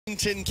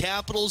Washington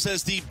Capitals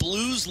as the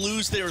Blues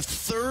lose their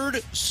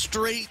third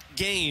straight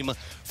game.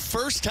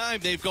 First time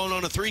they've gone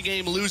on a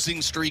 3-game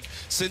losing streak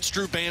since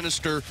Drew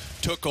Bannister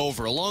took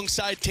over.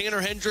 Alongside Tanner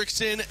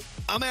Hendrickson,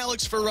 I'm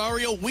Alex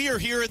Ferrario. We are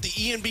here at the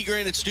E&B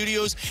Granite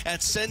Studios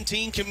at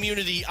Centene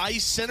Community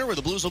Ice Center, where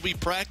the Blues will be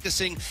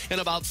practicing in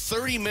about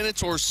 30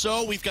 minutes or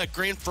so. We've got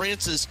Grant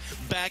Francis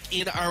back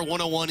in our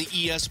 101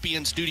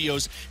 ESPN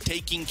studios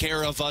taking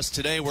care of us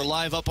today. We're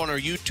live up on our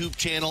YouTube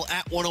channel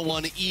at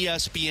 101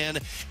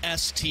 ESPN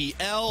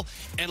STL.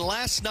 And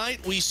last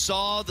night we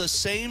saw the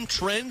same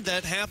trend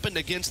that happened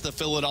against the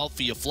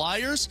Philadelphia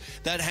Flyers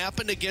that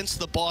happened against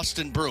the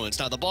Boston Bruins.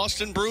 Now, the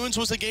Boston Bruins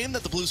was a game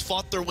that the Blues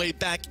fought their way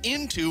back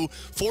into,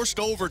 forced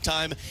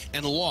overtime,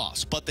 and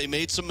lost. But they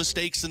made some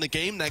mistakes in the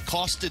game that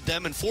costed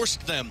them and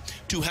forced them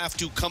to have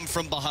to come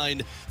from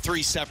behind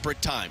 3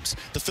 separate times.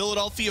 The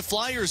Philadelphia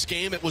Flyers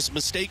game, it was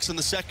mistakes in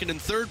the second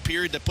and third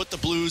period that put the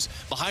Blues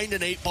behind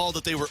an 8-ball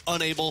that they were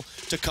unable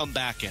to come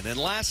back in. And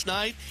last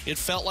night, it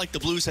felt like the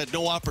Blues had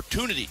no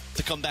opportunity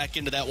to come back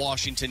into that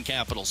Washington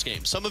Capitals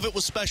game. Some of it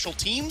was special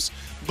teams,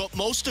 but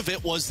most of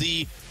it was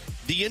the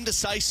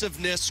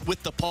indecisiveness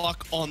with the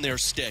puck on their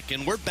stick.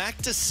 And we're back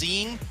to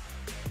seeing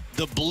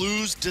the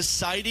Blues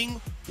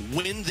deciding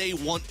when they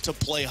want to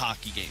play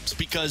hockey games,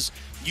 because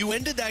you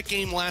ended that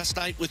game last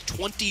night with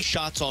 20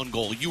 shots on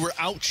goal. You were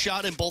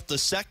outshot in both the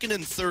second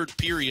and third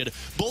period.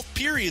 Both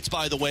periods,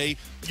 by the way,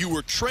 you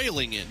were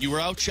trailing in. You were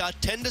outshot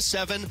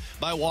 10-7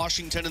 by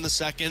Washington in the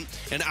second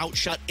and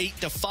outshot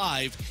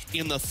 8-5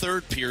 in the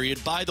third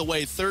period. By the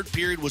way, third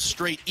period was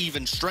straight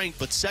even strength,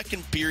 but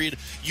second period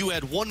you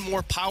had one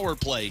more power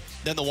play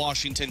than the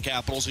Washington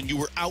Capitals, and you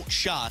were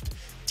outshot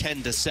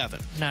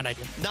 10-7. Not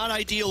ideal. Not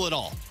ideal at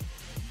all.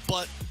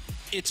 But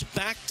it's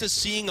back to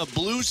seeing a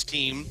Blues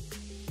team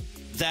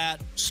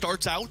that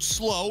starts out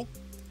slow.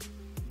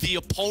 The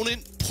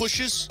opponent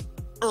pushes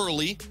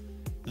early.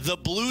 The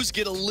Blues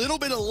get a little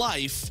bit of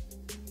life,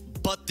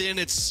 but then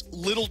it's a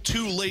little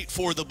too late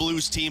for the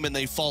Blues team and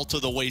they fall to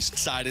the waste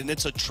side. And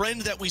it's a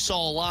trend that we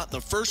saw a lot in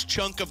the first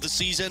chunk of the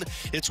season.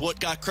 It's what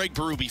got Craig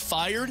Berube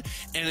fired,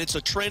 and it's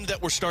a trend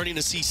that we're starting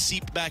to see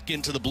seep back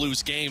into the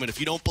Blues game. And if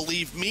you don't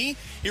believe me,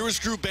 here was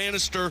Drew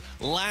Bannister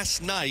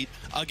last night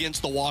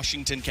against the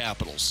Washington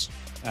Capitals.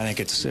 I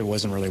think it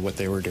wasn't really what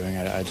they were doing.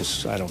 I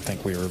don't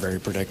think we were very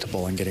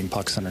predictable in getting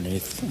pucks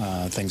underneath.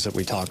 Things that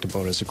we talked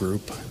about as a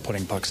group,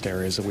 putting pucks to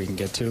areas that we can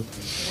get to,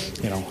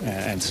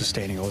 and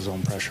sustaining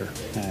ozone pressure.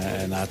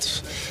 And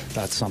that's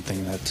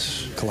something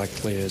that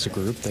collectively as a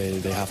group they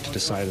have to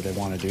decide what they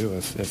want to do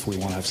if we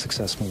want to have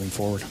success moving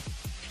forward.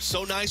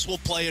 So nice, we'll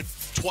play it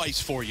twice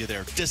for you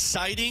there.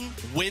 Deciding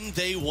when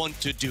they want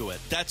to do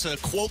it. That's a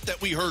quote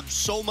that we heard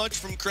so much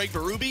from Craig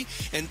Berube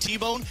and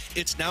T-Bone.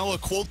 It's now a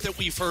quote that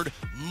we've heard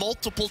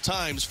multiple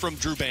times from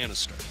Drew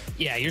Bannister.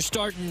 Yeah, you're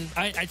starting.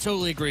 I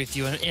totally agree with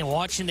you. And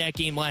watching that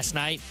game last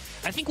night,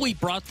 I think we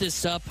brought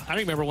this up. I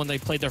don't remember when they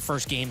played their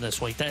first game this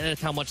week. That's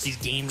how much these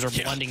games are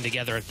blending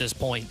together at this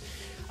point.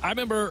 I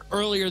remember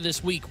earlier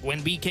this week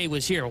when BK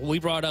was here, we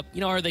brought up,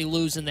 are they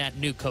losing that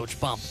new coach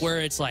bump?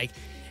 Where it's like,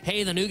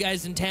 hey, the new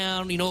guy's in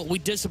town. We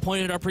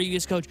disappointed our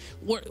previous coach.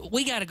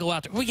 We got to go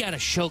out there. We got to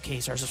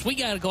showcase ourselves. We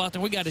got to go out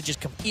there. We got to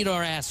just compete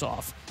our ass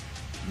off.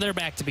 They're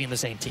back to being the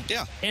same team.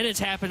 Yeah. And it's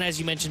happened, as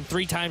you mentioned,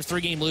 3 times,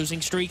 3-game losing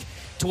streak,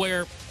 to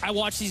where I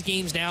watch these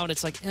games now, and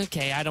it's like,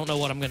 okay, I don't know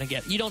what I'm going to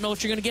get. You don't know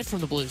what you're going to get from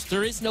the Blues.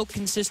 There is no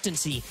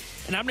consistency.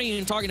 And I'm not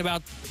even talking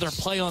about their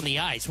play on the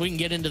ice. We can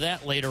get into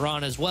that later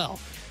on as well.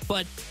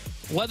 But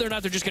whether or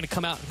not they're just going to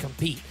come out and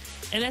compete.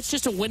 And that's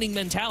just a winning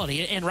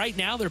mentality. And right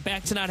now, they're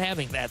back to not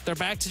having that. They're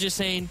back to just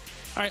saying,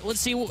 all right, let's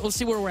see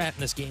where we're at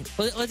in this game.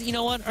 You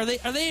know what? Are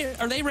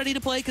they ready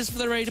to play? Because if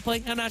they're ready to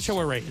play, I'm not sure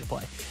we're ready to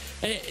play.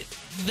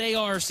 They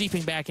are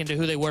seeping back into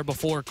who they were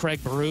before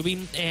Craig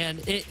Berube,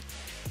 and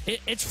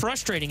it's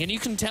frustrating. And you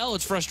can tell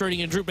it's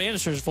frustrating in Drew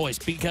Bannister's voice,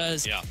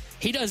 because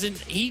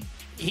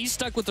he's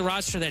stuck with the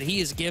roster that he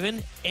is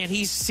given, and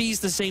he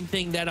sees the same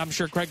thing that I'm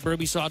sure Craig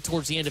Berube saw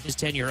towards the end of his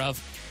tenure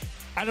of,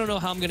 I don't know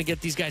how I'm going to get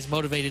these guys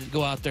motivated to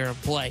go out there and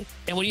play.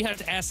 And when you have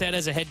to ask that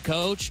as a head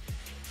coach,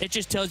 it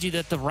just tells you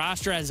that the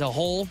roster as a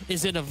whole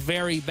is in a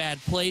very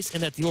bad place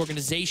and that the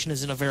organization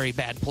is in a very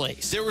bad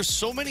place. There were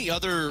so many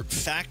other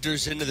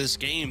factors into this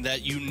game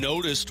that you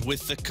noticed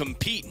with the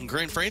compete. And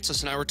Grant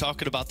Francis and I were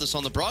talking about this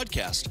on the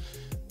broadcast.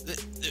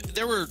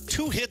 There were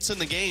 2 hits in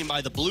the game by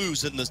the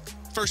Blues in the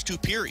first 2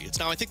 periods.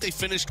 Now, I think they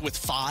finished with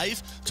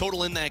 5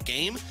 total in that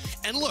game.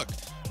 And look,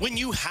 when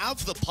you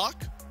have the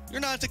puck, you're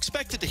not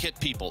expected to hit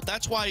people.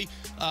 That's why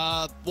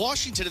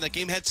Washington in that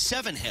game had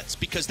 7 hits,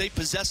 because they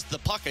possessed the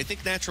puck. I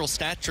think Natural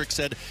Stat Trick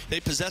said they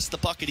possessed the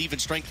puck at even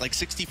strength like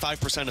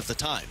 65% of the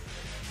time.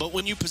 But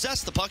when you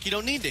possess the puck, you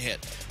don't need to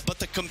hit. But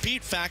the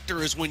compete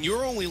factor is when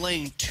you're only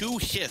laying 2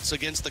 hits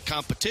against the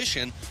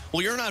competition,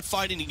 well, you're not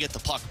fighting to get the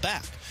puck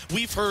back.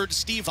 We've heard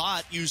Steve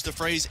Ott use the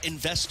phrase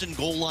invest in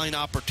goal line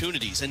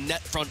opportunities and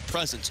net front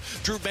presence.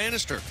 Drew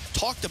Bannister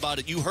talked about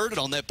it. You heard it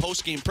on that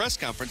post-game press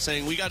conference,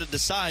 saying we got to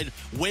decide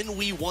when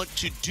we want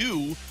to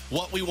do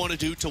what we want to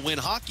do to win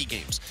hockey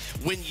games.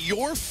 When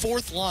your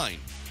fourth line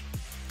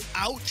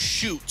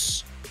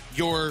outshoots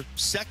your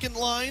second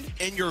line,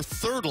 and your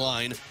third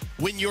line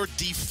when your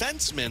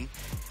defensemen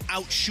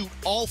outshoot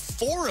all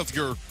four of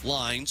your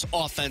lines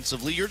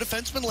offensively. Your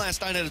defenseman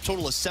last night had a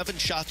total of 7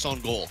 shots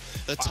on goal.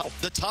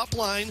 The top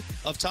line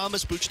of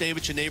Thomas,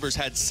 Buchnevich, and Neighbors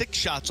had 6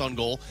 shots on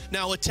goal.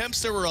 Now,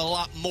 attempts, there were a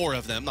lot more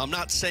of them. I'm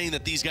not saying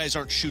that these guys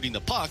aren't shooting the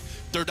puck.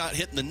 They're not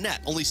hitting the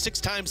net. Only 6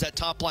 times that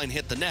top line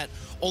hit the net.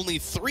 Only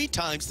 3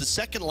 times the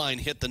second line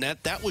hit the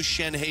net. That was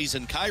Shen, Hayes,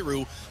 and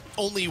Kyrou.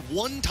 Only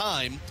 1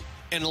 time,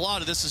 and a lot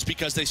of this is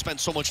because they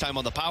spent so much time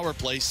on the power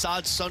play,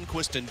 Saad,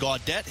 Sundqvist, and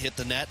Gaudette hit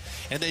the net.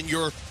 And then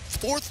your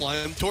fourth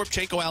line,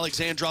 Toropchenko,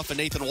 Alexandrov, and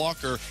Nathan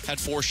Walker had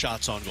 4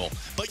 shots on goal.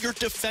 But your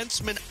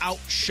defensemen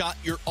outshot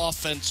your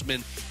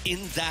offensemen in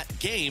that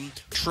game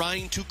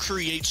trying to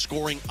create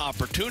scoring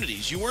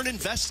opportunities. You weren't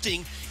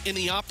investing in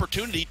the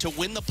opportunity to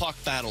win the puck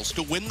battles,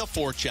 to win the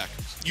forecheck.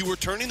 You were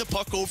turning the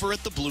puck over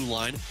at the blue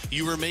line.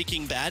 You were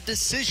making bad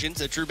decisions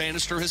that Drew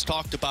Bannister has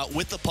talked about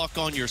with the puck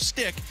on your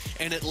stick,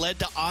 and it led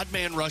to odd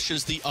man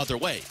rushes the other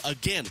way.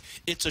 Again,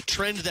 it's a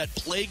trend that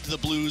plagued the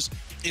Blues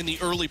in the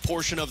early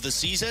portion of the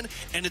season,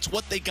 and it's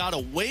what they got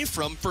away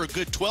from for a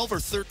good 12 or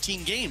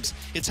 13 games.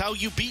 It's how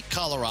you beat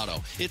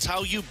Colorado. It's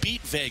how you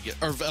beat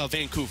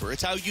Vancouver.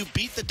 It's how you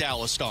beat the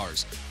Dallas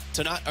Stars.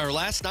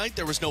 Last night,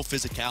 there was no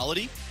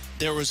physicality.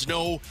 There was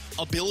no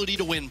ability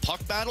to win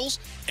puck battles,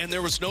 and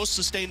there was no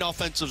sustained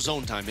offensive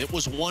zone time. It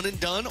was one and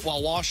done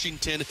while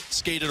Washington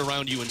skated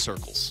around you in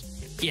circles.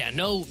 Yeah,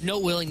 no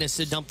willingness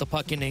to dump the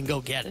puck in and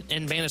go get it.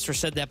 And Bannister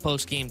said that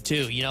post-game,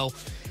 too. You know,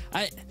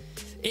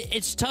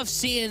 it's tough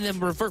seeing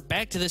them revert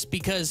back to this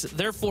because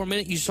there for a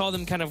minute you saw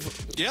them kind of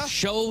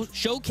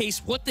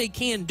showcase what they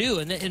can do.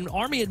 And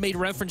Army had made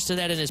reference to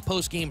that in his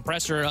post-game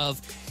presser of,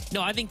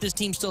 no, I think this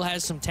team still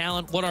has some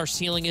talent. What our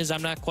ceiling is,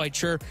 I'm not quite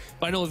sure,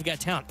 but I know we've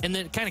got talent. And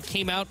then it kind of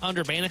came out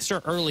under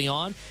Bannister early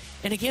on.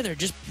 And again, they're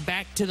just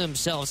back to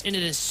themselves. And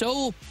it is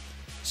so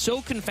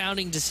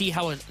confounding to see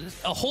how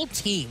a whole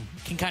team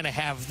can kind of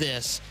have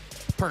this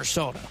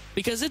persona.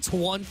 Because it's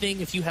one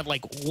thing if you had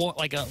like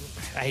a,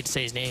 I hate to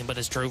say his name, but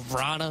it's true,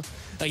 Vrana,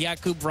 a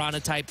Jakub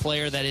Vrana type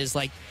player that is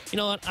like, you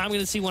know what, I'm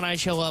going to see when I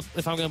show up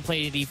if I'm going to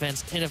play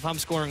defense. And if I'm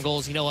scoring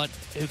goals, you know what,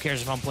 who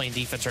cares if I'm playing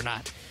defense or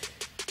not.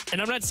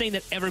 And I'm not saying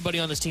that everybody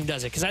on this team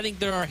does it, because I think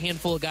there are a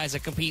handful of guys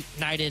that compete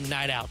night in,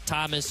 night out.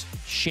 Thomas,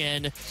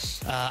 Shen,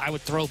 I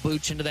would throw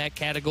Booch into that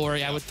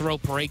category. I would throw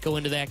Parayko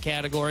into that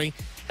category.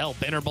 Hell,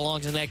 Benner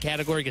belongs in that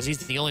category because he's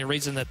the only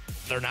reason that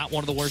they're not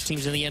one of the worst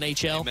teams in the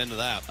NHL. Amen to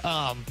that.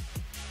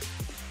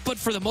 But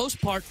for the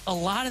most part, a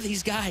lot of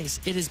these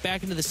guys, it is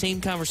back into the same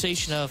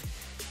conversation of,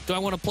 do I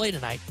want to play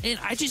tonight? And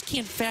I just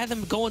can't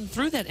fathom going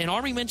through that. And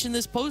Army mentioned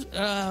this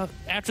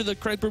after the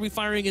Craig Berube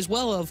firing as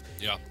well of,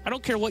 I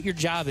don't care what your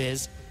job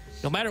is.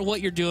 No matter what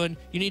you're doing,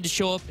 you need to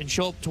show up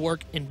to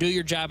work and do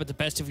your job at the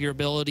best of your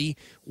ability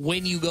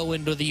when you go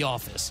into the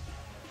office.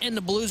 And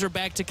the Blues are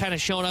back to kind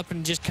of showing up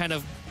and just kind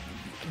of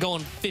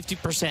going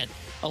 50%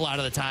 a lot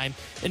of the time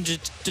and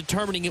just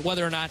determining it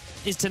whether or not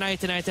is tonight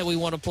the night that we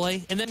want to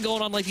play. And then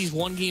going on like these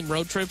one-game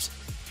road trips.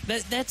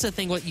 That's the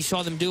thing what you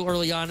saw them do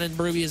early on in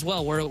Berube as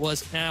well, where it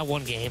was,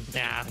 one game.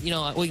 You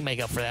know what, we can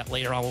make up for that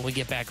later on when we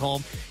get back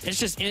home. It's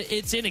just,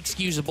 it's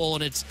inexcusable,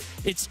 and it's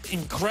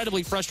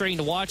incredibly frustrating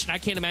to watch, and I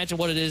can't imagine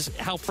what it is,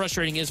 how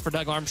frustrating it is for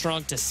Doug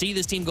Armstrong to see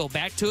this team go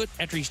back to it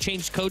after he's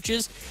changed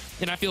coaches,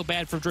 and I feel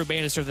bad for Drew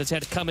Bannister that's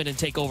had to come in and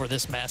take over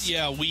this mess.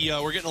 Yeah,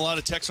 we're getting a lot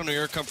of texts on the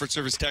Air Comfort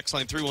Service text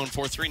line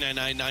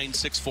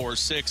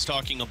 314-399-9646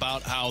 talking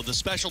about how the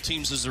special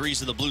teams is the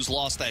reason the Blues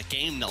lost that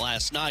game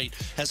last night.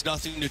 Has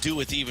nothing to do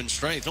with even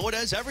strength. No, it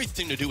has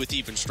everything to do with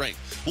even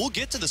strength. We'll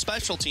get to the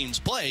special teams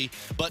play,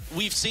 but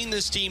we've seen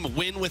this team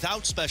win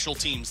without special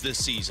teams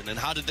this season. And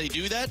how did they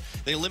do that?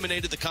 They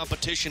eliminated the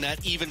competition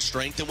at even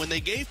strength, and when they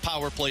gave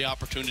power play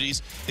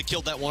opportunities, they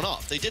killed that one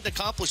off. They didn't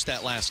accomplish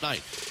that last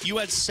night. You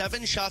had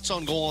 7 shots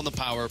on goal on the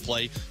power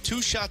play,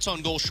 2 shots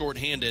on goal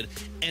shorthanded,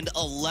 and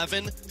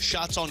 11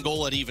 shots on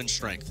goal at even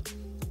strength.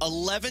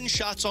 11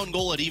 shots on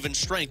goal at even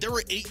strength. There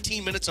were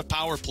 18 minutes of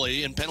power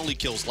play and penalty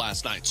kills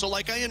last night. So,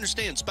 I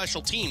understand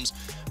special teams,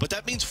 but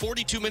that means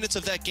 42 minutes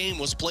of that game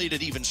was played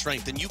at even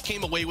strength, and you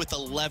came away with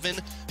 11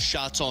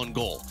 shots on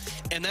goal.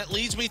 And that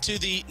leads me to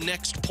the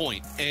next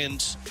point.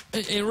 And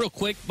real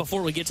quick,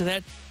 before we get to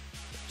that,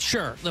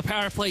 sure, the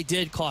power play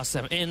did cost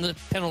them, and the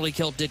penalty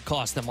kill did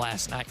cost them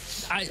last night.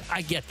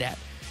 I get that.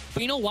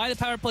 But you know why the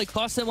power play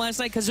cost them last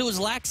night? Because it was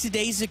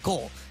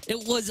lackadaisical.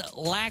 It was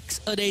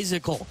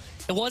lackadaisical.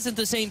 It wasn't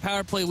the same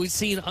power play we've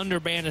seen under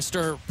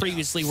Bannister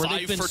previously, where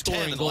they've been scoring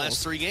goals. In the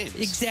last 3 games.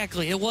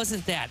 Exactly. It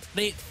wasn't that.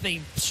 They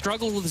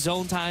struggled with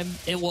zone time.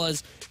 It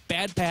was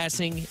bad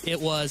passing. It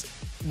was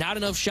not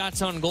enough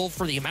shots on goal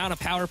for the amount of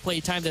power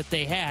play time that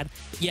they had.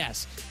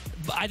 Yes.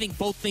 But I think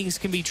both things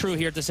can be true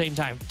here at the same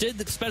time. Did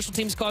the special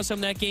teams cost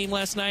them that game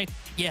last night?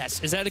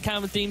 Yes. Is that a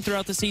common theme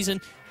throughout the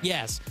season?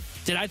 Yes.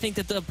 Did I think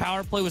that the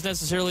power play was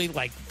necessarily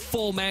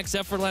full max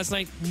effort last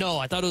night? No.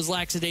 I thought it was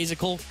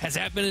lackadaisical. Has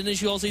that been an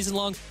issue all season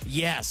long?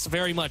 Yes,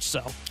 very much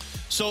so.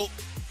 So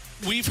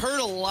We've heard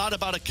a lot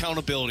about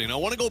accountability, and I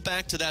want to go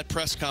back to that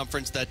press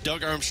conference that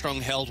Doug Armstrong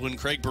held when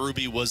Craig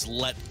Berube was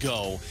let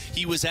go.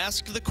 He was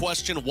asked the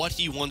question what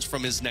he wants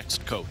from his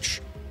next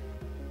coach.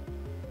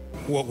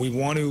 What we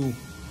want to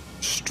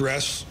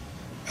stress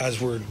as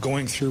we're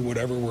going through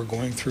whatever we're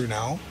going through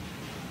now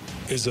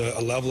is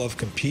a level of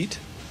compete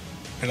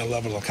and a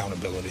level of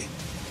accountability.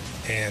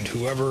 And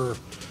whoever,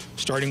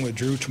 starting with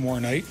Drew tomorrow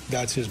night,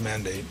 that's his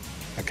mandate.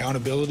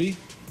 Accountability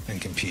and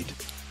compete.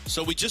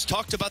 So we just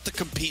talked about the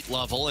compete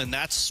level, and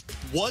that's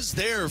was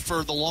there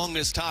for the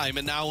longest time.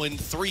 And now in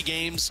 3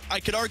 games, I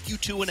could argue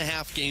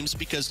 2.5 games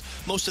because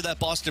most of that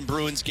Boston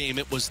Bruins game,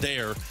 it was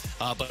there.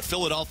 But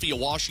Philadelphia,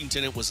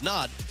 Washington, it was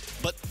not.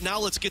 But now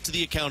let's get to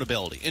the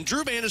accountability. And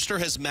Drew Bannister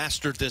has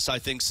mastered this, I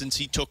think, since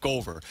he took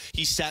over.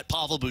 He sat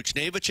Pavel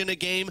Buchnevich in a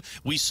game.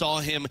 We saw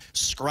him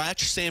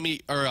scratch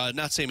Jakub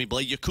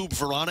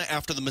Vrana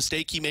after the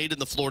mistake he made in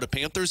the Florida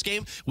Panthers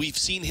game. We've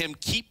seen him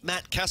keep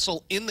Matt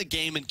Kessel in the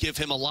game and give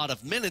him a lot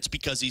of minutes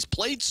because he's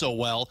played so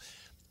well.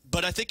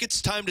 But I think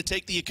it's time to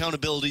take the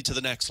accountability to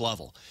the next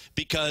level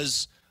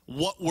because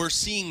what we're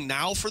seeing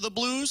now for the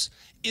Blues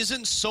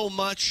isn't so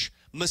much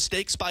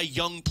mistakes by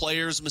young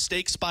players,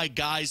 mistakes by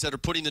guys that are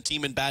putting the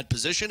team in bad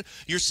position.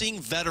 You're seeing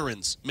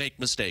veterans make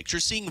mistakes. You're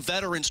seeing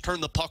veterans turn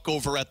the puck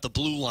over at the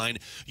blue line.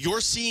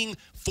 You're seeing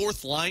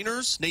fourth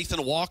liners,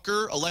 Nathan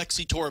Walker,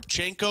 Alexei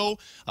Toropchenko,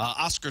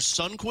 Oscar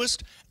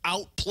Sundqvist,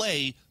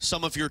 outplay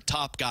some of your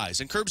top guys.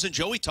 And Curbs and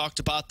Joey talked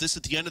about this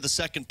at the end of the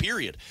second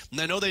period.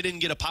 And I know they didn't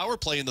get a power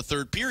play in the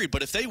third period,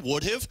 but if they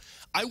would have,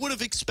 I would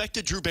have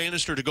expected Drew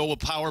Bannister to go a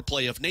power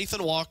play of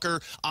Nathan Walker,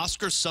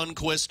 Oscar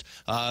Sundqvist,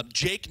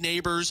 Jake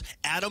Neighbors,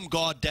 Adam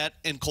Gaudette,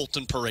 and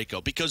Colton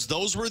Parayko, because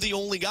those were the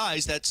only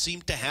guys that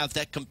seemed to have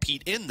that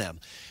compete in them.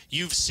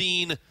 You've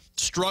seen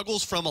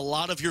struggles from a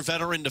lot of your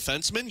veteran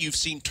defensemen. You've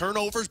seen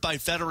turnovers by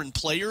veteran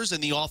players in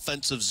the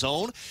offensive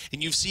zone,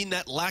 and you've seen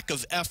that lack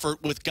of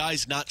effort with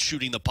guys not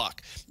shooting the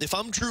puck. If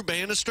I'm Drew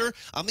Bannister,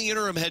 I'm the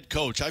interim head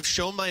coach. I've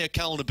shown my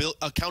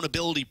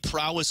accountability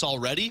prowess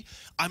already.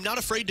 I'm not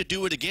afraid to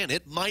do it again.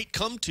 It might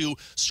come to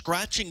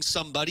scratching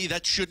somebody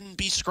that shouldn't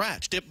be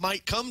scratched. It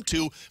might come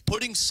to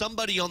putting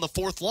somebody on the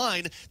fourth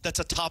line that's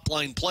a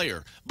top-line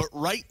player. But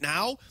right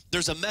now,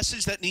 there's a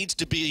message that needs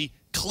to be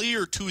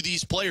clear to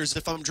these players,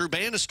 if I'm Drew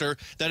Bannister,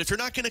 that if you're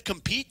not going to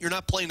compete, you're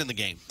not playing in the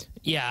game.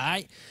 Yeah,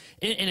 and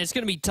it's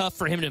going to be tough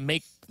for him to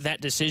make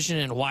that decision.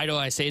 And why do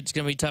I say it's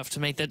going to be tough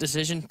to make that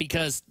decision?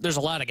 Because there's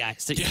a lot of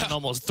guys that you can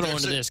almost throw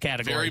into this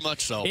category. Very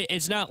much so.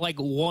 It's not like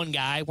one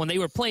guy. When they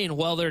were playing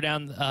well there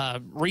down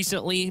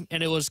recently,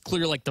 and it was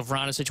clear, like the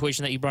Vrana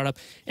situation that you brought up,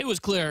 it was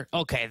clear,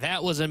 okay,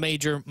 that was a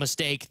major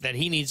mistake that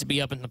he needs to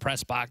be up in the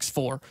press box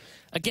for.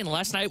 Again,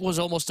 last night was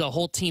almost a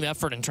whole team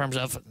effort in terms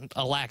of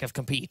a lack of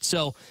compete.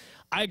 So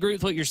I agree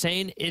with what you're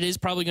saying. It is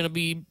probably going to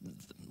be,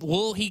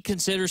 will he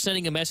consider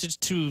sending a message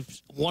to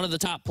one of the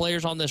top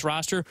players on this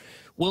roster?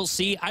 We'll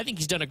see. I think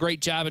he's done a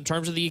great job in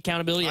terms of the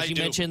accountability. As you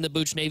mentioned, the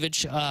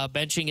Buchnevich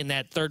benching in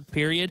that third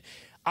period.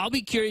 I'll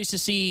be curious to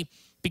see,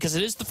 because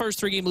it is the first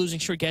 3-game losing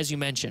streak, as you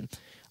mentioned.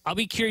 I'll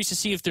be curious to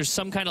see if there's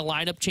some kind of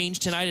lineup change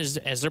tonight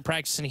as they're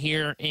practicing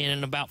here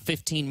in about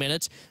 15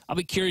 minutes. I'll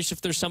be curious if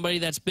there's somebody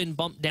that's been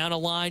bumped down a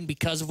line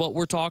because of what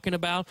we're talking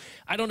about.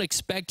 I don't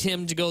expect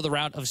him to go the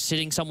route of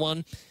sitting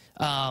someone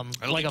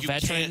like a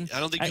veteran.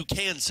 I don't think you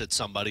can sit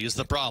somebody is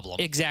the problem.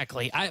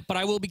 Exactly. But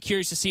I will be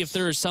curious to see if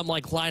there is some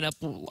like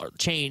lineup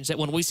change that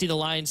when we see the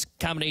lines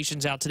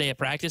combinations out today at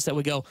practice that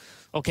we go,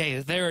 okay,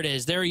 there it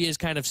is. There he is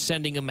kind of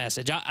sending a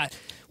message.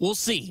 We'll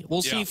see.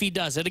 We'll see if he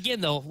does it. Again,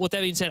 though, with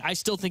that being said, I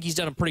still think he's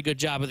done a pretty good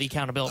job of the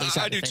accountability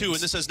side I of do, things. too, and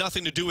this has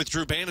nothing to do with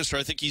Drew Bannister.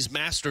 I think he's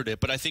mastered it,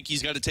 but I think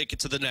he's got to take it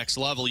to the next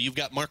level. You've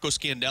got Marco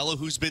Scandella,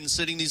 who's been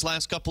sitting these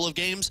last couple of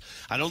games.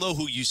 I don't know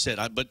who you sit,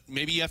 but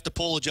maybe you have to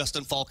pull a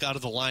Justin Falk out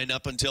of the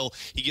lineup until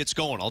he gets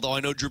going, although I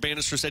know Drew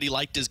Bannister said he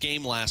liked his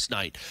game last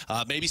night.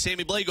 Maybe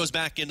Sammy Blais goes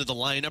back into the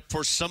lineup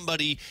for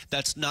somebody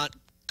that's not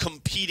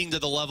competing to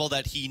the level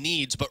that he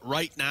needs. But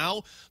right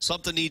now,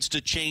 something needs to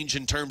change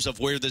in terms of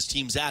where this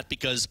team's at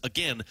because,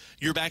 again,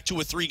 you're back to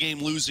a 3-game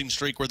losing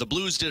streak where the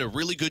Blues did a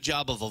really good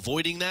job of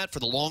avoiding that for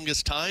the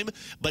longest time,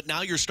 but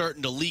now you're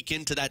starting to leak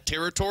into that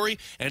territory,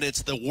 and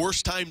it's the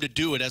worst time to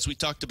do it, as we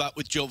talked about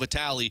with Joe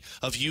Vitale,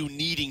 of you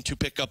needing to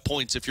pick up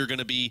points if you're going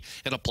to be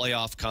in a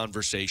playoff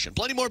conversation.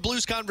 Plenty more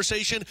Blues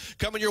conversation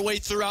coming your way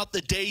throughout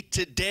the day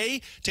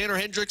today. Tanner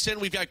Hendrickson,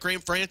 we've got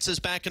Graham Francis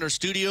back in our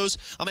studios.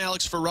 I'm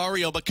Alex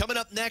Ferrario, but coming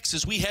up next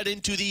as we head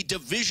into the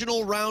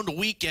divisional round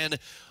weekend,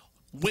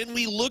 when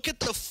we look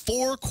at the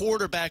 4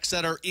 quarterbacks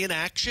that are in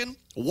action,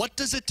 what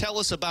does it tell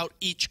us about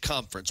each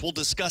conference? We'll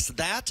discuss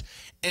that,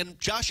 and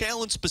Josh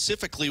Allen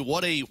specifically,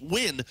 what a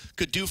win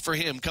could do for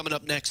him coming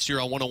up next year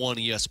on 101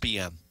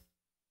 ESPN.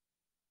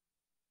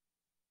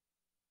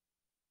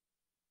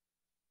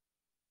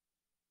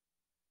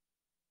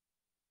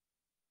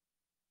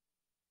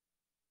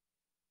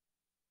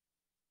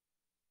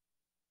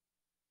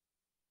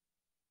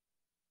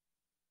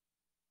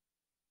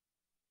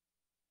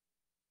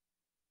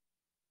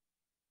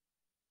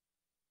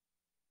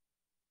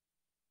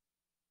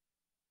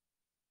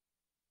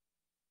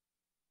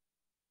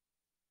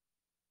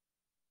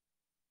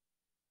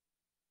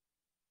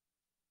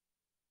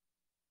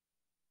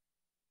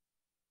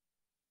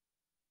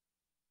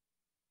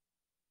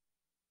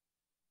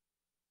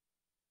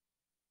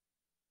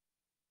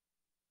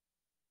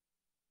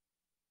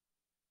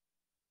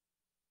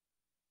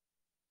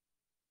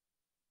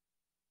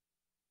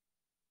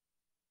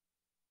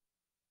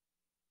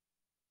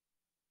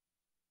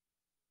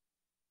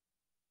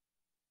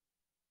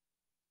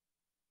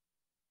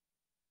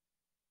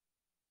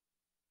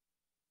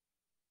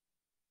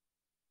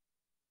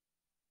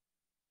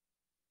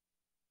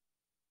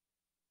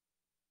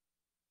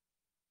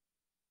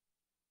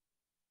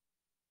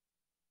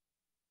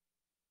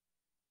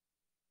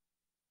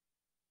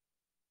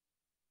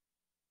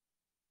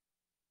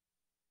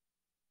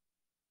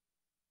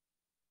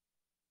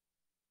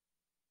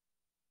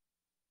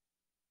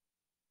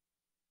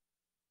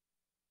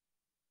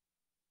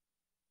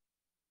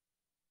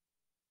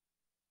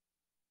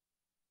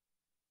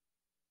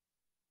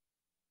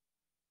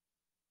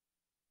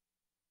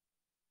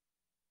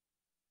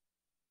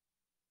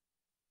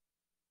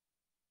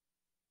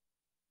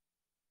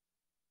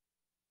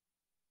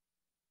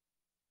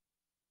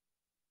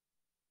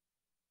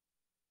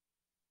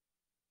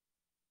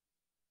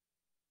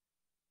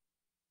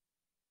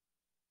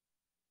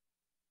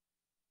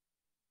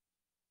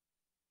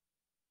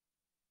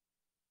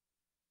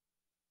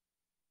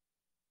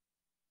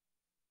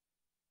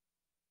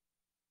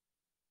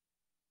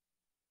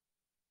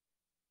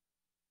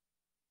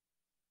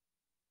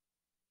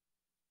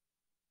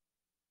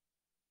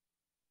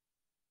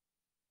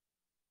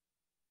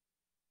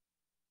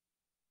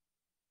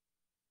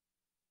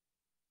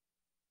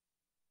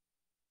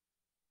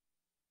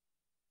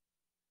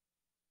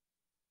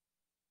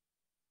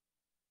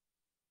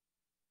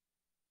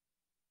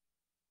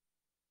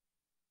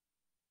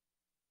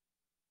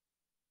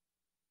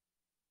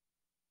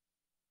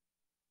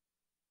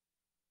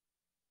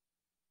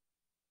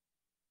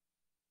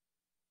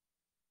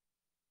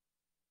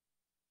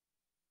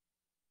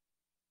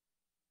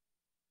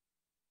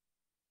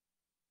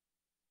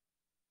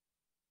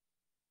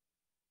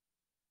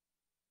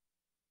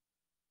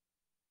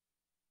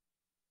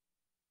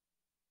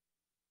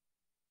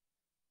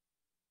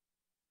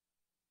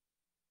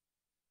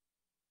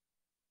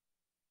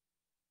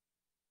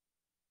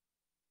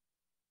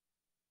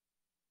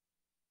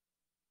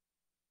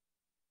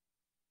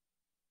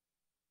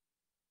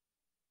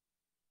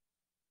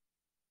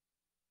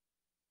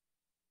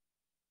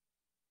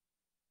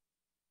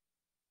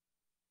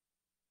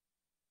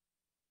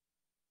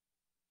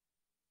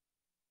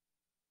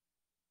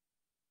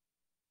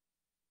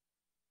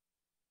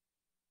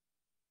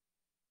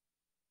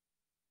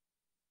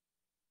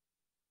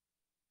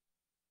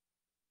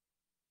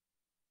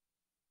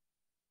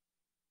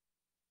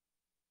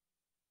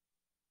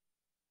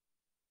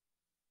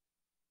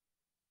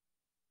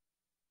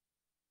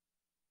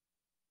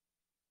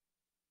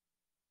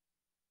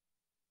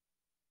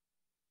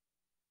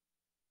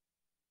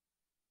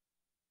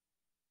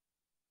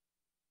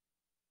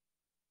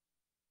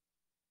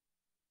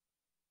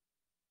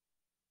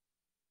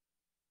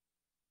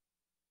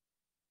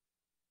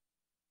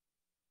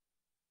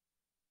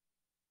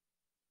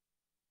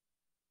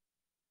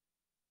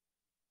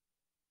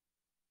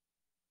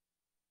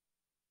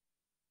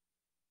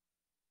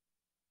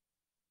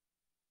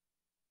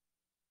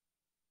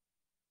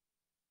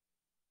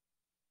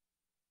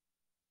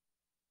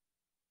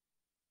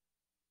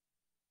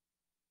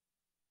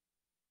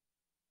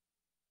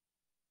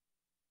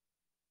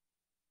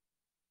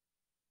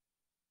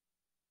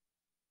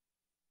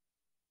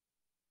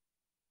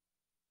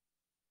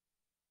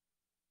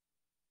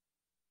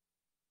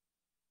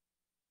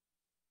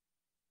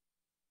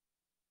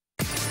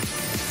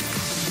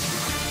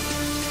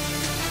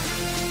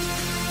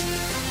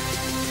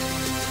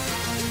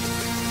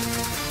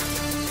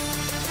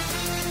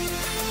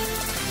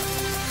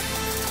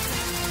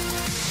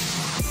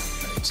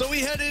 So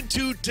we head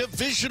into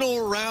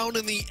divisional round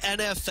in the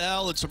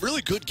NFL, and some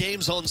really good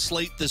games on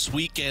slate this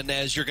weekend,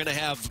 as you're going to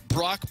have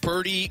Brock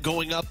Purdy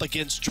going up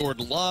against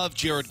Jordan Love,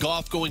 Jared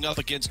Goff going up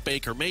against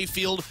Baker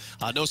Mayfield.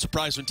 No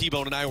surprise when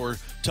T-Bone and I were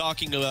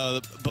talking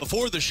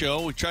before the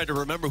show, we tried to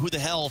remember who the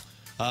hell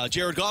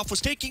Jared Goff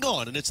was taking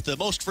on, and it's the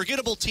most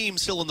forgettable team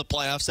still in the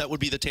playoffs. That would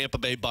be the Tampa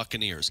Bay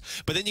Buccaneers.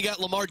 But then you got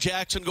Lamar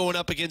Jackson going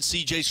up against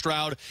C.J.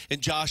 Stroud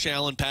and Josh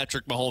Allen,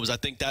 Patrick Mahomes. I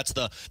think that's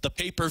the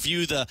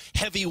pay-per-view, the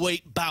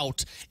heavyweight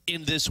bout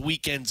in this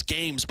weekend's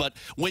games. But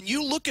when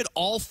you look at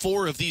all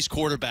four of these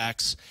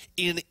quarterbacks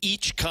in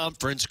each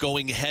conference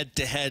going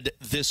head-to-head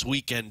this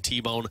weekend,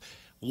 T-Bone,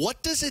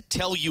 what does it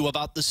tell you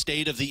about the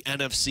state of the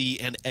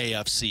NFC and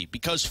AFC?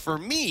 Because for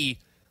me,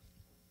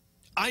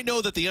 I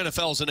know that the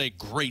NFL is in a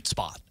great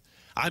spot.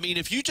 I mean,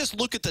 if you just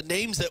look at the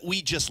names that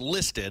we just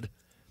listed,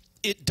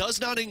 it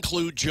does not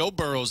include Joe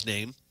Burrow's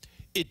name.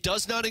 It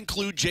does not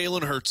include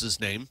Jalen Hurts'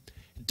 name.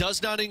 It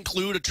does not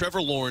include a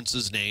Trevor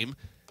Lawrence's name.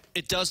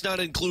 It does not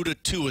include a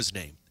Tua's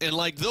name. And,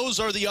 like, those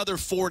are the other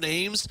four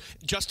names.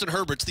 Justin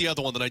Herbert's the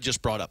other one that I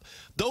just brought up.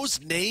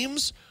 Those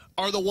names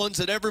are the ones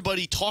that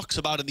everybody talks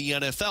about in the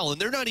NFL, and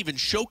they're not even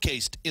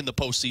showcased in the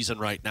postseason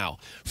right now.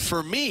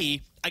 For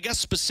me, I guess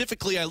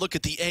specifically I look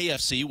at the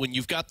AFC when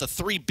you've got the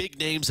three big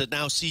names that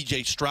now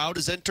C.J. Stroud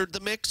has entered the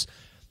mix.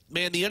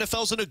 Man, the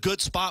NFL's in a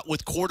good spot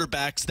with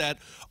quarterbacks that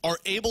are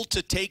able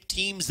to take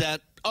teams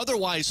that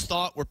otherwise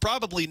thought were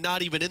probably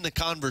not even in the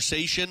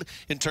conversation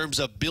in terms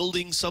of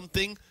building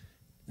something,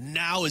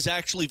 now is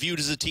actually viewed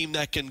as a team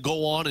that can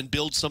go on and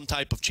build some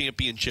type of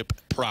championship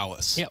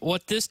prowess. Yeah,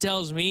 what this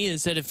tells me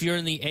is that if you're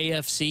in the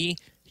AFC,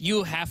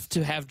 you have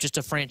to have just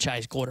a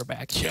franchise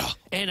quarterback. Yeah.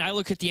 And I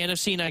look at the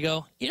NFC and I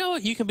go, you know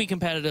what? You can be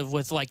competitive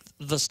with, like,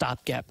 the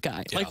stopgap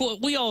guy. Yeah.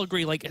 Like, we all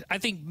agree. Like, I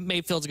think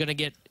Mayfield's going to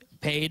get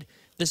paid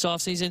this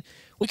offseason.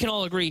 We can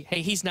all agree,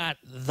 hey, he's not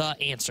the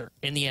answer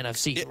in the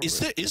NFC.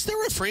 Is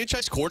there a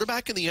franchise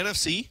quarterback in the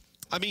NFC?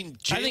 I mean,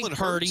 Jalen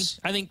Hurts.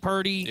 I think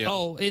Purdy. Yeah.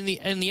 Oh, in the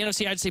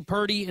NFC, I'd say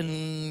Purdy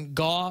and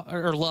Goff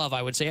or Love.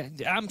 I would say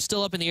I'm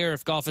still up in the air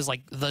if Goff is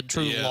like the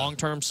true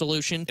long-term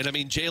solution. And I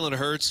mean, Jalen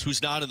Hurts,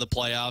 who's not in the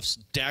playoffs,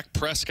 Dak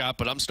Prescott,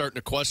 but I'm starting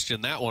to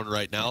question that one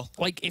right now.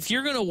 Like, if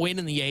you're going to win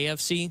in the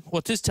AFC,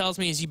 what this tells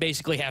me is you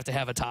basically have to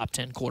have a top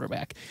 10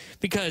 quarterback,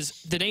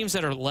 because the names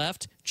that are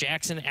left,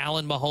 Jackson,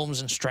 Allen, Mahomes,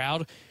 and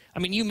Stroud. I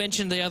mean, you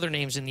mentioned the other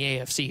names in the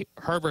AFC.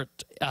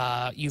 Herbert,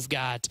 you've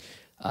got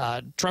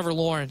Trevor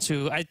Lawrence,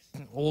 who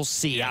we'll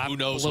see. Yeah, who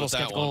knows I'm a little with that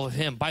skeptical one. of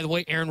him. By the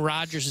way, Aaron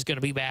Rodgers is going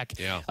to be back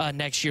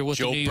next year with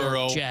Joe the New Burrow,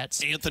 York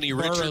Jets. Anthony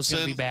Burrow's Richardson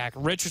going to be back.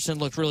 Richardson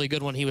looked really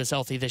good when he was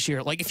healthy this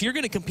year. Like, if you're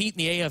going to compete in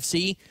the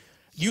AFC,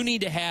 you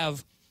need to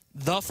have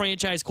the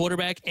franchise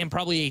quarterback and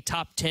probably a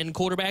top 10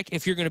 quarterback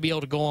if you're going to be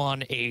able to go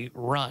on a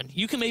run.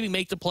 You can maybe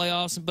make the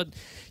playoffs, but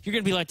you're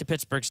going to be like the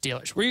Pittsburgh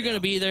Steelers, where you're going to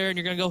be there and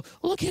you're going to go,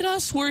 look at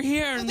us, we're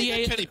here in the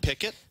AFC. Kenny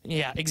Pickett.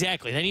 Yeah,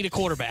 exactly. They need a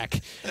quarterback.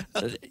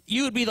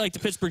 You would be like the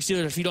Pittsburgh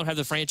Steelers if you don't have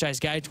the franchise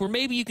guy, where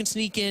maybe you can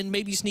sneak in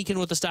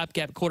with a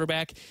stopgap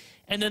quarterback,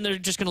 and then they're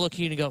just going to look at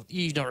you and go,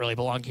 you don't really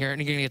belong here, and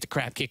you're going to get the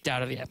crap kicked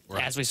out of you,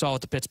 as we saw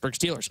with the Pittsburgh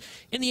Steelers.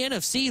 In the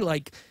NFC,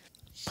 like,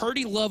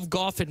 Purdy, Love,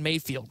 Goff, and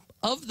Mayfield.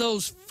 Of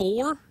those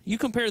four, you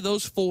compare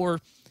those four,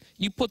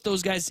 you put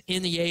those guys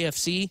in the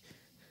AFC,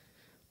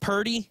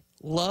 Purdy,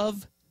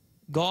 Love,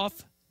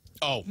 Goff.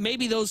 Oh,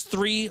 maybe those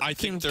three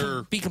can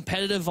be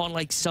competitive on,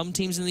 like, some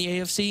teams in the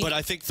AFC. But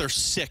I think they're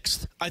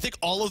sixth. I think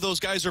all of those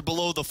guys are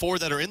below the four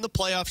that are in the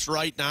playoffs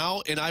right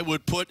now, and I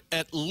would put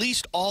at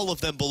least all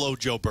of them below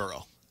Joe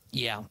Burrow.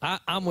 Yeah,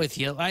 I'm with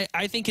you.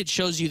 I think it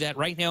shows you that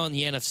right now in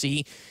the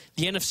NFC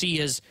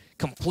is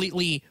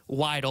completely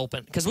wide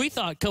open. Because we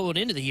thought going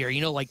into the year,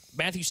 like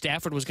Matthew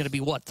Stafford was going to be,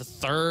 the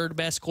third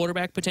best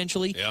quarterback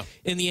potentially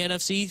in the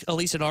NFC, at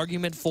least an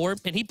argument for him.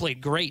 And he played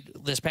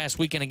great this past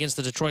weekend against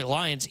the Detroit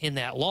Lions in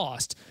that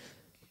loss.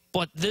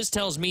 But this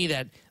tells me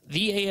that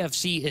the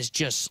AFC is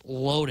just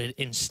loaded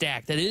and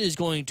stacked, that it is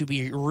going to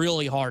be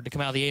really hard to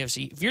come out of the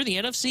AFC. If you're the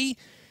NFC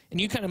and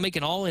you kind of make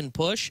an all-in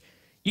push,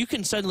 you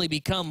can suddenly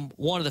become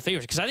one of the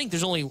favorites, because I think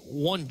there's only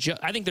one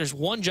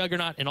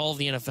juggernaut in all of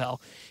the NFL,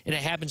 and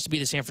it happens to be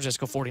the San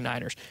Francisco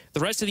 49ers.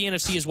 The rest of the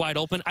NFC is wide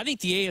open. I think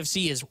the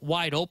AFC is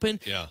wide open,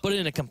 but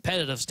in a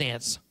competitive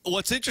stance.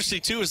 What's interesting,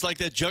 too, is like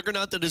that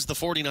juggernaut that is the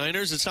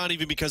 49ers, it's not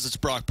even because it's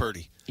Brock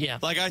Purdy. Yeah.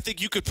 Like, I think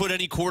you could put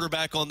any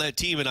quarterback on that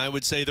team, and I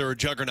would say they're a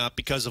juggernaut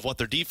because of what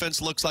their defense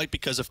looks like,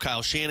 because of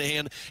Kyle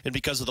Shanahan, and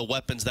because of the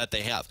weapons that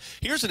they have.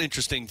 Here's an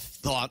interesting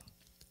thought.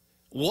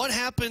 What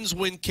happens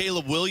when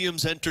Caleb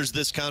Williams enters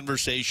this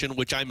conversation,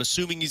 which I'm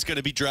assuming he's going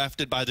to be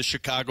drafted by the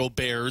Chicago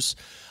Bears,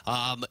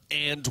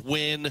 and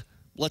when,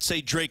 let's say,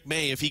 Drake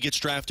May, if he gets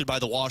drafted by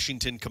the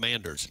Washington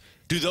Commanders?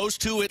 Do those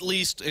two at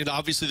least, and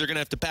obviously they're going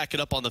to have to back it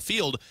up on the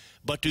field,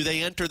 but do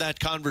they enter that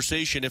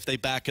conversation if they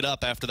back it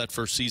up after that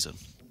first season?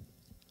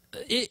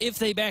 If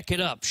they back it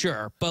up,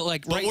 sure. But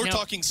we're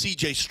talking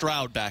C.J.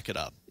 Stroud back it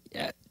up.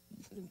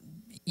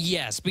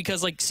 Yes,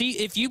 because,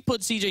 if you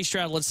put C.J.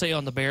 Stroud, let's say,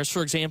 on the Bears,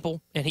 for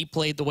example, and he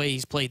played the way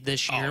he's played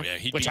this year. Oh, yeah,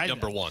 he'd be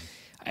number one.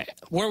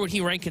 where would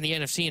he rank in the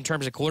NFC in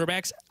terms of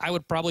quarterbacks?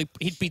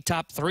 He'd be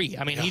top 3.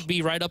 I mean, he'd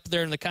be right up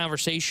there in the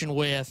conversation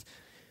with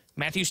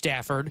Matthew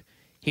Stafford.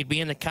 He'd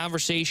be in the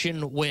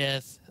conversation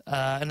with,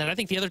 and then I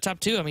think the other top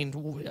 2. I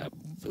mean,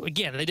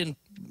 again,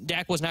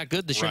 Dak was not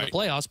good this year in the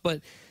playoffs,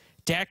 but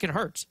Dak and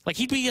Hurts. Like,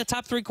 he'd be a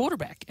top 3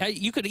 quarterback.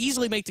 You could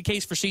easily make the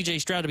case for C.J.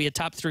 Stroud to be a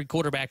top 3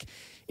 quarterback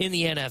in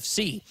the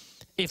NFC.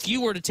 If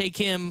you were to take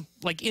him,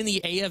 like, in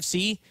the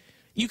AFC,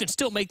 you can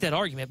still make that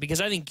argument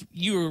because I think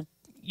you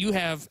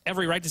have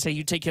every right to say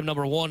you take him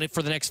number 1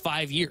 for the next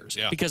 5 years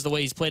because of the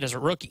way he's played as a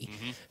rookie.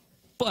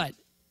 But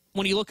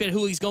when you look at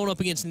who he's going up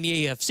against in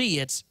the AFC,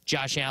 it's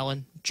Josh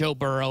Allen, Joe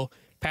Burrow,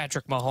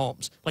 Patrick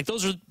Mahomes. Like,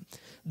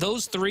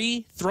 those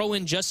 3, throw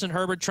in Justin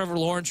Herbert, Trevor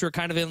Lawrence, who are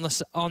kind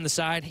of on the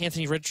side,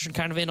 Anthony Richardson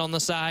kind of in on the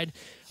side,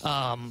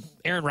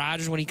 Aaron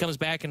Rodgers when he comes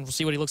back, and we'll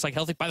see what he looks like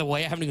healthy. By the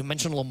way, I haven't even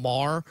mentioned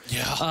Lamar.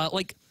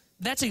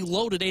 That's a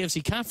loaded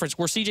AFC conference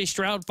where C.J.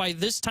 Stroud, by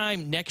this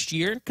time next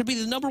year, could be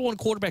the number 1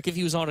 quarterback if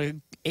he was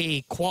on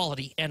a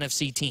quality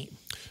NFC team.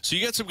 So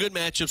you got some good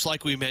matchups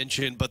like we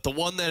mentioned, but the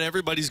one that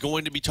everybody's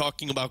going to be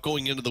talking about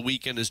going into the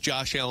weekend is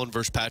Josh Allen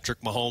versus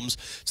Patrick Mahomes.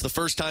 It's the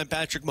first time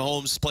Patrick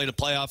Mahomes is playing a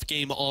playoff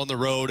game on the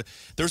road.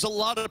 There's a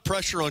lot of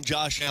pressure on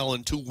Josh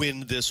Allen to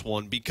win this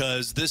one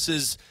because this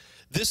is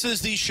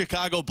the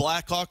Chicago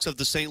Blackhawks of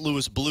the St.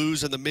 Louis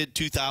Blues in the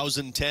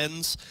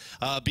mid-2010s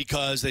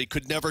because they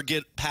could never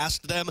get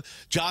past them.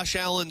 Josh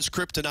Allen's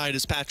kryptonite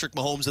is Patrick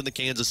Mahomes and the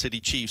Kansas City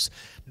Chiefs.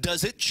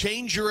 Does it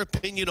change your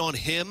opinion on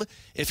him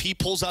if he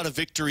pulls out a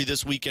victory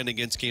this weekend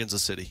against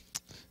Kansas City?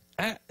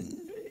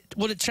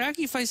 Would it shock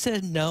you if I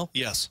said no?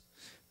 Yes.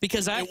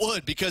 Because it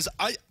would, because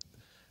I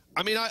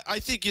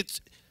think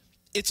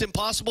it's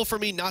impossible for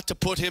me not to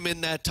put him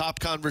in that top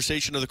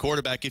conversation of the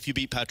quarterback if you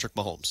beat Patrick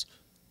Mahomes.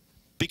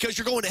 Because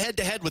you're going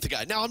head-to-head with the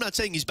guy. Now, I'm not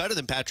saying he's better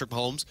than Patrick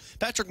Mahomes.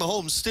 Patrick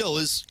Mahomes still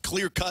is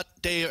clear-cut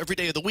every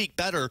day of the week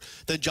better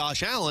than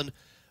Josh Allen.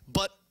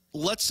 But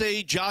let's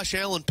say Josh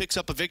Allen picks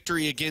up a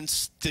victory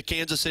against the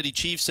Kansas City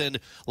Chiefs and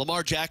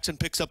Lamar Jackson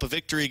picks up a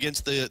victory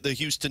against the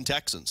Houston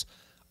Texans.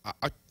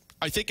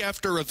 I think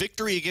after a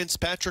victory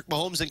against Patrick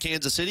Mahomes in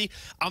Kansas City,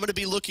 I'm going to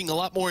be looking a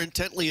lot more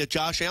intently at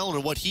Josh Allen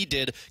and what he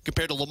did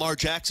compared to Lamar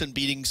Jackson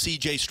beating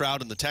C.J.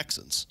 Stroud and the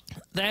Texans.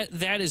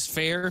 That is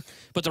fair,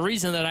 but the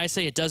reason that I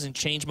say it doesn't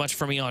change much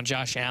for me on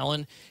Josh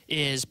Allen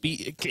is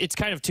it's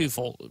kind of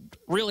twofold.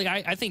 Really,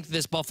 I think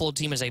this Buffalo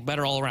team is a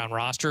better all-around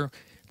roster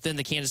than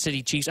the Kansas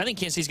City Chiefs. I think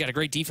Kansas City's got a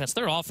great defense.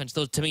 Their offense,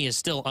 though, to me, is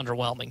still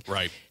underwhelming.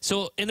 Right.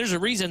 So, and there's a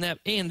reason that,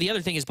 and the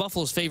other thing is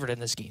Buffalo's favored in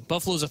this game.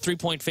 Buffalo's a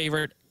 3-point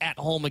favorite at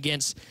home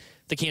against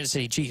the Kansas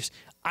City Chiefs.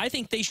 I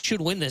think they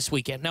should win this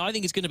weekend. Now, I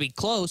think it's going to be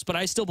close, but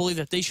I still believe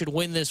that they should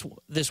win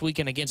this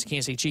weekend against the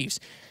Kansas City Chiefs.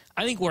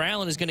 I think where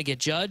Allen is going to get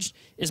judged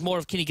is more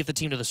of can he get the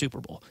team to the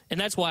Super Bowl. And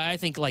that's why I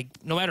think, like,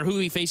 no matter who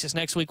he faces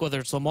next week, whether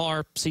it's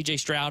Lamar, C.J.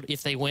 Stroud,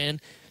 if they win,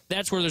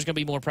 that's where there's going to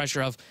be more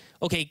pressure of,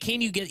 okay,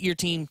 can you get your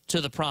team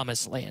to the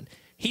promised land?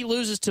 He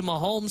loses to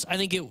Mahomes, I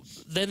think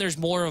then there's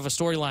more of a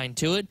storyline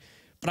to it.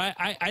 But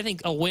I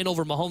think a win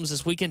over Mahomes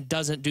this weekend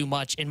doesn't do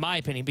much, in my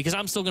opinion, because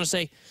I'm still going to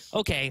say,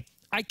 okay,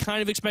 I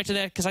kind of expected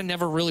that because I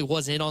never really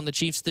was in on the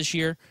Chiefs this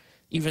year,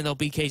 even though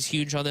BK's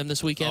huge on them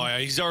this weekend. Oh, yeah,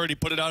 he's already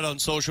put it out on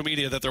social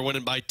media that they're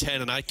winning by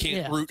 10, and I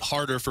can't root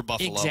harder for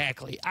Buffalo.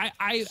 Exactly.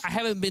 I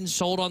haven't been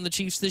sold on the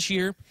Chiefs this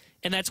year,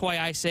 and that's why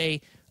I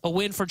say a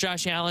win for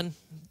Josh Allen.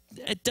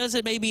 It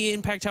doesn't maybe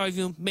impact how I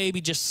view him, maybe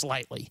just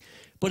slightly.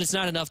 But it's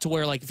not enough to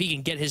where, like, if he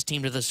can get his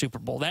team to the Super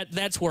Bowl,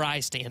 that's where I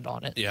stand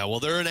on it. Yeah,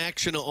 well, they're in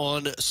action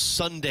on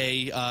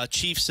Sunday.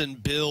 Chiefs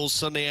and Bills,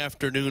 Sunday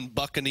afternoon,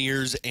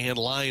 Buccaneers and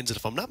Lions. And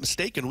if I'm not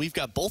mistaken, we've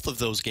got both of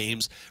those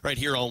games right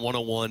here on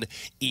 101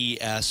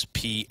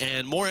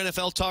 ESPN. More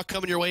NFL talk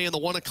coming your way in the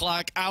 1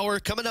 o'clock hour.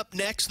 Coming up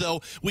next,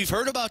 though, we've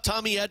heard about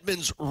Tommy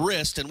Edman's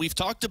wrist, and we've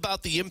talked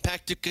about the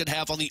impact it could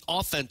have on the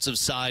offensive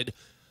side.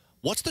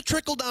 What's the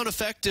trickle-down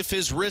effect if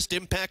his wrist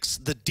impacts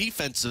the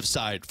defensive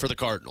side for the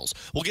Cardinals?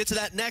 We'll get to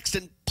that next,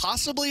 and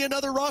possibly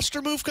another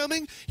roster move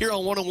coming here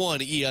on 101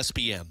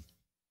 ESPN.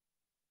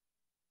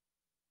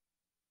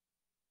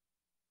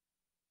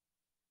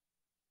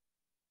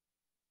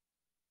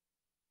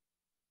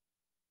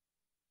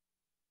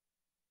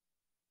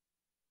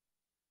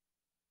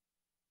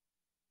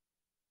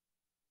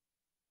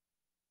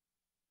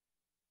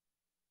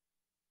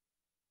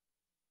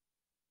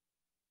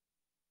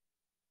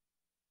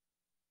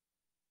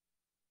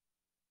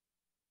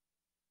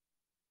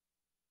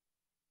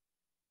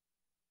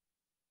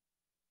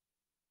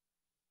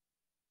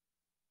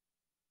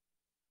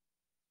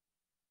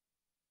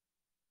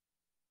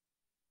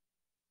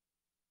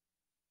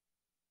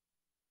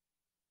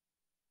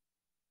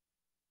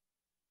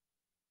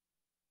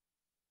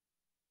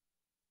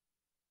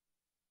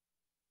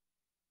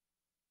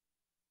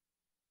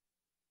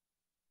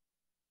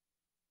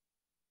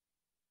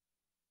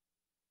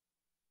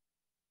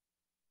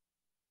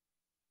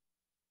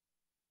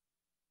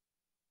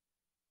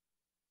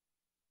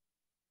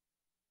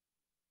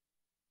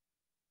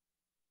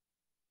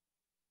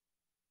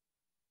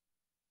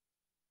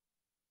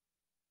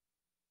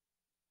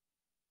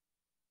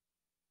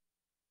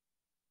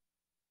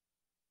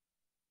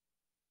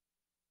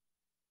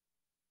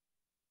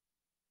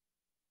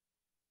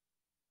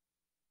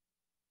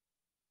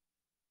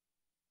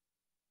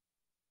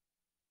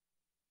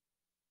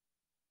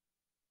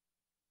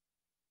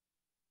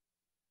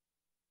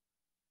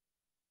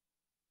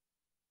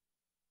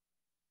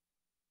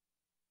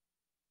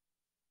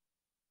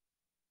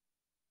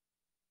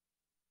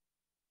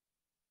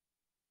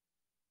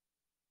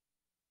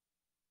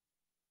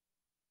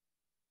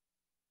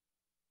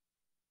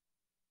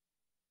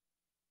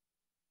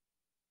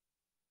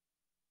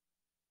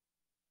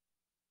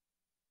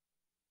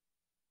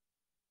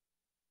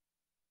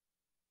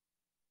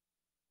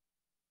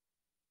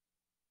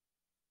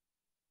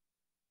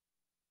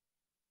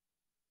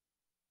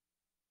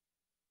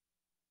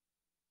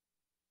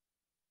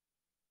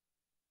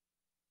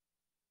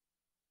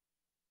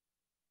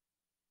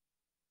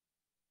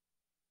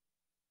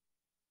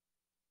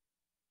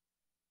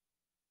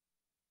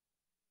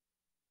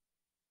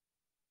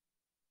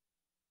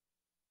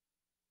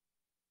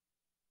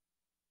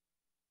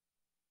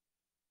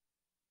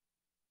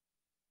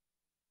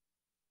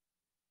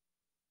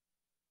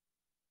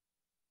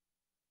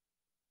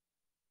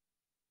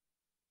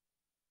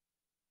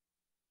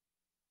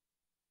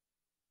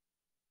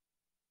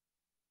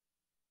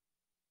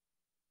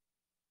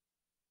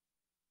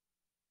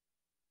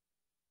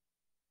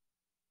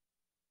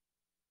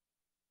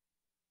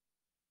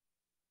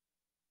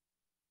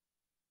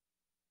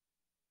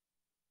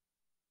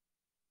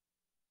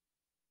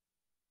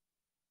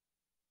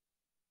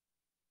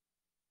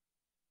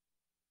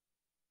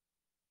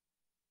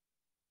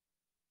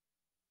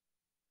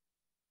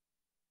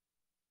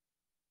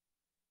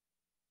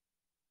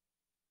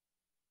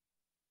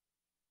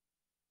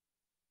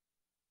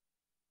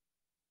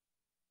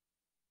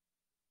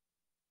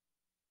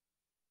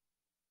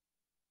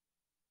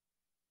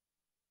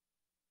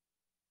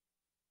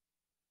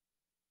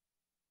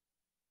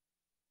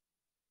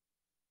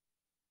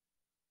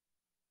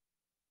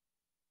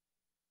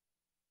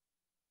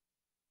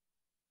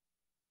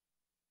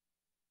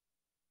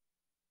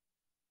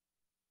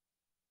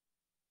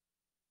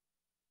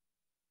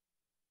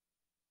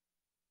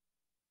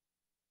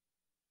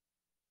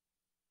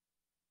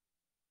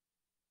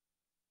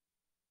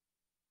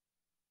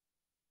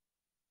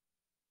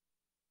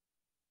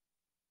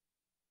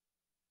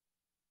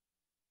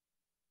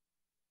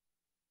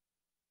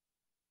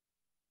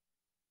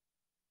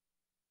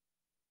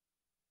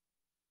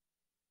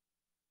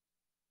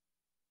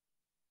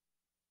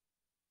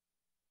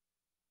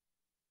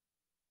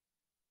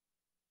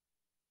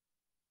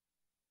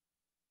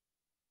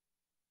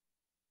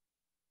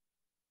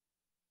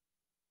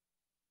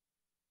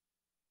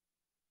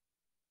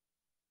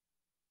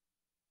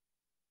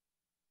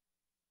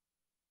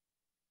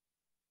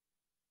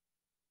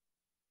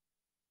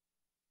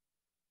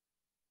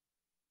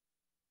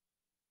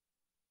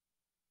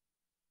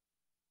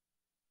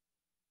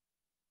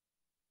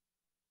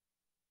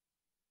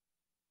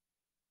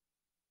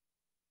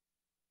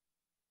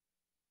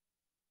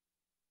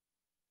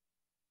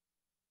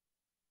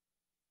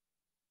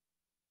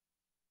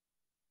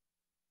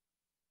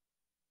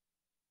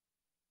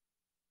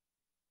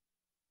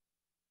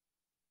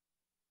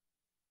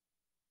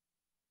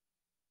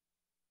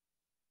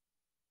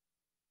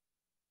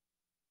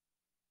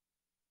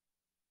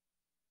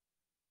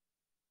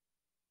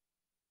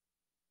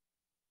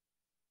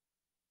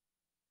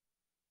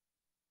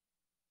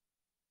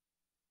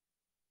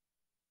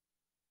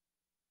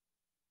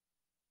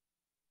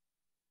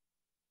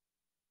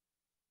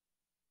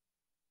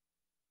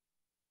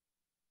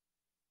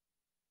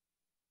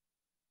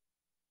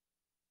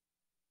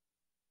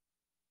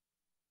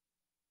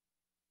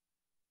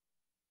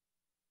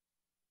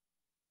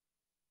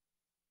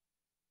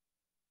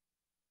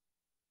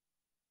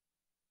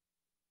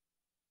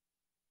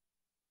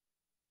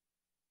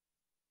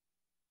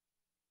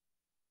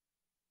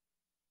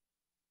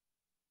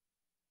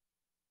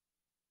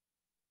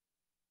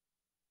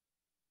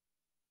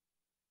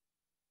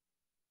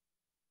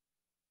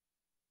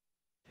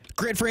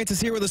 Grant Francis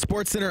here with a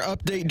Sports Center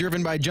update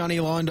driven by Johnny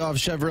Londoff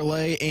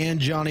Chevrolet and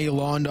Johnny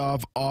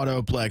Londoff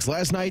Autoplex.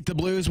 Last night, the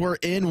Blues were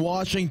in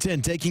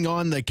Washington taking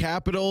on the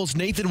Capitals.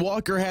 Nathan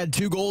Walker had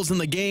 2 goals in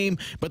the game,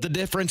 but the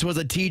difference was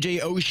a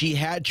TJ Oshie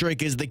hat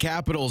trick as the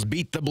Capitals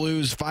beat the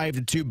Blues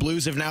 5-2.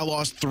 Blues have now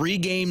lost 3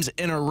 games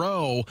in a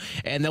row,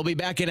 and they'll be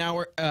back in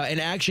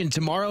action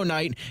tomorrow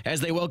night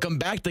as they welcome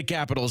back the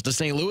Capitals to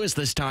St. Louis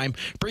this time.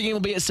 Pregame will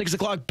be at 6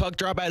 o'clock, puck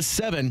drop at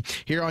 7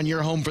 here on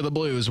your home for the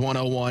Blues,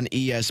 101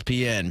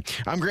 ESPN.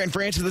 I'm Grant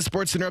Francis. The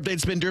Sports Center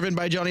update's been driven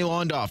by Johnny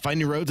Londoff. Find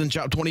new roads and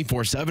shop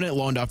 24/7 at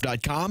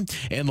londoff.com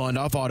and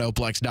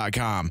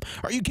londoffautoplex.com.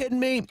 Are you kidding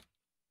me?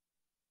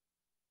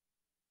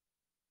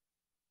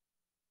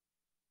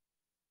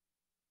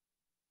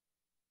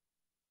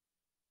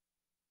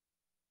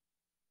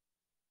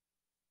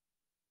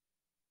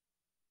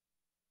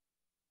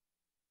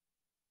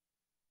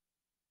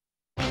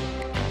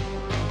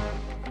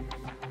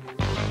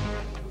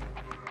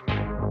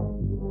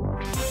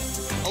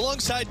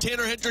 Alongside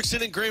Tanner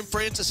Hendrickson and Graham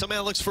Francis, I'm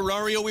Alex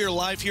Ferrario. We are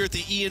live here at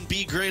the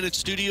E&B Granite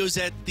Studios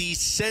at the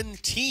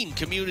Centene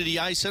Community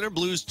Ice Center.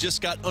 Blues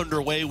just got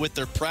underway with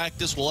their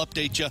practice. We'll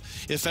update you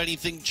if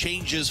anything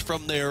changes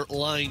from their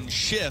line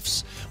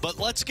shifts. But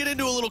let's get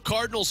into a little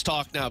Cardinals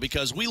talk now,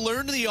 because we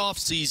learned in the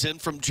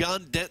offseason from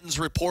John Denton's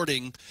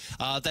reporting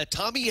that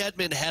Tommy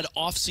Edman had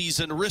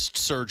offseason wrist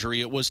surgery.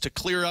 It was to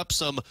clear up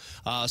some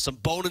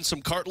bone and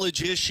some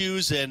cartilage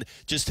issues and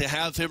just to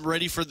have him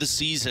ready for the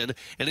season.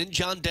 And in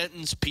John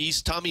Denton's piece,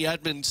 Tommy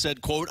Edman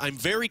said, quote, "I'm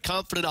very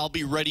confident I'll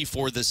be ready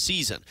for the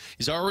season."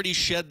 He's already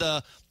shed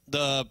the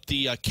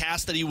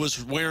cast that he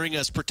was wearing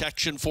as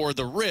protection for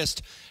the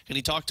wrist, and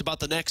he talked about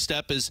the next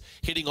step is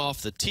hitting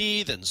off the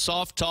tee, then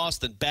soft toss,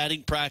 then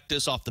batting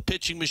practice off the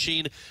pitching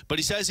machine. But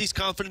he says he's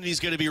confident he's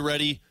going to be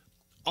ready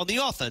on the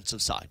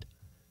offensive side.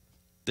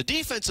 The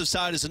defensive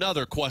side is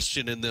another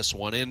question in this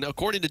one, and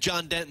according to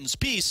John Denton's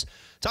piece,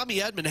 Tommy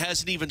Edman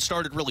hasn't even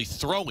started really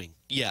throwing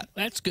yet.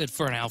 That's good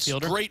for an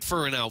outfielder. It's great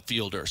for an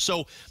outfielder.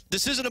 So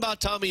this isn't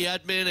about Tommy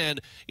Edman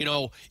and,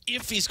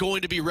 if he's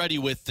going to be ready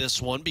with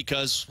this one,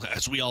 because,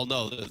 as we all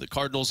know, the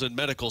Cardinals and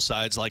medical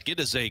sides, it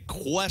is a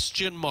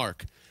question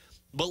mark.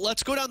 But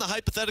let's go down the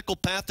hypothetical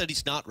path that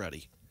he's not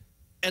ready,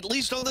 at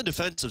least on the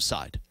defensive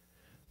side.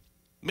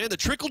 Man, the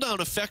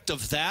trickle-down effect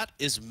of that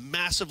is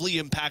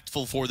massively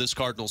impactful for this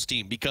Cardinals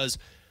team, because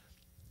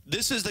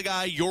this is the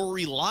guy you're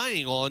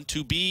relying on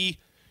to be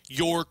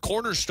your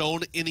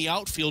cornerstone in the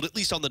outfield, at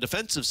least on the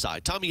defensive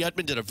side. Tommy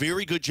Edman did a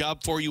very good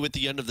job for you at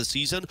the end of the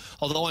season,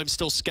 although I'm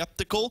still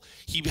skeptical.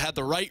 He had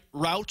the right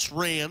routes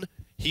ran,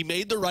 he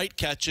made the right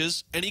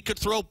catches, and he could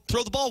throw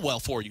the ball well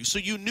for you. So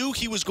you knew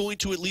he was going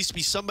to at least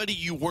be somebody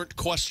you weren't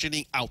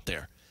questioning out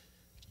there.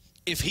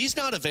 If he's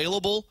not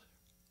available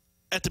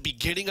at the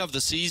beginning of the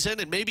season,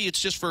 and maybe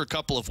it's just for a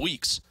couple of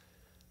weeks,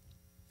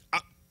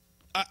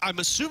 I'm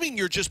assuming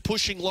you're just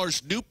pushing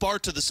Lars Nootbaar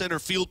to the center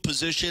field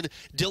position.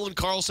 Dylan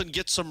Carlson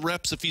gets some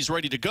reps if he's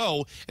ready to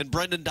go, and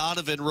Brendan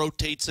Donovan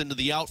rotates into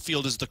the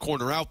outfield as the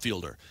corner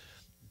outfielder.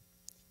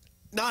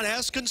 Not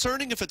as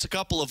concerning if it's a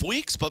couple of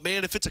weeks, but,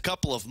 man, if it's a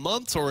couple of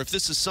months, or if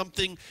this is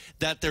something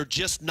that they're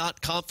just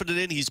not confident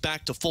in, he's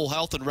back to full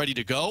health and ready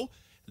to go,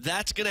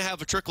 that's going to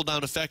have a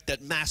trickle-down effect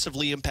that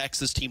massively impacts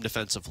this team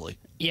defensively.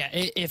 Yeah,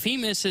 if he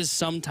misses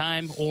some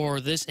time or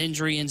this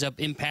injury ends up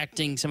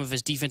impacting some of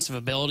his defensive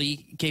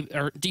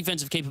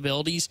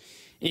capabilities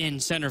in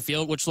center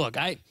field, which, look,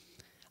 I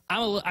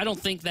don't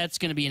think that's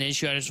going to be an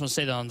issue. I just want to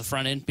say that on the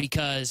front end,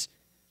 because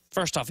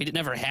first off, he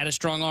never had a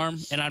strong arm,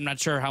 and I'm not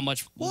sure how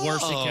much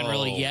worse it can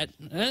really get.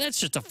 That's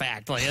just a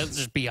fact. Let's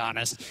just be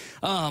honest.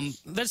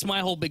 That's my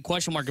whole big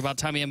question mark about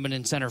Tommy Edman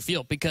in center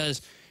field,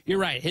 because you're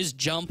right. His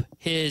jump,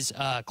 his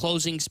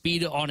closing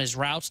speed on his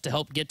routes to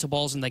help get to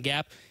balls in the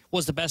gap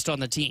was the best on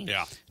the team.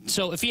 Yeah.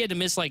 So if he had to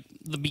miss,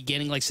 the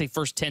beginning, say,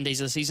 first 10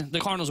 days of the season, the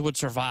Cardinals would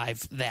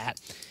survive that.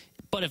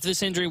 But if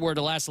this injury were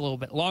to last a little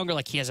bit longer,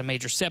 he has a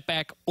major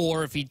setback,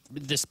 or if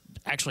this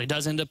actually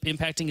does end up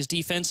impacting his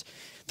defense,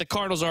 the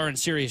Cardinals are in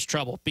serious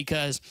trouble,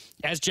 because,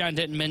 as John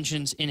Denton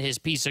mentions in his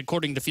piece,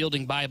 according to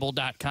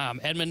fieldingbible.com,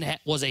 Edman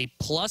was a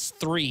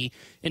 +3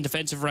 in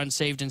defensive runs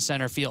saved in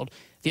center field.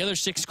 The other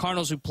 6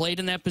 Cardinals who played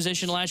in that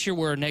position last year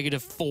were a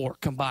 -4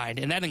 combined,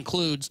 and that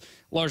includes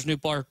Lars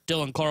Nootbaar,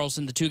 Dylan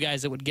Carlson, the 2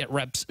 guys that would get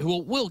reps, who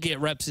will get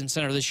reps in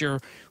center this year,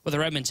 whether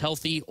Edman's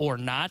healthy or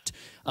not,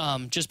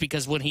 just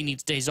because when he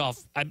needs days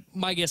off,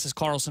 my guess is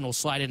Carlson will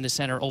slide into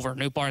center over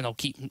Nootbaar, and they'll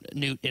keep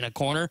Newt in a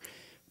corner.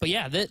 But,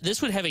 yeah,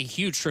 this would have a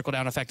huge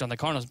trickle-down effect on the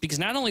Cardinals, because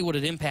not only would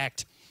it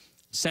impact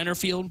center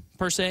field,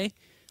 per se,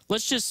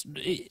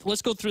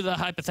 let's go through the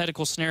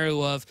hypothetical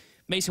scenario of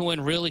Mason Wynn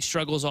really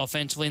struggles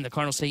offensively, and the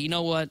Cardinals say, you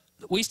know what,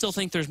 we still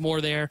think there's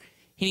more there.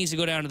 He needs to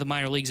go down to the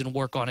minor leagues and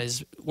work on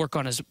his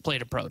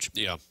plate approach.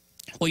 Yeah.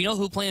 Well, you know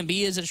who Plan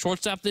B is at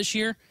shortstop this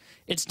year?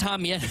 It's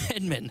Tommy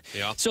Edman.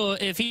 Yeah. So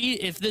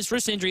if this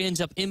wrist injury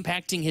ends up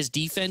impacting his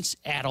defense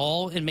at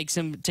all and makes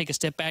him take a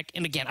step back,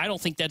 and again, I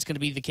don't think that's going to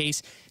be the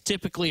case.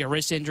 Typically, a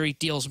wrist injury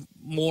deals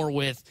more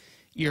with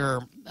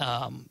your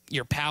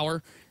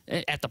power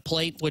at the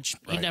plate, which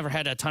he never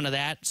had a ton of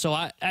that. So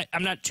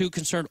I'm not too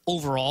concerned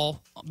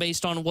overall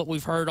based on what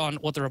we've heard on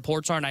what the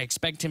reports are, and I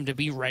expect him to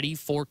be ready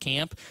for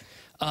camp,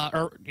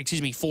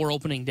 for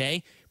opening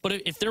day.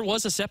 But if there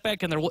was a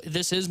setback and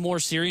this is more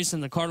serious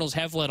than the Cardinals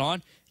have let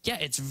on, yeah,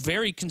 it's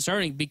very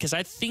concerning because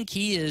I think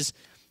he's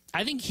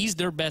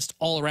their best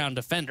all-around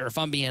defender, if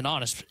I'm being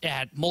honest,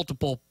 at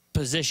multiple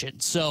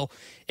positions. So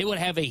it would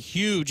have a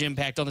huge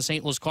impact on the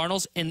St. Louis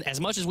Cardinals. And as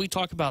much as we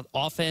talk about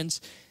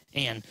offense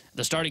and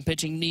the starting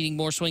pitching needing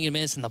more swing and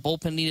miss and the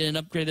bullpen needed an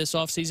upgrade this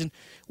offseason,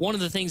 one of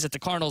the things that the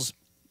Cardinals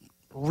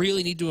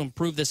really need to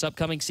improve this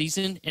upcoming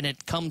season, and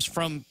it comes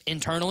from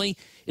internally,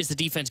 is the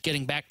defense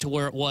getting back to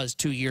where it was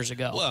 2 years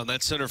ago. Well, and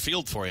that's center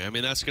field for you. I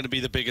mean, that's going to be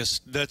the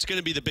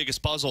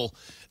biggest puzzle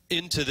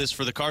into this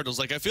for the Cardinals.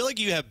 Like, I feel like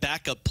you have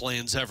backup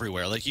plans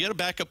everywhere. Like, you got a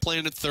backup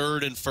plan at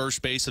third and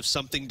first base if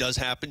something does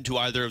happen to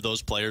either of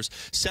those players.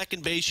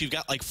 Second base, you've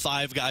got like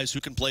 5 guys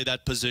who can play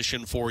that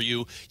position for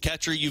you.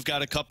 Catcher, you've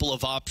got a couple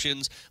of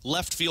options.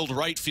 Left field,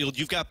 right field,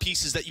 you've got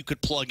pieces that you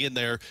could plug in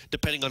there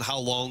depending on how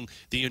long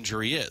the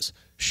injury is.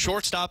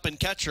 Shortstop and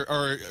catcher,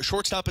 or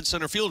shortstop and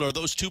center field, are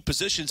those 2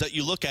 positions that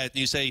you look at and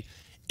you say,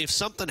 if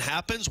something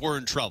happens, we're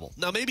in trouble.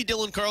 Now, maybe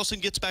Dylan Carlson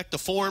gets back to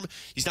form.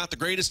 He's not the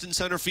greatest in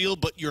center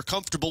field, but you're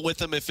comfortable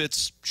with him if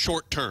it's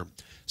short term.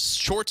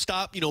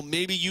 Shortstop,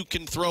 maybe you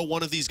can throw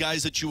one of these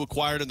guys that you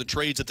acquired in the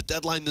trades at the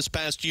deadline this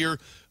past year,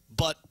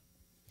 but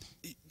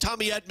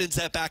Tommy Edman's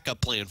that backup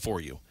plan for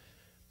you.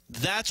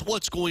 That's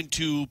what's going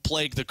to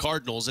plague the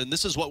Cardinals, and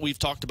this is what we've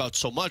talked about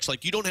so much.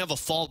 Like, you don't have a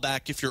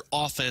fallback if your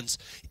offense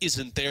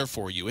isn't there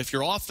for you. If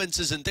your offense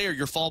isn't there,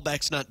 your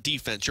fallback's not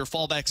defense. Your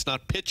fallback's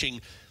not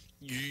pitching.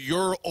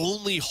 Your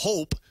only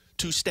hope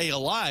to stay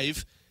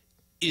alive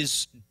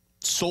is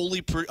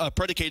solely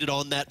predicated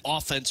on that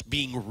offense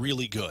being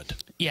really good.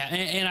 Yeah,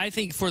 and I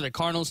think for the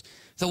Cardinals,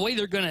 the way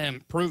they're going to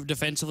improve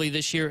defensively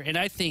this year, and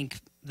I think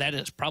that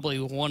is probably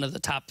one of the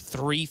top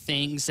 3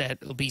 things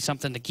that will be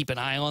something to keep an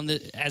eye on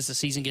as the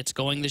season gets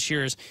going this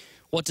year, is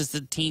what does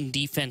the team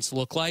defense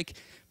look like?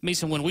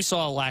 Mason, when we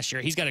saw last year,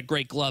 he's got a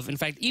great glove. In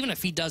fact, even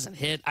if he doesn't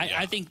hit,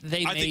 I think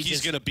I think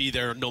he's going to be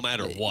there no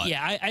matter what.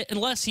 Yeah,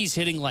 unless he's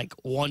hitting like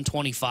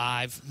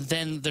 125,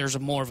 then there's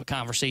more of a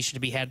conversation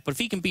to be had. But if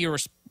he can be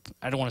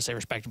I don't want to say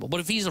respectable, but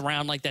if he's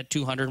around like that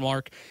 200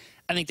 mark,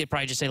 I think they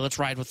probably just say, let's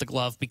ride with the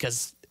glove,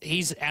 because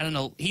he's at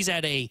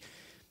a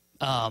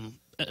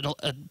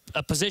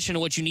position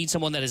in which you need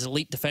someone that is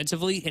elite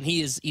defensively, and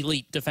he is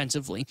elite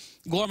defensively.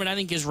 Gorman, I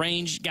think his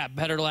range got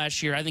better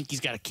last year. I think he's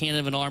got a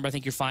cannon of an arm. I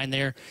think you're fine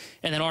there.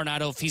 And then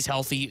Arenado, if he's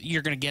healthy,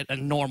 you're going to get a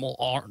normal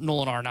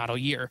Nolan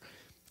Arenado year.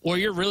 Where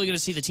you're really going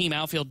to see the team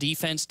outfield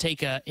defense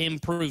take a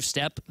improved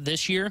step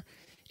this year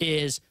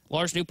is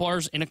Lars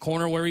Nootbaar's in a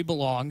corner where he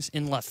belongs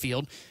in left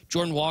field.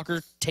 Jordan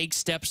Walker takes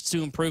steps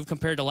to improve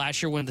compared to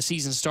last year when the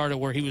season started,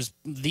 where he was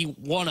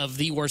one of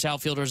the worst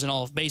outfielders in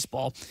all of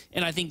baseball.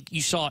 And I think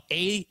you saw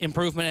A,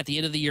 improvement at the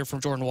end of the year from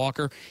Jordan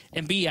Walker,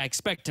 and B, I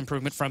expect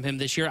improvement from him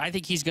this year. I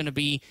think he's going to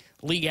be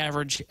league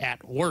average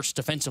at worst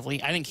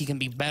defensively. I think he can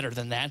be better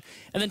than that.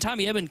 And then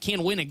Tommy Edman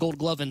can win a Gold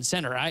Glove in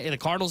center. The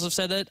Cardinals have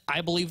said that.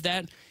 I believe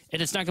that.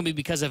 And it's not going to be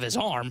because of his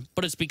arm,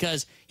 but it's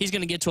because he's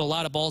going to get to a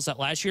lot of balls that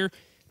last year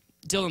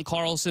Dylan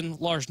Carlson,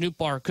 Lars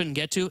Nootbaar couldn't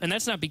get to. And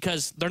that's not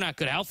because they're not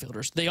good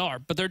outfielders. They are,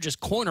 but they're just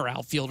corner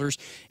outfielders.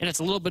 And it's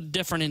a little bit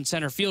different in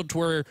center field, to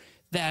where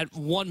that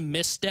one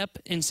misstep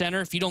in center,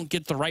 if you don't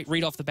get the right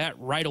read off the bat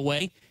right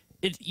away,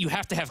 you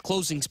have to have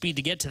closing speed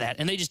to get to that.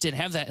 And they just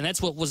didn't have that. And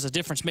that's what was the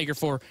difference maker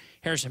for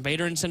Harrison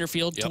Bader in center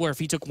field, to where if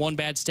he took one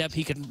bad step,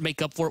 he could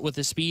make up for it with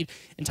his speed.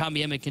 And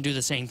Tommy Edman can do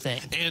the same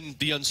thing. And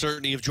the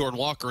uncertainty of Jordan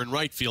Walker in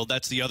right field,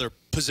 that's the other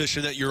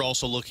position that you're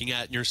also looking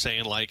at, and you're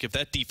saying, like, if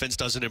that defense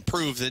doesn't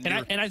improve, then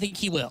and I think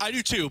he will. I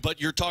do too, but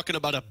you're talking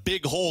about a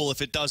big hole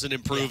if it doesn't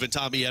improve, and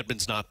Tommy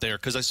Edman's not there.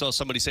 Because I saw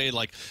somebody say,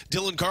 like,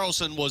 Dylan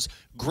Carlson was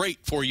great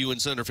for you in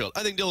center field.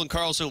 I think Dylan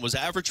Carlson was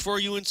average for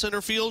you in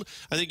center field.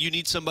 I think you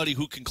need somebody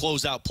who can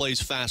close out plays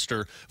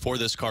faster for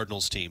this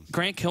Cardinals team.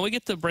 Grant, can we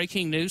get the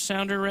breaking news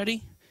sounder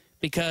ready?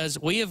 Because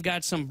we have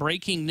got some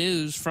breaking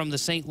news from the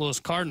St. Louis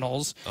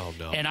Cardinals. Oh,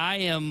 no. And I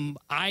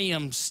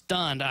am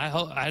stunned.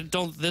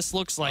 This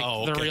looks like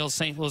the real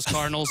St. Louis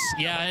Cardinals.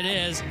 Yeah, it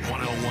is.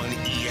 101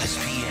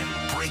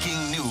 ESPN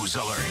breaking news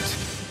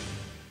alert.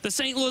 The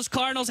St. Louis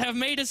Cardinals have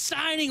made a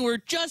signing. We're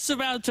just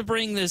about to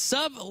bring this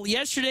up.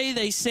 Yesterday,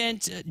 they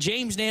sent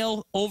James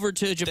Nail over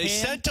to Japan. They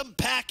sent him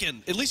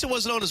packing. At least it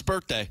wasn't on his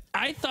birthday.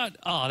 I thought,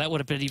 that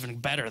would have been even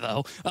better,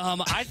 though.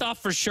 I thought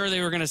for sure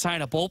they were going to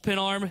sign a bullpen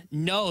arm.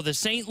 No, the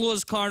St.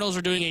 Louis Cardinals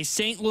are doing a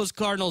St. Louis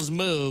Cardinals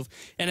move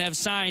and have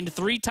signed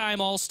three-time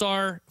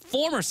All-Star,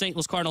 former St.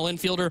 Louis Cardinal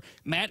infielder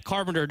Matt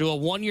Carpenter to a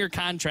one-year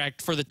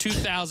contract for the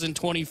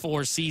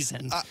 2024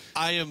 season.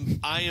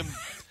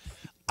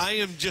 I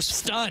am just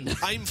stunned.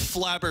 I'm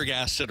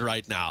flabbergasted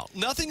right now.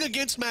 Nothing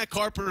against Matt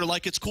Carpenter.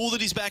 Like, it's cool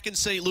that he's back in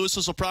St. Louis.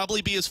 This will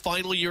probably be his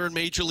final year in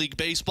Major League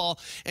Baseball,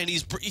 and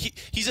he's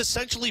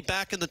essentially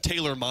back in the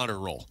Taylor Motter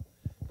role.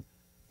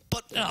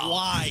 But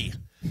why?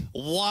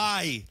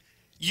 Why?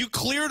 You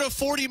cleared a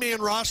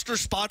 40-man roster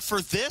spot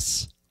for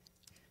this?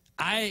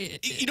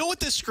 You know what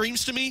this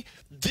screams to me?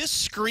 This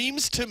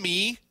screams to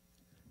me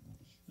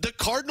the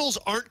Cardinals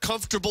aren't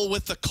comfortable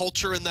with the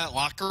culture in that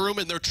locker room,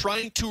 and they're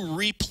trying to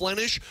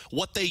replenish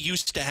what they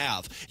used to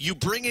have. You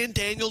bring in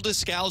Daniel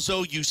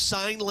Descalzo, you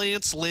sign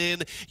Lance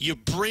Lynn, you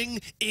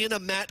bring in a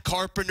Matt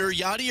Carpenter,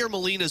 Yadier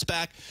Molina's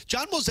back.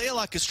 John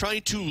Mozeliak is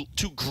trying to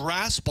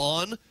grasp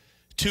on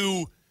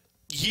to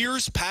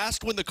years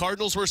past when the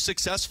Cardinals were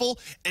successful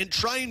and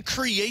try and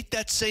create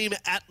that same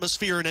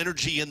atmosphere and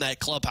energy in that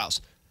clubhouse.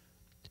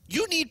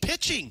 You need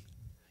pitching.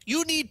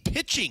 You need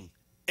pitching.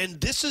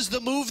 And this is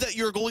the move that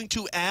you're going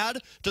to add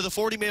to the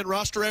 40-man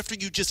roster after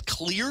you just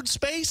cleared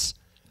space?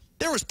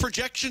 There was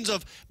projections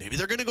of maybe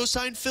they're going to go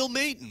sign Phil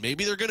Maton.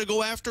 Maybe they're going to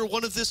go after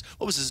one of this,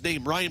 what was his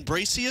name, Ryan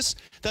Bracius,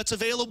 that's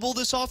available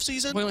this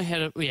offseason? We only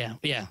had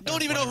yeah.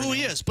 Don't even know who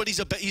he is, but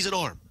he's an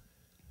arm.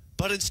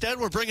 But instead,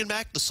 we're bringing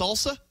back the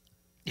salsa?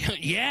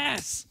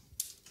 Yes.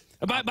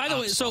 By the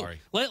way, so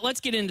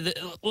let's get into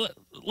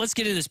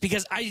this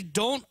because I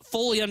don't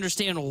fully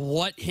understand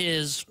what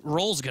his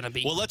role's going to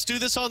be. Well, let's do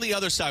this on the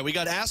other side. We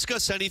got Ask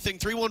Us Anything,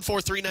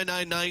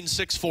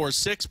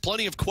 314-399-9646.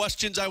 Plenty of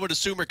questions, I would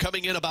assume, are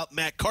coming in about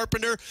Matt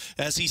Carpenter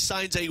as he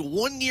signs a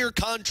one-year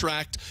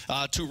contract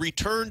to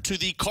return to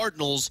the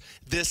Cardinals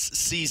this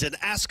season.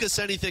 Ask Us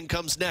Anything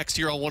comes next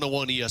here on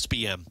 101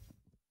 ESPN.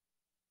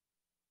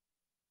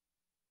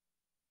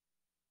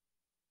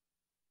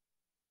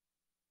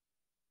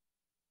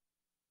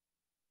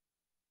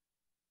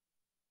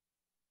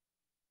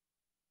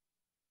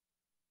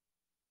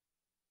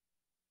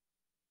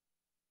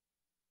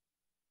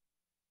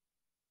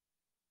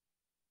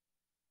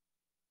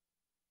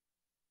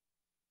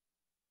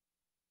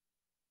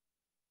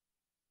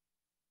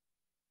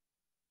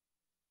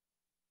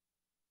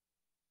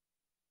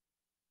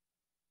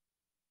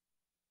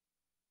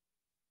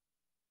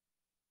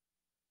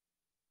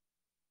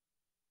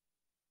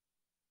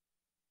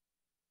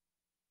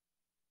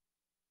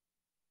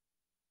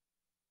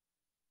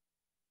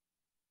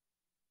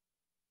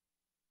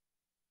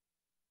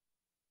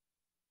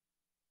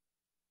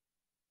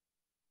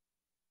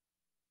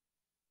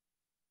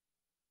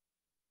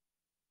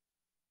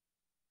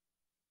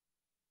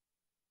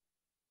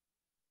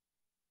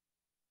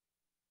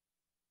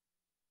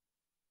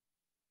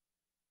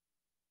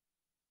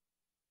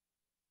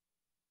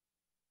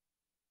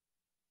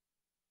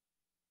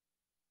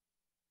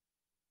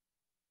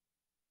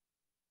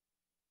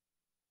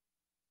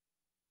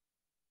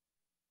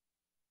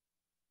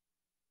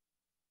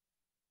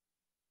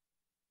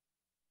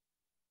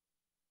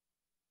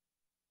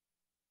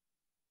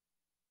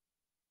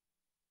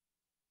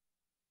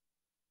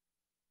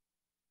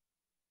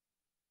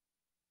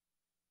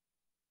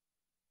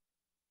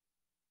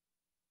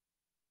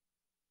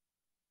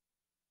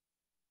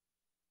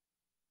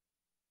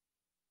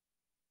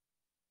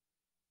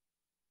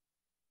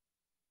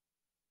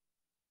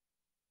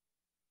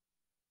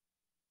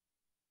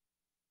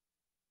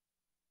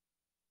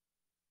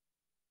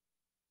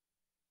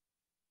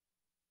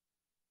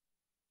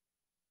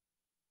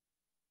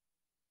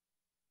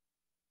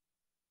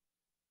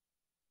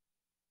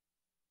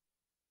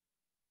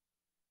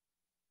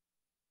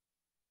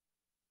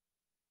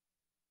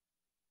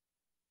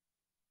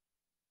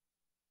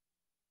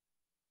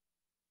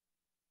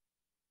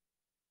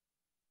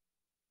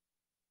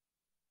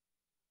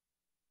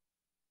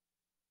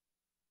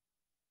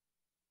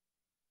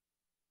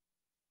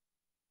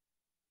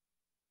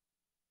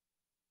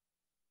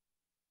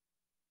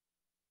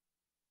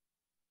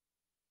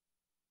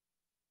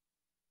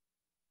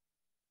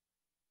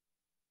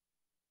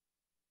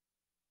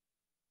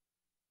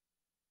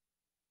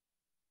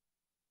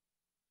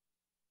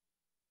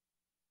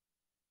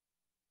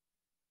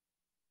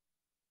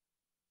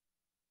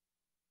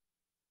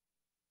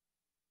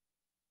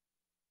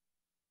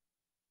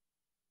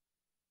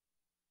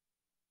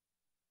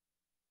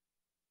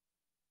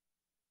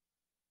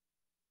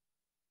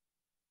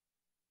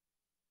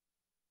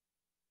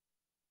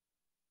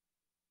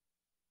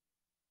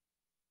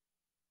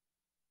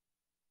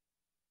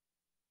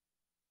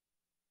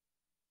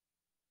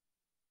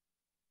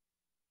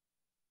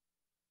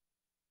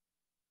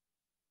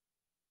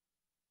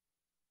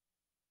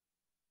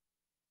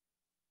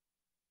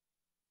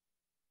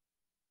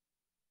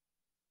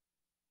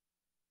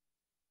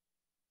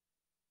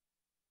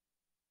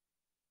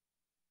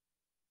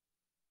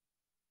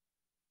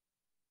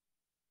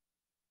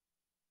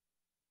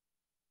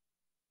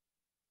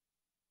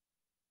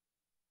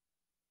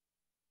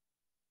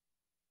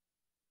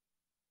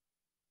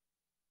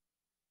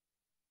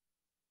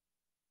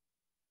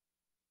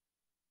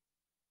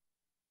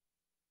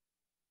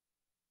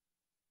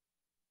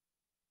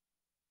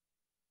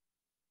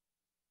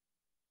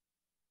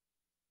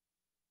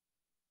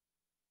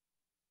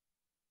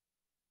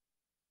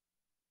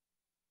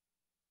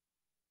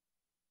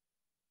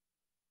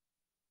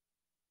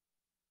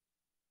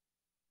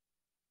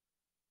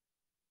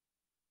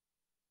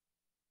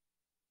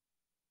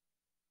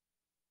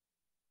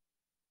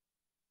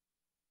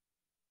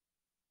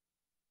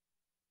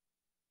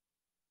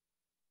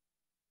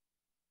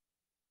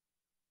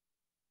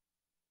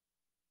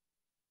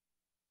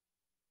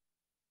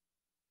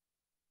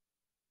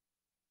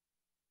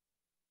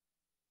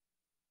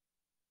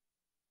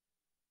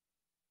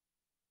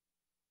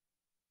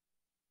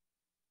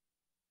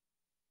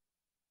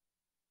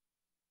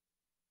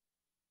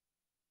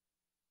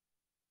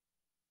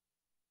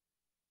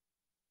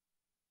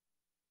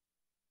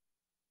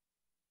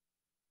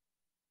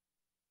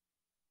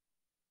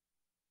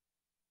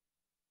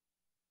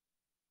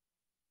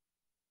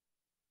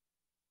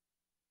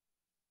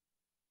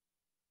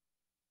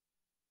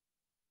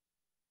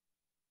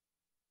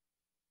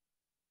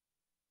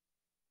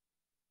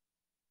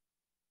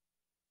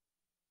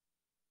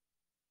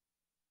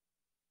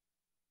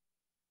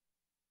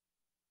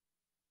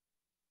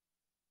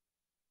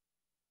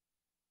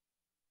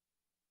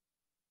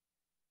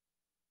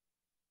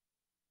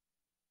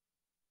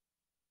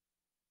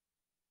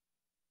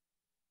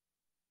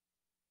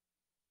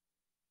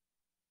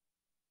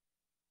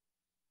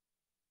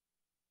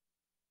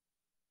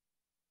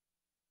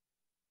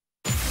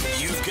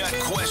 got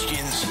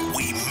questions,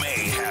 we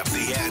may have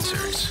the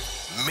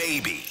answers.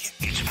 Maybe.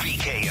 It's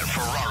BK and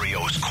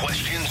Ferrario's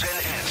Questions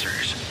and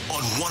Answers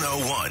on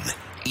 101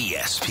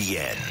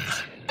 ESPN.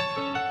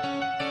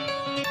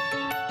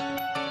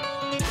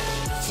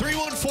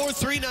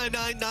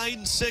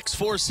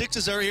 314-399-9646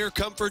 is our Air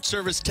Comfort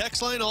Service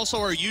text line. Also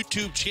our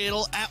YouTube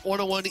channel at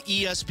 101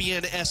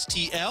 ESPN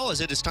STL, as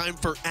it is time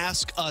for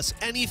Ask Us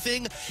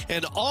Anything.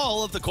 And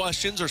all of the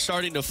questions are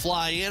starting to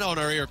fly in on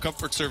our Air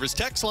Comfort Service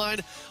text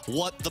line.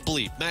 What the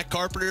bleep? Matt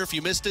Carpenter, if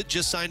you missed it,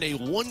 just signed a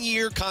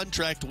one-year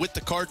contract with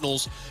the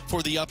Cardinals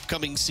for the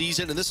upcoming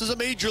season. And this is a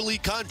major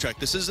league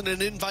contract. This isn't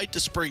an invite to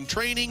spring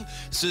training.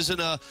 This isn't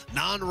a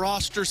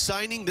non-roster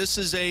signing. This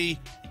is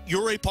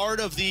you're a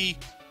part of the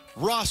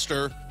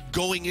roster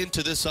going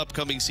into this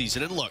upcoming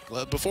season. And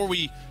look, before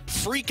we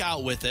freak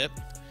out with it,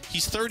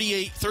 he's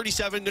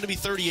 37, going to be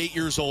 38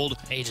 years old.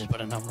 Age is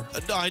but a number.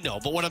 I know,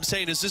 but what I'm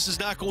saying is this is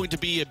not going to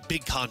be a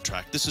big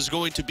contract. This is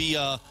going to be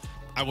I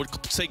would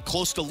say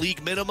close to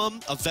league minimum,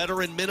 a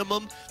veteran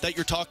minimum that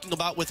you're talking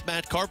about with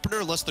Matt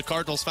Carpenter, unless the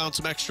Cardinals found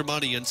some extra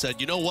money and said,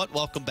 you know what,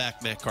 welcome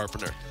back, Matt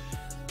Carpenter.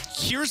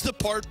 Here's the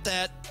part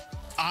that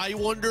I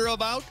wonder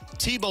about,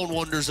 T-Bone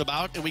wonders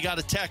about, and we got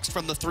a text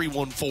from the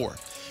 314.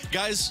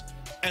 Guys,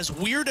 as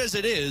weird as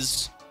it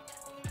is,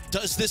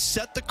 does this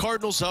set the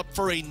Cardinals up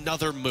for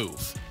another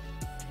move?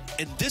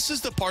 And this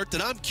is the part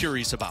that I'm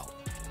curious about.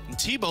 And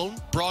T-Bone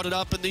brought it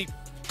up in the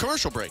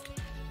commercial break.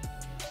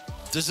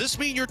 Does this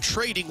mean you're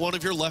trading one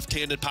of your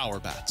left-handed power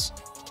bats?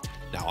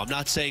 Now, I'm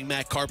not saying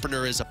Matt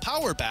Carpenter is a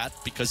power bat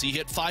because he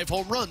hit 5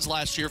 home runs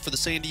last year for the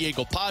San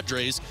Diego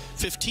Padres,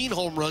 15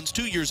 home runs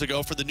 2 years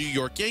ago for the New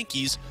York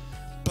Yankees,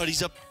 but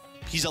he's a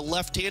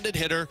left-handed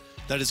hitter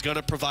that is going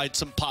to provide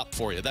some pop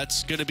for you.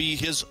 That's going to be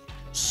his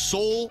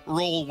sole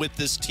role with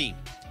this team.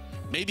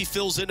 Maybe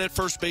fills in at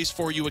first base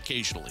for you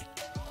occasionally.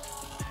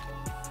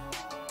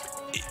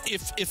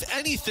 If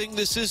anything,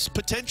 this is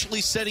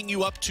potentially setting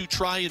you up to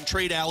try and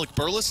trade Alec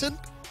Burleson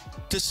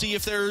to see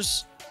if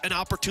there's an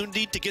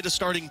opportunity to get a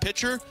starting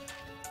pitcher.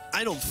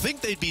 I don't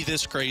think they'd be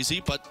this crazy,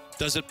 but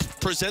does it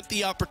present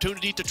the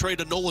opportunity to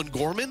trade a Nolan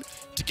Gorman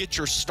to get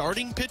your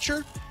starting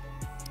pitcher?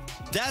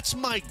 That's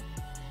my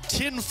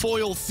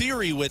tinfoil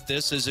theory with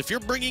this, is if you're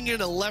bringing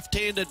in a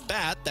left-handed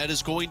bat that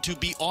is going to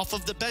be off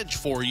of the bench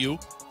for you,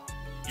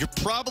 you're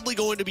probably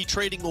going to be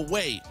trading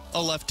away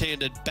a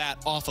left-handed bat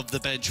off of the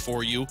bench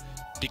for you,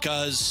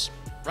 because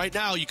right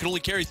now you can only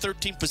carry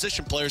 13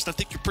 position players, and I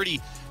think you're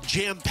pretty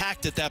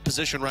jam-packed at that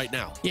position right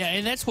now. Yeah,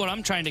 and that's what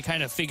I'm trying to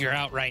kind of figure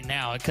out right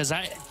now, because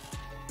I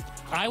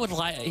would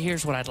like,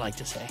 here's what I'd like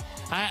to say.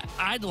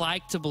 I'd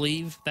like to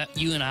believe that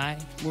you and I,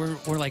 we're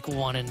like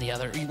one and the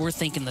other. We're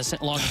thinking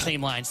along the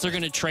same lines. They're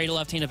going to trade a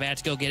left-handed bat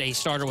to go get a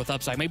starter with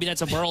upside. Maybe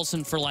that's a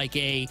Burleson for like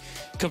a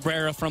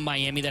Cabrera from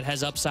Miami that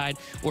has upside,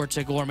 or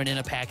to Gorman in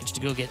a package to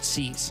go get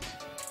C's.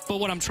 But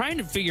what I'm trying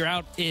to figure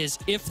out is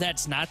if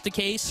that's not the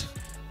case,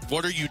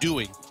 what are you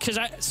doing?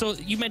 So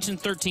you mentioned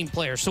 13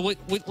 players. So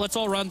let's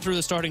all run through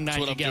the starting nine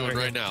together. That's what I'm doing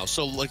right now.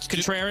 So let's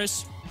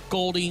Contreras,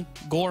 Goldie,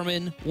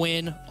 Gorman,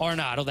 Wynn,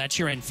 Arenado. That's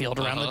your infield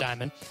around the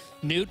diamond.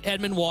 Newt,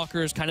 Edman,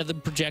 Walker is kind of the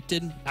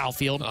projected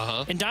outfield.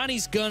 And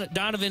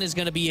Donovan is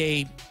going to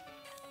be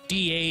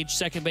a DH,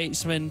 second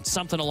baseman,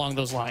 something along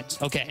those lines.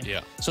 Okay.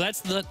 Yeah. So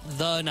that's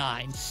the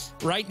 9.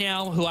 Right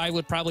now, who I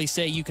would probably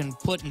say you can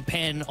put in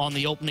pen on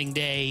the opening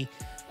day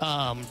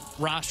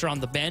roster on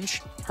the bench,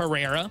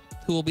 Herrera,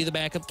 who will be the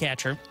backup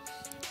catcher.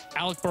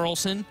 Alec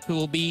Burleson, who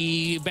will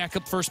be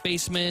backup first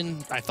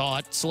baseman, I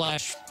thought, /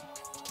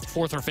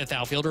 4th or 5th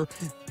outfielder,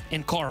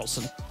 and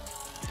Carlson.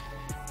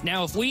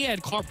 Now, if we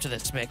add Carp to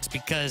this mix,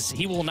 because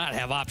he will not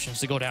have options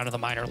to go down to the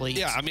minor leagues.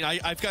 Yeah, I mean,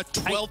 I've got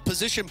 12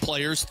 position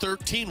players.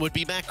 13 would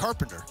be Matt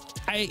Carpenter.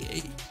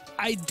 I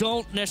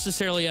don't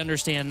necessarily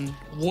understand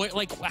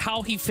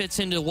how he fits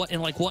into what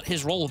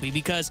his role will be,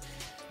 because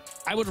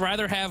I would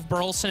rather have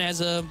Burleson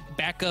as a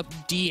backup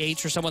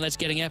DH or someone that's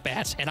getting at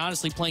bats, and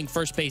honestly playing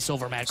first base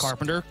over Matt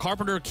Carpenter.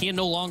 Carpenter can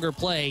no longer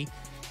play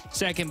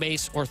second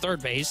base or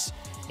third base.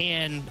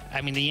 And,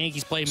 I mean, the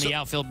Yankees played him in the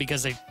outfield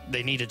because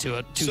they needed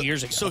to 2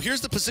 years ago. So here's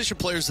the position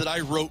players that I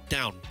wrote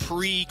down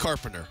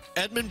pre-Carpenter.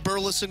 Edman,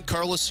 Burleson,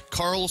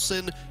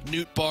 Carlson,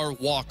 Nootbaar,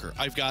 Walker.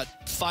 I've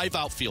got 5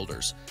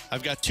 outfielders.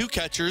 I've got 2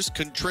 catchers,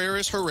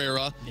 Contreras,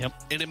 Herrera. Yep.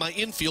 And in my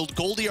infield,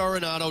 Goldie,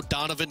 Arenado,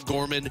 Donovan,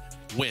 Gorman,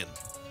 Wynn.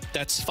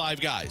 That's 5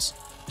 guys.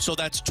 So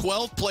that's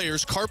 12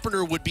 players.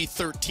 Carpenter would be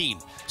 13.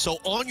 So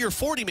on your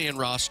 40-man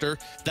roster,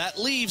 that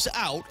leaves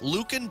out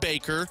Luken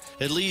Baker.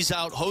 It leaves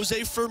out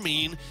Jose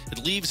Fermin. It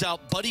leaves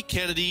out Buddy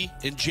Kennedy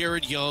and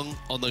Jared Young.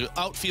 On the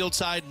outfield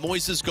side,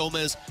 Moises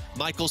Gomez,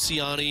 Michael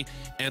Ciani,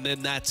 and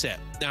then that's it.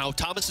 Now,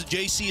 Thomas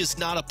JC is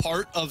not a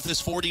part of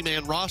this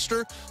 40-man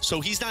roster, so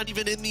he's not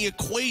even in the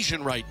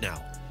equation right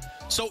now.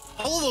 So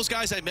all of those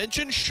guys I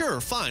mentioned,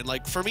 sure, fine.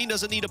 Like, Fermin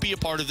doesn't need to be a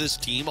part of this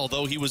team,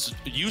 although he was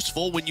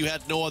useful when you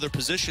had no other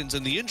positions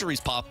and the injuries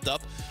popped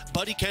up.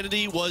 Buddy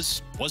Kennedy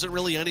wasn't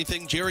really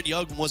anything. Jared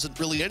Young wasn't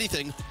really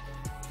anything.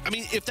 I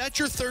mean, if that's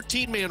your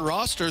 13-man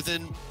roster,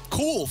 then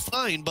cool,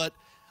 fine. But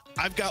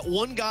I've got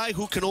one guy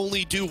who can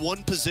only do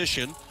one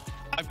position.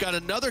 I've got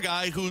another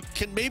guy who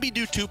can maybe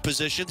do 2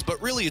 positions,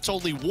 but really it's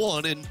only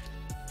one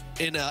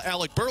in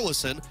Alec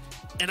Burleson.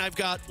 And I've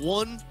got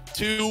 1,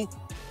 2,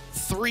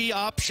 3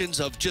 options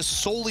of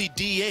just solely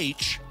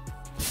DH,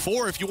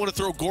 4 if you want to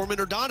throw Gorman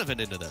or Donovan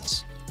into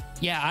this.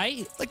 Yeah,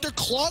 they're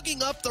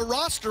clogging up the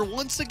roster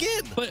once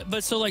again.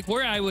 But so like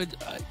where I would,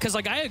 because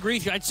like I agree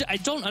with you, I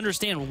don't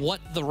understand what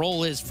the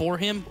role is for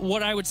him.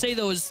 What I would say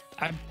though is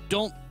I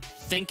don't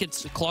think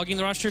it's clogging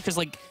the roster because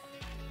like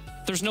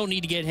there's no need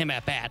to get him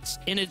at bats,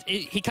 and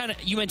he kind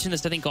of, you mentioned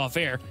this I think off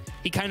air,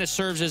 he kind of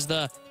serves as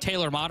the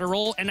Taylor Motter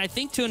role, and I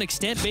think to an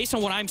extent based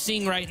on what I'm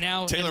seeing right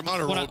now, Taylor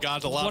Motter role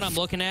got a lot what of I'm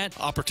looking at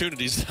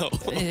opportunities though.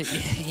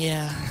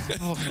 Yeah,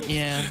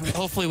 yeah.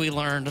 Hopefully we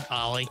learned,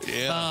 Ollie.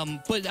 Yeah.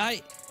 But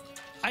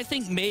I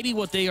think maybe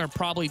what they are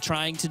probably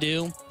trying to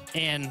do,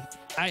 and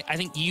I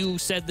think you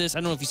said this, I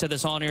don't know if you said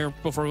this on air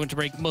before we went to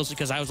break, mostly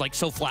because I was like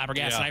so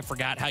flabbergasted, I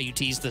forgot how you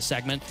teased this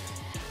segment.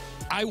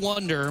 I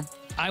wonder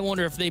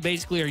if they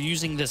basically are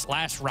using this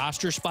last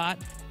roster spot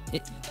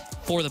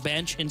for the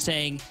bench and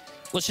saying,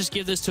 let's just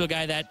give this to a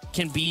guy that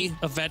can be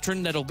a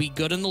veteran that'll be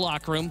good in the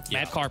locker room,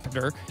 Matt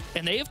Carpenter.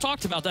 And they have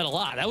talked about that a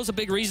lot. That was a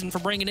big reason for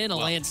bringing in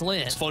Lance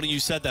Lynn. It's funny you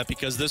said that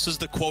because this is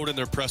the quote in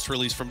their press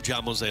release from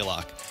John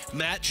Mozeliak.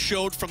 Matt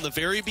showed from the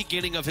very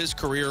beginning of his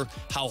career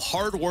how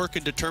hard work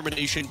and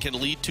determination can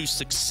lead to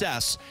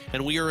success,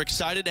 and we are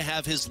excited to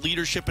have his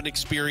leadership and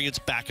experience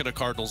back in a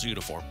Cardinals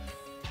uniform.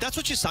 That's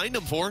what you signed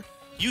him for.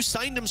 You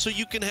signed him so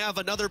you can have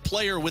another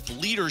player with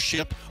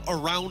leadership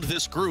around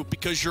this group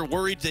because you're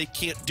worried they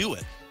can't do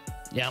it.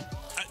 Yeah.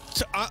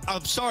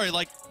 I'm sorry,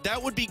 like,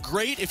 that would be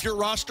great if your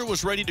roster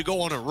was ready to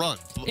go on a run.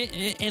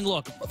 And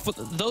look, for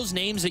those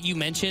names that you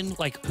mentioned,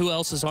 like who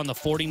else is on the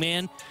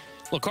 40-man?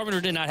 Look,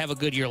 Carpenter did not have a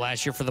good year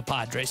last year for the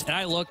Padres, and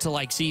I look to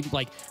like see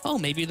like, oh,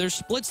 maybe there's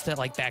splits that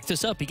like back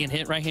this up. He can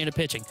hit right-handed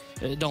pitching.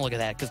 Don't look at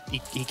that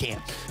because he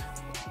can't.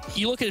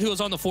 You look at who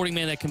is on the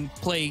 40-man that can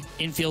play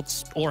infield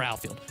or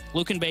outfield.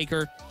 Luken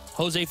Baker,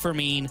 Jose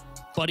Fermin,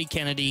 Buddy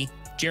Kennedy,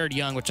 Jared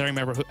Young, which I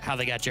remember how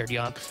they got Jared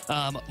Young,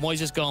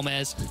 Moises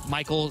Gomez,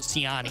 Michael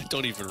Ciani.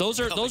 Those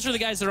are the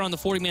guys that are on the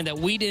 40-man that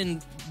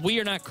we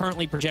are not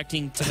currently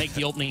projecting to make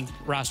the opening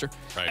roster.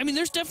 Right. I mean,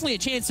 there's definitely a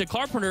chance that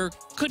Carpenter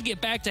could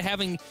get back to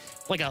having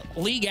like a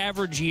league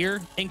average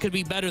year and could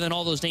be better than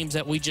all those names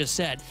that we just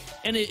said.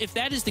 And if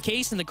that is the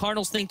case and the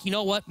Cardinals think, you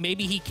know what,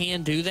 maybe he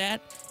can do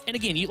that. And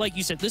again, like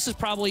you said, this is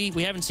probably,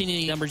 we haven't seen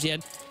any numbers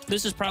yet.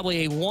 This is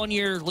probably a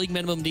 1-year league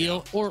minimum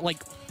deal or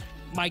like,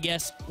 my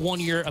guess, 1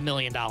 year, $1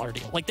 million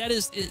deal. Like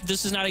this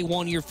is not a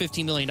 1 year,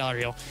 $15 million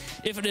deal.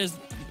 If it is,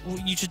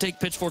 you should take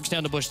pitchforks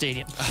down to Busch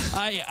Stadium.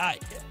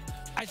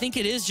 I think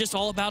it is just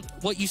all about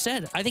what you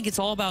said. I think it's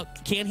all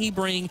about, can he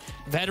bring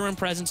veteran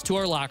presence to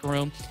our locker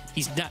room?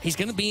 He's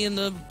going to be in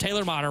the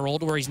Taylor Motter role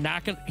where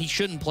he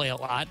shouldn't play a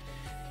lot.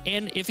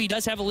 And if he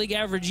does have a league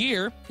average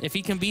year, if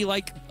he can be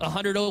like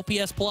 100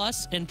 OPS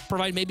plus and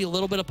provide maybe a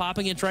little bit of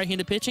popping into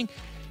right-handed pitching,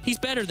 he's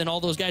better than all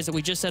those guys that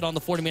we just said on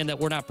the 40-man that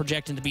we're not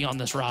projecting to be on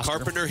this roster.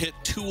 Carpenter hit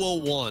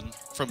 201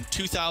 from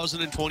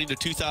 2020 to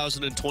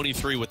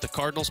 2023 with the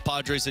Cardinals,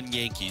 Padres, and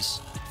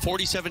Yankees.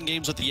 47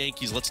 games with the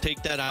Yankees. Let's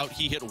take that out.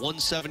 He hit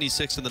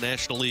 176 in the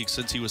National League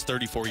since he was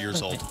 34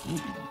 years old.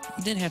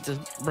 You didn't have to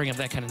bring up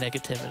that kind of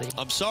negativity.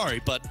 I'm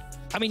sorry, but...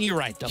 I mean, you're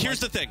right, though. Here's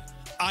the thing.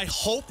 I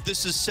hope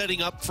this is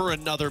setting up for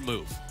another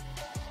move.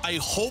 I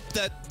hope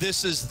that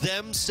this is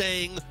them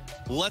saying,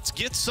 let's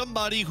get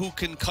somebody who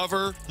can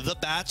cover the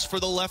bats for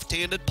the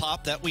left-handed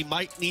pop that we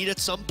might need at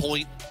some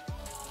point,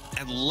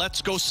 and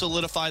let's go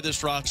solidify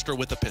this roster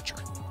with a pitcher.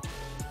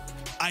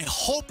 I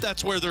hope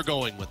that's where they're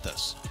going with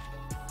this.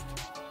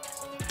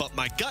 But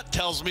my gut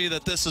tells me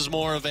that this is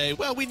more of a,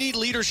 well, we need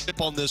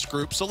leadership on this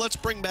group, so let's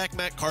bring back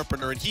Matt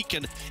Carpenter, and he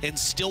can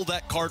instill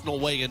that Cardinal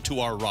way into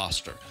our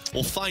roster.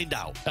 We'll find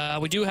out.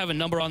 We do have a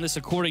number on this.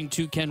 According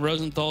to Ken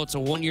Rosenthal, it's a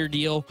 1-year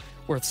deal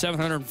worth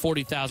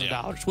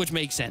 $740,000, which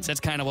makes sense. That's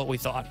kind of what we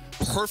thought.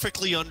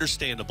 Perfectly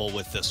understandable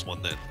with this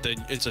one,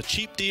 then. It's a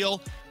cheap deal,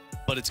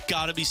 but it's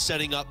got to be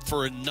setting up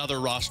for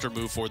another roster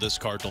move for this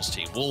Cardinals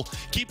team. We'll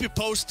keep you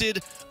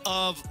posted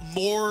of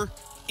more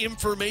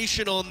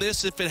information on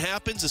this if it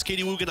happens. Is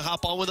Katie Wu going to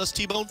hop on with us,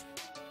 T-Bone?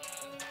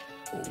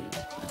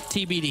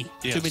 TBD.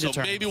 Yeah,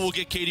 so maybe we'll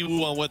get Katie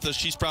Wu on with us.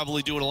 She's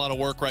probably doing a lot of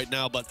work right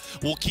now, but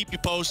we'll keep you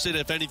posted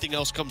if anything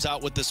else comes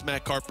out with this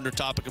Matt Carpenter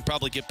topic, and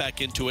probably get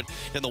back into it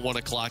in the 1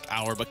 o'clock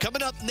hour. But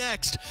coming up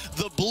next,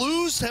 the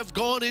Blues have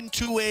gone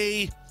into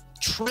a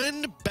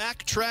trend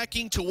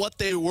backtracking to what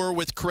they were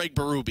with Craig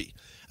Berube.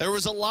 There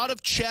was a lot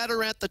of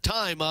chatter at the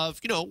time of,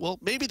 well,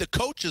 maybe the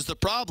coach is the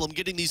problem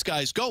getting these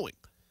guys going.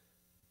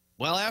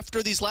 Well,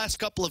 after these last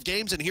couple of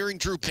games and hearing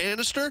Drew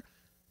Bannister,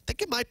 I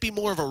think it might be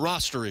more of a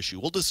roster issue.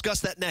 We'll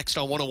discuss that next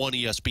on 101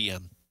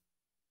 ESPN.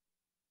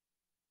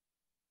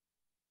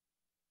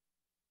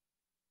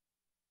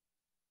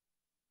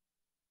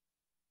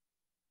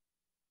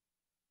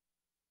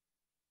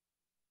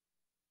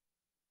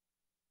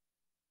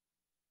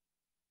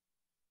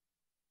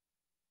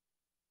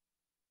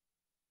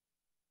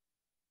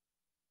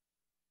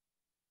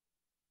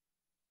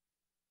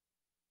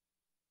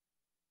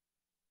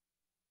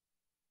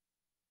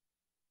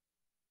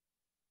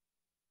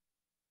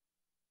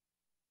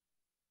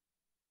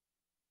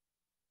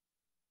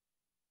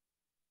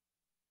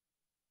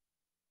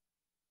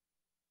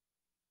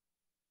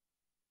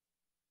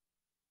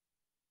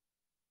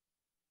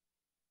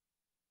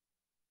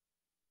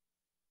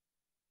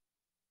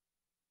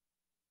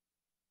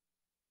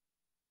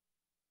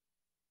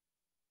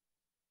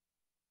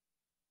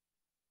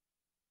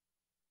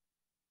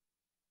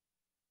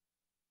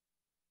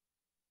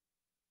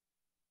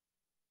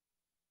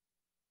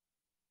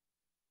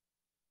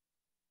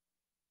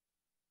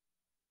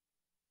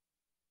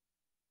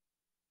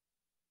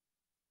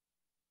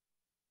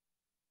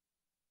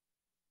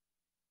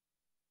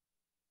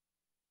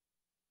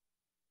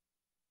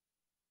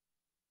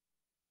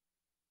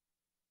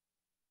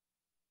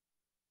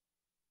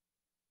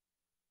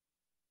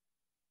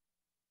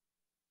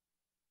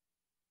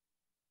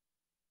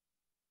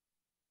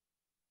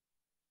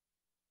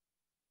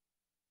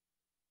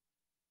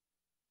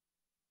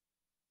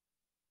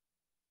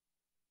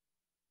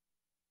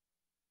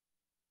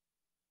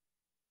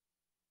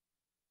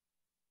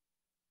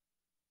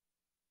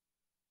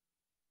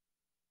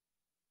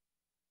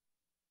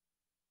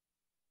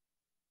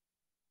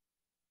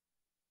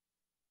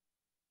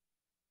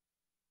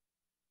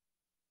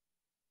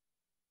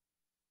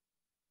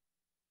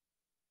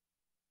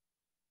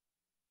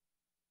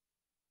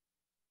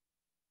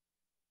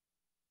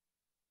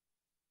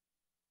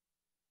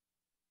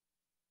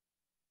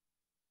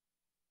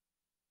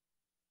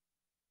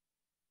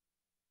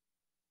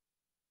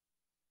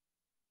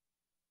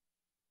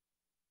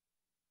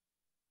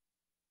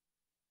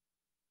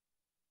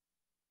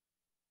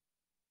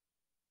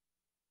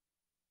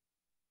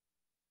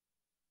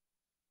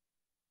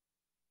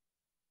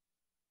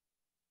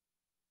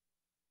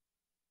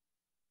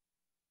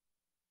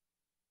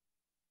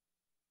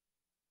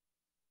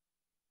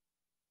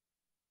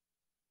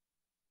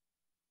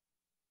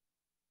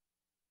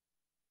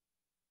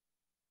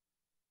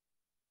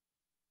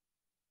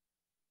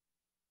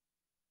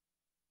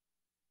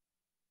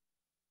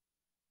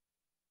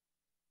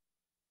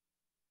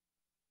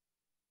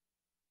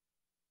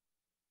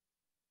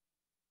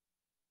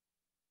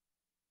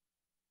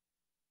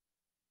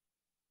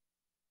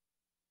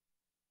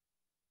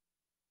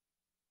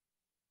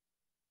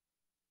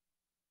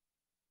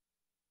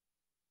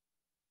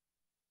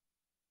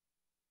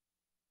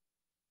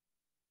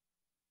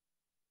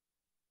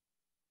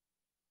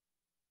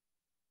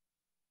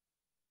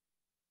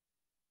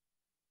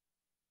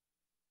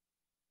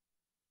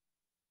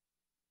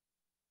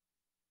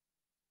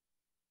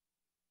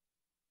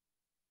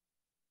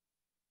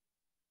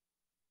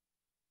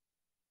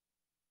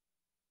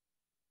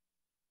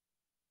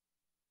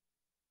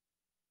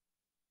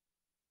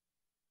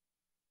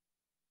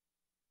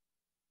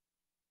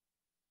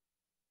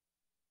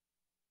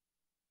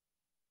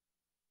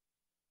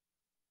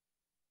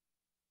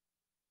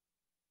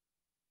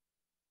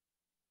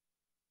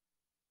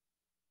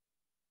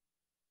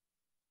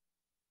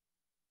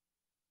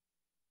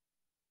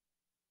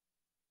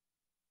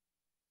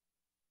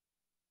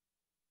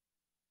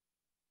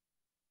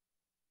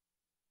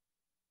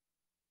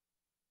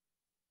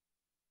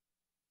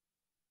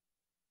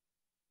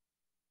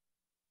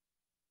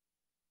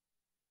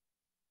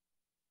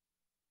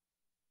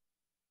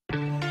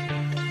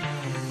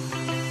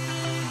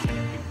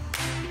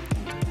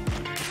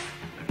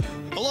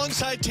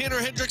 alongside Tanner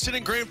Hendrickson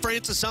and Grant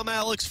Francis, I'm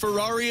Alex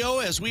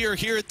Ferrario, as we are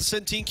here at the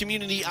Centene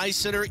Community Ice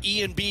Center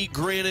E&B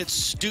Granite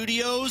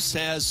Studios,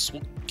 as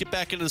we'll get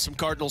back into some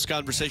Cardinals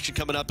conversation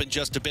coming up in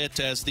just a bit,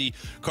 as the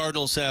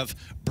Cardinals have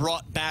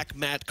brought back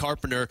Matt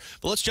Carpenter.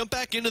 But let's jump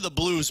back into the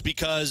Blues,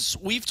 because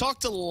we've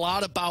talked a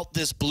lot about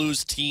this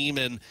Blues team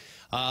and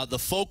the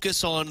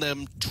focus on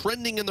them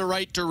trending in the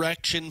right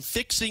direction,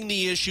 fixing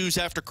the issues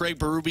after Craig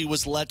Berube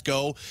was let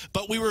go.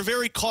 But we were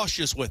very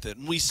cautious with it.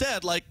 And we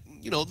said, like,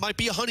 it might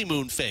be a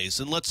honeymoon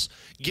phase, and let's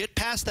get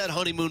past that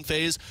honeymoon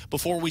phase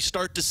before we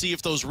start to see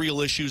if those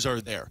real issues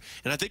are there.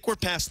 And I think we're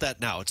past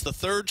that now. It's the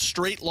third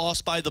straight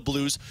loss by the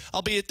Blues,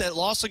 albeit that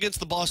loss against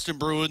the Boston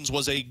Bruins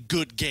was a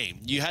good game.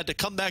 You had to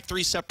come back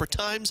 3 separate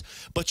times,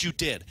 but you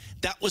did.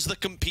 That was the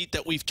compete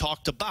that we've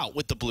talked about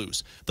with the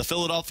Blues. The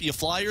Philadelphia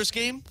Flyers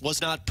game was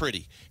not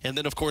pretty. And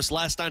then, of course,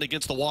 last night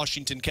against the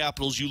Washington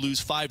Capitals, you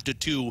lose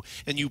 5-2,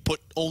 and you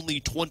put only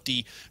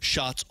 20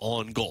 shots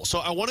on goal. So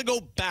I want to go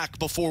back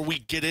before we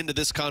get into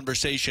this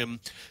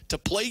conversation to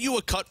play you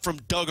a cut from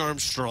Doug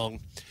Armstrong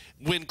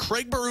when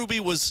Craig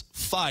Berube was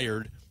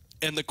fired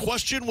and the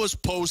question was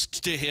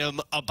posed to him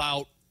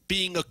about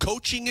being a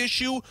coaching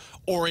issue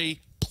or a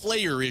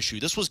player issue.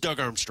 This was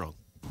Doug Armstrong.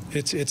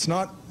 It's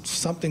not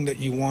something that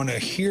you want to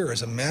hear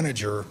as a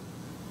manager,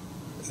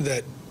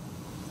 that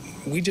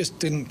we just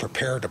didn't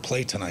prepare to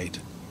play tonight,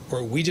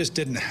 or we just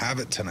didn't have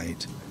it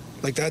tonight.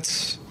 Like,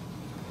 there's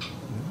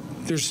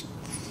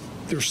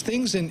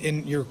things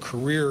in your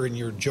career, in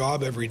your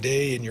job every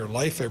day, in your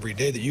life every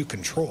day that you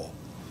control.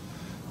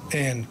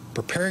 And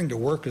preparing to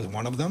work is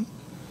one of them,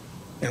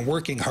 and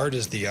working hard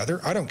is the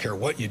other. I don't care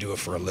what you do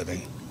for a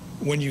living.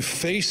 When you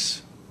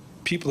face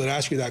people that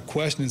ask you that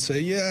question and say,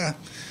 yeah,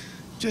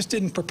 just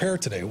didn't prepare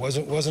today,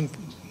 wasn't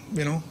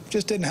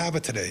just didn't have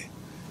it today,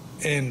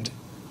 and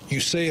you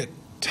say it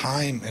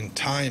time and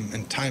time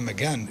and time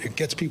again, it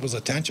gets people's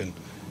attention.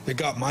 It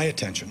got my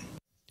attention.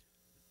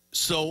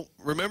 So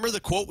remember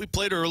the quote we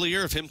played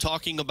earlier of him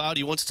talking about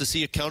he wants to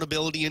see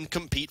accountability and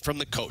compete from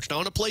the coach. Now I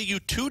want to play you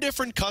 2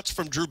 different cuts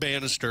from Drew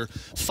Bannister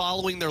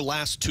following their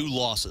last 2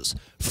 losses.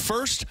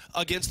 First,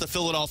 against the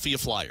Philadelphia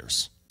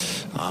Flyers.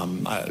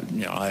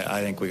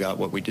 I think we got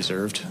what we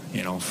deserved,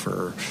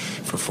 for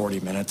 40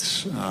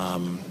 minutes.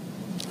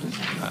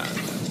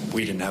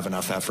 We didn't have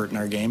enough effort in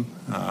our game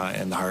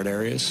in the hard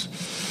areas.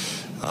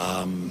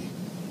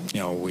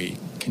 We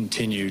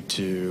continued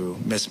to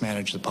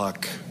mismanage the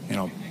puck,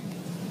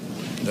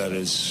 that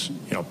is,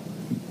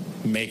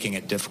 making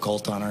it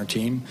difficult on our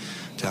team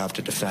to have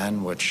to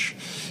defend, which,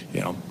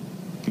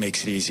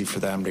 makes it easy for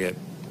them to get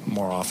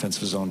more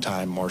offensive zone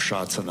time, more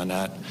shots on the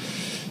net.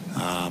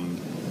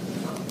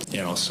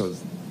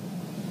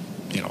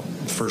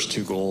 First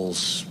 2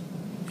 goals,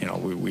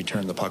 we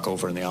turn the puck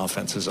over in the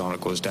offensive zone,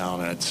 it goes down,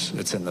 and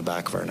it's in the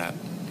back of our net,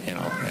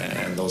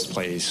 and those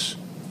plays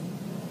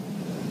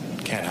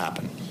can't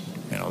happen.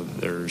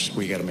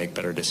 We got to make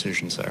better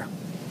decisions there.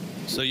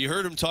 So you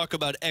heard him talk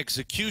about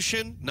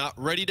execution, not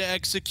ready to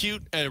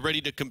execute,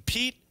 ready to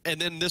compete, and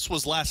then this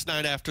was last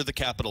night after the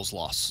Capitals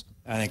loss.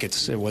 I think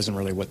it wasn't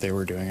really what they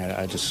were doing.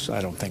 I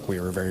don't think we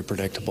were very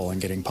predictable in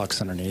getting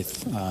pucks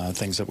underneath,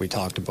 things that we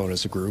talked about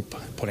as a group,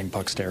 putting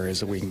pucks to areas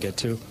that we can get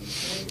to,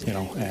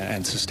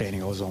 and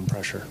sustaining ozone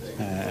pressure.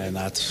 And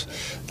that's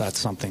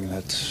something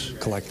that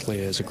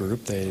collectively as a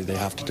group they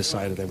have to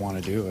decide that they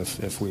want to do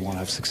if we want to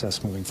have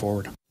success moving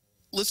forward.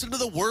 Listen to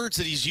the words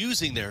that he's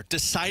using there.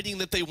 Deciding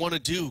that they want to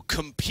do,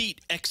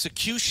 compete,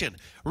 execution.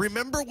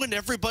 Remember when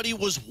everybody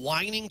was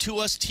whining to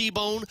us,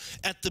 T-Bone,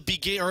 at the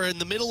beginning or in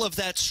the middle of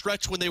that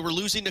stretch when they were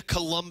losing to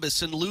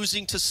Columbus and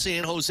losing to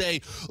San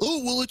Jose?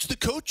 Oh, well, it's the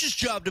coach's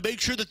job to make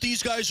sure that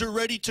these guys are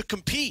ready to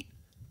compete.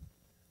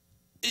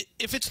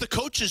 If it's the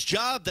coach's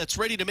job that's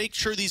ready to make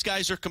sure these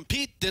guys are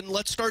compete, then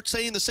let's start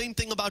saying the same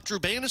thing about Drew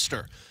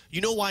Bannister. You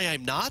know why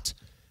I'm not?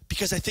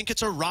 Because I think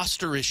it's a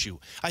roster issue.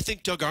 I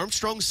think Doug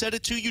Armstrong said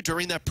it to you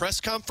during that press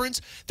conference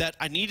that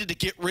I needed to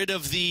get rid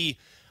of the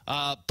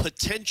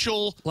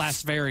potential...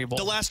 Last variable.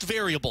 The last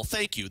variable,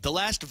 thank you. The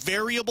last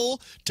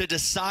variable to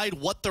decide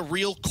what the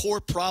real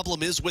core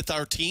problem is with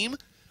our team.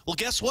 Well,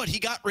 guess what? He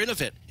got rid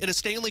of it in a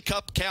Stanley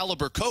Cup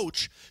caliber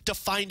coach to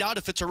find out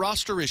if it's a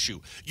roster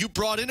issue. You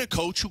brought in a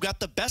coach who got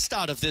the best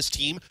out of this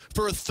team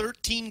for a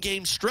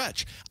 13-game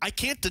stretch. I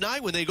can't deny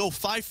when they go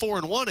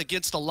 5-4-1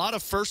 against a lot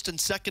of first and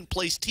second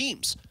place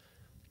teams.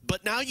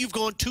 But now you've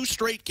gone 2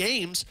 straight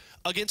games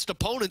against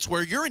opponents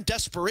where you're in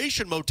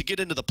desperation mode to get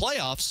into the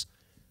playoffs,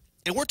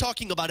 and we're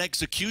talking about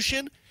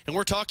execution, and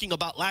we're talking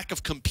about lack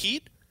of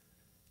compete.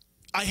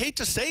 I hate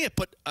to say it,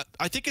 but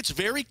I think it's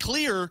very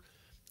clear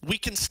we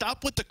can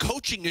stop with the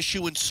coaching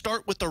issue and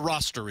start with the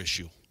roster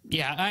issue.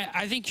 Yeah,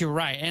 I think you're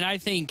right. And I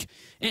think,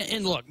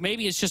 and look,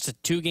 maybe it's just a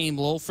 2-game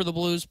lull for the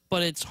Blues,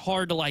 but it's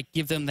hard to,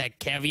 give them that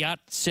caveat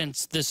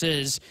since this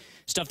is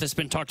stuff that's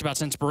been talked about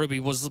since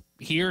Berube was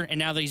here and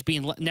now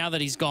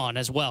that he's gone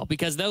as well.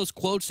 Because those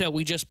quotes that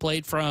we just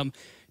played from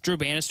Drew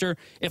Bannister,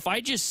 if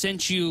I just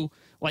sent you,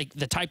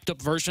 the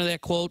typed-up version of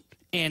that quote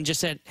and just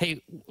said,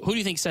 hey, who do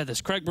you think said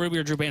this, Craig Berube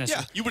or Drew Bannister?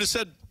 Yeah, you would have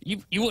said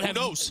You would have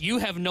you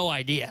have no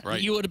idea. Right.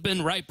 You would have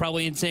been right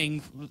probably in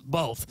saying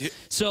both. Yeah.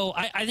 So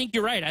I think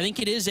you're right. I think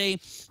it is a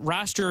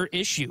roster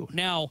issue.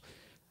 Now,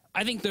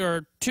 I think there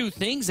are two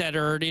things that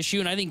are at issue,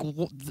 and I think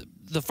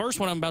the first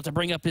one I'm about to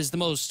bring up is the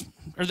most,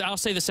 or I'll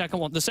say the second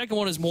one. The second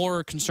one is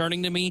more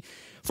concerning to me.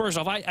 First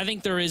off, I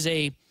think there is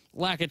a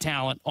lack of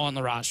talent on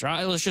the roster.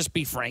 Let's just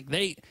be frank.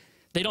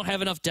 They don't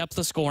have enough depth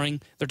of scoring.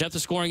 Their depth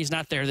of scoring is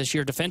not there this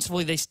year.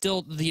 Defensively,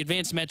 the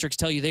advanced metrics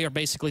tell you they are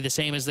basically the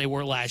same as they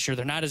were last year.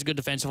 They're not as good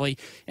defensively,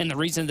 and the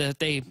reason that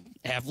they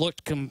have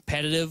looked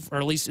competitive, or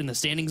at least in the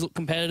standings look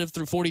competitive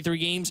through 43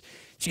 games,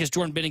 is because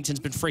Jordan Binnington's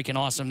been freaking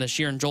awesome this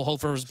year, and Joel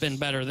Hofer has been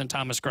better than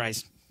Thomas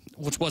Grice,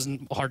 which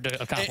wasn't hard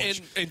to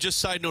accomplish. And just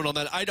side note on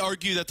that, I'd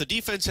argue that the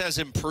defense has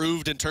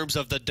improved in terms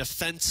of the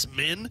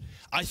defensemen.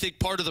 I think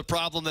part of the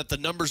problem that the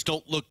numbers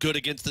don't look good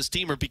against this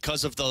team are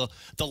because of the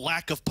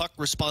lack of puck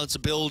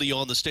responsibility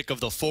on the stick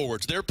of the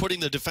forwards. They're putting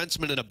the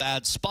defensemen in a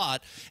bad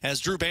spot. As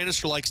Drew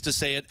Bannister likes to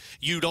say it,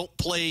 you don't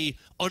play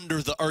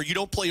you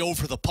don't play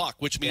over the puck,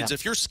 which means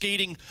if you're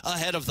skating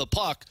ahead of the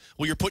puck,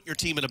 well, you're putting your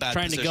team in a bad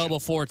position. Trying to go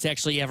before it's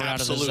actually ever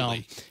out of the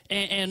zone.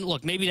 And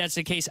look, maybe that's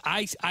the case.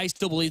 I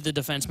still believe the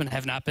defensemen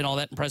have not been all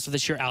that impressive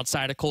this year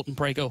outside of Colton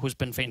Parayko, who's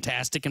been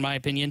fantastic in my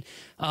opinion.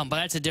 But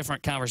that's a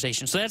different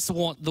conversation. So that's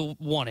the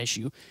one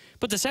issue.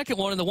 But the second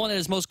one, and the one that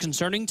is most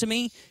concerning to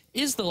me,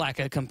 is the lack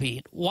of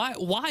compete. Why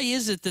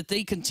is it that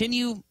they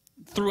continue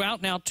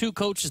throughout now 2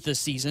 coaches this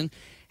season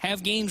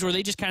have games where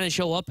they just kind of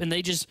show up and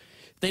they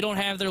don't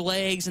have their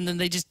legs, and then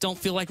they just don't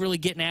feel like really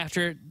getting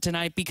after it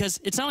tonight? Because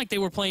it's not like they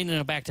were playing in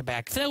a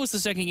back-to-back. If that was the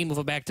second game of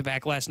a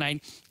back-to-back last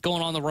night,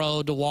 going on the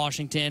road to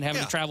Washington,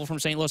 having to travel from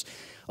St. Louis,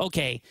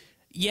 okay,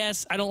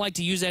 yes, I don't like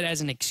to use that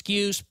as an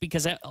excuse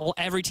because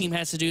every team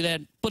has to do that,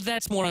 but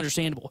that's more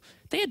understandable.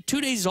 They had 2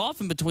 days off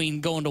in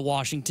between going to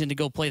Washington to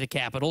go play the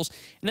Capitals,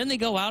 and then they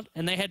go out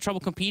and they had trouble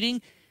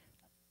competing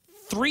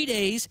 3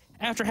 days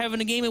after having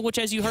a game in which,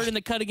 as you heard in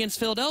the cut against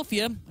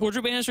Philadelphia, where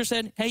Drew Bannister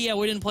said, hey, yeah,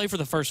 we didn't play for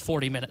the first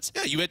 40 minutes.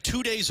 Yeah, you had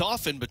 2 days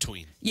off in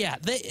between. Yeah,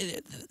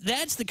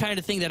 that's the kind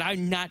of thing that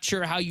I'm not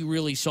sure how you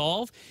really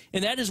solve,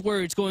 and that is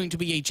where it's going to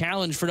be a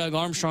challenge for Doug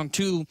Armstrong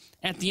to,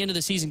 at the end of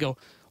the season, go,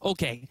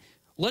 okay,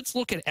 let's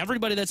look at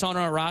everybody that's on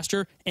our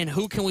roster and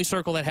who can we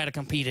circle that had a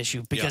compete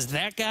issue, because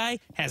that guy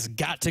has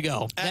got to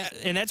go.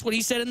 And that's what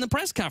he said in the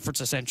press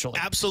conference, essentially.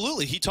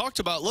 Absolutely. He talked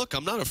about, look,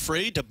 I'm not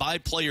afraid to buy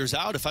players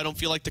out if I don't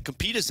feel like the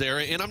compete is there.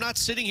 And I'm not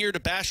sitting here to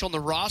bash on the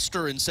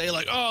roster and say,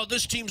 like, oh,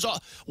 this team's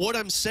off. What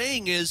I'm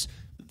saying is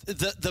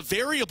the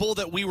variable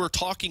that we were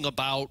talking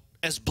about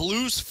as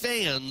Blues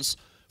fans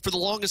for the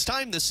longest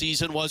time this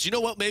season was, you know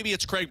what, maybe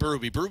it's Craig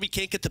Berube. Berube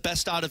can't get the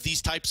best out of these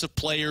types of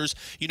players.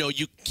 You know,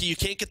 you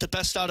can't get the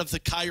best out of the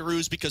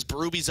Kairos because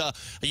Berube's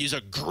he's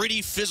a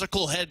gritty,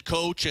 physical head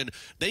coach, and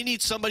they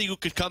need somebody who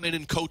could come in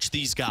and coach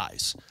these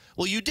guys.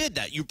 Well, you did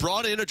that. You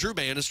brought in a Drew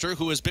Bannister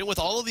who has been with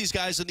all of these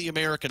guys in the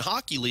American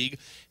Hockey League,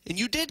 and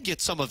you did get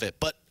some of it.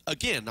 But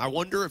again, I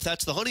wonder if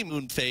that's the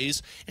honeymoon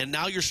phase, and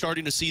now you're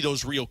starting to see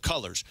those real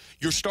colors.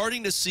 You're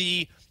starting to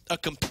see a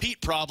compete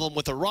problem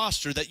with a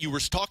roster that you were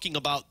talking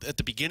about at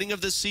the beginning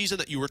of this season,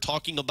 that you were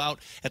talking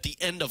about at the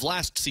end of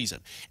last season.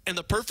 And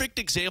the perfect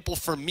example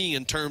for me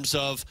in terms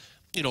of,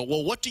 you know,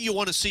 well, what do you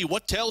want to see?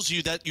 What tells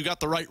you that you got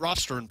the right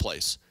roster in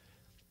place?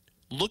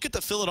 Look at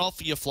the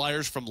Philadelphia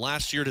Flyers from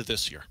last year to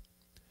this year.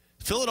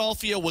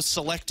 Philadelphia was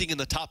selecting in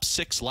the top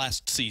 6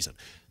 last season.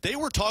 They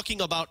were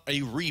talking about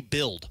a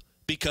rebuild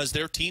because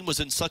their team was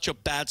in such a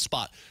bad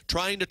spot,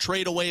 trying to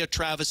trade away a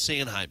Travis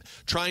Sanheim,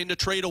 trying to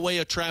trade away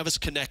a Travis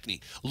Konechny,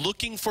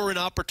 looking for an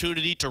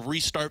opportunity to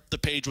restart the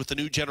page with a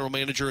new general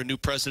manager and new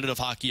president of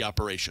hockey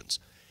operations.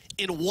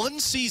 In one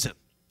season,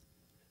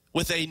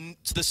 with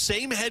the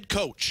same head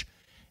coach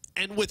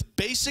and with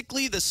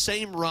basically the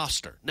same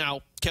roster.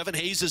 Now, Kevin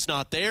Hayes is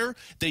not there.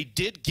 They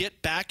did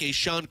get back a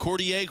Sean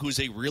Courtier, who's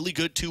a really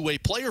good two-way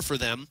player for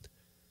them.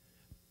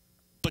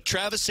 But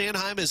Travis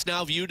Sanheim is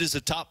now viewed as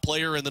a top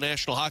player in the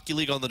National Hockey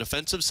League on the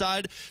defensive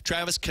side.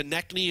 Travis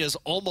Konechny is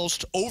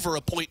almost over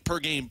a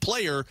point-per-game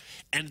player,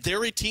 and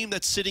they're a team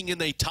that's sitting in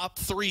a top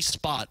 3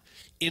 spot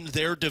in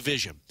their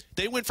division.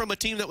 They went from a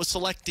team that was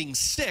selecting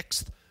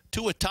 6th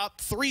to a top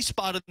 3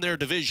 spot in their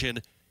division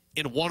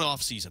in one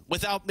offseason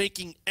without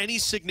making any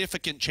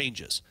significant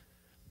changes.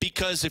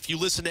 Because if you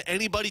listen to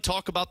anybody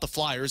talk about the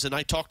Flyers, and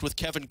I talked with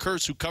Kevin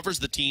Kurtz, who covers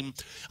the team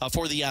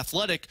for The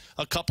Athletic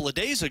a couple of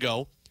days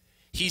ago,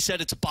 he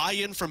said it's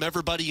buy-in from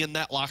everybody in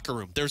that locker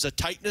room. There's a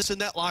tightness in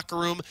that locker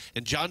room,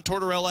 and John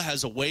Tortorella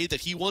has a way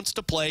that he wants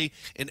to play,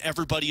 and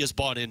everybody has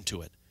bought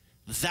into it.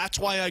 That's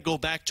why I go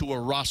back to a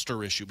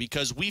roster issue,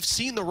 because we've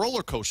seen the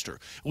roller coaster.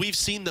 We've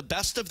seen the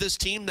best of this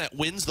team that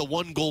wins the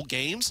one-goal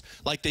games,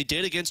 like they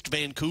did against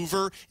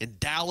Vancouver and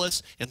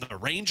Dallas and the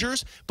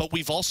Rangers, but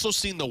we've also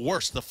seen the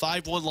worst, the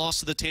 5-1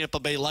 loss to the Tampa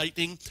Bay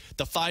Lightning,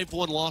 the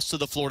 5-1 loss to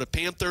the Florida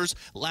Panthers,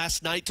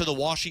 last night to the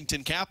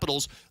Washington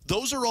Capitals.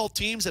 Those are all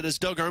teams that, as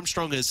Doug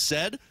Armstrong has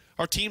said,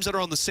 are teams that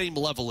are on the same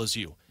level as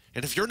you.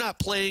 And if you're not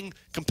playing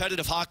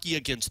competitive hockey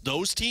against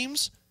those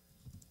teams,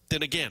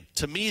 then again,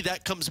 to me,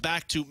 that comes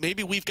back to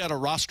maybe we've got a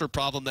roster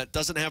problem that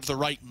doesn't have the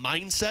right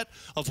mindset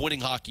of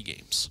winning hockey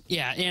games.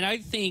 Yeah, and I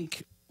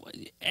think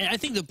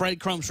the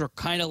breadcrumbs were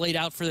kind of laid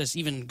out for this,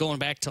 even going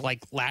back to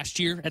like last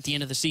year at the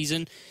end of the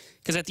season.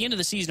 Because at the end of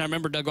the season, I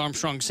remember Doug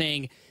Armstrong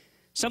saying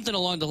something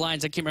along the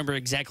lines, I can't remember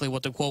exactly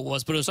what the quote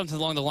was, but it was something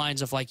along the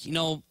lines of like,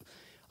 a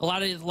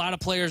lot of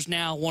players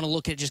now want to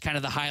look at just kind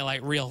of the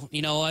highlight reel.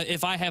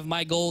 If I have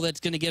my goal that's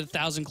going to get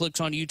 1,000 clicks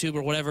on YouTube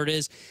or whatever it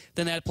is,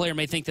 then that player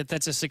may think that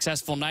that's a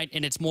successful night,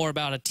 and it's more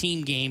about a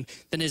team game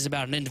than it is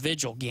about an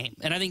individual game.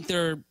 And I think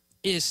there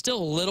is still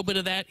a little bit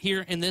of that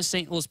here in this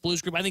St. Louis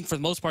Blues group. I think for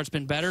the most part it's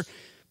been better,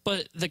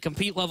 but the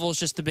compete level is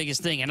just the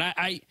biggest thing. And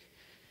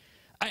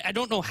I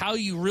don't know how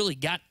you really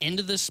got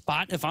into this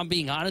spot, if I'm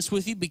being honest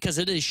with you, because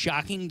it is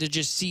shocking to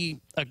just see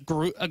a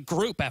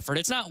group effort.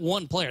 It's not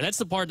one player. That's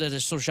the part that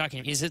is so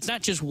shocking, is it's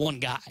not just one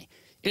guy.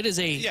 It is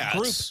a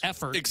group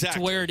effort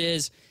to where it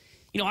is.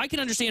 I can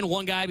understand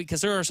one guy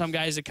because there are some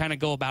guys that kind of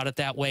go about it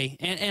that way,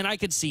 and I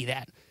could see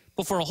that.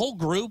 But for a whole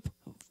group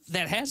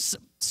that has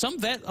some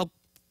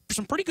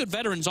pretty good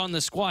veterans on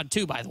the squad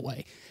too, by the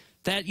way,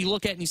 that you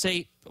look at and you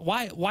say,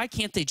 why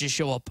can't they just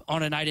show up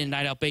on a night-in,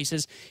 night-out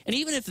basis? And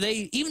even if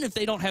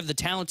they don't have the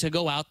talent to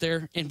go out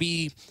there and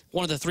be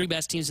one of the 3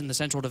 best teams in the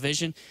Central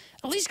Division,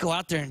 at least go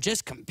out there and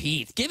just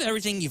compete. Give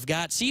everything you've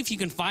got. See if you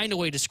can find a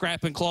way to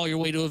scrap and claw your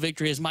way to a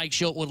victory, as Mike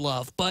Schilt would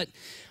love. But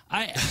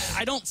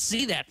I don't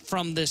see that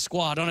from this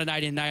squad on a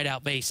night-in,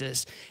 night-out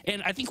basis.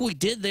 And I think we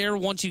did there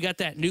once you got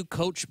that new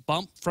coach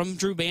bump from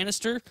Drew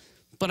Bannister.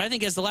 But I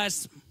think as the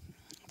last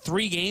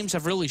 3 games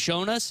have really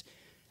shown us,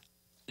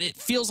 it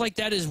feels like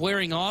that is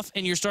wearing off,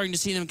 and you're starting to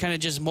see them kind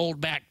of just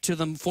mold back to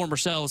them former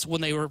selves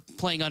when they were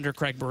playing under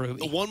Craig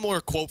Berube. One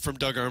more quote from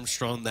Doug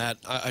Armstrong that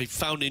I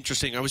found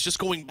interesting. I was just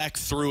going back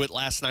through it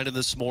last night and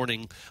this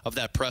morning of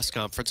that press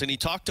conference, and he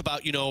talked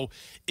about,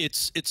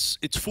 it's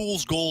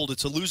fool's gold.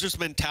 It's a loser's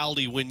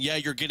mentality when,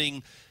 you're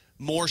getting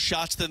more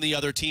shots than the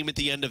other team at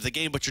the end of the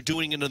game, but you're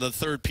doing it in the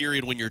third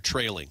period when you're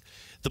trailing.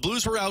 The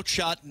Blues were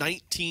outshot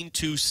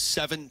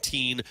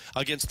 19-17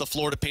 against the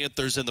Florida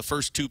Panthers in the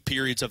first 2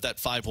 periods of that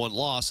 5-1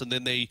 loss, and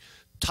then they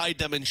tied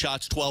them in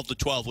shots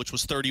 12-12, which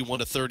was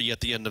 31-30 at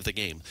the end of the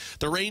game.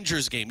 The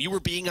Rangers game, you were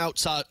being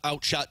outshot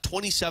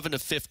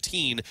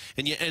 27-15,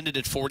 and you ended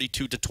at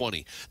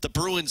 42-20. The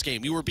Bruins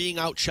game, you were being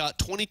outshot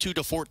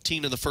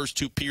 22-14 in the first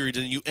 2 periods,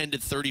 and you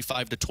ended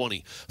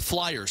 35-20.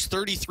 Flyers,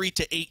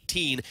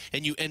 33-18,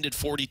 and you ended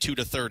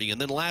 42-30.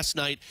 And then last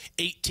night,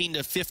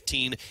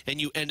 18-15, and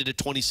you ended at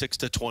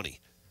 26-20.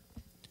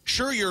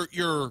 Sure,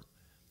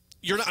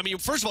 you're not,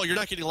 first of all, you're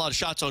not getting a lot of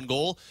shots on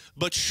goal,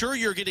 but sure,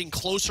 you're getting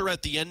closer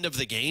at the end of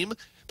the game,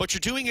 but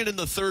you're doing it in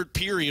the third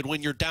period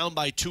when you're down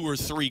by 2 or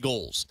 3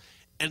 goals.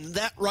 And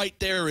that right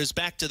there is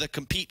back to the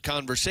compete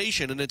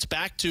conversation, and it's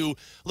back to,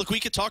 look,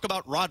 we could talk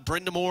about Rod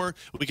Brindamore,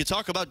 we could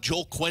talk about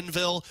Joel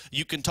Quenneville,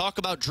 you can talk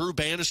about Drew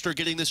Bannister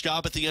getting this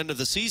job at the end of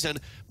the season,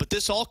 but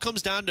this all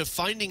comes down to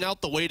finding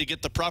out the way to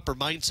get the proper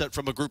mindset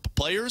from a group of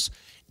players.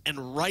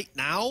 And right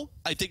now,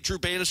 I think Drew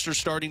Bannister's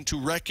starting to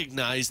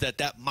recognize that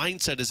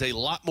mindset is a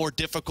lot more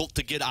difficult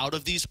to get out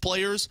of these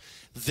players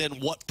than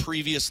what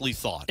previously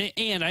thought.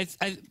 And I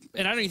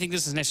don't even think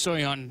this is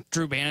necessarily on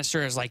Drew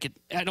Bannister as I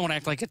don't want to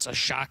act like it's a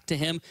shock to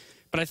him,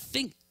 but I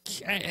think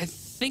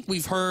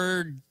we've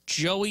heard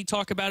Joey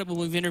talk about it when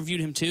we've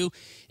interviewed him too,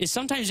 is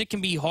sometimes it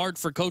can be hard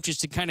for coaches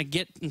to kind of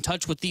get in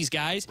touch with these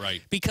guys,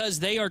 right, because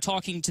they are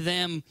talking to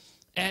them.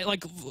 I'm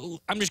just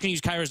going to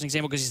use Kyra as an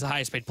example because he's the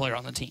highest paid player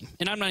on the team.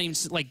 And I'm not even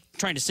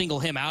trying to single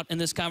him out in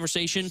this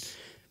conversation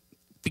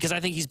because I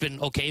think he's been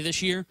okay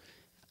this year.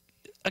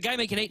 A guy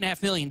making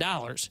 $8.5 million,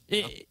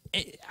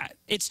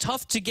 it's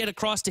tough to get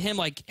across to him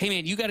hey,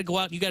 man, you got to go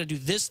out, you got to do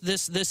this,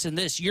 and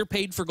this. You're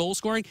paid for goal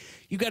scoring.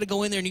 You got to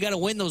go in there and you got to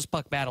win those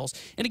puck battles.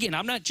 And again,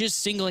 I'm not just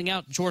singling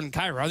out Jordan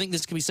Kyrou. I think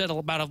this can be said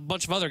about a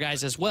bunch of other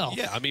guys as well.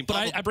 Yeah,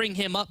 but I bring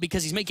him up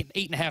because he's making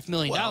 $8.5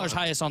 million,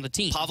 highest on the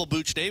team. Pavel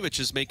Buchnevich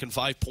is making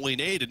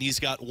 5.8, and he's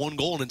got 1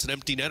 goal, and it's an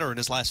empty netter in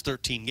his last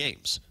 13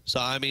 games. So,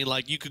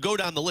 you could go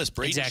down the list.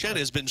 Braden Shen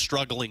has been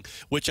struggling,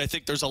 which I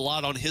think there's a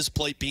lot on his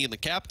plate being the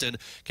captain.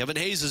 Kevin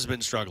Hayes has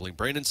been struggling.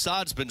 Brandon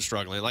Saad's been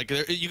struggling.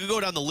 You could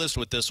go down the list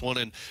with this one,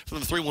 and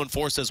from the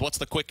 314 says, what's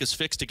the quickest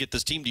fix to get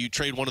this team? Do you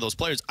trade one of those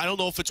players? I don't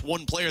know if it's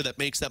one player that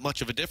makes that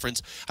much of a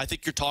difference. I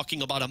think you're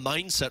talking about a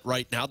mindset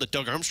right now that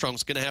Doug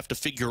Armstrong's going to have to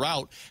figure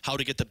out how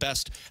to get the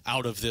best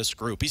out of this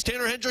group. He's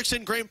Tanner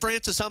Hendrickson, Graham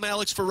Francis. I'm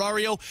Alex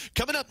Ferrario.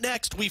 Coming up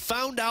next, we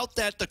found out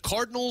that the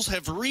Cardinals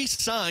have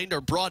re-signed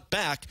or brought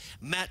back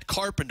Matt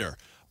Carpenter.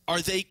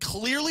 Are they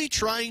clearly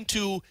trying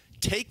to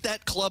take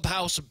that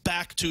clubhouse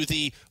back to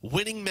the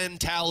winning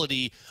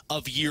mentality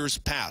of years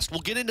past?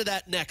 We'll get into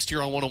that next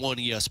here on 101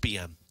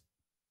 ESPN.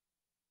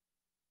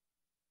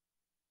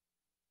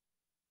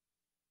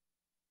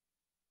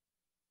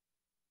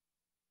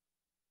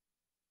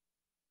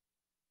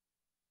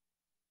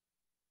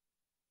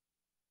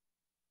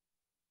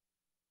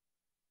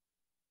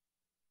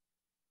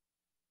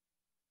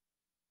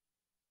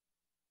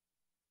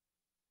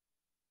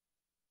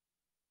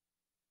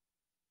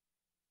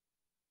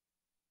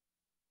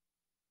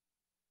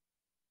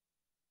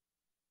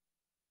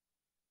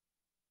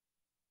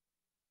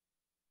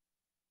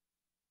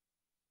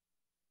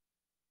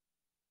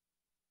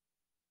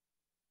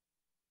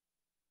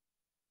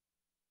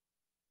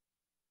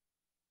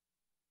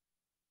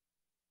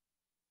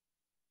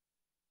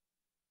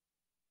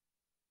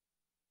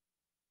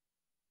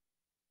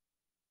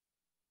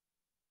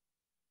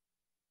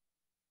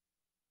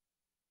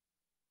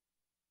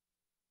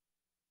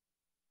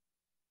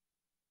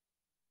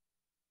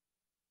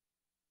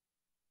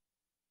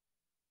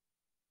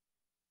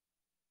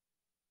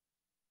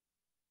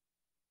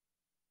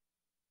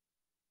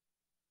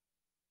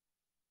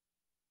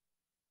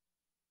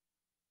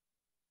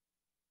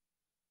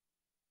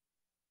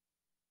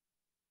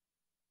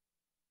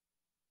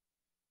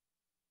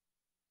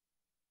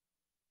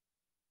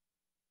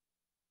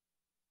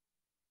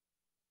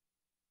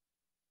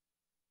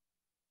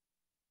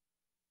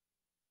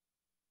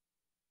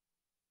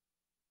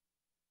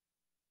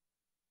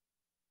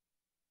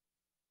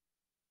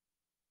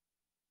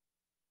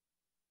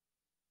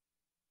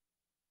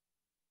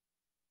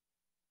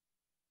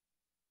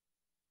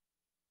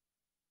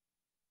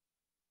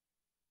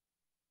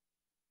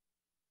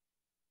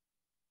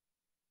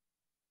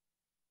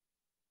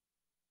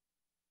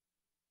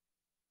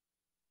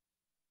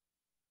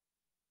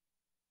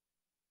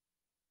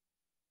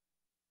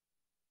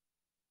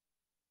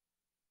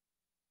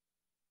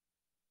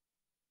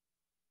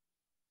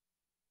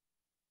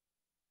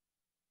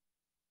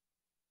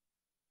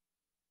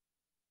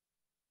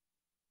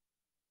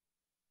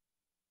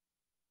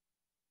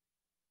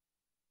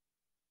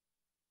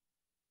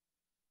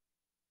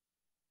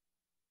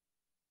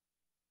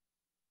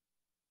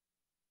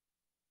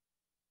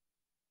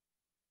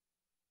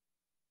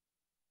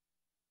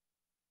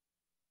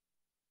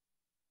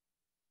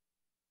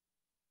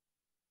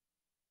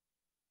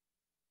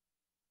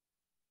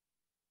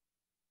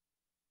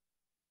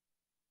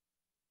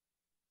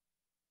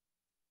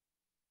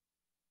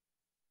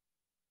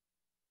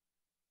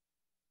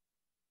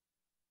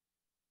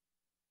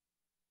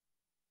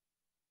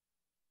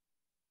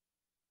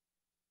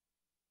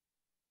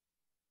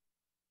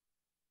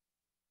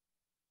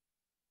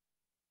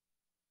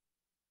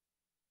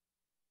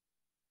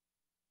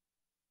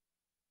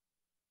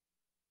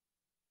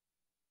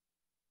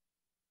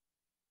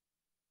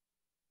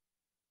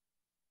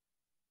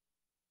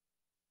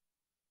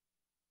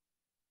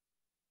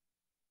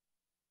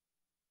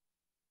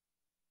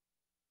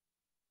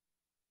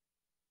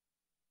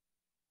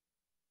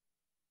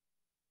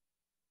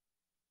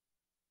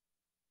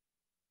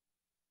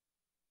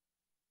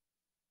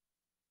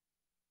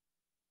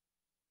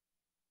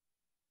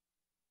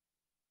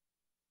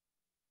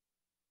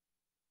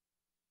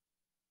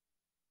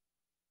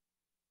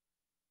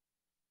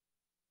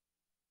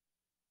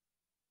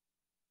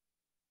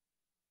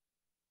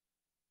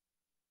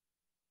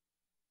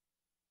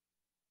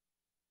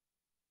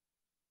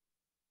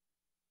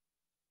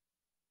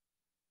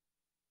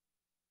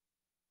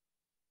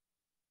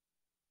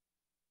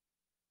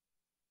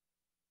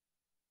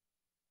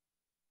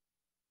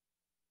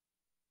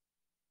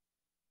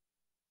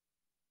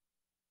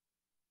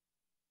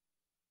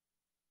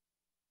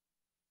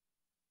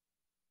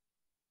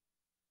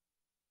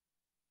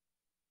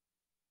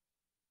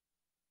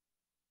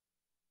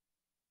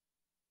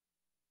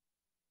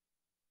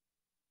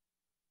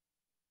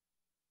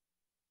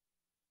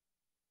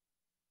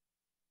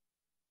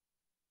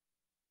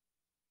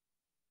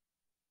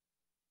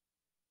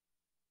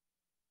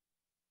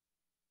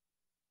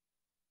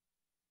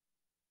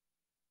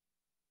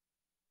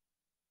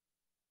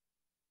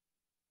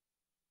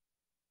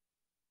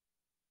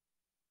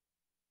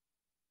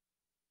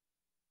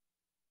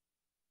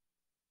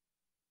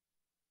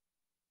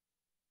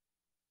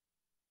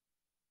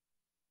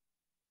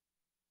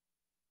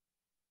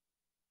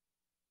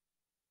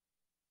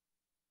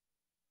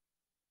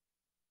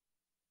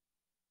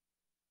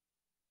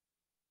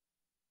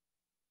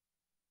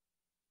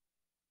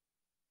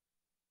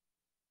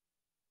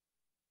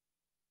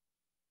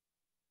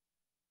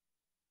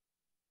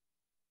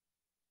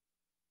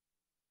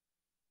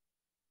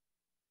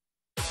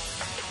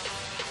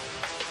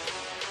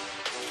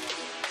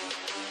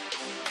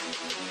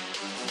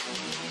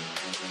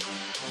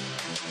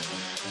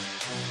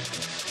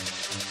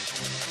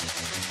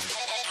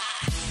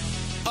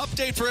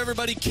 update for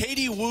everybody.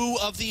 Katie Wu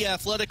of The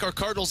Athletic, our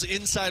Cardinals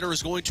insider,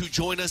 is going to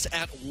join us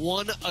at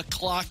 1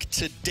 o'clock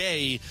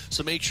today.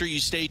 So make sure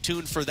you stay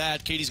tuned for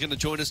that. Katie's going to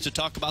join us to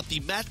talk about the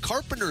Matt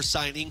Carpenter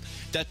signing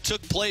that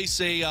took place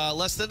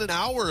less than an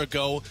hour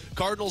ago.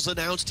 Cardinals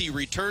announced he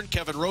returned.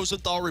 Kevin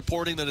Rosenthal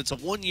reporting that it's a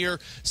one-year,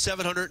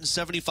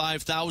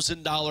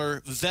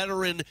 $775,000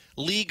 veteran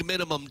league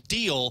minimum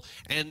deal.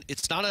 And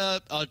it's not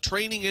a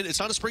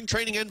spring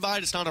training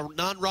invite. It's not a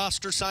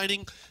non-roster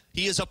signing.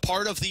 He is a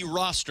part of the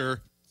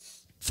roster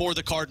for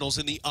the Cardinals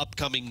in the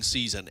upcoming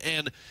season.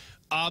 And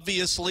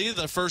obviously,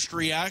 the first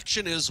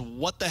reaction is,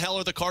 what the hell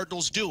are the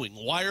Cardinals doing?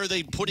 Why are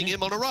they putting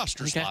him on a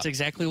roster slot? That's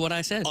exactly what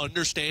I said.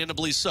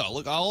 Understandably so.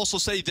 Look, I'll also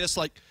say this,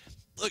 look,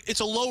 it's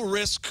a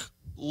low-risk,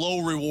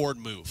 low-reward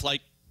move.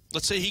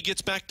 Let's say he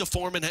gets back to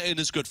form and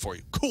is good for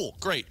you. Cool,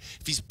 great.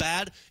 If he's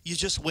bad, you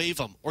just waive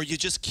him, or you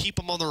just keep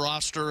him on the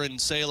roster and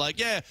say,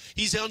 yeah,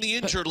 he's on the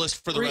injured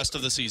list for the rest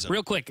of the season.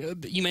 Real quick,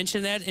 you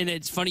mentioned that, and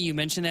it's funny you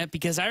mentioned that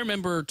because I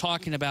remember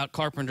talking about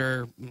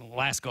Carpenter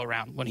last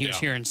go-around when he was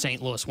here in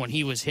St. Louis, when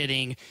he was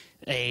hitting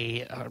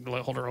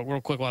hold on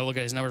real quick while I look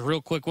at his numbers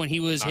real quick, when he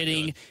was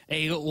hitting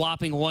a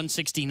whopping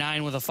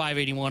 169 with a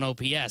 581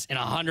 OPS in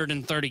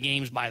 130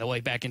 games, by the way,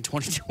 back in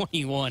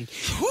 2021.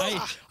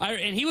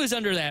 And he was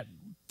under that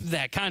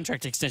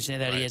contract extension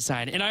that he had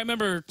signed. And I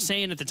remember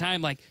saying at the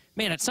time,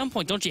 man, at some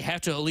point, don't you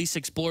have to at least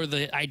explore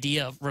the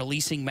idea of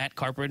releasing Matt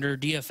Carpenter,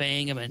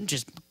 DFAing him, and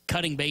just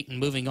cutting bait and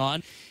moving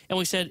on? And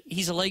we said,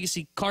 he's a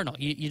legacy Cardinal.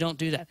 You don't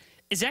do that.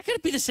 Is that going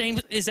to be the same?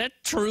 Is that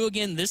true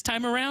again this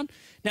time around?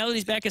 Now that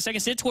he's back a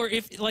second stint, where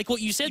if, what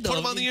you said, put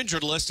him on the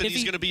injured list, and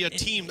he's going to be a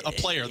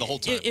player the whole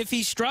time. If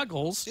he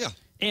struggles,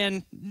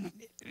 and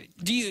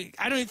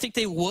I don't even think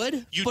they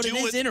would, but it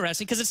is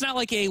interesting because it's not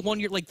like a 1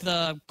 year, like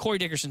the Corey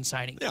Dickerson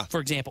signing, for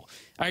example.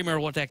 I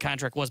remember what that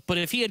contract was. But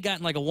if he had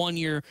gotten a 1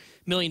 year, $1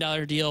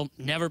 million deal,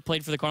 never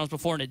played for the Cardinals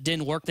before, and it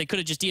didn't work, they could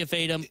have just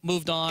DFA'd him,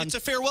 moved on. It's a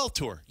farewell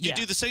tour. You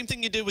do the same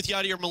thing you did with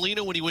Yadier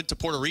Molina when he went to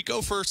Puerto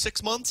Rico for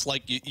 6 months.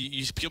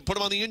 You put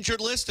him on the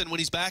injured list, and when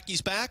he's back,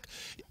 he's back.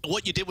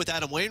 What you did with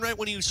Adam Wainwright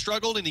when he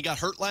struggled and he got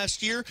hurt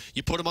last year,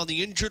 you put him on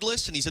the injured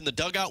list, and he's in the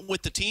dugout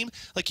with the team.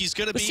 He's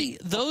going to be. See,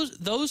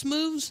 those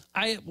moves,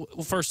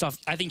 first off,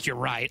 I think you're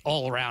right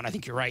all around. I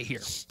think you're right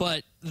here.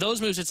 But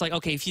those moves, it's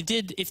okay,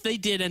 if they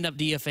did end up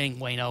DFAing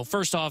Waino,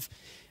 first off,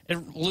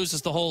 it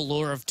loses the whole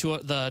lure of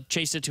the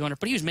chase to 200.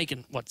 But he was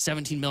making,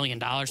 $17 million?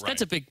 Right.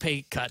 That's a big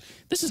pay cut.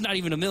 This is not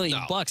even $1 million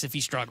bucks if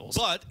he struggles.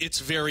 But it's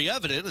very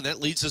evident, and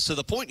that leads us to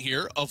the point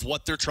here of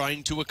what they're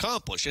trying to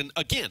accomplish. And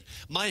again,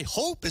 my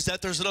hope is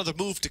that there's another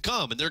move to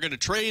come, and they're going to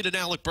trade an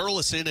Alec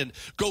Burleson and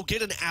go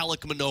get an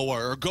Alec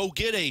Manoah or go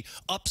get a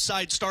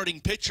upside starting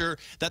pitcher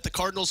that the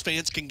Cardinals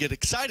fans can get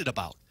excited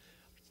about.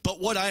 But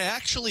what I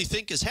actually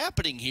think is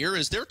happening here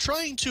is they're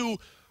trying to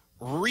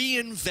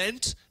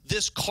reinvent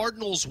this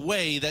Cardinals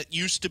way that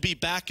used to be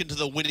back into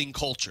the winning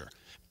culture.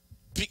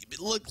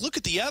 Look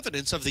at the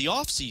evidence of the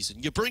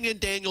offseason. You bring in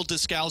Daniel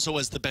Descalso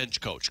as the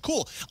bench coach.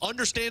 Cool.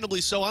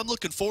 Understandably so. I'm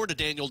looking forward to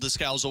Daniel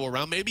Descalso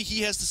around. Maybe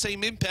he has the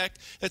same impact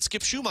that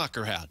Skip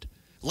Schumacher had.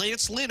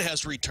 Lance Lynn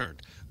has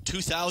returned.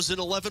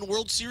 2011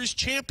 World Series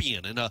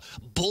champion and a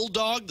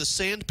bulldog, the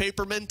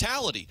sandpaper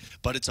mentality.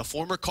 But it's a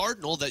former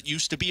Cardinal that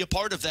used to be a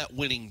part of that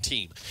winning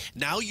team.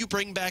 Now you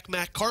bring back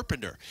Matt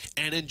Carpenter.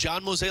 And in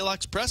John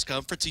Mozeliak's press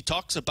conference, he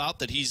talks about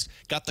that he's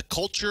got the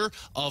culture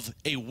of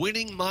a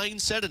winning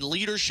mindset and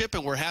leadership,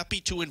 and we're happy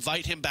to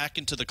invite him back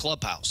into the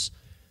clubhouse.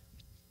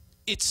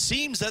 It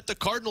seems that the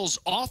Cardinals'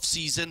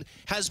 offseason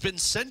has been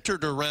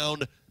centered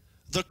around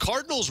the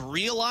Cardinals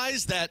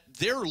realize that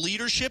their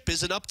leadership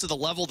isn't up to the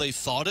level they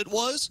thought it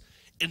was,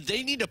 and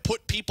they need to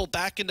put people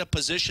back into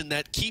position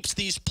that keeps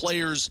these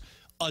players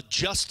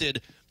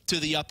adjusted to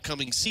the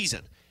upcoming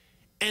season.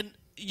 And,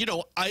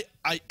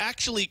 I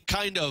actually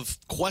kind of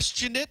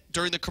questioned it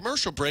during the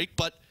commercial break,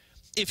 but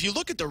if you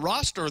look at the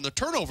roster and the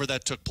turnover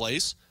that took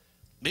place,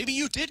 maybe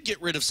you did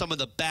get rid of some of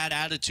the bad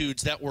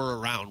attitudes that were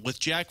around with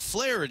Jack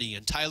Flaherty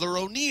and Tyler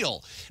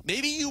O'Neill.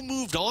 Maybe you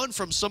moved on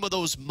from some of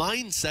those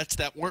mindsets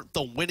that weren't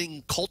the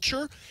winning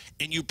culture,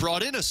 and you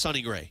brought in a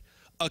Sonny Gray,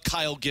 a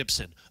Kyle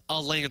Gibson, a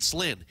Lance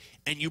Lynn,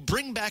 and you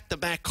bring back the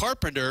Matt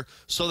Carpenter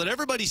so that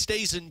everybody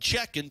stays in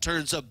check in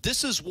terms of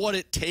this is what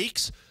it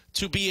takes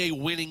to be a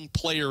winning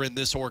player in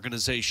this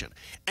organization.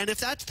 And if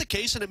that's the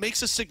case and it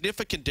makes a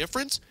significant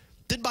difference,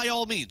 then by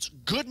all means,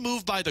 good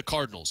move by the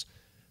Cardinals.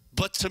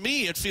 But to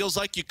me, it feels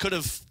like you could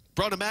have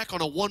brought him back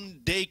on a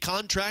one-day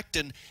contract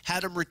and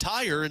had him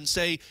retire and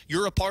say,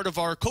 you're a part of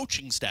our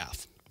coaching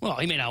staff. Well,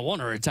 he may not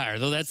want to retire,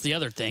 though. That's the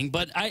other thing.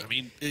 But I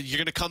mean, you're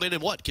going to come in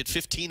and get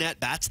 15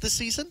 at-bats this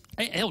season?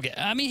 He'll get.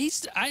 I mean,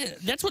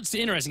 that's what's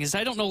interesting is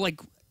I don't know,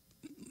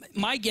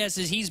 my guess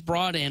is he's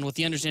brought in with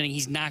the understanding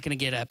he's not going to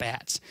get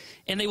at-bats.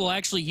 And they will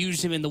actually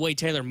use him in the way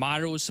Taylor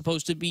Motter was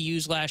supposed to be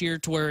used last year,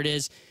 to where it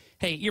is,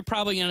 hey, you're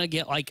probably going to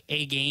get,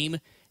 a game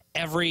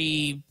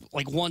every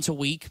once a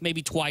week,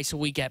 maybe twice a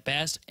week at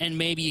best, and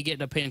maybe you get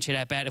in a pinch hit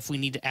at bat if we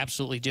need to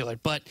absolutely do it.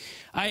 But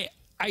I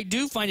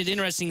do find it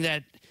interesting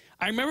that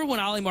I remember when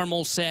Oli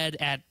Marmol said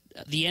at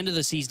the end of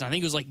the season. I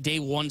think it was like day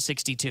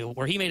 162,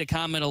 where he made a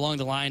comment along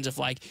the lines of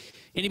like,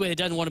 anybody that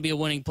doesn't want to be a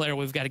winning player,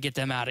 we've got to get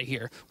them out of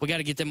here. We got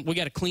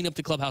to clean up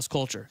the clubhouse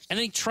culture. And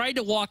they tried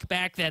to walk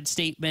back that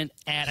statement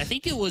at, I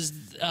think it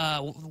was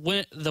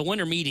the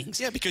winter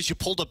meetings. Yeah, because you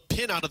pulled a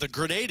pin out of the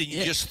grenade and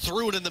you just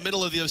threw it in the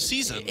middle of the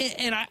season.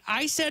 And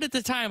I said at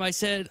the time, I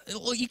said,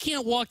 well, you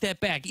can't walk that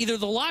back. Either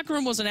the locker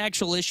room was an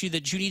actual issue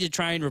that you need to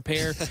try and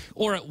repair,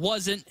 or it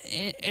wasn't,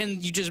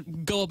 and you just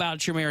go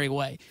about your merry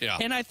way. Yeah.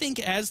 And I think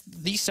as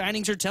these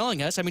signings are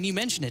telling us, I mean, you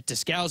mentioned it,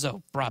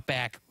 Descalzo brought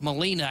back.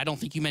 Molina, I don't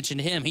think you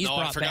mentioned him. He's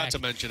brought I forgot back to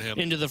mention him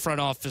into the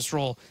front office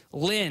role.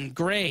 Lynn,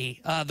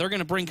 Gray, they're going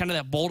to bring kind of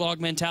that bulldog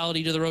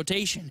mentality to the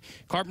rotation.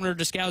 Carpenter,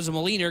 Descalzo,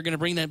 Molina are going to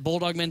bring that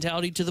bulldog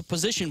mentality to the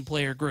position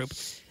player group.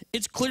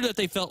 It's clear that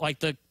they felt like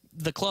the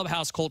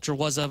clubhouse culture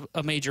was a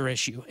major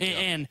issue. Yeah.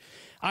 And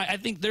I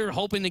think they're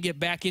hoping to get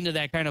back into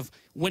that kind of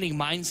winning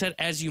mindset,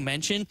 as you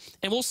mentioned,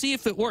 and we'll see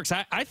if it works.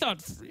 I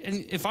thought,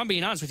 and if I'm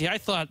being honest with you, I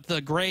thought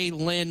the Gray,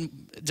 Lynn,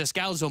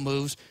 Descalzo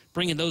moves,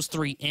 bringing those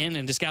three in,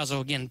 and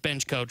Descalzo, again,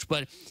 bench coach,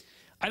 but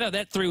I thought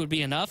that three would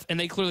be enough, and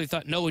they clearly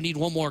thought, no, we need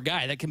one more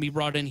guy that can be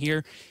brought in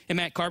here, and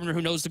Matt Carpenter,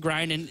 who knows the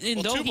grind, and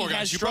though two he more has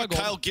guys. You struggled,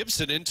 brought Kyle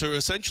Gibson in to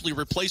essentially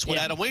replace what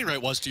Yeah. Adam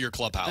Wainwright was to your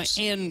clubhouse.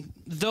 And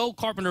though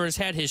Carpenter has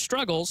had his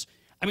struggles,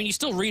 I mean, you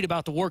still read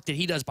about the work that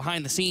he does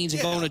behind the scenes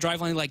and going to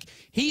drive line. Like,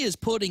 he is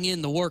putting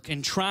in the work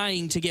and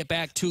trying to get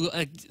back to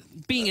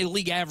being a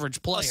league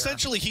average player.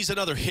 Essentially, he's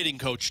another hitting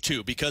coach,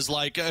 too, because,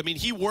 like, I mean,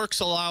 he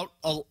works out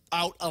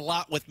a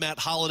lot with Matt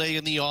Holliday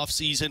in the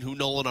offseason, who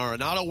Nolan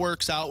Arenado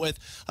works out with.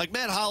 Like,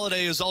 Matt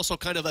Holliday is also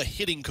kind of a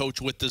hitting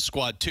coach with this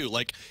squad, too.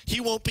 Like,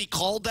 he won't be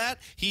called that.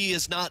 He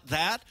is not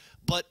that,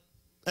 but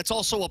that's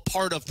also a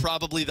part of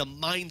probably the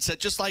mindset.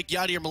 Just like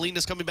Yadier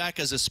Molina's coming back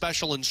as a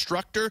special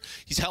instructor,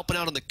 he's helping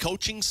out on the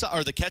coaching side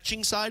or the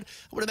catching side.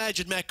 I would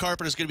imagine Matt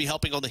Carpenter is going to be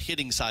helping on the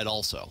hitting side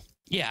also.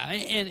 Yeah,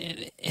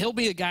 and he'll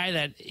be a guy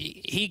that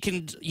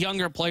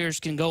younger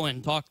players can go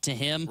and talk to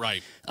him.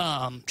 Right.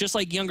 Just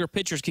like younger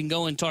pitchers can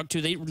go and talk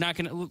to. They're not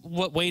going to,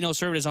 what Waino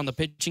served is on the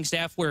pitching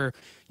staff, where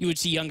you would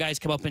see young guys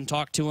come up and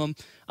talk to him.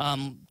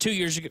 2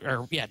 years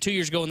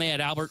ago when they had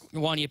Albert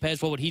Juan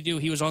Yepez, what would he do?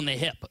 He was on the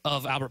hip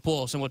of Albert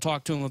Pujols and would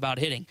talk to him about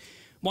hitting.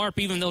 Marp,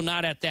 even though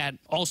not at that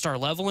all-star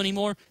level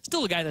anymore,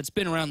 still a guy that's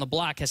been around the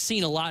block, has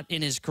seen a lot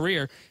in his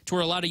career, to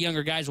where a lot of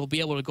younger guys will be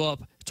able to go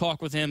up,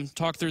 talk with him,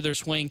 talk through their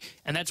swing,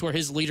 and that's where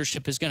his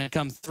leadership is going to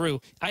come through.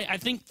 I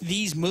think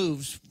these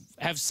moves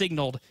have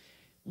signaled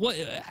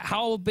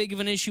how big of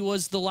an issue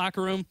was the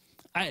locker room.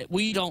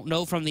 We don't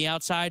know from the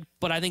outside,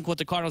 but I think what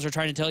the Cardinals are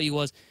trying to tell you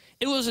was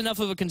it was enough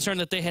of a concern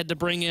that they had to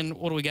bring in,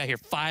 what do we got here,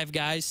 5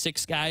 guys,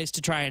 6 guys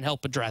to try and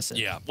help address it.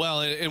 Yeah,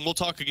 well, and we'll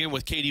talk again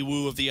with Katie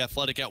Wu of The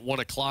Athletic at 1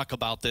 o'clock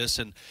about this.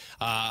 And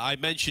I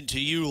mentioned to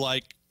you,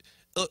 like,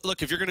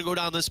 look, if you're going to go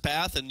down this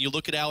path and you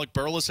look at Alec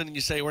Burleson and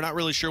you say, we're not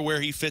really sure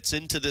where he fits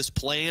into this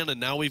plan, and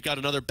now we've got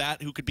another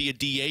bat who could be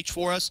a DH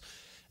for us,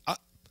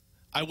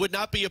 I would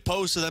not be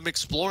opposed to them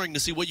exploring to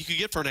see what you could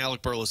get for an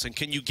Alec Burleson.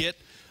 Can you get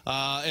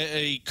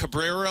a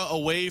Cabrera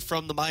away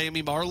from the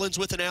Miami Marlins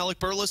with an Alec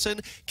Burleson?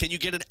 Can you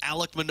get an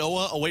Alek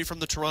Manoah away from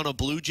the Toronto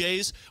Blue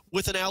Jays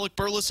with an Alec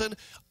Burleson?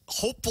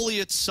 Hopefully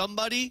it's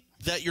somebody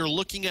that you're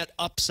looking at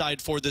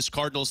upside for this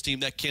Cardinals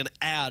team that can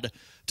add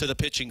to the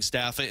pitching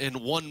staff. And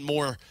one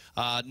more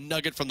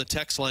nugget from the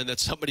text line that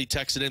somebody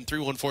texted in,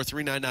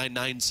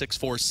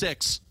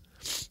 314-399-9646.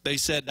 They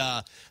said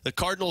the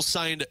Cardinals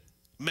signed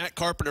Matt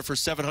Carpenter for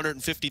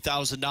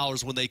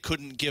 $750,000 when they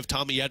couldn't give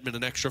Tommy Edman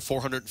an extra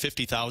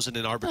 $450,000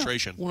 in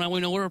arbitration. Well, now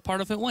we know where a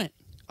part of it went.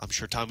 I'm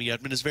sure Tommy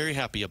Edman is very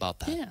happy about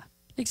that. Yeah,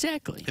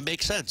 exactly. It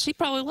makes sense. He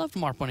probably loved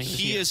Mark when he was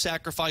He here. is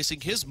sacrificing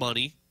his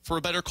money for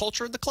a better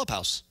culture in the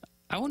clubhouse.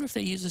 I wonder if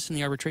they use this in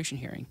the arbitration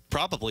hearing.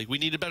 Probably. We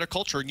need a better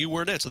culture, and you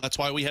weren't it, so that's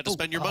why we had to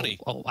spend your money.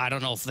 I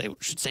don't know if they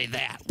should say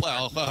that.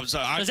 Well, I'm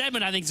sorry. Because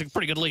Edman, I think, is a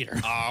pretty good leader.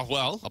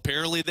 Well,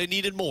 apparently they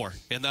needed more,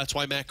 and that's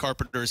why Matt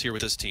Carpenter is here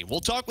with his team. We'll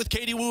talk with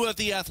Katie Wu of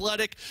The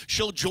Athletic.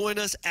 She'll join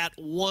us at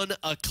 1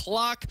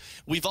 o'clock.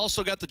 We've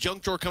also got the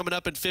junk drawer coming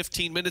up in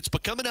 15 minutes,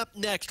 but coming up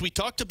next, we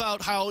talked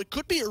about how it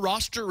could be a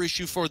roster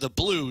issue for the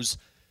Blues.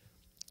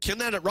 Can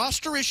that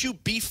roster issue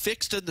be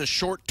fixed in the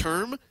short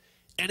term?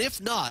 And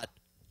if not,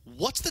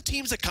 what's the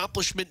team's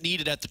accomplishment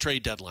needed at the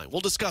trade deadline?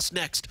 We'll discuss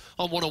next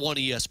on 101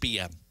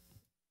 ESPN.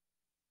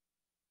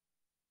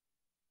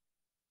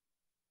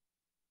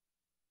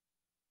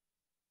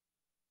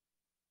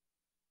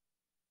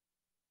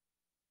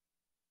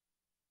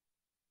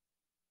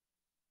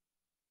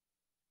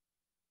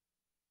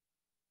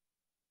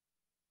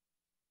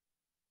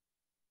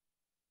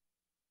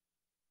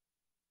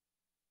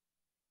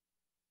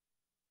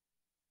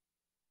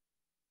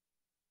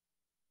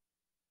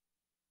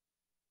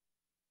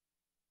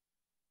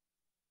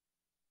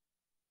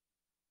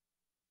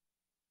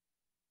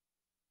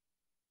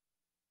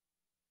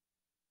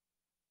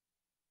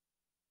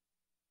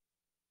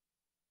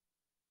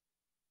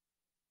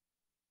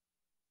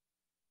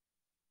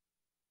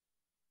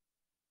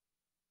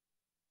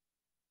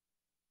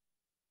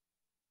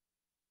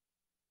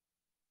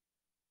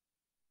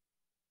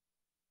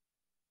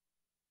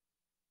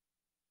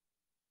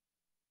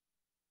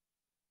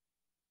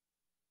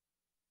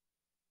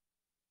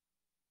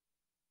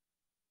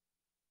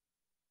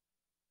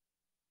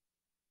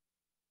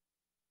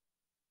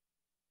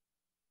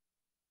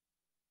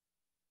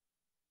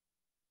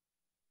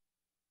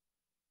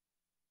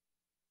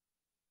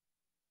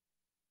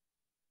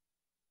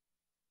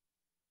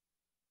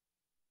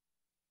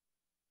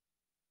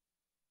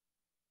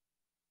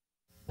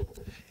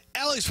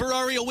 Alex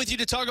Ferrario with you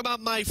to talk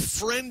about my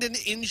friend and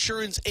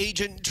insurance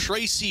agent,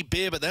 Tracy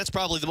Bibb. And that's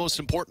probably the most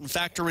important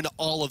factor into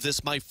all of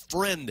this, my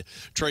friend,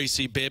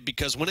 Tracy Bibb,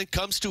 because when it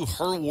comes to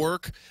her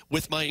work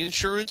with my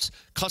insurance,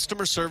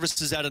 customer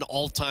service is at an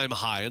all-time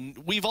high. And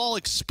we've all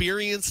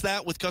experienced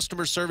that with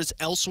customer service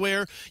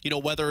elsewhere,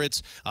 whether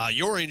it's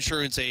your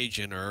insurance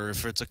agent or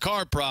if it's a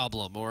car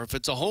problem or if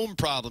it's a home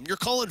problem. You're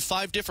calling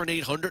 5 different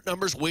 800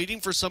 numbers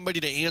waiting for somebody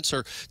to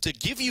answer, to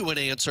give you an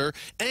answer,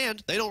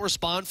 and they don't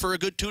respond for a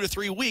good 2 to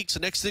 3 weeks. The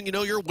next thing you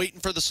know, you're waiting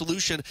for the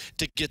solution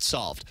to get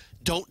solved.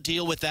 Don't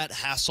deal with that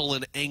hassle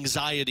and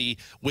anxiety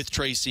with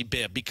Tracy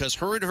Bibb, because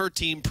her and her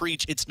team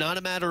preach it's not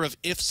a matter of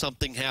if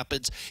something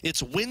happens,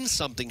 it's when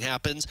something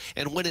happens.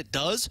 And when it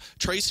does,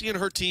 Tracy and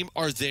her team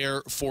are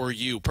there for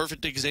you.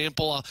 Perfect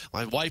example,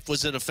 my wife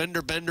was in a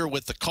fender bender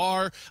with the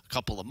car a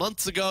couple of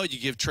months ago. You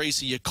give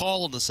Tracy a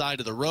call on the side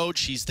of the road.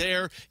 She's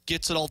there,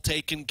 gets it all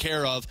taken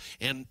care of,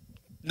 and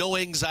no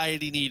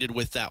anxiety needed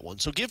with that one.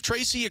 So give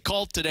Tracy a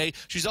call today.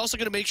 She's also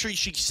going to make sure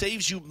she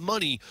saves you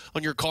money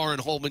on your car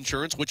and home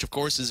insurance, which, of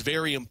course, is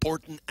very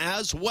important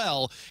as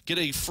well. Get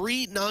a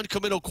free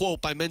non-committal quote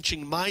by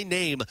mentioning my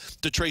name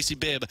to Tracy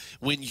Bibb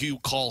when you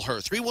call her.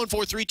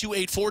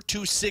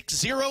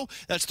 314-328-4260.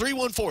 That's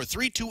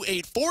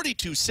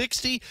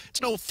 314-328-4260.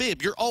 It's no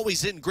fib. You're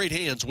always in great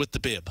hands with the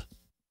Bibb.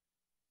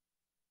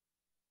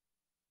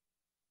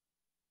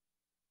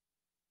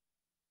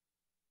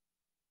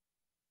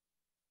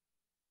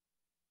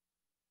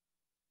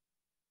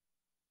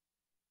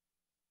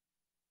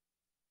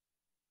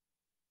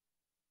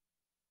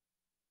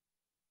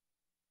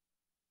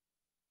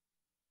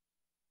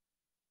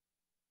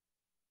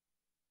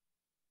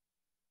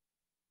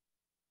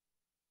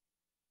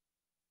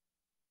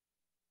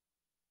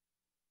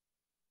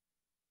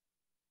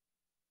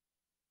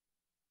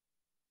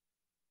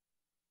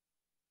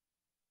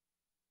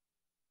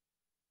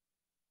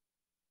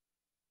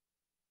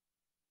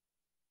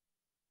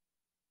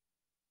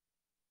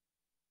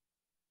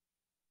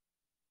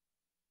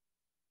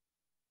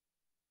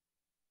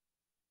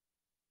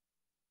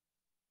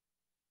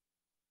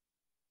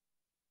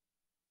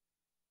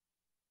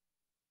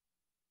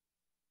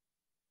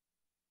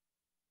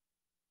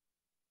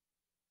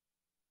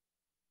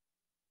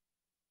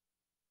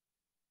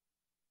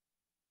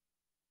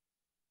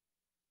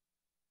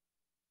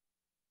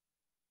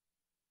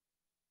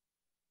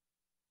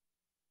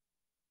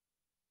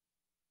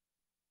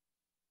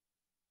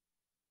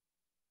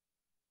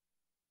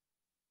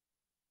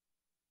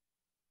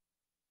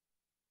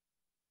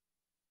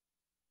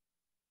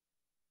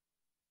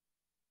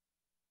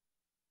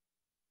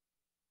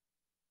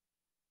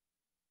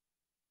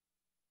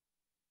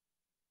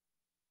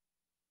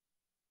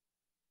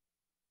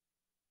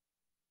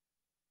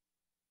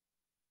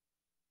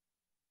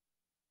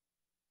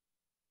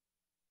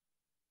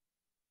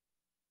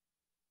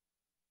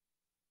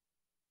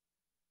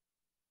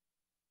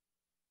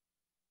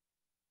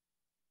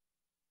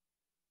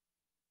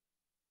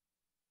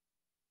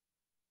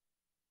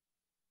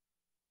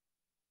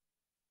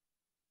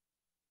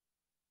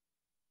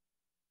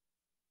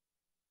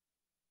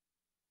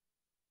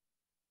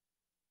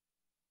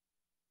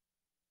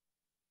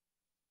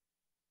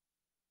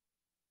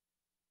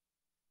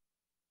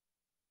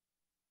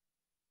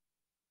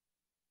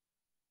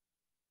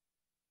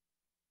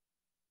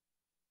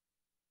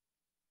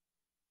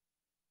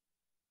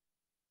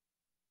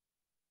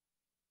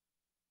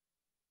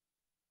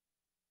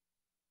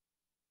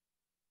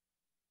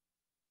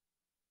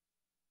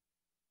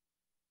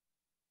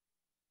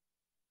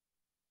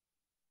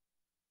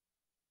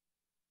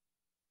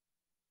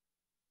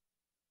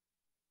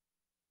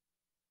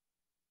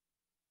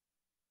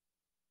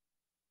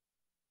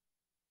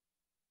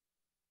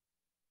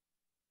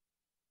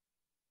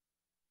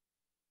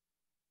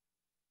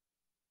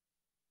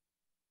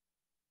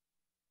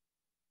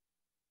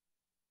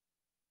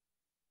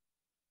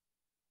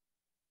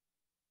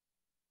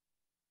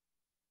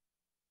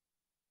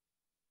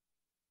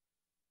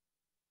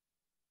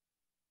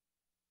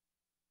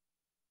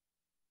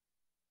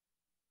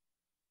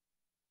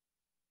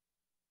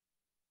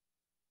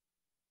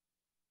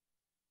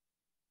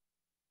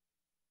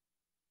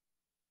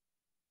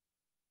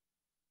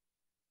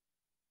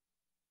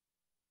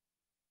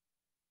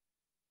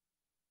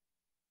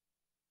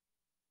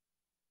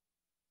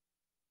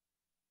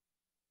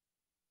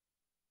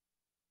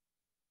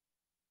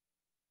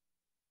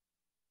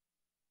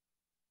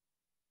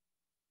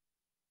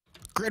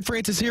 Greg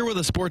Francis here with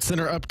a Sports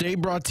Center update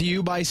brought to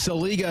you by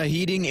Saliga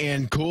Heating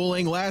and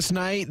Cooling. Last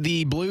night,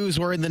 the Blues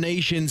were in the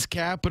nation's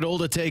capital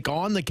to take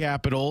on the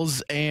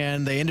Capitals,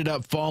 and they ended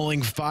up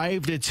falling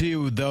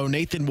 5-2, though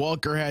Nathan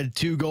Walker had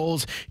 2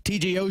 goals.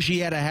 TJ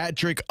Oshie had a hat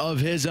trick of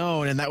his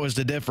own, and that was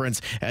the difference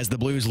as the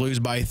Blues lose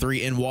by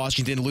 3 in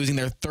Washington, losing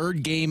their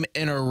 3rd game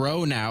in a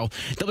row now.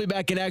 They'll be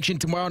back in action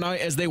tomorrow night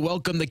as they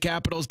welcome the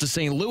Capitals to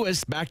St.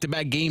 Louis,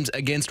 back-to-back games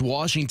against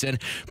Washington.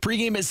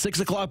 Pregame at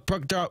 6 o'clock,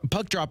 puck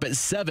drop at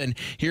 7.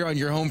 here on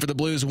your home for the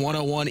Blues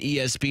 101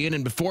 ESPN.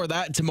 And before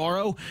that,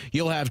 tomorrow,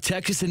 you'll have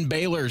Texas and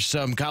Baylor,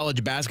 some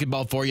college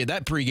basketball for you.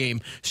 That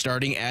pregame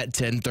starting at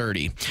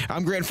 10:30.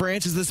 I'm Grant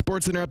Francis. The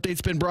Sports Center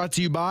update's been brought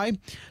to you by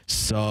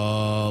Salega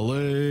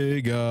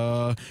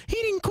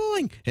Heating and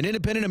Cooling, an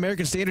independent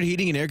American Standard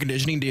heating and air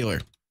conditioning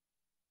dealer.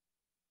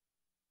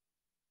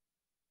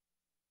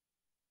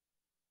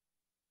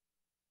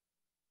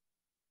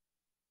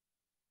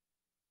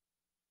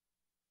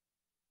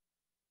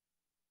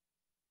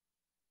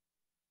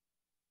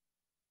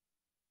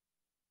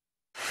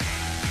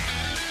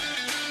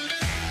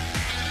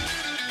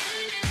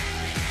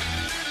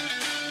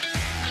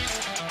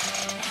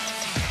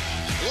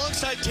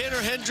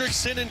 Tanner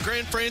Hendrickson and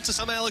Grant Francis.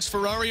 I'm Alex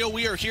Ferrario.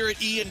 We are here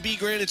at E&B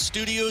Granite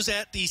Studios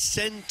at the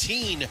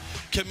Centene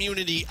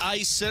Community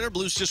Ice Center.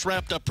 Blues just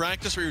wrapped up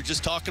practice. We were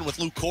just talking with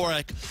Luke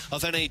Korek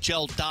of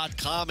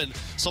NHL.com and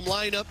some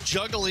lineup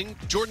juggling.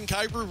 Jordan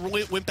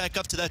Kyrou went back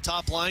up to that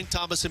top line.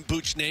 Thomas and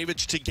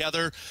Buchnevich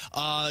together.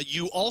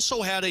 You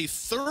also had a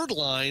third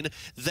line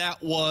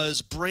that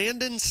was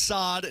Brandon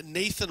Saad,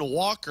 Nathan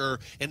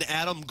Walker, and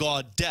Adam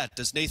Gaudette.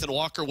 As Nathan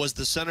Walker was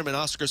the centerman,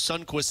 Oscar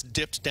Sundqvist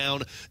dipped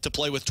down to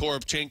play with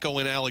Toropchenko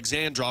and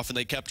Alexandrov, and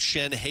they kept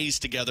Shen Hayes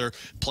together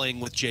playing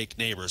with Jake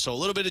Neighbors. So a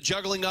little bit of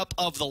juggling up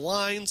of the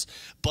lines,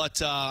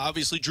 but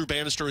obviously Drew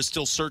Bannister is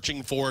still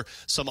searching for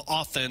some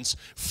offense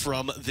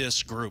from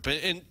this group.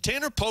 And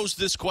Tanner posed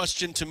this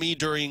question to me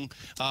during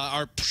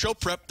our show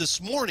prep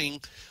this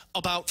morning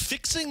about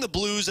fixing the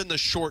Blues in the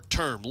short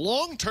term.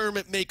 Long term,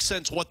 it makes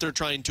sense what they're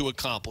trying to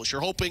accomplish.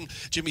 You're hoping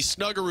Jimmy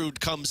Snuggerud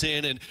comes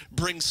in and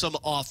brings some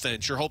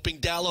offense. You're hoping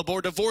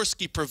Dalibor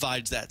Dvorsky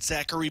provides that.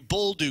 Zachary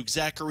Bolduc,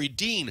 Zachary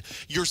Dean.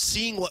 You're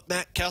seeing what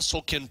Matt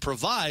Kessel can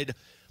provide,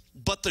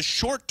 but the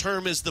short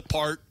term is the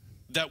part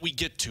that we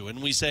get to,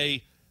 and we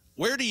say,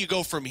 where do you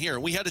go from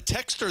here? We had a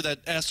texter that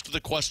asked the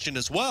question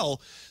as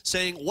well,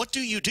 saying, what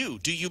do you do?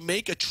 Do you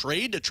make a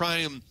trade to try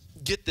and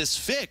get this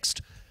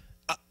fixed?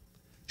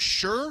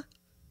 Sure,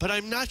 but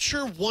I'm not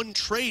sure one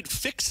trade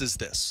fixes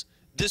this.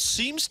 This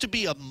seems to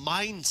be a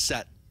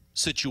mindset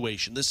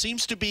situation. This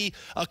seems to be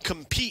a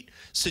compete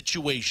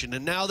situation.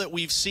 And now that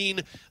we've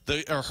seen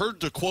or heard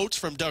the quotes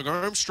from Doug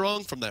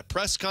Armstrong from that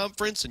press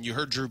conference, and you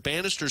heard Drew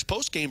Bannister's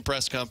post-game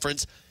press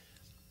conference,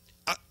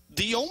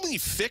 the only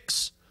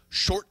fix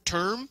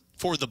short-term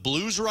for the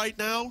Blues right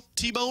now,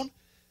 T-Bone,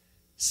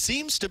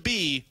 seems to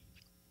be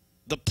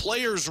the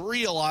players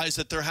realize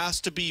that there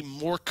has to be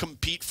more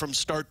compete from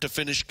start to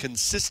finish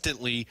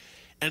consistently.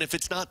 And if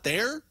it's not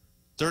there,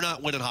 they're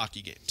not winning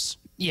hockey games.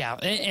 Yeah,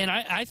 and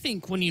I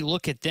think when you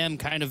look at them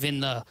kind of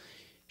in the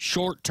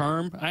short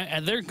term,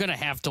 they're going to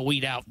have to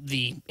weed out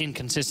the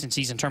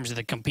inconsistencies in terms of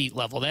the compete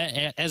level.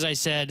 That, as I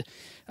said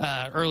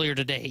earlier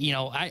today,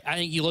 I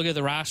think you look at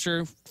the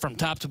roster from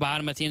top to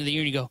bottom at the end of the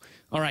year and you go,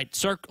 all right,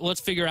 let's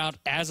figure out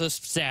as a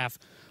staff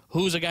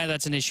who's a guy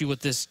that's an issue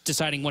with this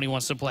deciding when he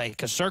wants to play.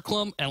 Because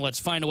circle him, and let's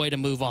find a way to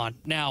move on.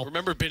 Now,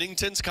 remember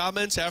Binnington's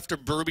comments after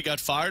Burby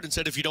got fired and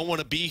said, if you don't want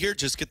to be here,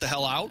 just get the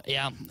hell out?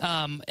 Yeah.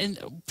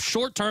 And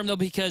short term, though,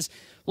 because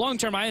long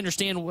term, I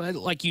understand,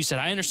 like you said,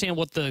 I understand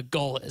what the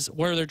goal is,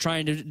 where they're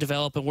trying to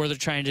develop and where they're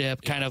trying to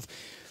kind of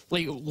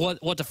like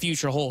what the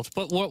future holds.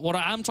 But what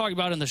I'm talking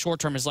about in the short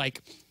term is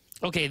like,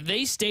 okay,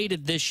 they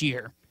stated this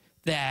year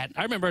that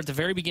I remember at the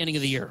very beginning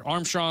of the year,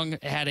 Armstrong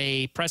had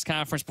a press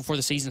conference before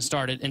the season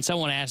started, and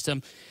someone asked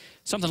him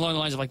something along the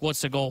lines of, like,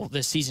 what's the goal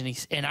this season?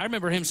 And I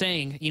remember him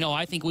saying,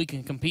 I think we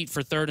can compete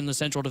for third in the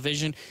Central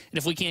Division, and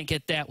if we can't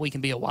get that, we can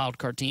be a wild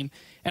card team.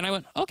 And I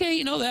went,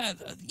 okay,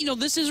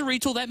 this is a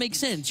retool. That makes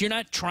sense. You're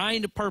not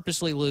trying to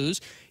purposely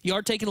lose. You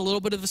are taking a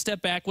little bit of a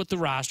step back with the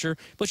roster,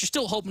 but you're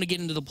still hoping to get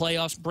into the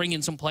playoffs, bring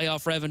in some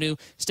playoff revenue,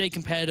 stay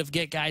competitive,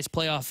 get guys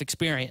playoff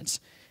experience.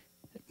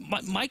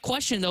 My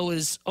question, though,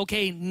 is,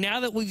 okay, now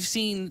that we've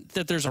seen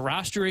that there's a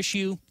roster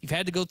issue, you've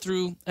had to go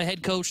through a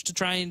head coach to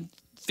try and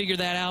figure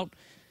that out,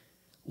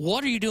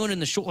 what are you doing in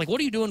the short? Like,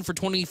 what are you doing for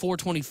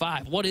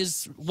 24-25? What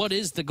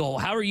is the goal?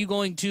 How are you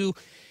going to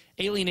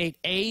alienate,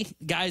 A,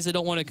 guys that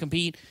don't want to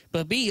compete,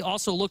 but B,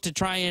 also look to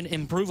try and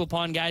improve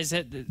upon guys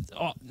that,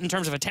 in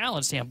terms of a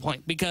talent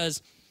standpoint?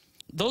 Because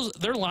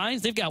their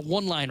lines, they've got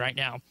one line right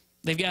now.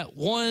 They've got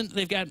one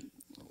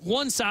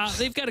side.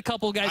 They've got a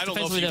couple of guys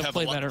defensively that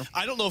play better.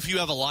 I don't know if you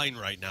have a line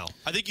right now.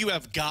 I think you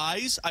have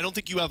guys. I don't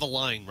think you have a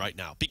line right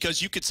now.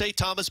 Because you could say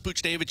Thomas,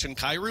 Buchnevich, and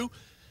Kyrou,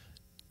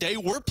 they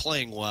were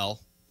playing well,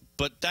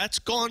 but that's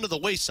gone to the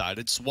wayside.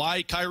 It's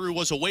why Kyrou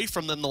was away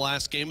from them the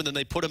last game, and then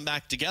they put him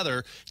back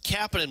together.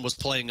 Kapanen was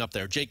playing up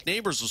there. Jake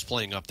Neighbors was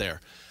playing up there.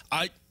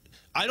 I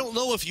don't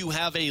know if you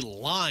have a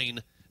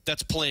line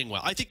that's playing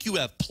well. I think you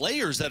have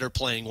players that are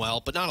playing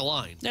well, but not a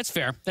line. That's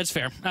fair.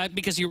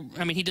 Because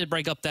he did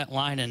break up that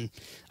line, and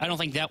I don't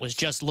think that was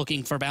just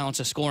looking for balance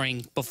of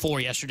scoring before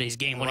yesterday's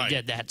game when he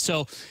did that.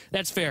 So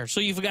that's fair. So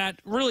you've got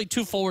really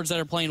two forwards that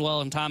are playing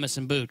well in Thomas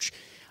and Buch.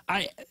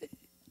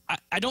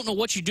 I don't know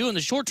what you do in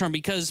the short term,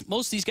 because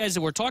most of these guys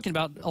that we're talking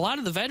about, a lot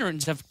of the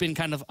veterans have been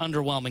kind of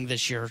underwhelming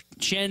this year.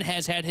 Shen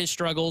has had his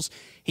struggles.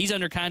 He's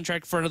under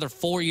contract for another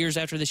 4 years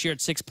after this year at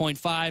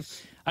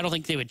 6.5. I don't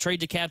think they would trade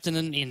the captain,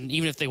 and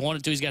even if they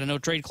wanted to, he's got a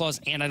no-trade clause,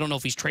 and I don't know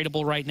if he's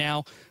tradable right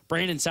now.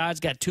 Brandon Saad's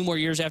got 2 more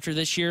years after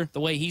this year. The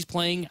way he's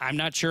playing, I'm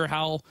not sure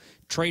how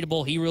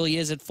tradable he really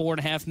is at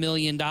 $4.5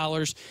 million.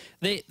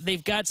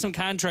 They've got some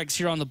contracts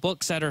here on the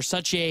books that are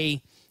such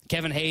a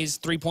Kevin Hayes,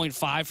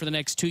 3.5 for the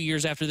next 2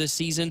 years after this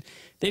season.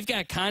 They've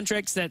got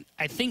contracts that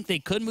I think they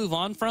could move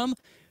on from,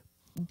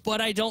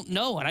 but I don't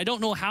know. And I don't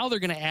know how they're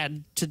going to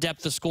add to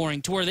depth of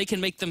scoring to where they can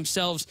make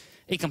themselves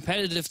a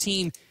competitive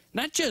team,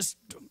 not just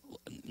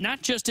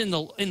in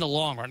the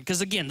long run. Because,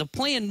 again, the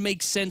plan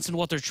makes sense in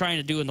what they're trying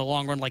to do in the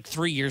long run, like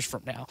 3 years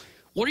from now.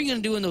 What are you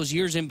going to do in those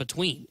years in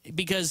between?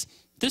 Because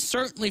this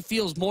certainly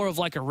feels more of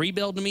like a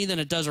rebuild to me than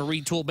it does a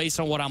retool based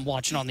on what I'm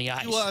watching on the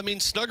ice. Well, I mean,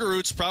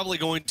 Snuggerud's probably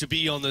going to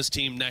be on this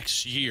team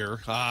next year,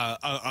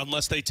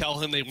 unless they tell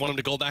him they want him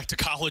to go back to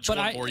college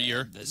one more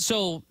year.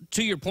 So,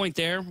 to your point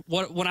there,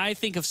 when I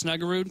think of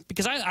Snuggerud,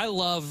 because I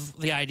love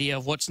the idea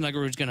of what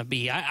Snuggerud's going to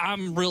be.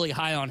 I'm really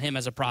high on him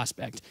as a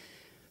prospect.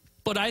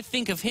 But I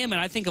think of him, and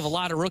I think of a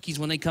lot of rookies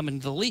when they come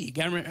into the league.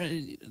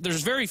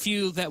 There's very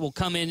few that will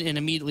come in and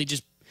immediately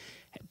just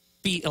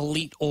be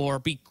elite or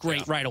be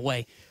great right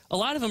away. A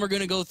lot of them are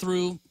going to go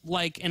through,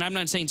 and I'm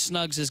not saying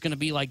Snugs is going to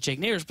be like Jake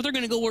Neighbors, but they're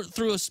going to go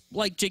through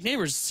like Jake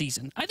Neighbors'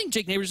 season. I think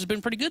Jake Neighbors has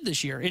been pretty good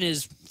this year in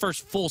his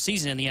first full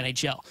season in the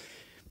NHL.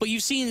 But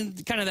you've seen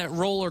kind of that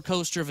roller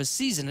coaster of a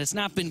season. It's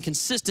not been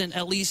consistent,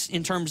 at least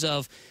in terms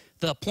of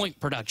the point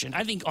production.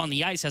 I think on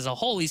the ice as a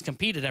whole, he's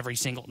competed every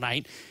single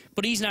night,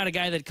 but he's not a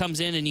guy that comes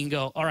in and you can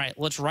go, all right,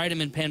 let's write him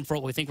in pen for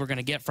what we think we're going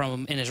to get from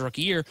him in his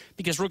rookie year,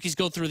 because rookies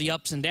go through the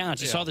ups and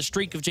downs. You saw the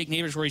streak of Jake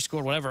Neighbors where he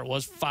scored whatever it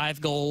was, 5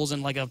 goals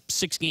in like a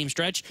 6-game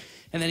stretch,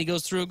 and then he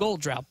goes through a goal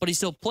drought, but he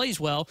still plays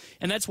well.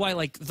 And that's why,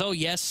 though,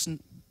 yes,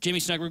 Jimmy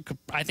Snuggerud,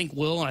 I think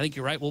will, and I think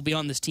you're right, will be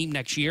on this team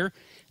next year.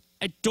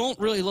 I don't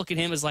really look at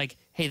him as like,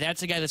 hey,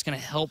 that's a guy that's going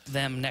to help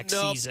them next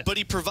season. But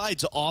he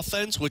provides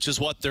offense, which is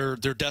what they're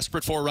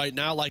desperate for right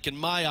now. Like, in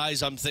my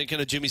eyes, I'm thinking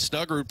of Jimmy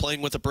Snuggerud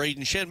playing with a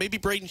Braden Shen. Maybe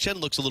Braden Shen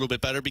looks a little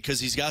bit better because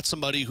he's got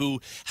somebody who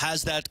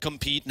has that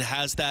compete and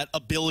has that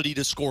ability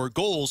to score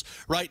goals.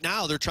 Right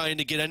now, they're trying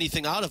to get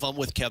anything out of him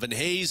with Kevin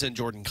Hayes and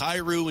Jordan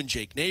Kyrou and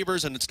Jake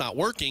Neighbors, and it's not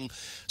working.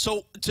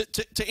 So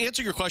to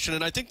answer your question,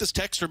 and I think this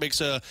texter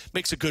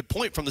makes a good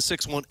point from the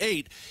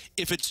 618,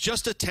 if it's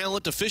just a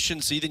talent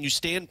deficiency, then you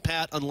stand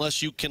pat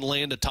unless you can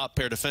land a top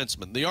pair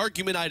defenseman. The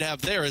argument I'd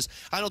have there is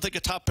I don't think a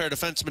top pair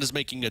defenseman is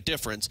making a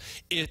difference.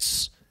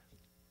 It's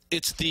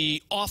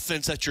the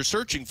offense that you're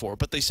searching for.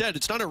 But they said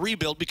it's not a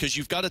rebuild because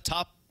you've got a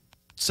top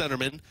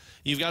centerman,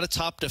 you've got a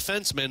top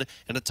defenseman,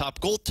 and a top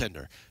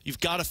goaltender. You've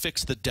got to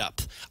fix the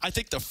depth. I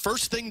think the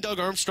first thing Doug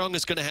Armstrong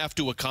is going to have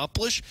to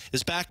accomplish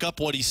is back up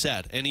what he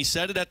said. And he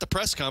said it at the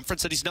press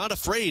conference that he's not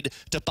afraid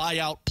to buy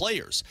out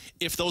players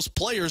if those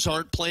players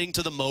aren't playing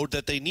to the mode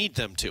that they need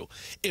them to.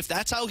 If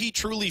that's how he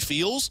truly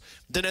feels,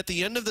 then at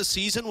the end of the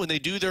season when they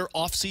do their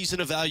off-season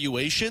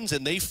evaluations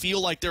and they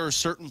feel like there are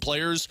certain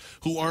players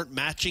who aren't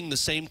matching the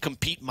same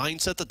compete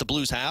mindset that the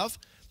Blues have,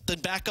 then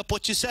back up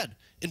what you said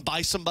and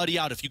buy somebody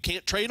out. If you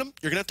can't trade them,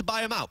 you're going to have to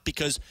buy them out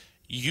because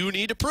you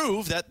need to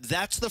prove that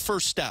that's the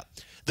first step.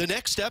 The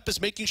next step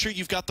is making sure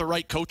you've got the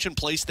right coach in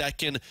place that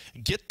can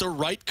get the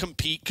right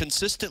compete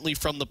consistently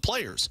from the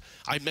players.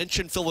 I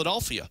mentioned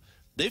Philadelphia.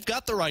 They've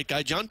got the right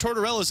guy. John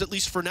Tortorella is, at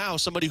least for now,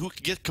 somebody who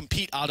can get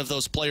compete out of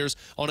those players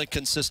on a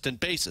consistent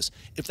basis.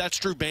 If that's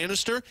Drew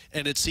Bannister,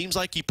 and it seems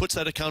like he puts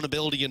that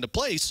accountability into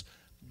place,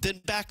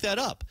 then back that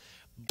up.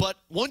 But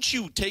once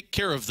you take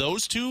care of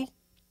those two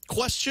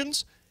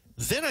questions,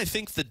 then I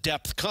think the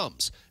depth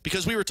comes.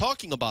 Because we were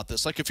talking about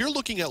this. Like, if you're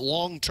looking at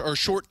or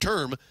short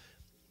term,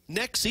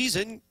 next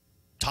season,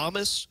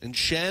 Thomas and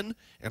Shen,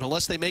 and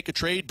unless they make a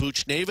trade,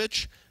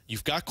 Buchnevich,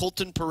 you've got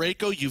Colton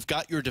Parayko, you've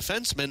got your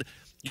defensemen.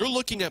 You're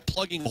looking at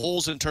plugging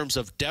holes in terms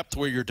of depth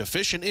where you're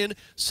deficient in.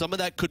 Some of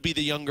that could be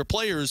the younger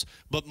players,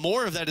 but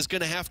more of that is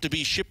going to have to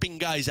be shipping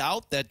guys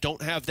out that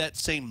don't have that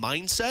same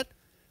mindset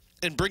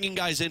and bringing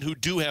guys in who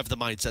do have the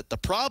mindset. The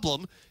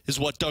problem is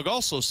what Doug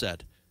also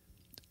said.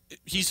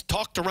 He's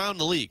talked around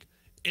the league.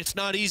 It's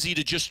not easy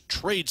to just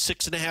trade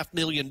 $6.5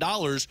 million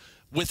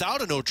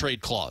without a no-trade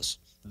clause.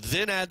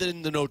 Then add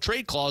in the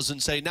no-trade clause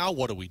and say, now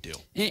what do we do?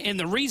 And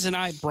the reason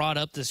I brought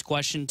up this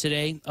question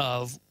today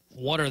of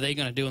what are they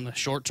going to do in the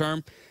short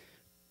term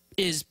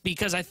is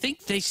because I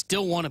think they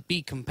still want to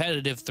be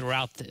competitive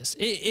throughout this.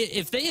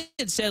 If they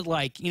had said,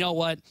 like, you know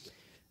what,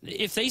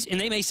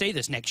 and they may say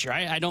this next year,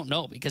 I don't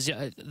know, because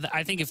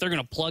I think if they're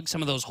going to plug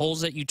some of those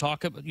holes that you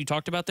talked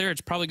about there,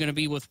 it's probably going to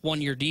be with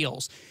one-year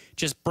deals.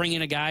 Just bring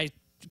in a guy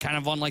kind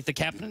of on like the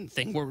captain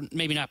thing, where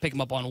maybe not pick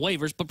him up on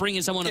waivers, but bring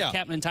in someone of the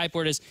captain type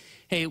where it is,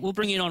 hey, we'll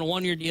bring you in on a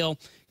one-year deal,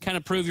 kind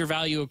of prove your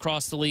value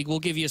across the league. We'll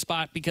give you a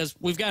spot because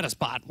we've got a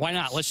spot. Why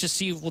not? Let's just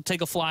see. We'll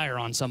take a flyer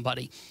on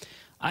somebody.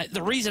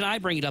 The reason I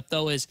bring it up,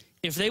 though, is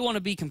if they want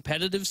to be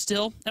competitive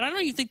still, and I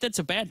don't even think that's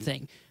a bad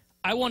thing,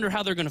 I wonder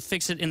how they're going to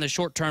fix it in the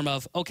short term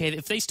of, okay,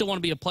 if they still want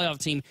to be a playoff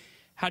team,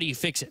 how do you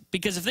fix it?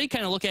 Because if they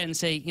kind of look at it and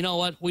say, you know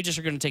what, we just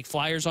are going to take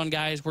flyers on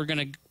guys, we're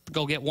going to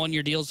go get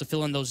one-year deals to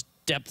fill in those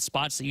depth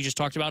spots that you just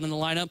talked about in the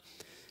lineup,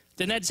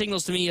 then that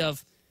signals to me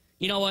of,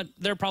 you know what?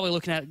 They're probably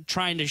looking at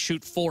trying to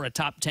shoot for a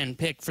top 10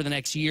 pick for the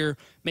next year,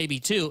 maybe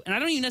two. And I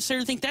don't even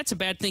necessarily think that's a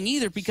bad thing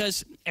either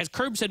because, as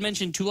Curbs had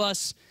mentioned to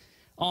us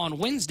on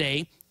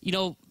Wednesday, you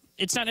know,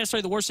 it's not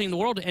necessarily the worst thing in the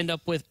world to end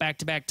up with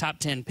back-to-back top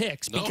 10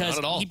 picks No, because not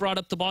at all. he brought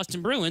up the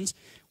Boston Bruins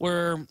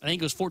where I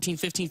think it was 14,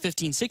 15,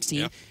 15, 16.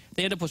 Yeah.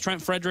 They end up with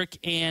Trent Frederick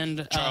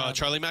and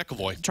Charlie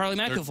McAvoy. Charlie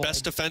McAvoy. Their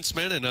best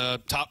defenseman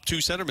and top 2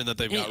 centerman that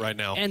they've got right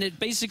now. And it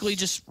basically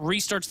just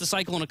restarts the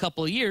cycle in a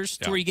couple of years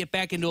to where you get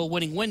back into a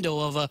winning window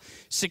of a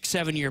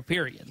 6-7 year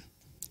period.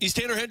 He's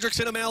Tanner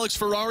Hendrickson. I'm Alex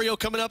Ferrario.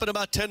 Coming up in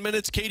about 10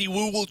 minutes, Katie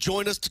Wu will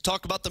join us to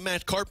talk about the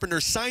Matt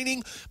Carpenter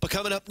signing. But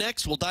coming up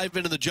next, we'll dive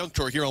into the junk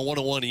drawer here on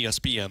 101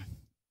 ESPN.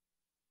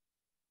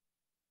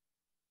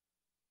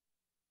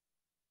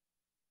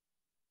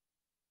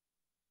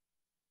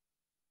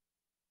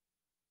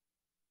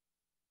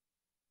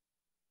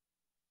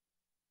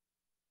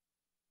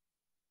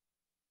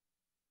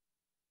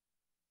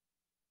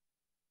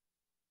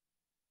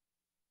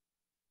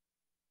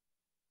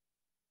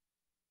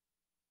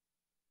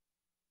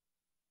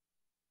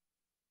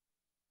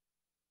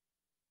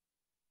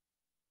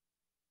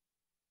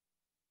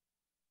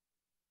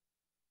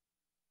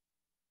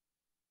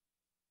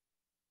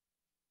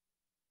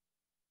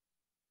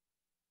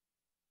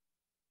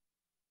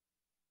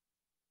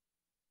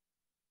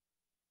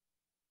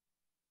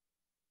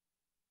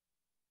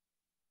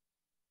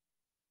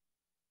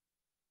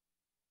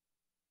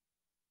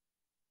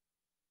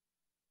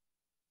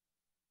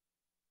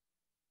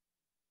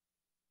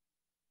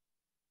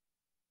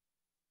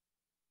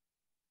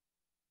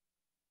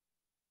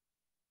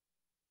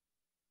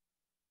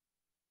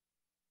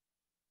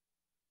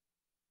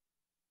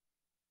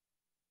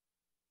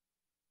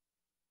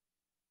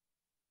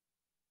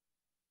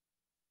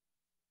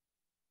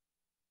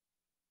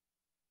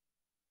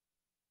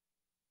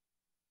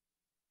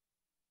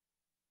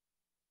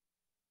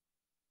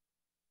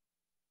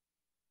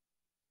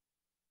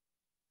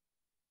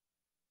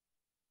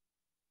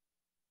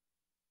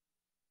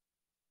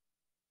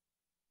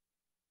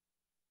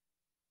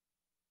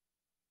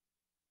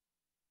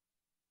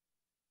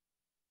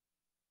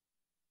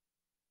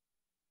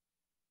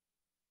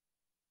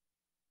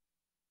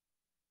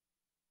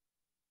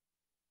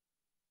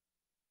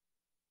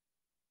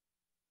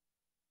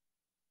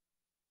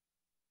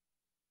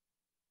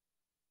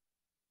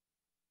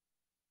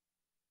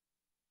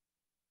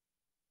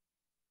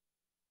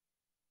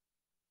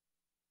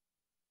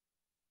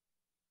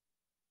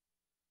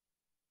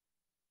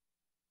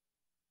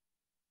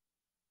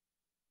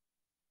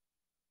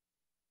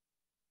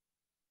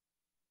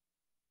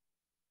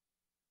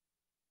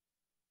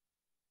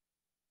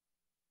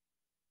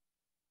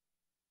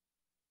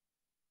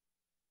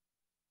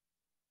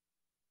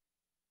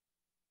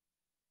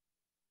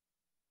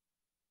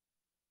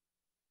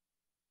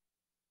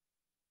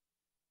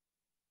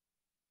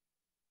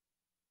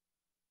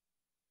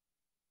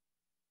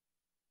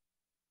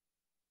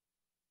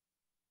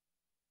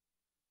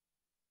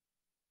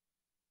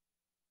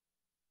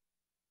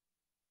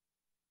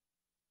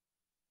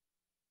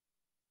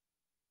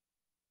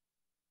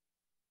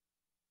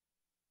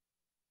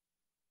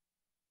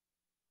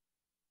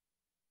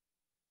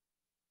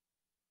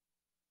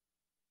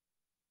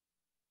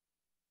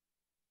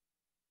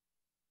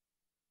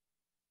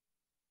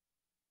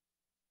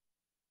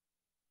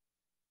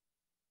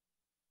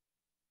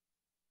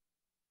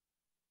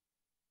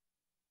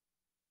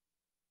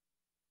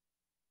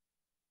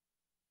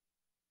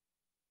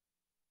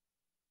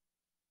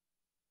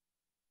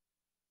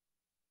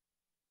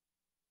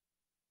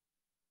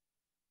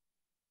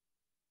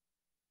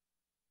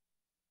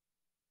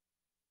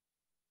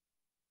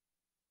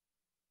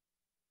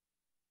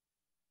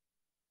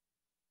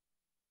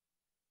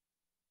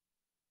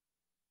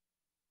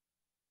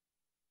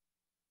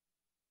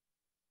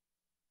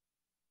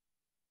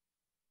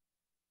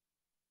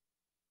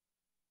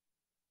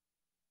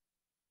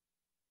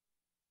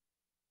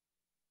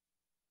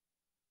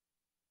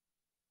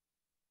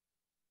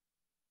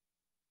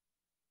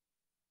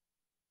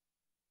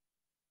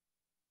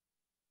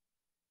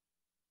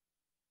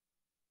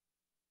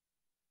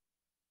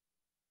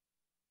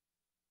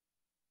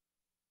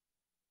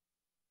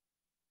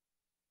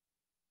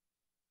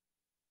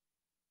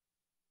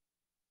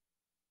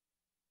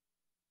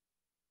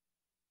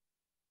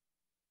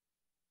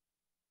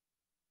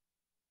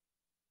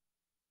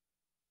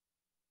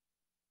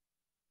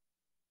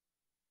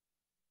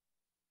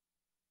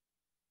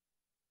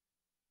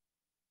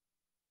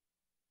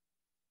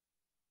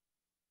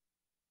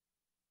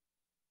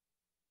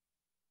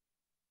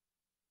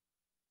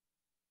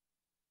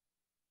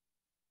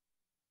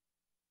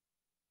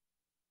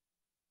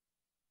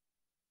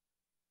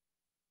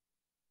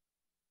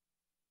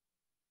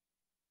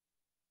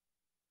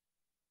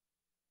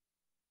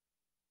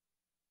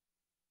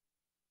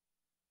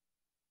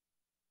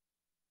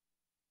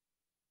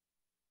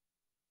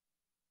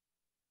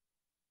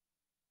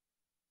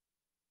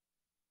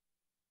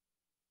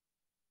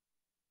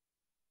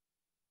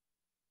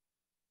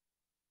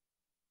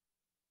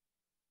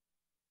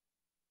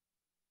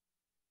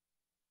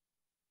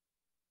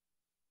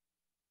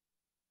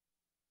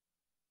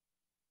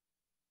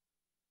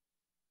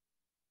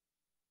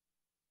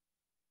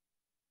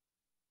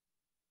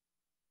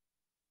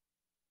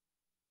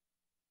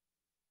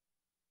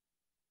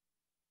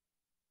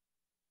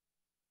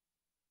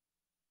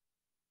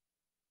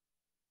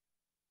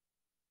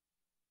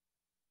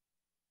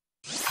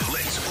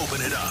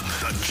 Open it up.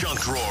 The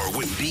Junk Drawer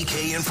with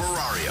BK and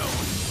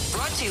Ferrario.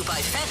 Brought to you by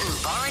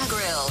Fenton Bar and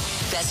Grill.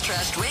 Best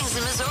trashed wings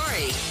in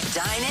Missouri.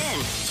 Dine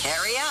in,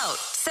 carry out,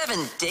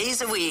 7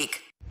 days a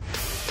week.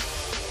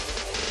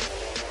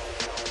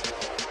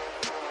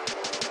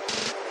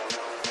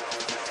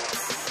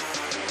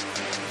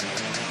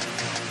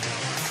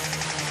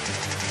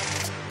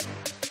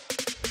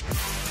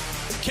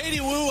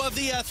 Katie Woo of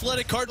The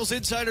Athletic, Cardinals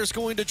Insider, is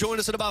going to join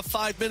us in about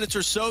 5 minutes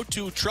or so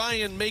to try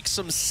and make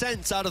some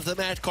sense out of the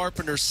Matt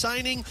Carpenter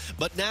signing.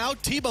 But now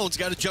T-Bone's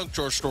got a junk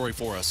drawer story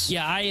for us.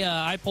 Yeah,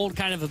 I pulled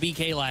kind of a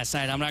BK last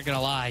night. I'm not going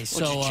to lie. Did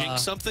you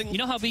jinx something? You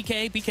know how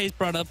BK's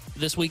brought up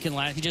this weekend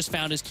last. He just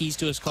found his keys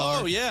to his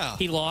car. Oh, yeah.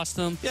 He lost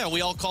them. Yeah,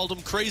 we all called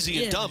him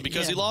crazy and dumb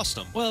because he lost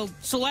them. Well,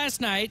 so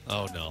last night,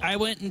 oh no, I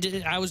went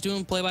and I was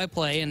doing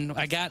play-by-play, and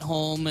I got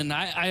home, and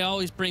I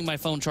always bring my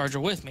phone charger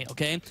with me,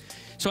 okay?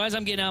 So as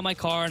I'm getting out of my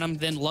car and I'm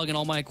then lugging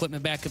all my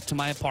equipment back up to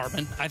my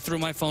apartment, I threw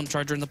my phone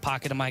charger in the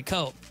pocket of my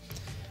coat.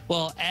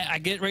 Well, I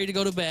get ready to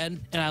go to bed,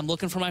 and I'm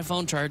looking for my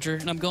phone charger,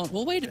 and I'm going,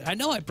 well, wait, I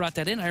know I brought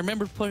that in. I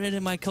remember putting it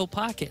in my coat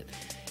pocket.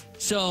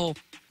 So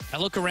I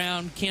look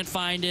around, can't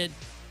find it,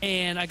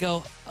 and I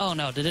go, oh,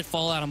 no, did it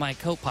fall out of my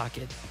coat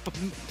pocket?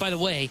 By the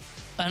way,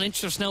 an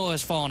inch of snow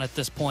has fallen at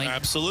this point.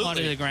 Absolutely.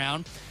 Onto the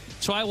ground.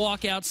 So I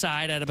walk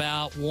outside at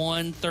about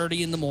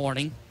 1:30 in the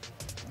morning,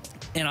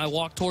 and I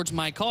walk towards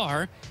my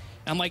car.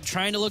 I'm, like,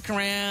 trying to look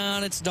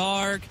around. It's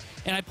dark.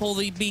 And I pull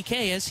the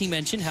BK, as he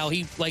mentioned, how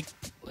he, like,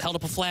 held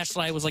up a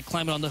flashlight, was, like,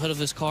 climbing on the hood of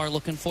his car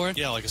looking for it.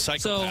 Yeah, like a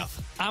psychopath.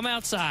 So I'm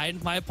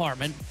outside my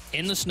apartment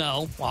in the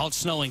snow, while it's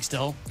snowing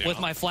still, with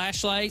my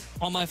flashlight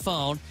on my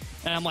phone.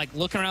 And I'm, like,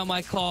 looking around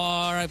my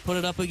car. I put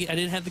it up again. I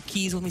didn't have the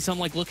keys with me, so I'm,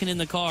 like, looking in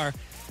the car.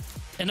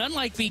 And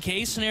unlike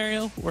BK's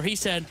scenario, where he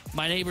said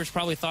my neighbors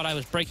probably thought I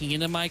was breaking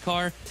into my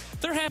car,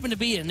 there happened to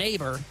be a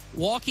neighbor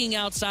walking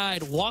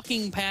outside,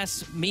 walking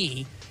past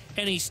me,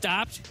 and he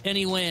stopped and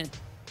he went,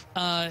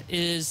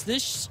 is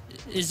this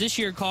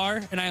your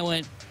car? And I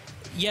went,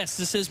 yes,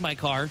 this is my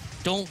car.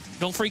 Don't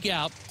freak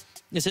out.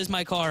 This is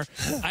my car.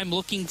 I'm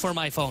looking for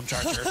my phone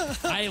charger.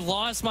 I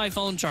lost my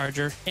phone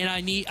charger, and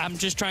I'm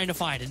just trying to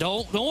find it.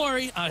 Don't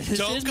worry.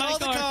 Don't call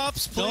the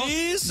cops,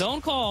 please.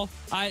 Don't call.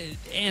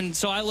 And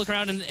so I look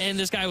around, and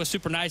this guy was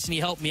super nice, and he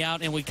helped me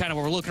out, and we kind of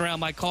were looking around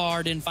my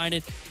car, didn't find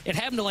it. It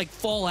happened to, like,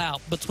 fall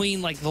out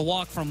between, like, the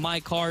walk from my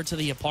car to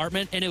the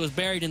apartment, and it was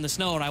buried in the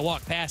snow, and I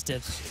walked past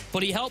it.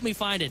 But he helped me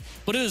find it.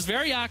 But it was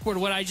very awkward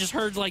when I just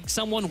heard, like,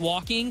 someone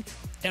walking,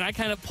 and I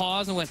kind of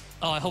paused and went,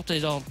 oh, I hope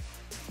they don't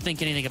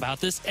think anything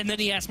about this. And then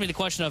he asked me the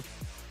question of,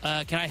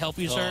 can I help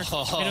you, sir?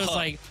 And it was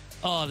like,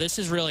 oh, this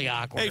is really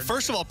awkward. Hey,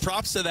 first of all,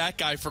 props to that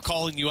guy for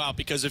calling you out,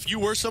 because if you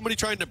were somebody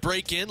trying to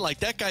break in, like,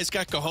 that guy's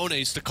got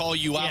cojones to call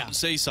you out and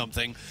say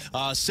something.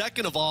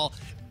 Second of all,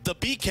 the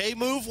BK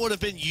move would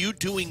have been you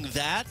doing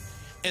that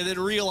and then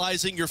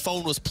realizing your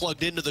phone was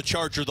plugged into the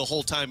charger the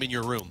whole time in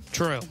your room.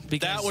 True.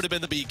 That would have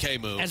been the BK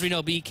move. As we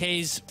know,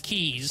 BK's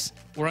keys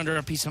were under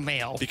a piece of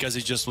mail. Because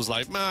he just was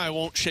like, I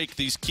won't shake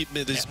this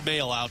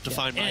mail out to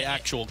find my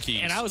actual keys.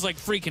 And I was, like,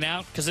 freaking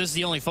out because this is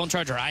the only phone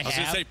charger I have. I was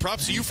going to say,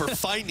 props to you for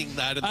finding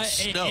that in the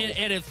snow.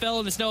 And it fell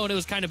in the snow, and it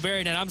was kind of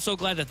buried, and I'm so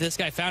glad that this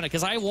guy found it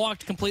because I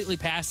walked completely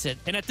past it.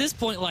 And at this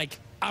point, like,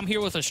 I'm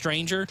here with a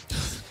stranger.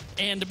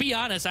 And to be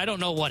honest, I don't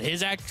know what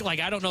his I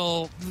don't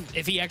know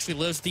if he actually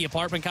lives at the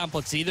apartment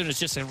complex either. It's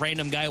just a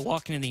random guy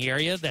walking in the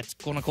area that's,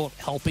 quote unquote,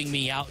 helping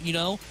me out, you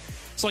know?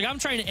 So, like, I'm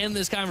trying to end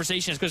this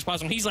conversation as quick as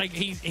possible. He's like,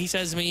 he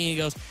says to me, he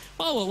goes,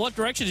 oh, well, what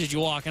direction did you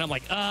walk? And I'm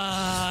like,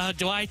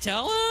 do I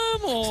tell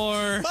him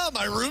or? Well,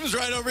 my room's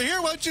right over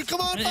here. Why don't you come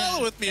on,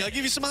 follow with me? I'll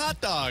give you some hot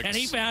dogs. And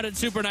he found it,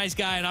 super nice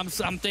guy, and I'm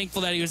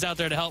thankful that he was out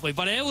there to help me.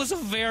 But it was a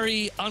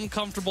very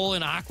uncomfortable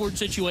and awkward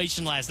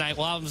situation last night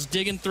while I was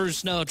digging through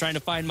snow trying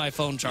to find my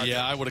phone charger.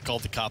 Yeah, I would have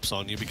called the cops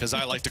on you because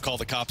I like to call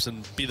the cops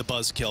and be the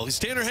buzzkill. He's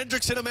Tanner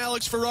Hendrickson. I'm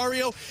Alex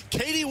Ferrario.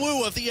 Katie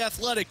Woo of The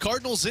Athletic,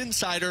 Cardinals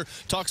Insider,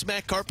 talks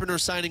Matt Carpenter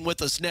signing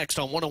with us next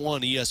on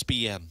 101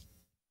 ESPN.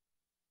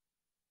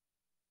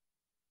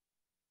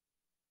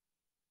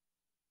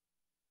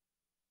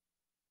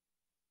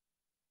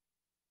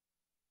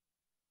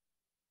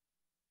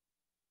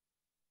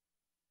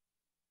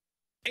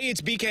 Hey,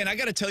 it's BK, and I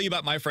got to tell you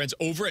about my friends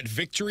over at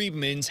Victory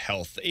Men's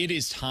Health. It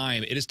is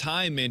time,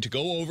 men, to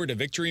go over to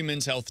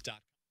victorymenshealth.com.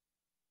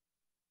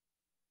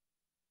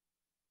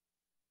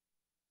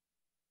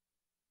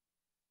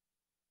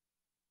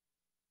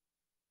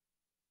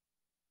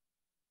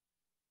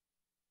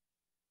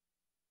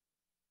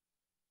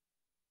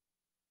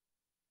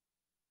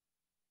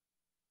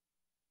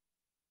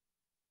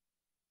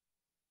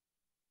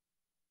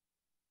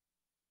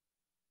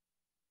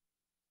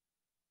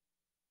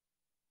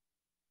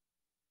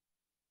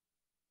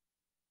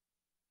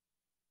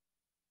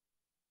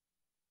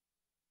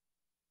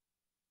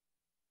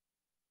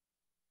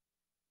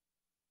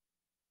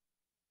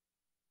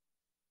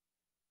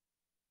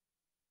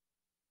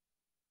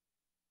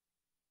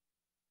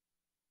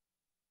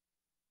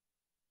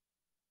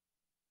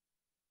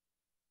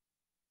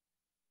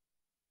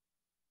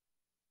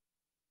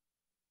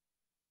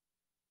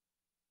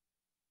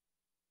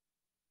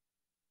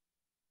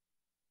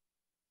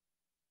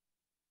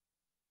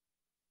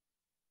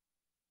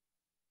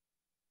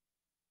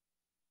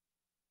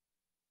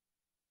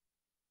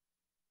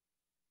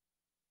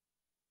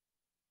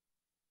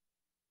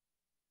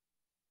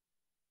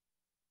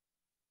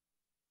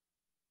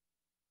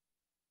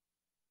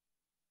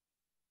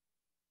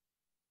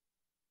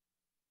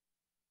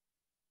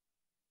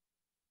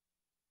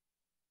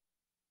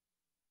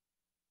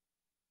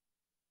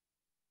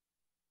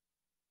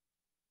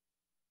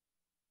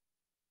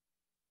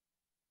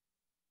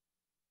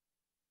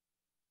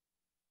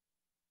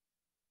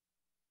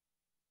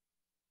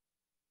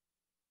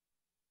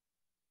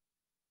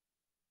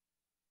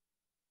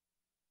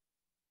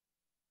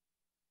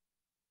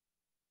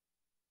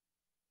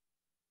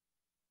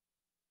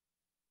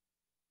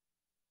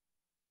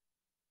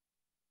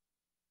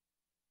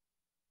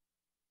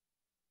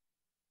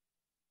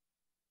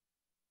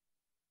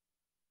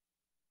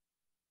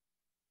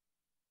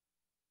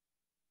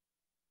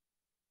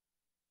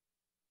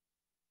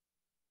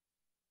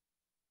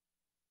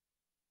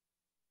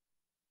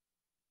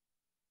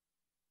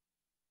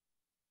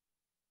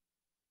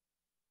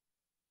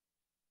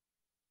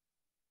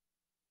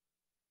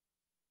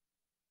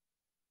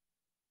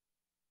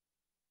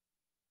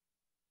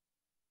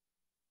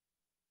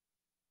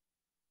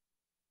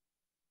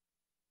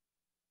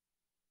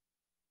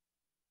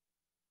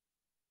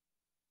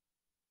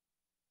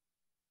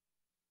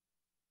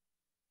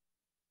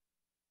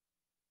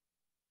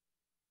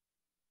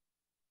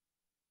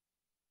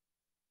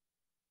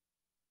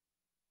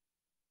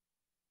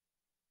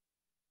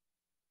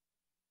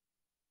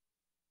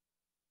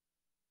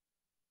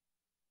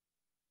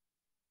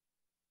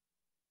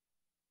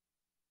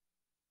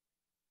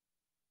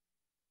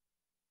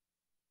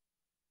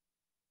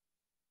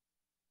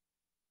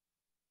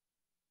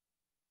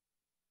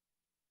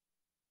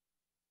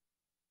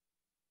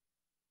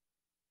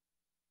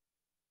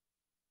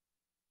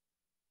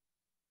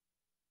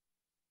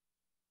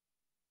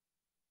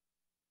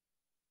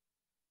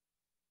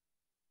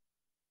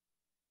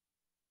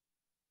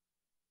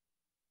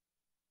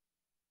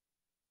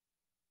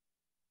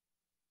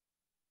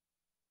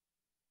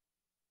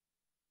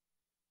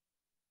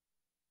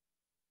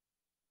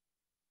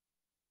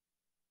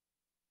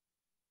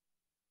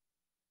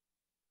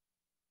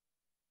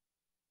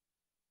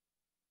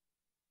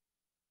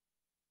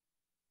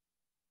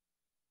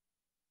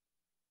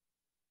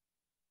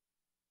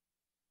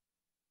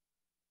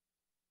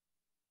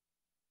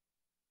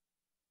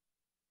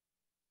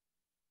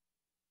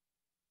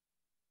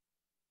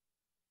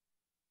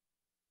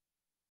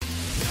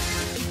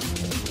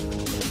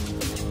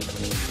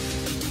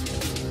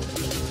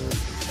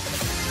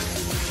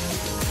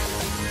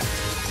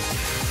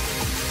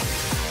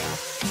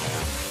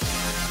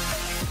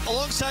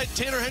 Alongside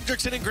Tanner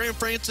Hendrickson and Graham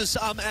Francis,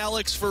 I'm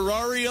Alex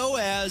Ferrario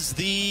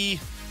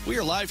we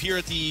are live here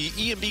at the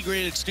EMB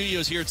Granite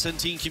Studios here at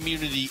Centene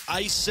Community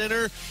Ice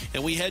Center,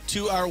 and we head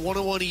to our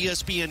 101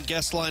 ESPN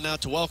guest line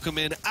out to welcome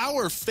in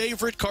our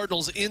favorite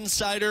Cardinals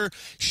insider.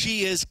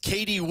 She is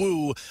Katie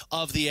Woo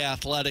of The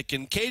Athletic.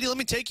 And Katie, let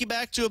me take you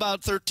back to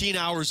about 13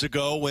 hours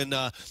ago when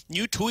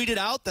you tweeted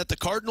out that the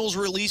Cardinals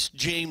released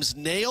James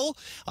Nail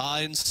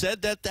and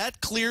said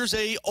that clears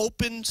a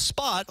open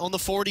spot on the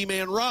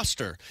 40-man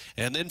roster.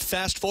 And then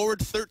fast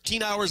forward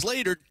 13 hours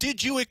later,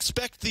 did you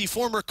expect the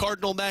former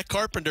Cardinal Matt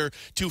Carpenter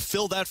to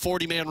fill that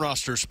 40-man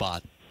roster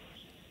spot?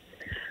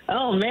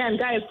 Oh, man,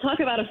 guys,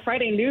 talk about a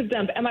Friday news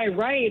dump. Am I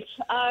right?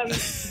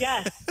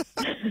 Yes.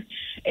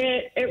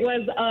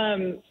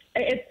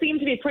 It seemed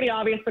to be pretty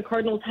obvious the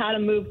Cardinals had a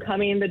move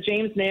coming. The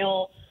James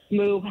Nail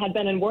move had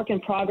been in work in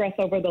progress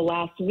over the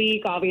last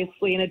week,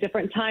 obviously in a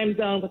different time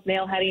zone with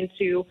Nail heading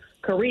to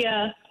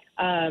Korea.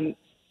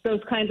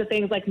 Those kinds of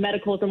things like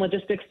medicals and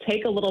logistics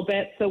take a little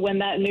bit. So when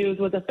that news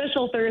was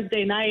official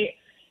Thursday night,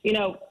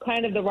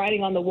 kind of the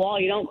writing on the wall,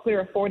 you don't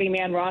clear a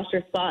 40-man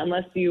roster spot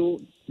unless you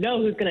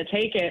know who's going to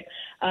take it.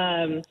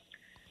 The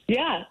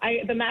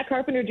Matt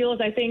Carpenter deal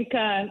is, I think,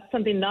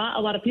 something not a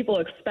lot of people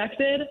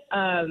expected.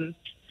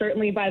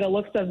 Certainly by the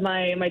looks of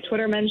my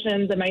Twitter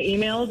mentions and my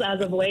emails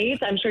as of late.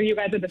 I'm sure you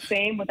guys are the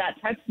same with that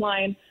text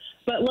line.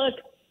 But look,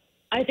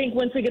 I think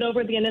once we get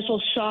over the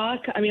initial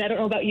shock, I don't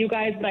know about you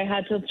guys, but I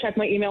had to check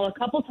my email a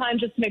couple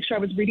times just to make sure I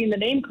was reading the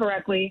name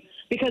correctly,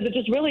 because it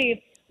just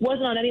really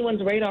wasn't on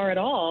anyone's radar at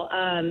all.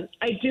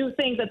 I do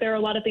think that there are a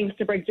lot of things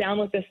to break down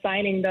with this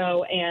signing,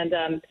 though,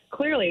 and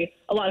clearly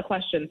a lot of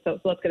questions. So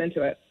let's get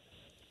into it.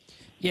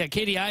 Yeah,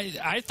 Katie,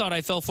 I thought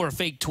I fell for a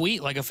fake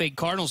tweet, like a fake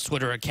Cardinals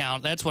Twitter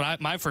account. That's what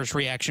my first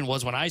reaction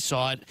was when I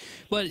saw it.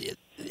 But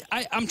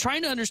I'm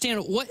trying to understand,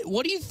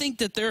 what do you think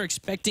that they're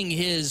expecting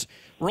his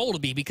role to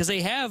be? Because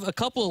they have a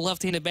couple of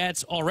left-handed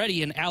bats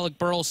already in Alec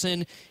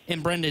Burleson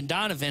and Brendan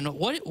Donovan.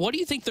 What do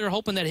you think they're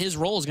hoping that his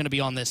role is going to be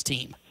on this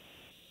team?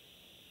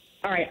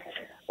 All right,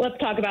 let's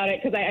talk about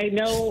it, because I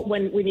know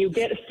when you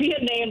see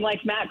a name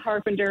like Matt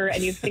Carpenter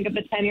and you think of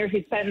the 10 years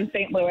he spent in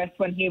St. Louis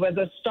when he was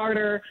a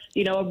starter,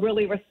 a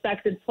really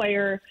respected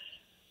player,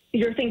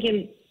 you're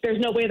thinking there's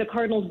no way the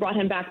Cardinals brought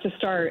him back to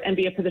start and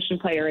be a position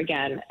player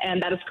again,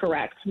 and that is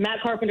correct.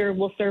 Matt Carpenter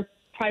will serve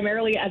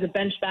primarily as a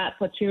bench bat,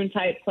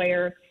 platoon-type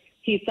player.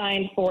 He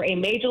signed for a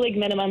major league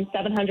minimum,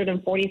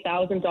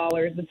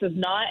 $740,000. This is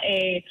not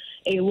a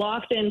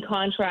locked-in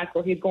contract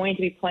where he's going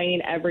to be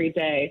playing every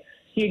day.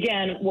 He,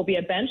 again, will be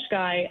a bench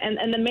guy.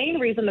 And the main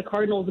reason the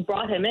Cardinals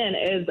brought him in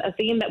is a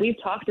theme that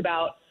we've talked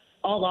about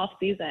all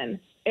offseason.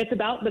 It's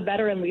about the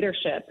veteran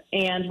leadership.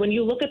 And when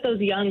you look at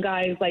those young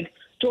guys like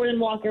Jordan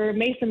Walker,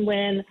 Mason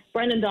Lynn,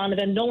 Brendan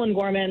Donovan, Nolan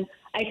Gorman,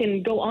 I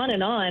can go on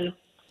and on.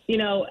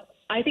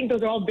 I think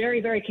those are all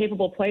very, very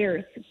capable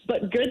players.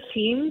 But good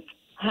teams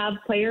have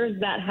players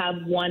that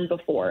have won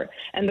before.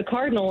 And the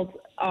Cardinals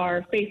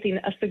are facing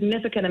a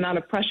significant amount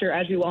of pressure,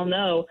 as you all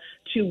know,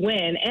 to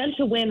win, and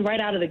to win right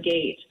out of the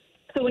gate.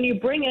 So when you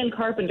bring in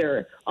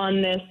Carpenter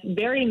on this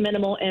very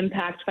minimal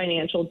impact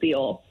financial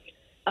deal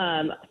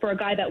for a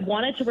guy that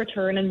wanted to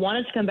return and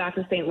wanted to come back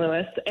to St.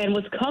 Louis and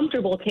was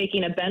comfortable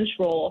taking a bench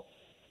role,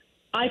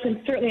 I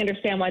can certainly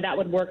understand why that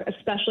would work,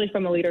 especially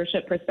from a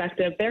leadership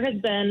perspective. There has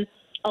been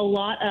a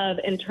lot of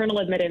internal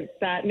admittance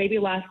that maybe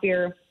last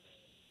year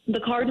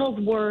the Cardinals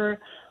were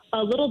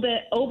a little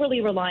bit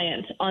overly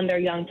reliant on their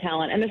young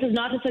talent. And this is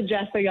not to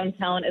suggest their young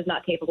talent is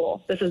not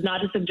capable. This is not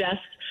to suggest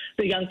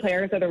the young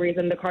players are the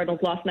reason the Cardinals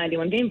lost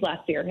 91 games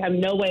last year.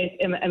 In no way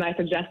am I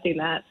suggesting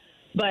that.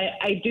 But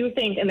I do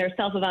think in their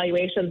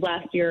self-evaluations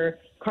last year,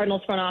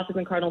 Cardinals front office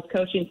and Cardinals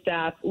coaching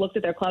staff looked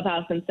at their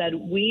clubhouse and said,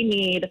 we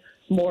need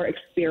more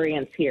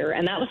experience here.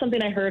 And that was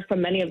something I heard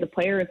from many of the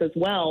players as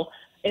well.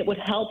 It would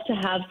help to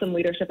have some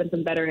leadership and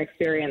some veteran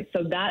experience.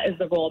 So that is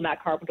the role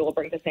Matt Carpenter will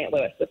bring to St.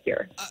 Louis this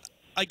year.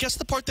 I guess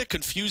the part that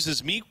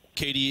confuses me,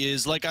 Katie,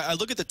 is I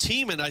look at the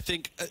team and I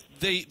think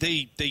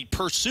they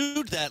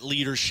pursued that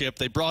leadership.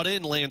 They brought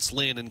in Lance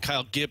Lynn and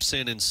Kyle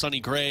Gibson and Sonny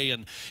Gray,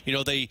 and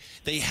they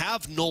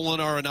have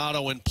Nolan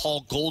Arenado and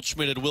Paul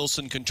Goldschmidt and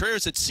Wilson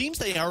Contreras. It seems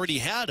they already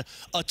had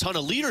a ton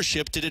of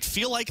leadership. Did it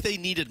feel like they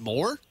needed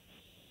more?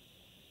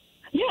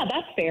 Yeah,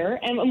 that's fair.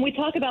 And when we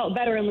talk about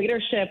veteran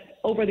leadership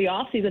over the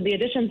offseason, the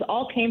additions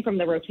all came from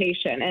the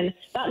rotation. And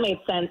that made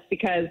sense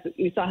because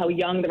you saw how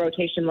young the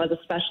rotation was,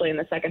 especially in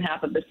the second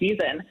half of the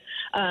season.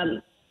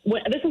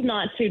 This is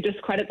not to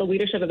discredit the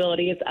leadership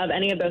abilities of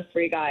any of those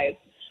three guys.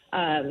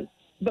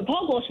 But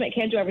Paul Goldschmidt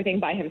can't do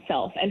everything by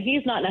himself. And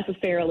he's not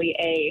necessarily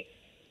a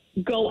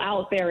go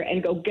out there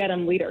and go get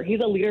him leader. He's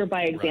a leader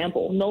by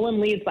example. Right.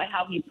 Nolan leads by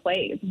how he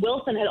plays.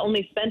 Wilson had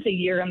only spent a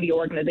year in the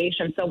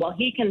organization, so while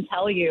he can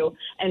tell you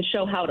and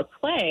show how to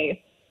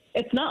play,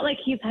 it's not like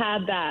he's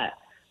had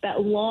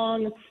that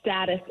long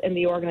status in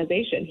the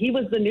organization. He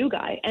was the new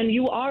guy, and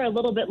you are a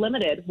little bit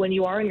limited when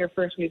you are in your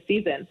first new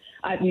season.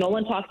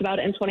 Nolan talked about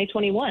it in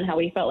 2021, how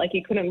he felt like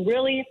he couldn't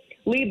really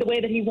lead the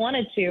way that he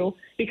wanted to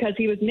because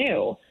he was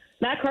new.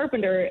 Matt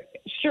Carpenter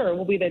sure,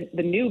 will be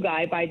the new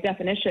guy by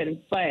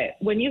definition. But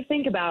when you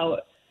think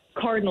about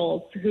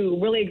Cardinals, who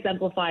really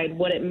exemplified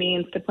what it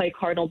means to play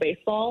Cardinal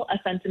baseball, a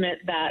sentiment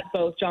that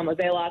both John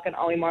Mozeliak and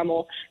Ollie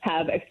Marmol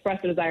have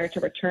expressed a desire to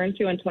return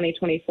to in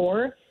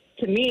 2024,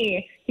 to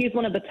me, he's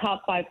one of the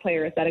top 5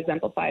 players that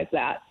exemplifies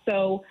that.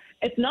 So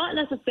it's not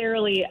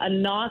necessarily a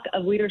knock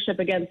of leadership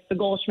against the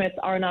Goldschmidts,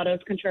 Arenados,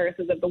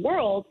 Contrerases of the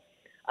world,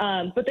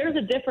 but there's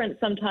a difference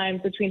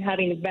sometimes between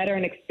having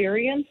veteran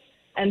experience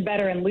and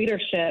veteran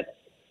leadership.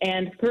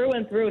 And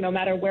through, no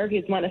matter where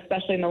he's went,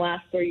 especially in the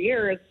last 3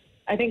 years,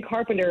 I think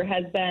Carpenter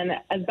has been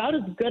about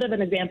as good of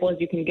an example as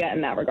you can get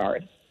in that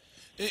regard.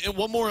 And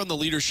one more on the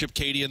leadership,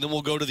 Katie, and then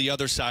we'll go to the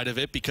other side of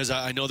it, because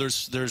I know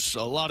there's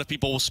a lot of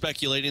people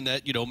speculating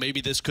that,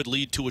 maybe this could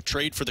lead to a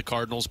trade for the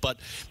Cardinals. But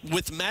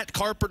with Matt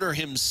Carpenter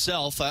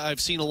himself, I've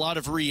seen a lot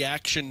of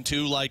reaction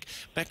to, like,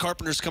 Matt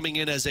Carpenter's coming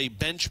in as a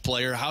bench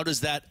player. How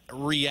does that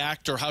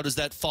react, or how does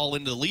that fall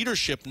into the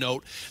leadership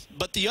note?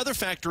 But the other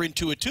factor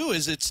into it, too,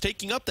 is it's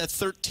taking up that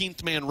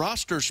 13th man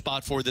roster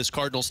spot for this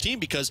Cardinals team,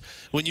 because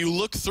when you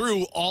look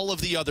through all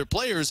of the other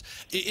players,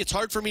 it's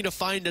hard for me to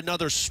find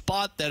another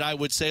spot that I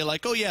would say,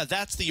 like, oh, yeah,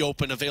 that's the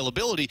open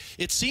availability.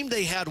 It seemed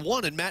they had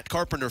one, and Matt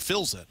Carpenter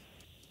fills it.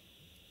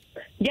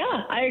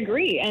 Yeah, I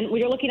agree. And when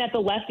you're looking at the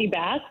lefty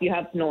bats, you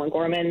have Nolan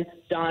Gorman,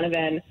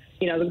 Donovan,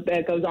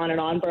 that goes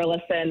on,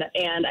 Burleson.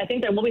 And I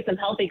think there will be some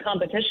healthy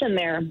competition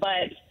there.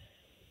 But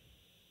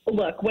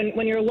look,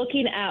 when you're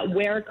looking at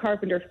where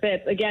Carpenter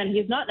fits, again,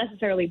 he's not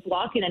necessarily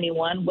blocking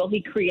anyone. Will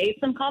he create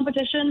some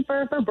competition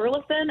for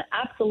Burleson?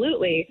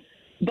 Absolutely.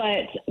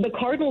 But the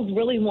Cardinals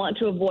really want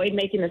to avoid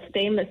making the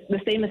same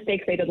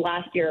mistakes they did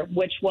last year,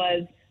 which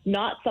was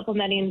not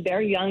supplementing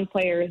their young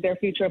players, their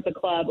future of the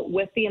club,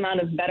 with the amount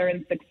of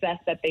veteran success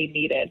that they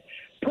needed.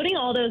 Putting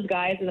all those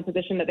guys in the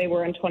position that they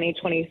were in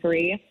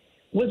 2023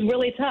 was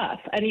really tough.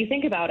 And you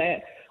think about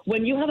it,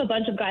 when you have a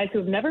bunch of guys who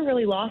have never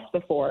really lost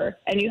before,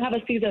 and you have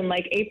a season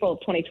like April of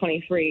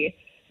 2023,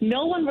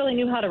 no one really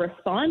knew how to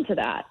respond to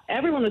that.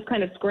 Everyone was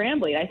kind of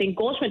scrambling. I think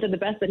Goldschmidt did the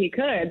best that he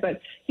could,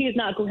 but he's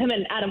not. Him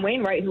and Adam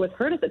Wainwright, who was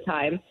hurt at the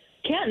time,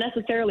 can't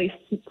necessarily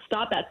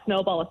stop that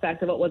snowball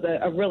effect of what was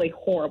a really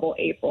horrible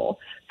April.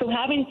 So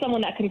having someone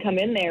that can come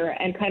in there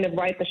and kind of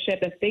right the ship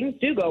if things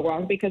do go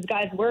wrong, because,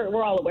 guys,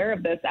 we're all aware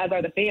of this, as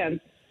are the fans.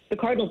 The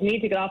Cardinals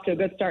need to get off to a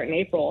good start in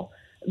April.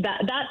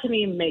 That to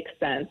me makes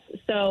sense.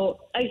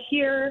 So I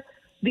hear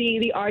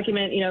the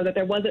argument, that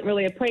there wasn't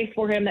really a place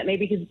for him, that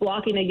maybe he's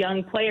blocking a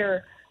young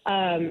player.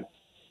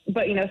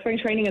 But, spring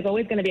training is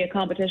always going to be a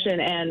competition,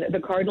 and the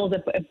Cardinals,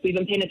 if we've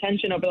been paying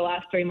attention over the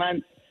last 3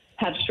 months,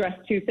 have stressed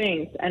 2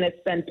 things, and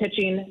it's been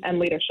pitching and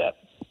leadership.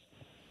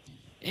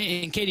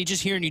 And, Katie,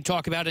 just hearing you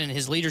talk about it and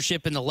his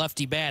leadership in the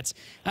lefty bats,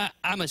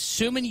 I'm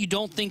assuming you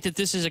don't think that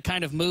this is a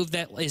kind of move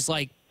that is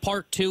like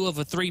part 2 of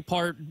a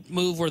 3-part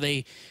move where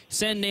they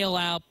send Nail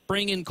out,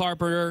 bring in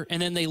Carpenter,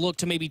 and then they look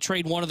to maybe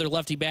trade one of their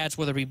lefty bats,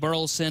 whether it be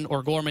Burleson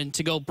or Gorman,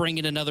 to go bring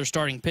in another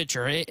starting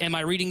pitcher. Am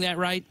I reading that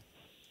right?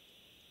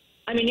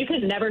 I mean, you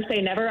could never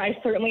say never. I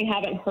certainly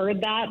haven't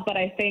heard that, but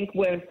I think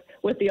with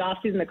the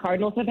offseason the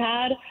Cardinals have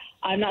had,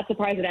 I'm not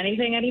surprised at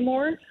anything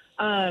anymore.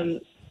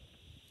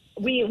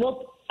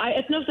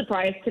 It's no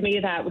surprise to me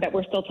that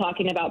we're still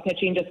talking about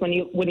pitching, just when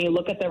you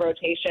look at the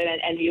rotation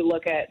and you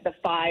look at the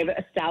 5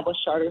 established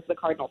starters the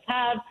Cardinals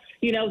have.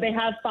 They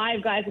have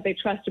 5 guys that they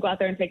trust to go out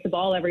there and take the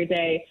ball every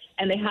day,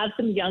 and they have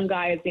some young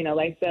guys,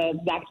 like the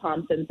Zach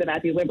Thompsons, the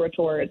Matthew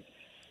Liberators,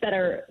 that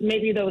are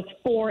maybe those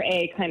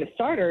 4A kind of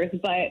starters,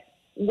 but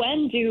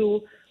when do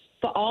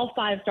all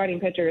 5 starting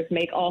pitchers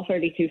make all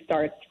 32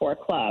 starts for a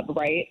club,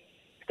 right?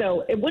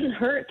 So it wouldn't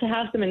hurt to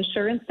have some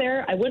insurance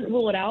there. I wouldn't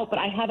rule it out, but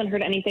I haven't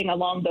heard anything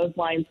along those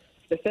lines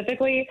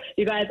specifically.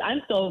 You guys,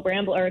 I'm still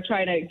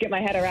trying to get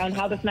my head around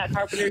how this Matt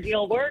Carpenter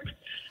deal works.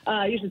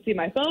 You should see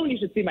my phone. You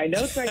should see my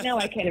notes right now.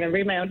 I can't even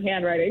read my own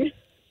handwriting.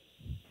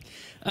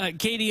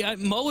 Katie,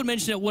 Mo had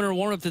mentioned at winter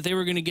warm-up that they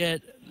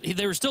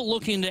were still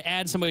looking to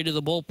add somebody to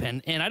the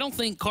bullpen, and I don't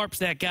think Carp's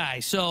that guy.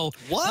 So,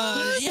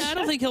 I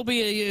don't think he'll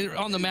be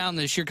on the mound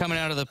this year coming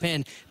out of the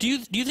pen. Do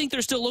you think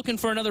they're still looking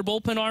for another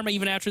bullpen arm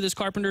even after this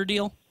Carpenter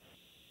deal?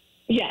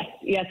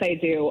 Yes, I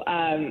do.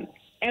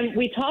 And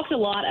we talked a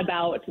lot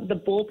about the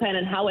bullpen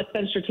and how it's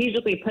been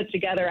strategically put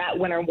together at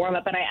winter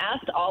warm-up, and I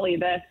asked Ollie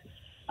this,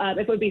 if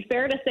it would be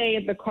fair to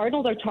say the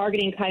Cardinals are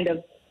targeting kind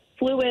of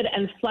fluid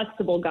and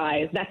flexible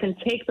guys that can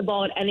take the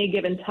ball at any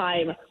given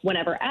time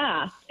whenever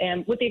asked.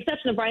 And with the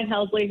exception of Brian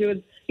Helsley, who is,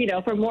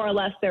 for more or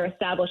less their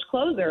established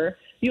closer,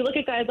 you look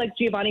at guys like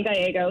Giovanni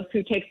Gallegos,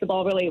 who takes the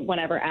ball really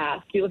whenever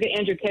asked. You look at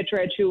Andrew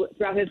Kittredge, who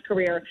throughout his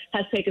career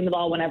has taken the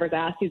ball whenever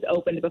asked. He's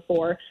opened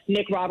before.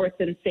 Nick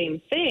Robertson,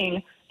 same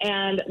thing.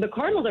 And the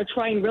Cardinals are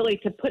trying really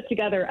to put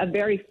together a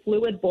very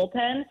fluid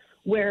bullpen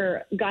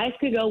where guys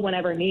could go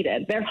whenever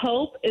needed. Their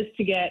hope is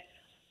to get,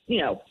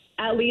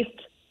 at least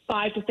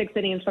 5 to 6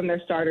 innings from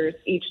their starters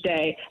each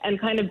day and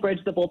kind of bridge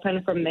the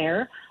bullpen from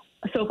there.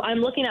 So if I'm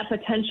looking at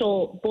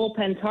potential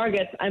bullpen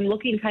targets, I'm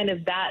looking kind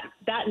of that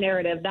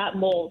narrative, that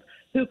mold,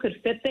 who could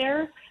fit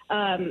there.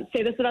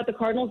 say this about the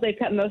Cardinals. They've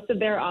kept most of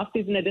their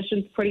offseason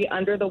additions pretty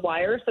under the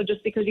wire. So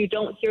just because you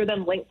don't hear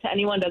them linked to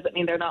anyone doesn't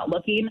mean they're not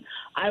looking.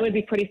 I would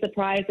be pretty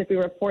surprised if we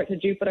report to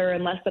Jupiter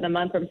in less than a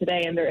month from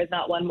today and there is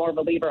not one more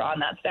reliever on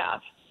that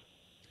staff.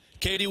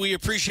 Katie, we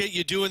appreciate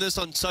you doing this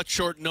on such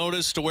short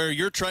notice to where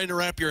you're trying to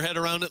wrap your head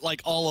around it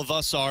like all of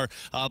us are.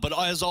 But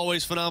as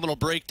always, phenomenal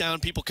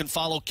breakdown. People can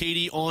follow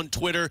Katie on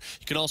Twitter.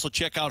 You can also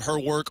check out her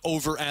work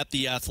over at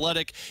The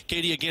Athletic.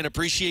 Katie, again,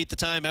 appreciate the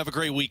time. Have a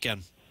great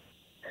weekend.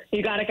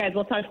 You got it, guys.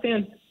 We'll talk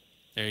soon.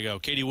 There you go.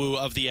 Katie Woo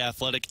of The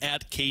Athletic,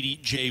 at Katie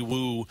J.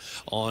 Woo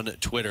on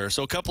Twitter.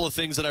 So a couple of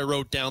things that I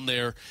wrote down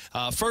there.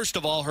 First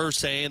of all, her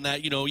saying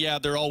that, yeah,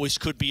 there always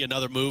could be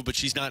another move, but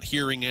she's not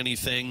hearing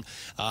anything.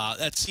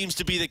 That seems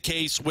to be the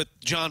case with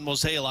John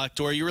Mozeliak,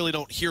 to where you really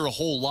don't hear a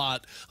whole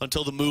lot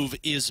until the move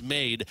is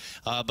made.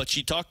 But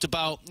she talked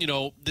about,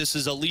 this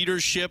is a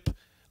leadership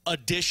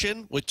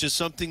addition, which is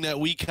something that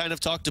we kind of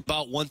talked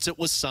about once it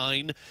was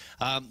signed.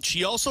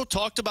 She also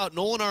talked about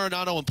Nolan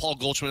Arenado and Paul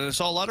Goldschmidt, and I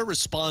saw a lot of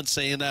response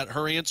saying that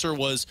her answer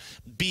was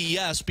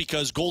BS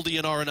because Goldie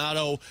and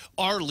Arenado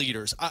are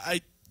leaders.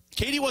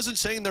 Katie wasn't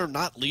saying they're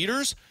not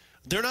leaders.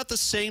 They're not the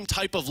same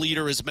type of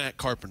leader as Matt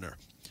Carpenter.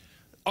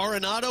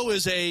 Arenado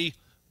is a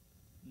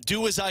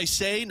do as I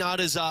say, not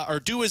as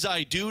or do as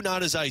I do,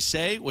 not as I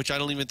say, which I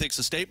don't even think is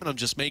a statement. I'm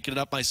just making it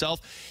up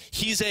myself.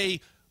 He's a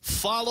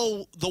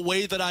follow the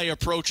way that I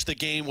approach the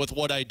game with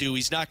what I do.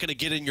 He's not going to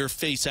get in your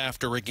face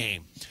after a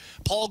game.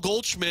 Paul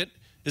Goldschmidt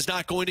is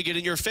not going to get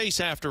in your face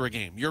after a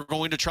game. You're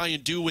going to try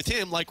and do with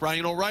him like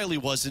Ryan O'Reilly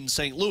was in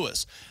St.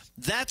 Louis.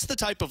 That's the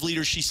type of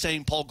leader she's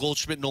saying Paul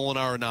Goldschmidt and Nolan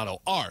Arenado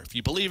are. If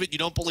you believe it, you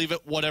don't believe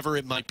it, whatever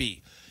it might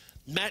be.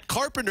 Matt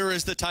Carpenter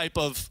is the type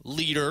of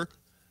leader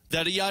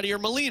that a Yadier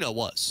Molina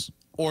was,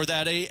 or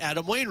that a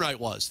Adam Wainwright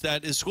was,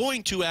 that is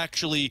going to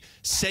actually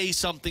say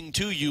something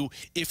to you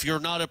if you're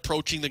not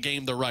approaching the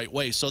game the right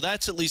way. So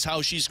that's at least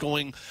how she's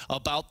going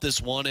about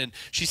this one. And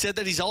she said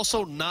that he's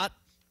also not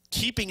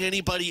keeping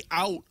anybody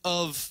out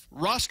of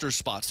roster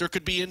spots. There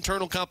could be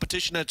internal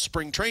competition at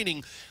spring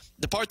training.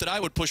 The part that I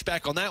would push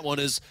back on that one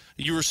is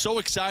you were so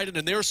excited,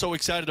 and they were so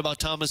excited about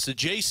Thomas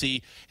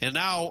Ajayci, and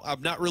now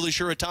I'm not really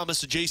sure if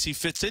Thomas Ajayci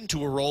fits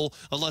into a role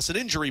unless an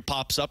injury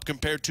pops up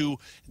compared to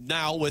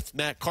now with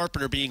Matt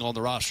Carpenter being on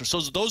the roster. So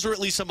those are at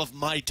least some of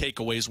my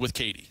takeaways with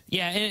Katie.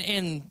 Yeah,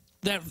 and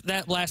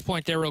that last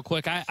point there real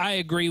quick, I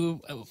agree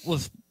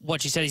with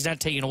what she said. He's not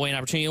taking away an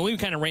opportunity. We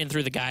kind of ran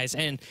through the guys,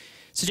 and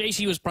so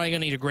JC was probably going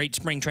to need a great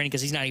spring training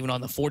because he's not even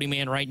on the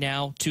 40-man right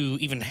now to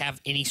even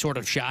have any sort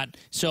of shot.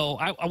 So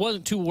I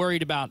wasn't too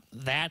worried about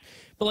that.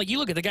 But, like, you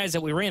look at the guys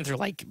that we ran through,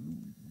 like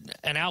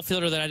an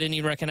outfielder that I didn't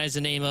even recognize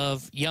the name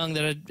of, Young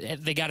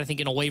that they got, I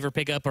think, in a waiver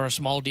pickup or a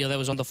small deal that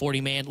was on the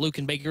 40-man, Luke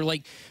and Baker,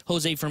 like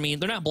Jose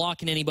Fermin. They're not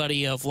blocking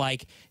anybody of,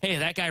 like, hey,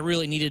 that guy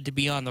really needed to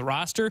be on the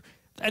roster.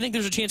 I think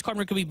there's a chance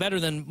Carpenter could be better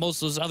than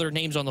most of those other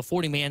names on the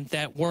 40-man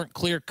that weren't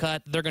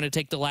clear-cut. They're going to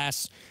take the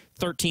last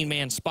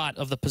 13-man spot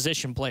of the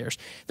position players.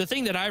 The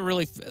thing that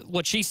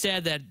what she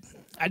said that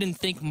I didn't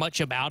think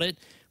much about it,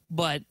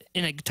 and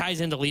it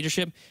ties into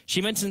leadership,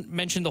 she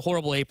mentioned the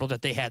horrible April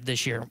that they had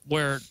this year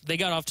where they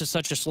got off to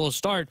such a slow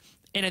start.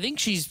 And I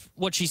think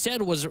what she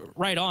said was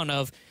right on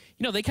of,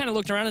 they kind of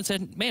looked around and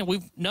said, man,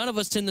 none of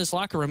us in this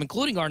locker room,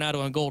 including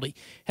Arenado and Goldie,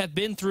 have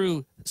been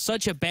through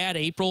such a bad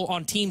April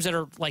on teams that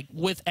are like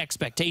with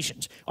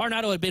expectations.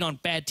 Arenado had been on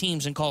bad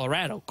teams in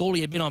Colorado.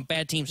 Goldie had been on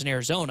bad teams in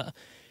Arizona.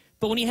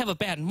 But when you have a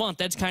bad month,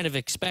 that's kind of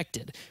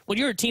expected. When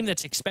you're a team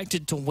that's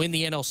expected to win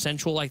the NL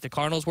Central like the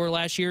Cardinals were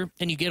last year,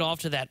 and you get off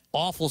to that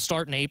awful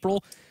start in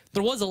April,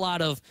 there was a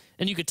lot of,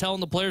 and you could tell in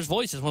the players'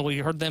 voices when we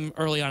heard them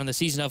early on in the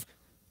season of,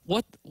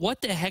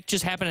 what the heck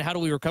just happened and how do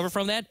we recover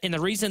from that? And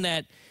the reason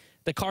that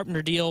the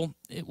Carpenter deal,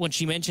 when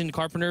she mentioned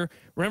Carpenter,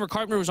 remember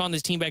Carpenter was on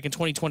this team back in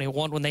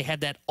 2021 when they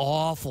had that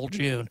awful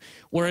June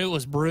where it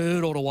was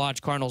brutal to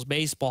watch Cardinals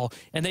baseball,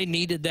 and they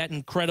needed that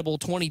incredible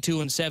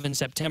 22-7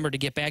 September to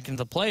get back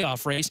into the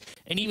playoff race.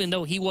 And even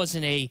though he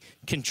wasn't a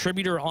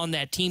contributor on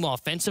that team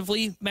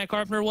offensively, Matt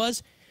Carpenter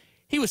was,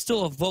 he was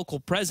still a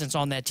vocal presence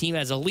on that team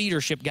as a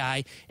leadership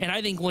guy. And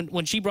I think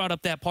when she brought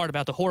up that part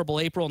about the horrible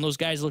April and those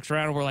guys looked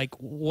around and were like,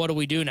 what do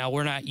we do now?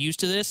 We're not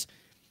used to this.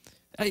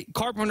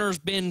 Carpenter's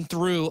been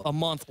through a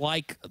month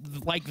like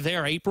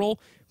their April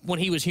when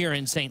he was here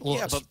in St. Louis.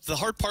 Yeah, but the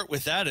hard part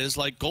with that is,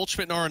 like,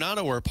 Goldschmidt and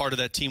Arenado were a part of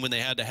that team when they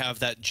had to have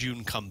that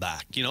June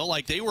comeback.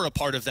 Like, they were a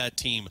part of that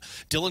team.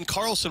 Dylan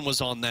Carlson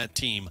was on that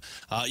team.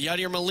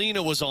 Yadier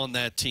Molina was on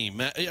that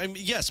team.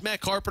 Yes, Matt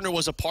Carpenter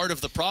was a part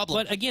of the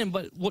problem. But, again,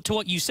 to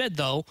what you said,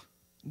 though,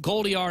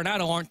 Goldie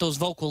Arenado aren't those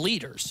vocal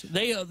leaders.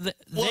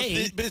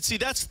 But see,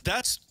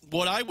 that's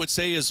what I would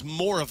say is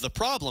more of the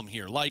problem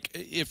here. Like,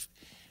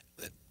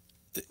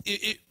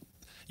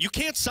 you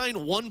can't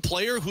sign one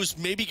player who's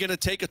maybe going to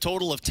take a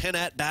total of 10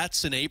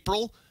 at-bats in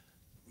April,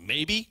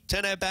 maybe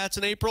 10 at-bats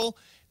in April,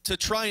 to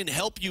try and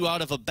help you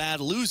out of a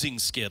bad losing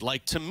skid.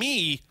 Like, to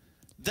me,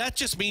 that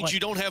just means you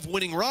don't have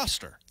winning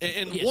roster.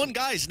 And one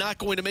guy's not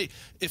going to make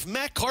 – if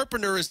Matt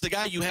Carpenter is the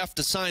guy you have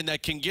to sign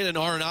that can get in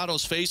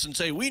Arenado's face and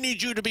say, we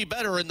need you to be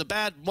better in the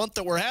bad month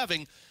that we're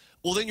having,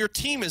 well, then your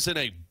team is in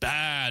a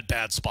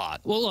bad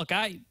spot. Well, look,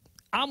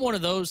 I'm one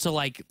of those, so,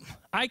 like,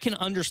 I can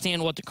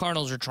understand what the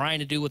Cardinals are trying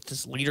to do with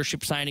this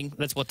leadership signing.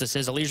 That's what this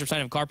is, a leadership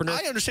signing of Carpenter.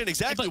 I understand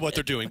exactly what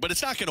they're doing, but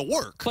it's not going to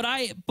work.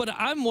 But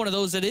I'm one of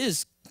those that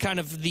is kind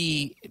of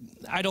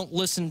I don't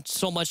listen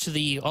so much to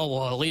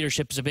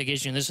leadership is a big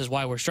issue, and this is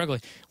why we're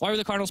struggling. Why were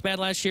the Cardinals bad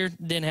last year?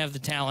 Didn't have the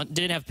talent,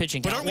 didn't have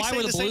pitching talent. Why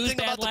were the Blues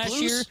bad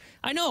last year?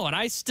 I know, and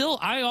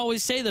I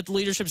always say that the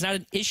leadership's not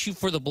an issue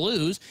for the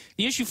Blues.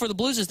 The issue for the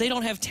Blues is they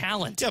don't have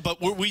talent. Yeah, but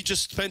we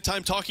just spent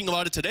time talking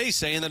about it today,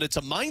 saying that it's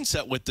a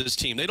mindset with this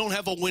team. They don't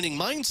have a winning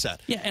mindset.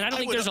 Yeah, and I don't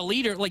think there's a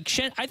leader. Like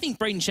Shen, I think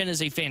Braden Shen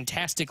is a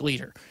fantastic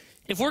leader.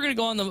 If we're going to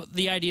go on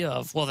the idea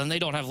of, well, then they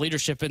don't have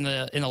leadership in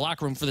the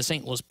locker room for the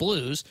St. Louis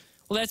Blues,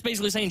 well, that's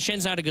basically saying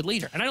Shen's not a good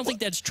leader. And I don't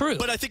think that's true.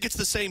 But I think it's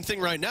the same thing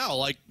right now.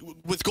 Like,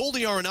 with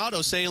Goldie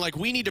Arenado saying, like,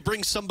 we need to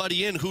bring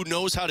somebody in who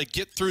knows how to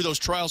get through those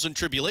trials and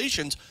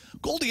tribulations.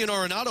 Goldie and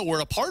Arenado were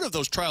a part of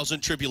those trials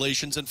and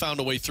tribulations and found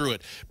a way through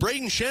it.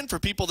 Braden Shen, for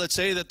people that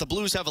say that the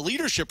Blues have a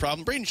leadership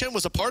problem, Braden Shen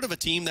was a part of a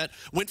team that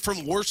went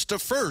from worst to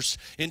first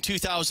in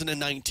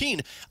 2019.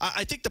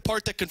 I think the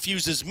part that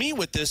confuses me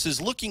with this is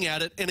looking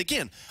at it, and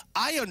again,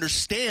 I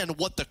understand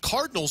what the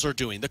Cardinals are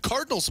doing. The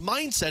Cardinals'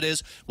 mindset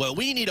is, well,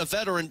 we need a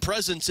veteran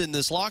presence in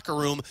this locker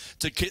room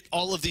to get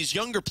all of these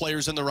younger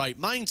players in the right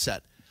mindset.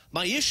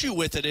 My issue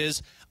with it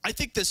is I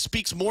think this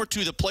speaks more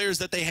to the players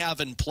that they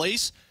have in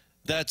place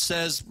that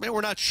says, man,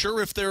 we're not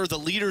sure if they're the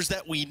leaders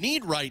that we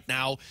need right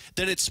now,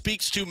 than it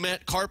speaks to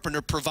Matt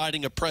Carpenter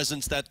providing a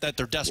presence that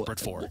they're desperate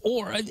for.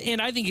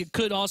 And I think it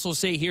could also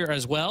say here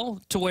as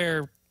well, to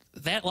where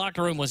that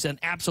locker room was an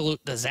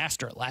absolute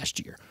disaster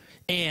last year.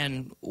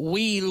 And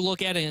we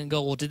look at it and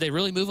go, well, did they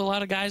really move a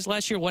lot of guys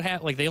last year? What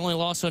happened? Like, they only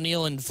lost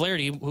O'Neill and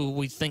Flaherty, who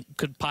we think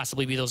could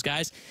possibly be those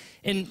guys.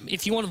 And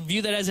if you want to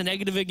view that as a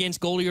negative against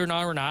Goldie or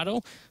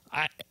Arenado,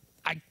 I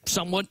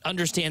somewhat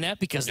understand that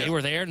because they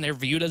were there and they're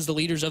viewed as the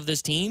leaders of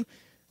this team.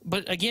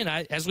 But again,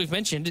 as we've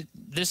mentioned,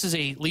 this is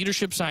a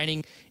leadership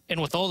signing,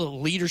 and with all the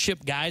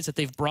leadership guys that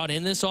they've brought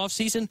in this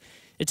offseason,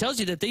 it tells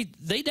you that they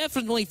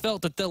definitely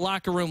felt that the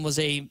locker room was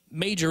a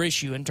major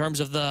issue in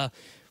terms of the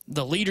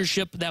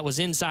leadership that was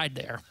inside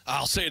there.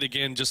 I'll say it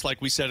again, just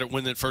like we said it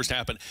when it first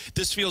happened.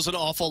 This feels an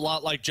awful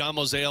lot like John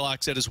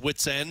Mozeliak's at his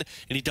wit's end,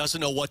 and he doesn't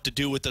know what to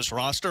do with this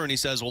roster, and he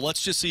says, well,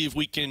 let's just see if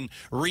we can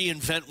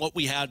reinvent what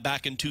we had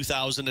back in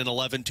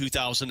 2011,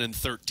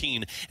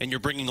 2013, and you're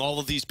bringing all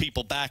of these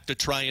people back to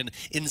try and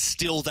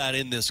instill that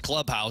in this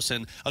clubhouse.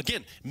 And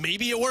again,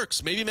 maybe it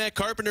works. Maybe Matt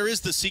Carpenter is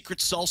the secret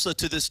salsa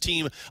to this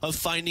team of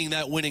finding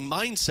that winning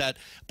mindset,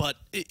 but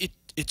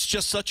it's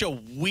just such a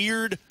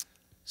weird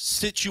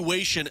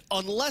situation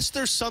unless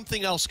there's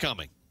something else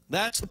coming.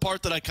 That's the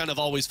part that I kind of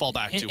always fall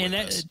back to. And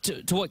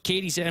that, to what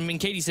Katie said, I mean,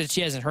 Katie said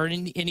she hasn't heard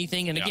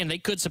anything. And again, they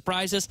could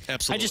surprise us.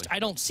 Absolutely. I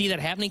don't see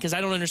that happening because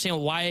I don't understand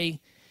why,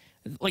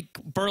 like,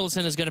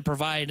 Burleson is going to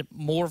provide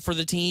more for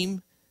the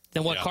team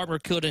than what Carpenter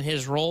could in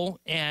his role.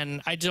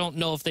 And I don't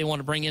know if they want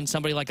to bring in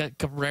somebody like a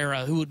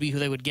Cabrera, who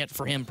they would get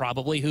for him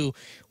probably, who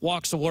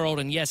walks the world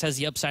and, yes, has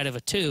the upside of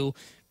a 2,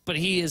 but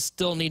he is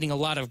still needing a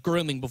lot of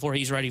grooming before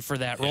he's ready for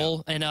that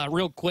role. And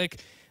real quick,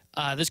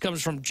 this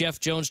comes from Jeff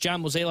Jones.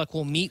 John Mozeliak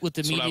will meet with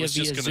the media via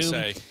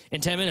Zoom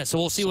in 10 minutes. So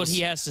we'll see what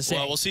he has to say.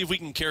 Well, we'll see if we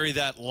can carry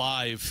that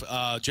live,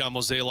 John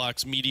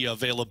Mozeliak's media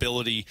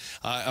availability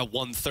at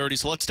 1:30.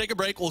 So let's take a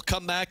break. We'll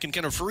come back and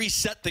kind of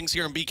reset things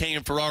here on BK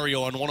and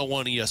Ferrario on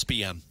 101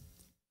 ESPN.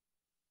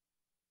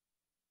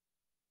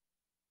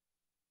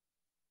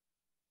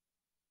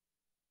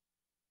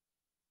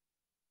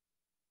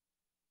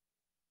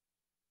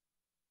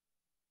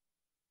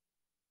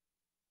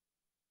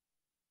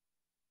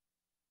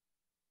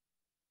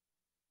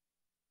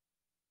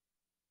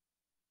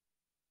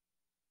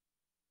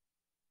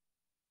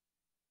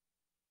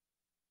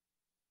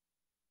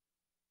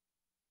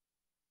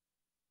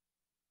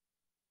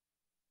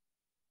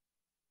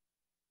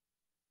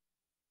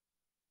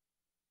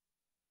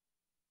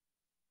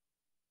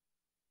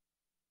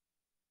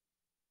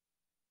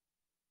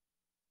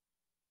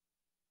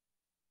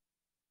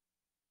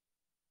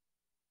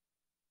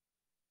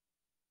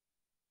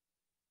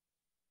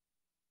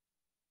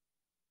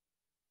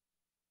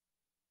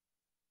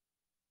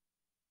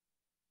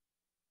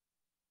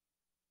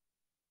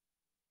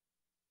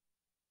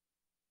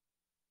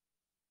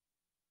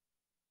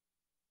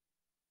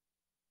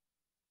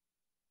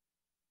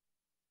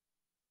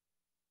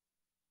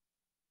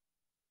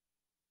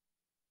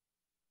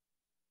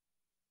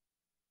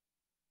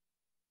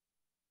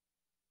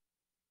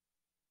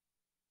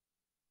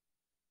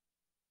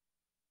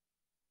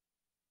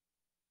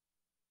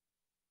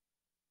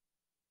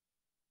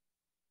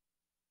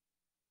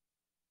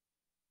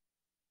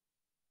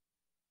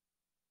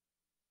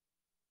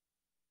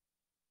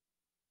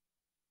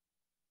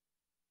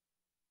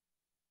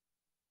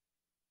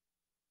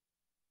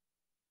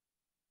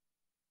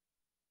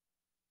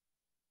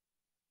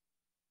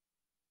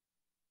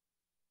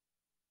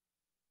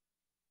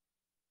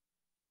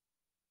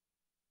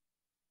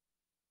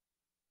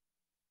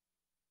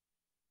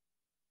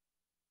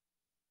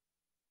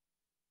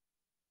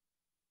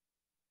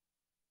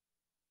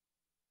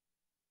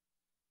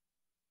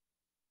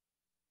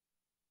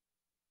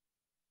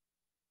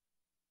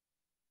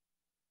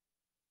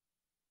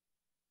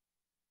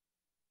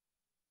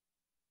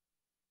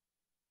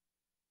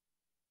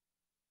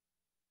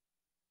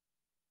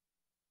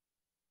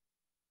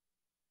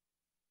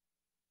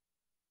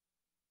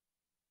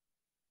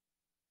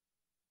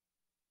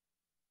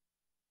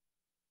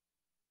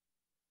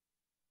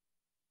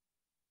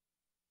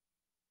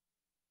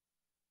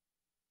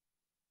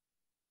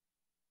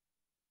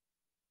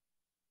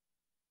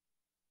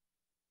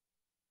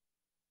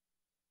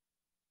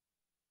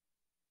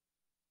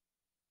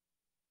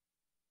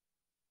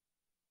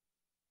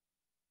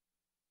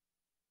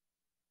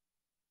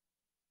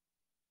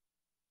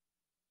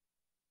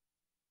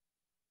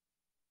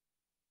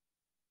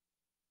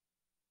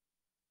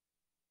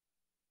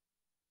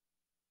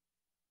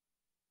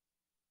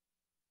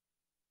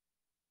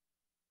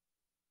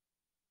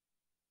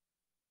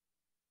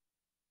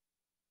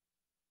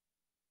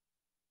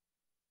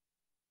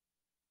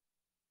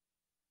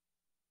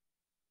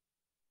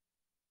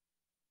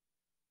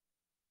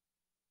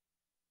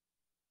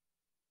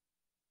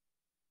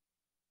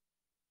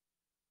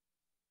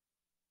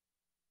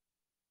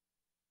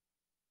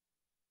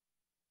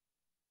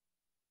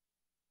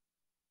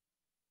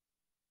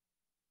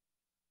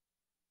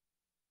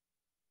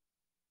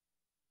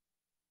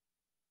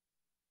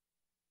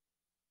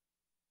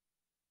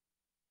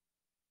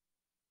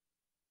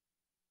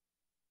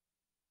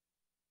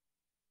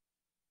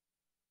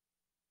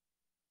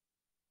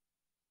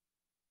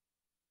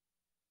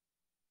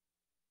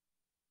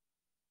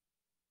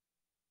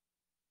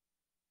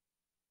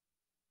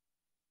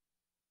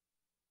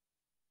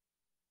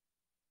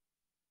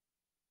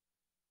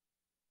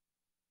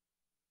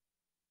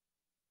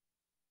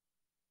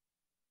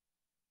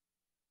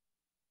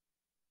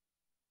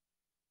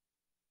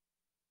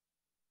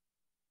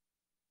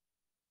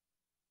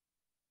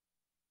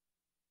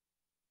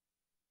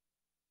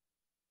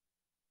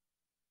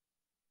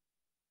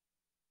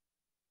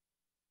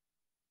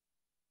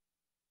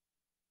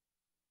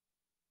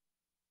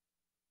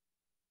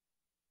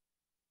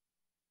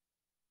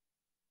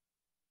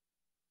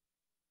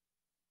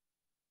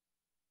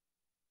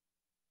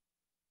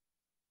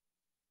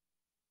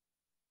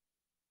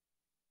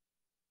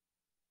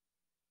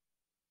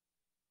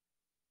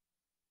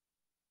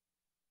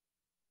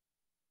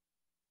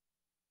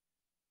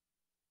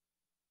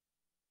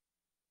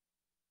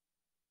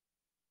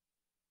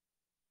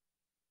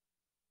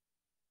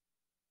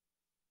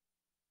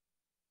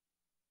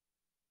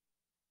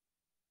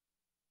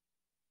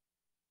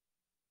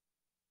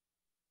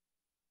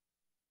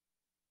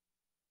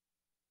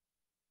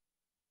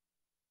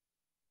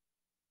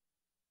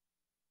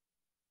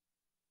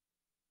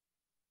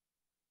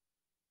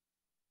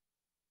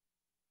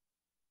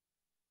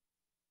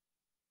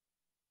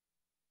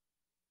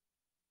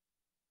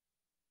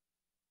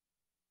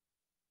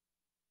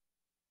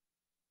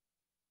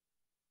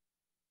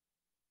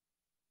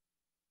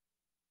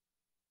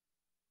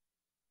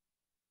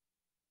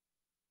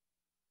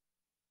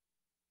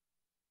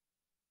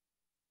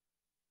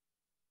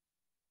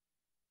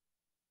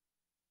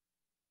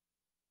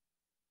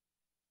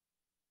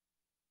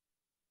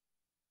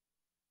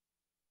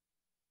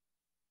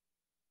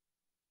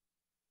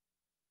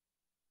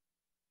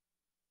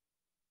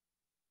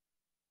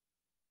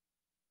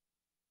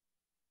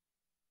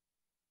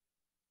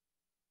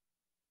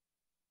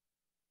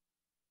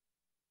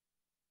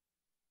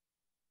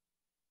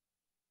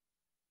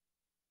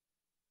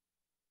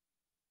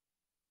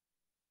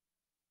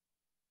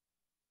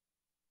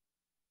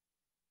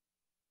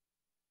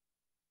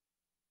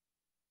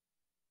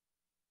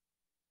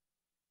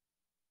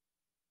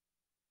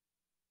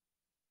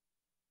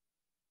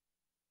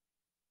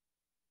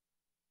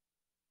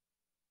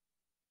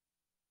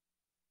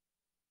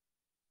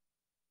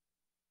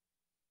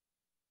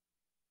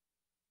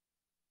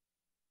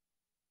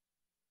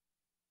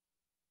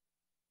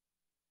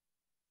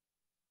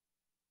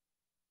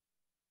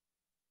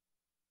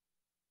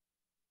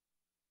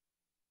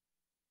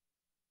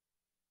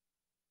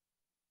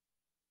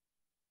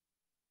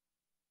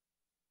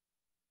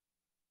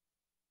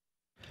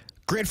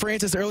 Grant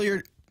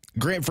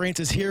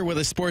Francis here with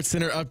a Sports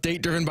Center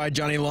update driven by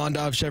Johnny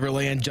Londoff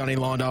Chevrolet and Johnny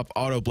Londoff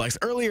Autoplex.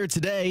 Earlier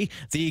today,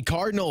 the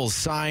Cardinals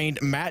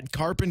signed Matt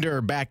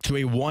Carpenter back to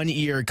a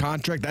one-year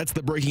contract. That's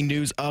the breaking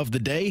news of the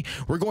day.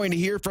 We're going to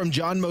hear from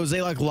John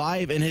Mozeliak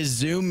live in his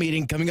Zoom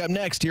meeting coming up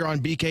next here on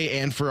BK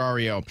and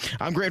Ferrario.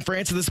 I'm Grant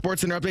Francis. The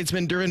Sports Center update's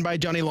been driven by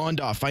Johnny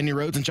Londoff. Find your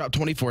roads and shop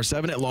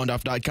 24/7 at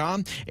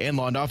londoff.com and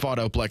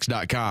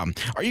londoffautoplex.com.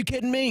 Are you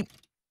kidding me?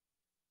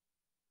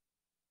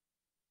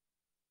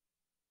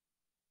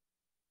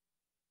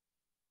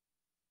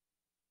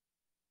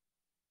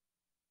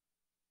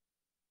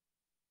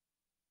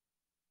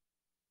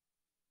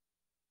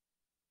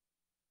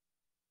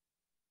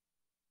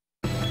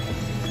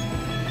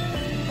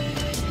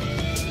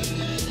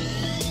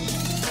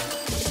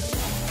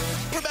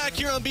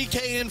 Here on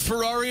BK and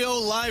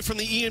Ferrario, live from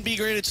the E&B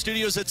Granite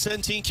Studios at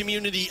Centene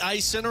Community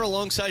Ice Center,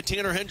 alongside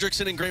Tanner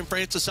Hendrickson and Grant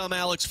Francis. I'm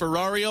Alex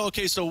Ferrario.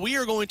 Okay, so we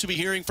are going to be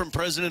hearing from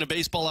President of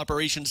Baseball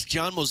Operations,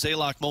 John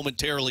Mozeliak,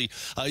 momentarily.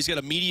 He's got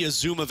a media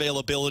Zoom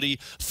availability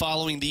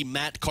following the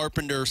Matt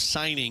Carpenter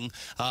signing.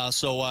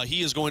 So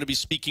he is going to be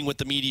speaking with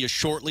the media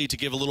shortly to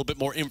give a little bit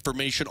more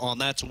information on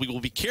that. So we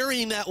will be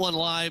carrying that one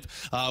live.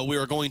 We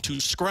are going to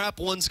scrap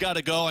One's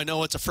Gotta Go. I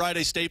know it's a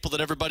Friday staple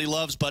that everybody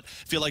loves, but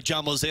I feel like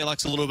John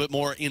Mozeliak's a little bit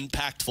more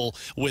impactful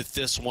with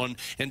this one.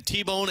 And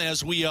T-Bone,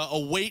 as we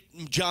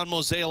await John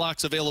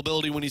Mozeliak's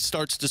availability when he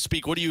starts to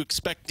speak, what are you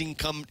expecting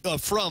from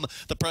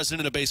the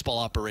President of Baseball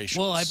Operations?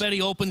 Well, I bet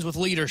he opens with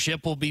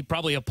leadership. Will be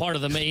probably a part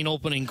of the main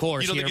opening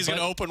course. You don't think he's going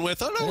to open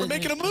with, oh, no, we're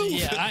making a move?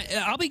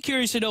 Yeah, I'll be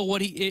curious to know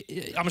what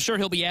I'm sure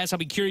he'll be asked. I'll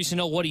be curious to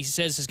know what he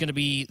says is going to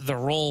be the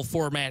role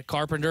for Matt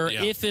Carpenter,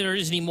 if there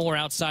is any more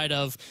outside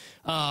of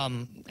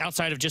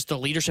just the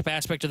leadership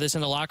aspect of this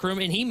in the locker room.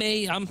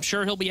 And I'm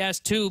sure he'll be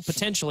asked too,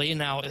 potentially, and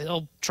now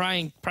he'll try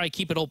and probably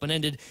keep it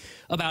open-ended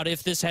about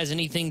if this has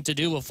anything to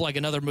do with like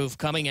another move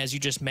coming, as you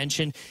just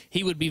mentioned.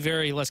 He would be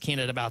very less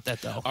candid about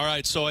that, though. All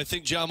right, so I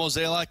think John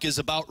Mozeliak is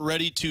about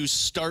ready to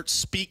start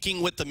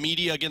speaking with the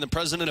media. Again, the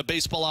President of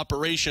Baseball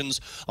Operations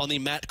on the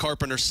Matt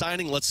Carpenter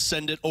signing. Let's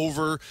send it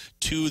over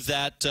to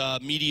that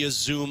media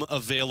Zoom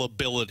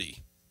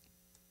availability.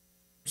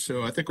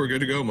 So I think we're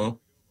good to go, Mo.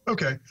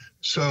 Okay.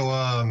 So,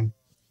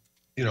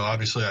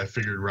 obviously I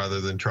figured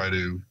rather than try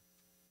to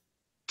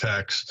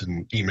text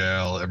and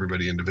email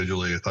everybody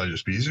individually, I thought it'd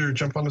just be easier to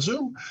jump on a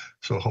Zoom.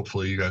 So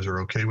hopefully you guys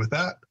are okay with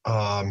that.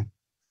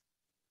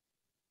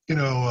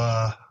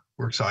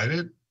 We're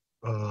excited.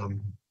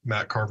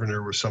 Matt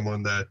Carpenter was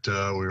someone that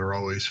we were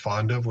always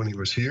fond of when he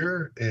was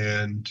here.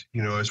 And,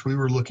 as we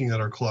were looking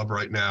at our club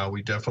right now,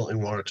 we definitely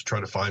wanted to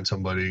try to find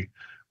somebody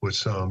with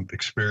some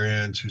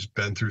experience, who's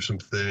been through some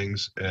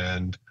things,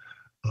 and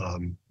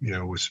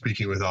was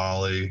speaking with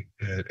Ollie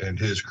and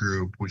his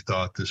group. We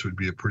thought this would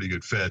be a pretty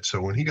good fit.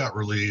 So when he got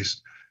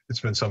released,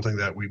 it's been something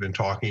that we've been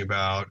talking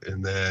about.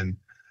 And then,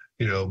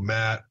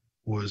 Matt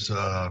was,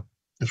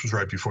 this was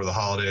right before the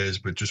holidays,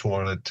 but just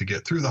wanted to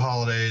get through the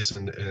holidays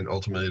and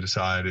ultimately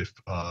decide if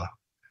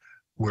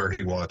where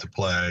he wanted to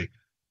play.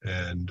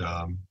 And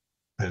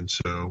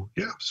so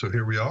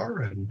here we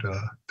are, and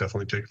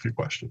definitely take a few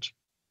questions.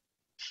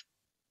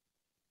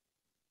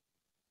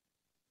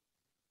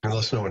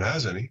 Unless no one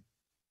has any.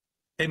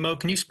 Hey, Mo,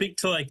 can you speak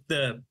to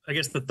the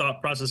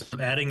thought process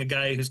of adding a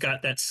guy who's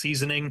got that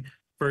seasoning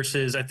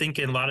versus, I think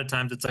a lot of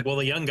times it's like, well,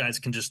 the young guys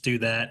can just do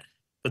that,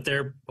 but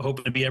they're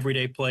hoping to be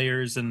everyday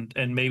players and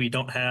maybe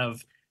don't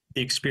have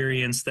the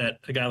experience that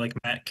a guy like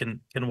Matt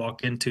can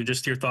walk into.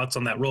 Just your thoughts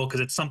on that role,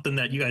 because it's something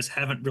that you guys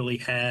haven't really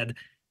had.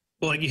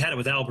 Well, like you had it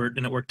with Albert,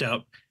 and it worked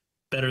out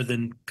better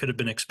than could have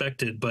been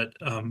expected. But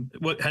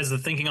what has the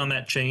thinking on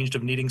that changed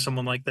of needing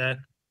someone like that?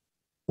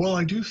 Well,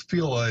 I do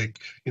feel like,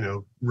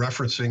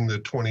 referencing the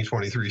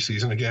 2023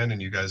 season again,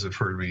 and you guys have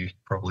heard me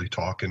probably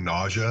talk in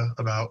nausea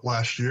about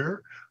last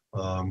year,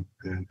 and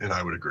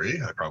I would agree,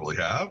 I probably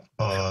have,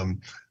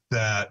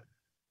 that,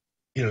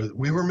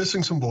 we were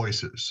missing some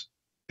voices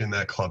in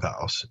that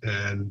clubhouse.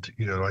 And,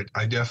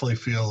 I definitely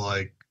feel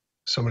like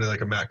somebody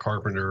like a Matt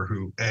Carpenter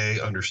who,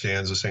 A,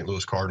 understands the St.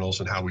 Louis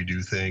Cardinals and how we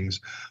do things,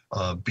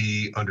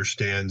 B,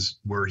 understands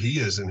where he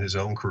is in his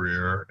own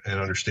career and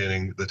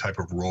understanding the type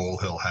of role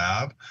he'll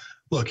have.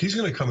 Look, he's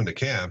going to come into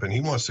camp and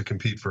he wants to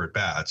compete for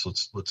at-bats.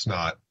 Let's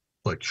not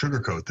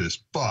sugarcoat this,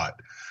 but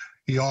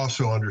he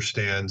also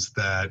understands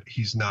that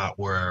he's not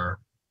where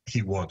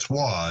he once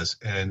was.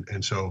 And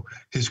so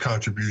his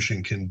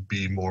contribution can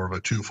be more of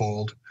a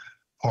twofold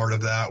part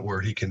of that, where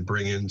he can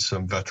bring in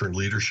some veteran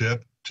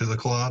leadership to the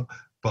club,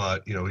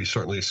 but, he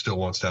certainly still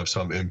wants to have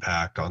some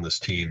impact on this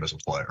team as a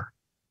player.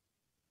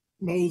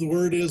 Mo, the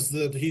word is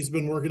that he's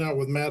been working out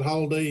with Matt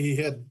Holliday.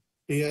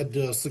 He had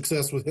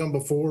success with him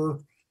before.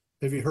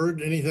 Have you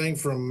heard anything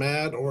from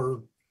Matt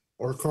or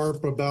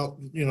Carp about,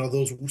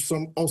 those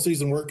some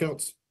all-season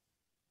workouts?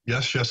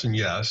 Yes, and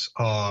yes.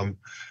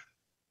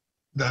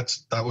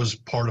 That was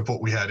part of what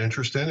we had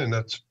interest in, and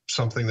that's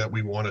something that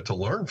we wanted to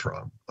learn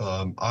from.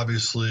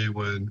 Obviously,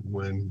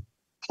 when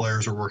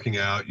players are working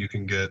out, you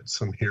can get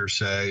some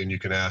hearsay and you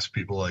can ask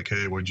people like,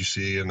 hey, what'd you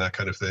see, and that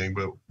kind of thing.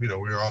 But, we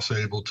were also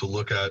able to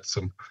look at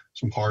some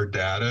hard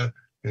data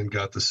and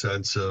got the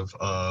sense of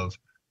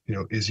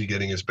is he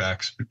getting his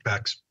bat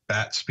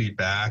speed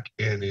back,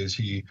 and is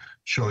he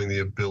showing the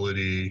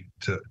ability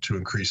to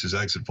increase his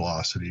exit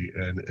velocity?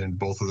 And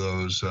both of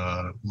those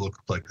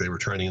looked like they were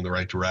trending in the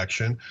right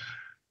direction.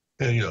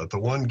 And, the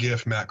one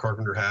gift Matt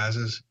Carpenter has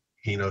is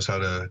he knows how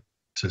to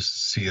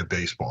see a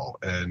baseball,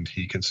 and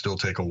he can still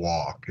take a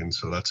walk. And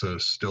so that's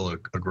still a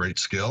great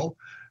skill.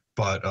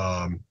 But,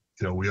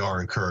 we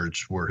are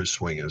encouraged where his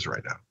swing is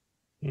right now.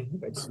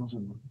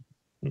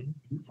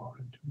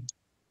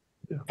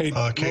 Hey,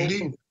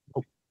 Katie,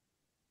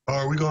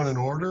 are we going in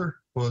order?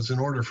 Well, it's in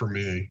order for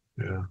me.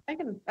 Yeah. I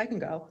can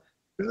go.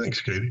 Yeah, thanks,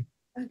 Katie.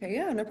 Okay,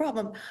 yeah, no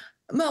problem.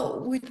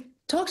 Mo, we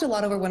talked a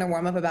lot over winter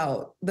warm-up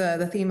about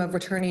the theme of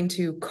returning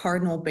to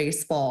Cardinal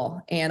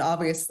baseball. And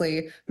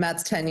obviously,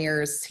 Matt's 10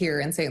 years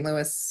here in St.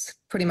 Louis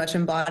pretty much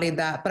embodied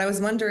that. But I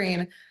was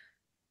wondering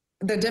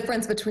the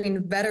difference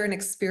between veteran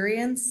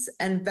experience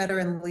and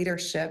veteran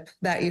leadership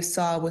that you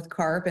saw with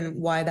Carp, and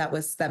why that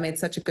made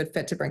such a good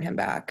fit to bring him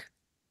back.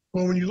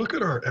 Well, when you look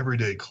at our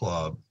everyday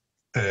club,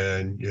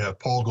 and you have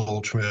Paul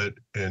Goldschmidt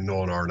and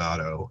Nolan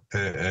Arenado,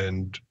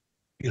 and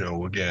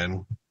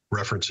again,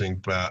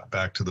 referencing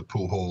back to the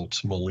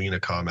Pujols Molina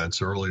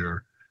comments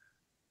earlier,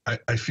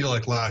 I feel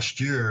like last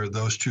year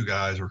those two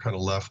guys were kind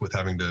of left with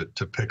having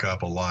to pick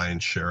up a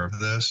lion's share of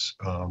this.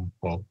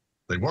 Well,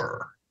 they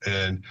were.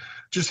 And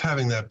just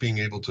having that being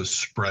able to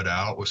spread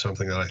out was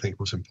something that I think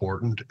was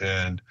important.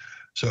 And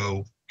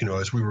so,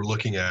 as we were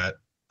looking at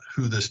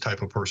who this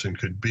type of person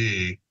could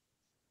be,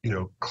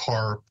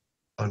 Carp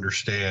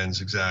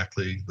understands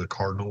exactly the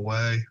Cardinal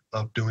way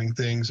of doing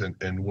things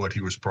and what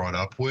he was brought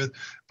up with,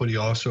 but he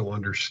also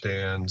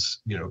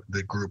understands,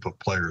 the group of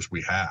players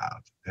we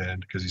have,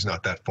 and because he's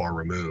not that far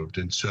removed.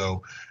 And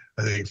so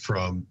I think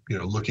from,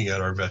 looking at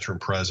our veteran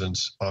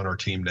presence on our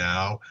team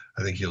now,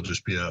 I think he'll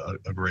just be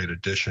a great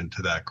addition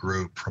to that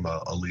group from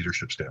a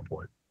leadership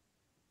standpoint.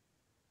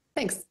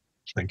 Thanks.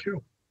 Thank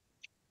you.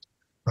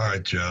 All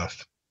right,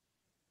 Jeff.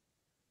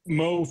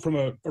 Mo, from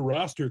a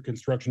roster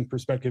construction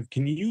perspective,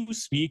 can you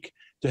speak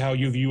to how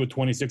you view a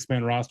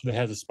 26-man roster that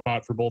has a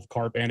spot for both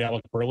Carp and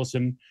Alec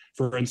Burleson,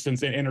 for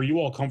instance? And are you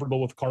all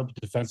comfortable with Carp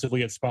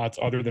defensively at spots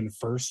other than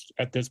first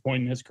at this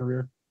point in his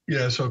career?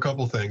 Yeah, so a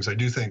couple of things. I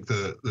do think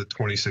the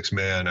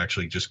 26-man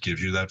actually just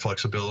gives you that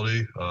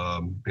flexibility.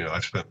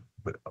 I've spent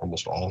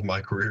almost all of my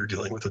career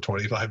dealing with a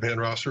 25-man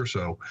roster,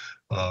 so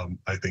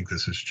I think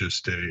this is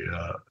just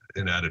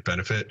an added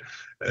benefit.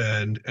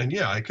 And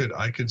yeah, I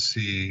could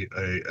see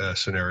a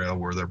scenario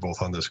where they're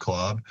both on this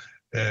club.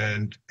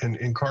 And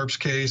in Carp's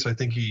case, I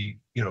think he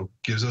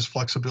gives us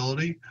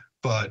flexibility,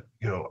 but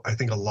I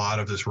think a lot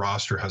of this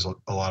roster has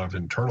a lot of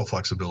internal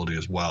flexibility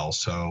as well.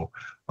 So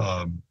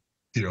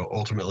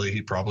ultimately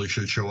he probably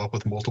should show up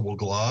with multiple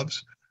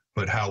gloves,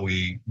 but how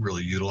we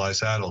really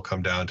utilize that will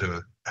come down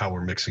to how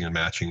we're mixing and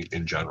matching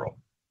in general.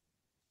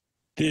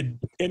 Did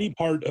any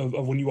part of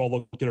when you all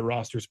looked at a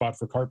roster spot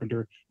for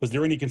Carpenter, was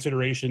there any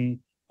consideration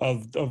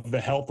of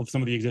the health of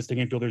some of the existing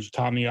infielders?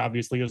 Tommy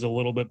obviously is a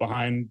little bit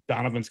behind.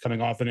 Donovan's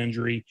coming off an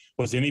injury.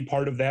 Was any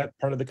part of that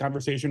part of the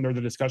conversation or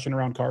the discussion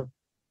around Carp?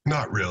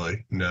 Not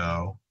really,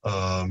 no.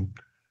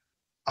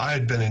 I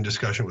had been in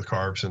discussion with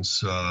Carp since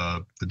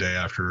the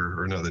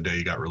day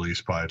he got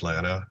released by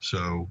Atlanta.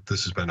 So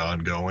this has been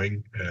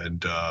ongoing.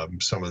 And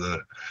some of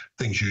the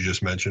things you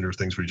just mentioned are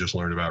things we just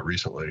learned about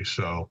recently.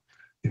 So,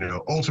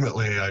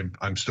 ultimately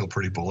I'm still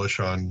pretty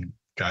bullish on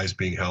guys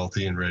being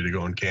healthy and ready to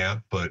go in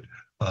camp. But,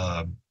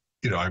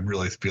 I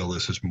really feel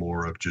this is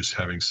more of just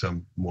having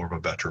some more of a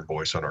veteran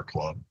voice on our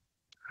club.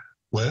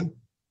 Lynn?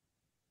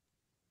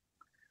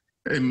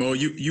 Hey, Mo,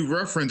 you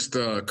referenced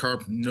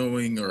Carp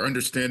knowing or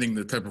understanding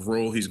the type of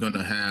role he's going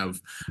to have.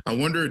 I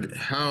wondered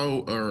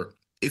how or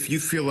if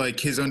you feel like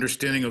his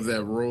understanding of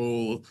that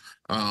role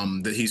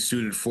that he's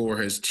suited for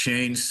has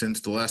changed since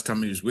the last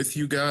time he was with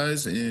you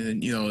guys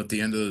and, at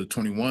the end of the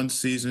 21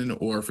 season,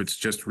 or if it's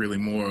just really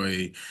more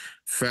a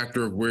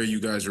factor of where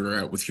you guys are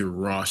at with your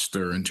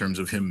roster in terms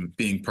of him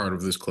being part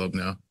of this club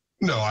now.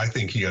 No, I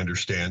think he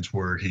understands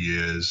where he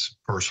is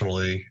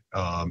personally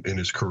in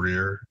his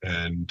career.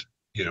 And,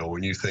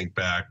 when you think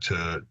back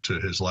to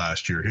his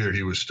last year here,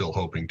 he was still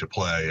hoping to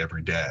play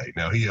every day.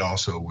 Now, he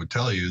also would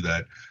tell you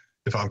that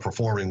if I'm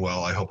performing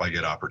well, I hope I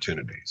get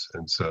opportunities.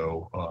 And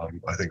so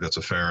I think that's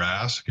a fair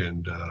ask,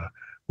 and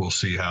we'll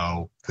see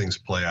how things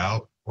play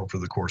out over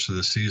the course of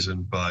this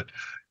season. But,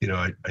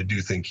 I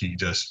do think he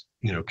just,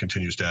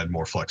 continues to add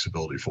more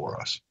flexibility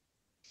for us.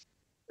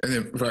 And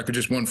then if I could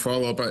just one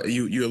follow-up,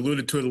 you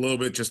alluded to it a little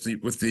bit just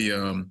with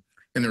the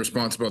in the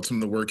response about some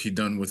of the work he'd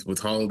done with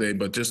Holiday,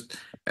 but just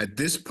at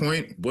this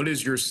point, what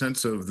is your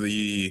sense of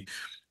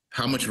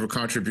how much of a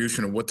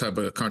contribution or what type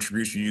of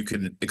contribution you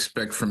can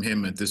expect from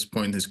him at this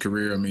point in his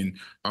career? I mean,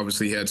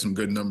 obviously he had some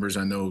good numbers,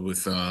 I know,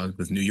 with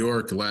New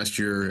York the last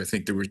year. I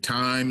think there were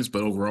times,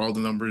 but overall the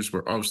numbers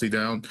were obviously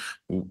down.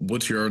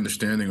 What's your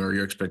understanding or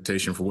your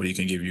expectation for what he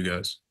can give you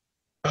guys?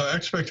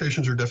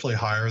 Expectations are definitely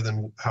higher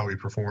than how he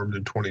performed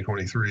in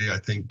 2023. I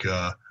think,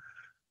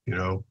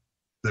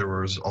 there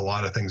was a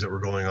lot of things that were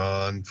going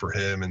on for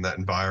him in that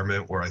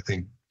environment where I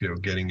think,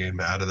 getting him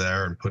out of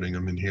there and putting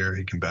him in here,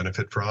 he can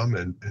benefit from.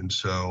 And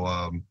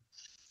so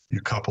you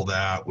couple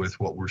that with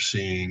what we're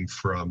seeing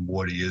from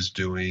what he is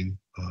doing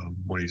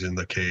when he's in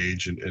the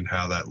cage and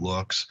how that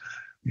looks,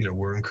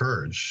 we're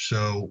encouraged.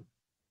 So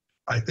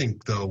I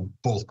think, though,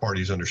 both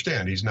parties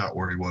understand he's not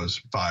where he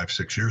was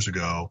 5-6 years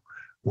ago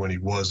when he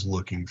was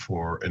looking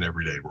for an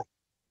everyday role.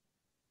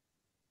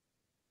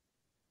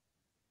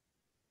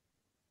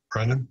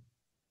 Brendan?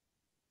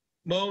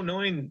 Mo,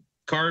 knowing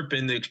Carp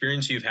and the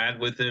experience you've had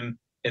with him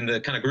and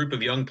the kind of group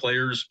of young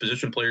players,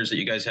 position players that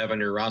you guys have on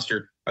your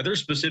roster, are there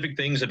specific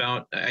things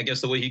about, I guess,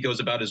 the way he goes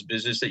about his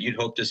business that you'd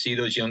hope to see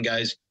those young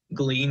guys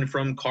glean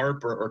from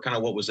Carp, or kind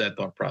of what was that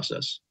thought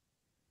process?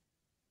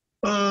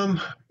 I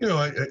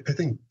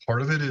think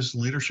part of it is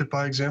leadership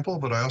by example,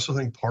 but I also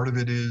think part of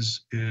it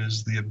is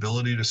the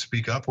ability to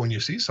speak up when you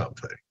see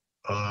something.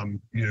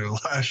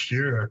 Last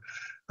year,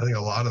 I think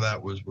a lot of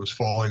that was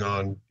falling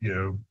on,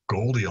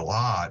 Goldie a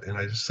lot. And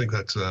I just think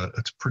that's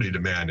pretty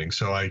demanding.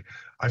 So I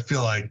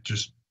feel like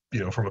just,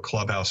 from a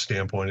clubhouse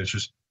standpoint, it's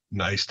just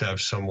nice to have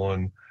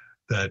someone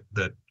that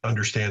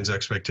understands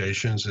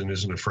expectations and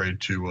isn't afraid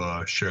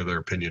to share their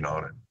opinion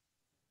on it.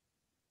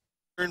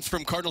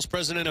 From Cardinals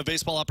President of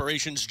Baseball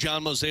Operations,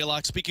 John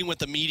Mozeliak, speaking with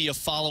the media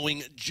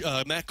following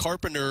Matt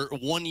Carpenter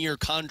one-year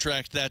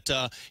contract that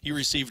he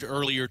received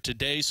earlier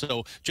today.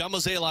 So, John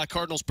Mozeliak,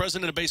 Cardinals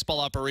President of Baseball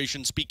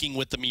Operations, speaking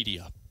with the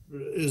media.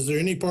 Is there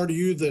any part of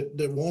you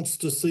that wants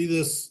to see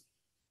this,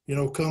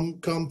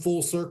 come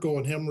full circle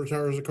and him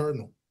retire as a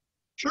Cardinal?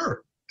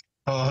 Sure.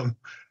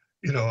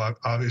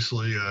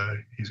 Obviously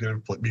he's going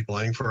to be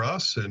playing for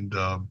us, and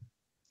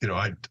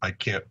I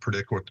can't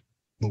predict what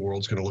the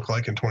world's going to look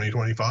like in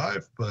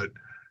 2025, but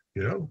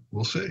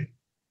we'll see.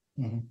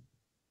 Mm-hmm.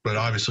 But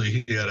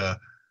obviously he had a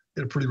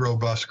pretty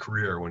robust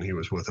career when he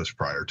was with us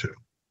prior to.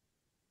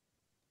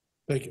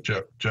 Thank you.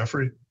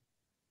 Jeffrey?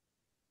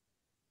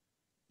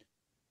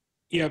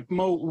 Yeah,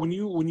 Mo, when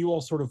you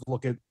all sort of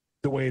look at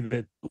the way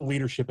that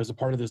leadership is a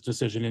part of this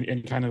decision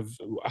and kind of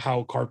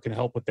how Carp can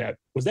help with that,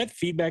 was that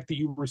feedback that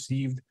you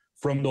received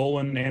from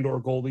Nolan and or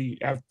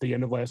Goldie at the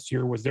end of last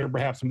year? Was there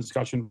perhaps some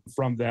discussion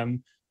from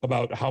them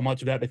about how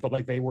much of that they felt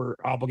like they were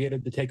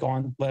obligated to take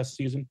on last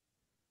season?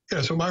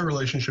 Yeah, so my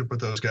relationship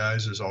with those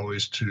guys is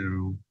always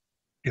to,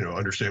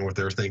 understand what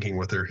they're thinking,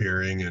 what they're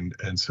hearing.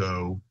 And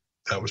so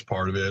that was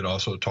part of it.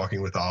 Also talking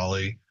with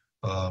Ollie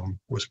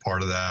was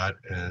part of that.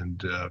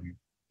 And,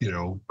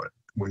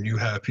 when you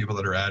have people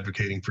that are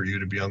advocating for you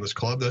to be on this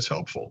club, that's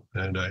helpful.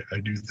 And I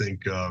do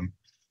think a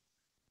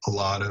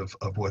lot of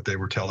what they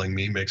were telling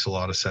me makes a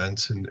lot of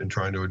sense in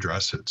trying to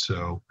address it.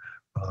 So,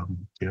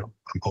 I'm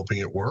hoping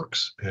it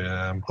works, and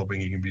I'm hoping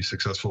he can be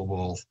successful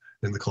both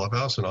in the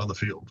clubhouse and on the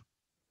field.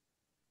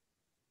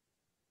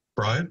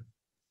 Brian?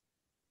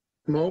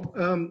 Mo,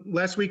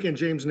 last weekend,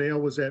 James Nail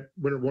was at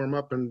winter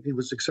warm-up, and he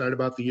was excited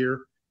about the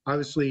year.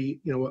 Obviously,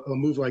 a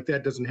move like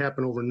that doesn't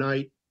happen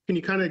overnight. Can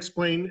you kind of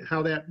explain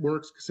how that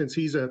works, since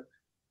he's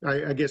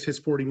I guess his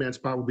 40-man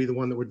spot would be the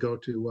one that would go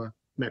to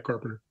Matt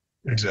Carpenter?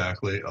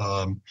 Exactly.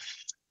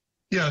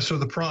 Yeah, so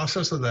the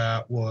process of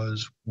that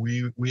was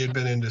we had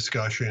been in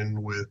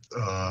discussion with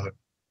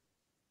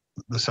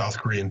the South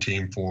Korean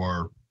team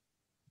for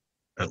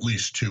at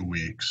least 2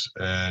 weeks,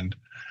 and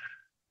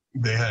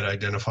they had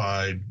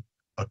identified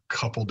a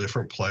couple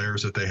different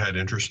players that they had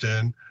interest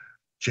in.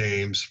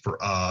 James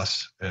for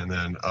us, and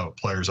then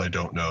players I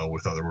don't know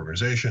with other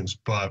organizations.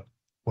 But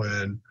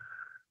when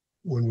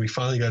we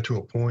finally got to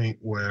a point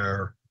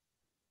where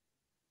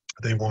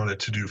they wanted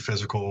to do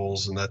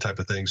physicals and that type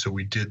of thing, so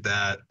we did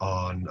that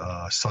on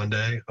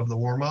Sunday of the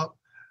warm-up.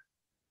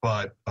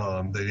 But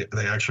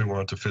they actually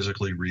wanted to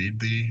physically read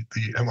the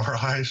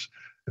MRIs,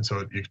 and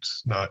so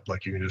it's not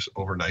like you can just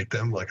overnight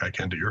them like I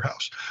can to your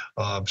house.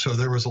 So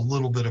there was a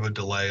little bit of a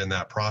delay in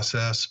that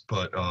process,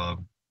 but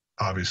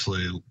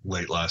obviously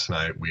late last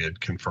night we had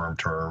confirmed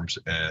terms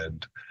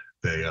and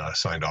they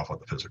signed off on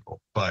the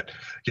physical. But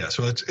yeah,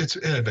 so it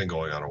had been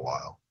going on a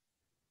while.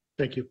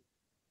 Thank you.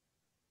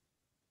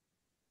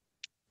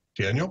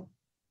 Daniel?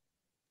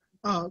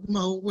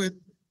 Mo, with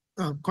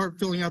Carp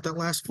filling out that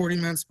last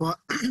 40-man spot,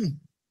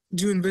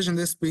 do you envision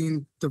this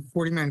being the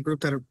 40-man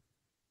group that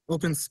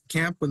opens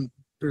camp when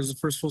there's the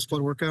first full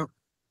squad workout?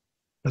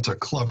 That's a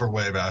clever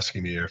way of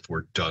asking me if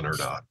we're done or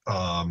not.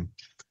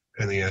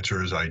 And the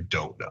answer is I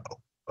don't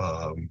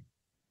know.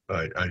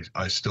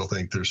 I still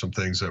think there's some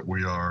things that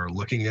we are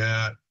looking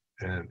at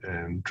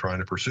and trying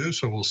to pursue,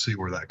 so we'll see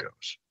where that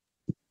goes.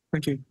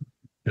 Thank you.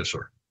 Yes,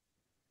 sir.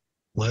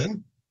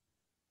 Lynn?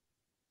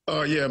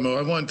 Yeah, Mo,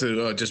 I wanted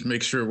to just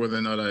make sure whether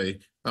or not I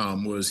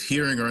was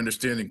hearing or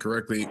understanding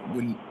correctly.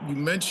 When you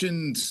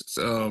mentioned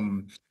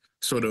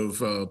sort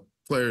of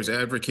players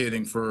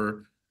advocating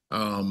for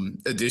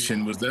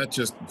addition, was that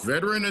just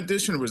veteran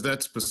addition, or was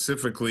that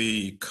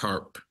specifically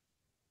Carp?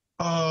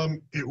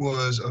 It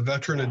was a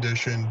veteran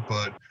addition,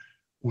 but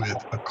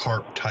with a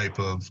Carp type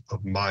of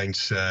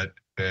mindset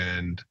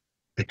and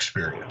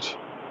experience.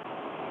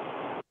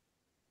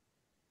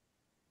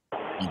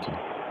 Thank you.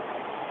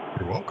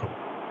 You're welcome.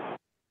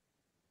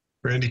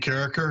 Randy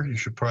Carricker, you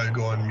should probably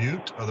go on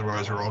mute.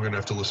 Otherwise, we're all going to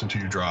have to listen to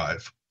you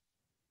drive.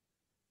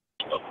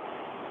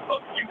 Oh,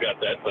 you got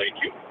that.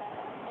 Thank you.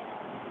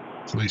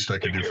 It's the least I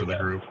can do for the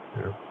group.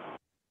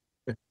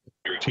 Yeah.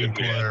 Team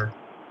player.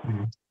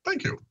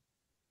 Thank you.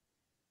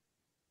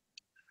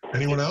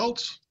 Anyone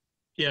else?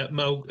 Yeah,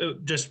 Mo,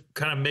 just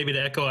kind of maybe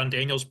to echo on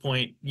Daniel's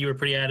point, you were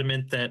pretty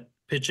adamant that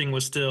pitching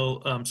was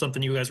still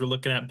something you guys were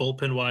looking at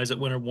bullpen-wise at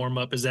winter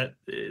warm-up. Is that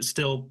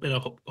still in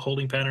a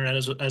holding pattern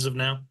as of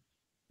now?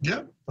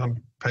 Yeah,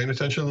 I'm paying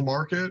attention to the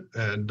market,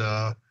 and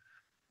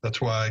that's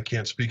why I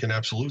can't speak in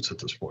absolutes at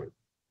this point.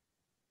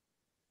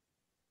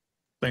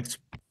 Thanks.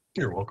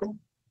 You're welcome.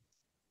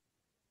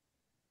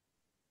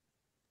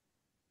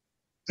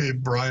 Hey,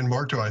 Brian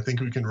Marto, I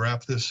think we can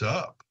wrap this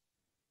up.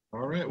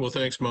 All right. Well,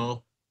 thanks,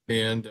 Mo.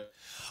 And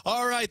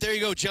all right, there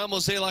you go. John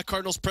Mozeliak,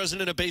 Cardinals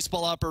president of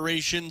baseball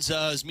operations,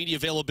 his media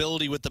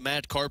availability with the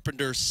Matt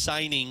Carpenter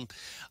signing.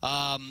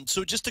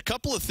 So just a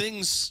couple of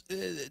things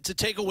to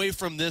take away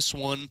from this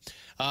one.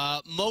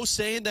 Mo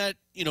saying that,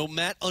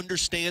 Matt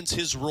understands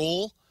his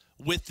role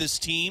with this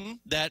team,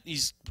 that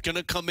he's going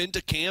to come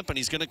into camp and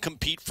he's going to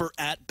compete for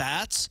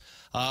at-bats,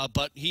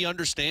 but he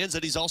understands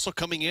that he's also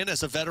coming in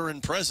as a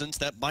veteran presence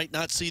that might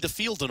not see the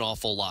field an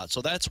awful lot.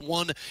 So that's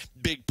one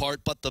big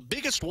part. But the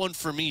biggest one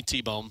for me,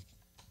 T-Bone,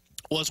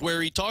 was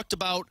where he talked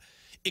about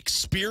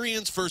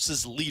experience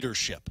versus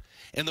leadership.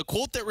 And the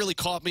quote that really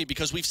caught me,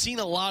 because we've seen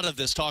a lot of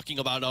this talking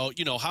about,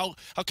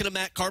 how can a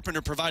Matt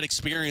Carpenter provide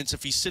experience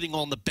if he's sitting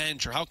on the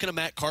bench? Or how can a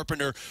Matt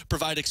Carpenter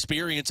provide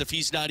experience if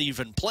he's not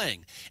even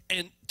playing?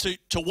 And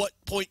to what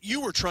point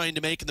you were trying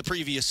to make in the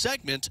previous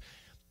segment,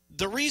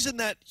 the reason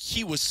that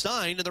he was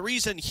signed and the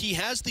reason he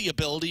has the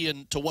ability,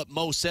 and to what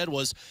Mo said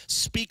was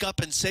speak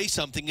up and say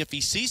something if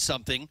he sees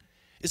something,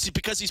 is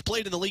because he's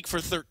played in the league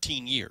for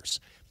 13 years.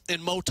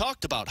 And Mo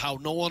talked about how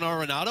Nolan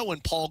Arenado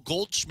and Paul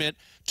Goldschmidt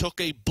took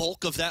a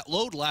bulk of that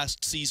load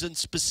last season,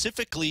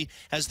 specifically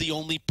as the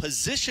only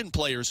position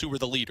players who were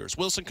the leaders.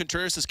 Wilson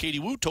Contreras, as Katie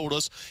Wu told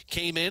us,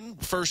 came in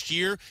first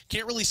year.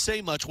 Can't really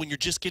say much when you're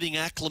just getting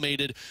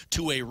acclimated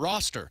to a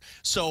roster.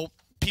 So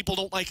people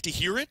don't like to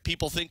hear it.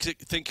 People think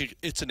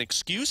it's an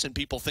excuse, and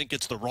people think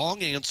it's the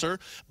wrong answer.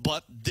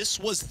 But this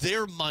was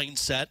their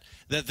mindset,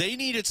 that they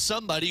needed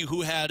somebody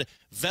who had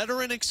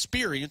veteran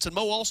experience. And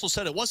Mo also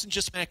said it wasn't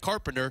just Matt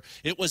Carpenter.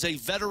 It was a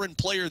veteran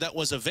player that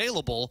was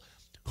available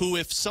who,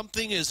 if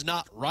something is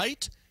not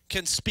right,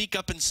 can speak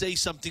up and say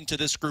something to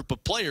this group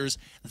of players.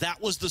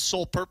 That was the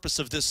sole purpose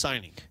of this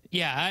signing.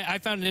 Yeah, I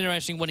found it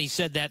interesting when he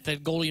said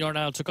that Goldie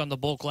Arenado took on the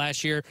bulk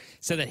last year,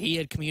 said that he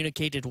had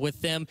communicated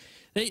with them.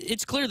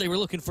 It's clear they were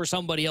looking for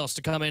somebody else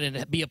to come in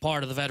and be a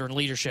part of the veteran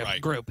leadership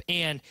group.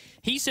 And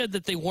he said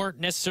that they weren't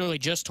necessarily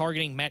just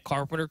targeting Matt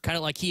Carpenter, kind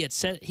of like he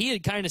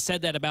had kind of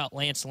said that about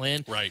Lance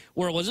Lynn. Right.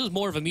 Where it was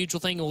more of a mutual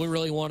thing, and we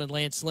really wanted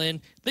Lance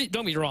Lynn. Don't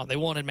get me wrong, they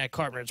wanted Matt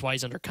Carpenter. That's why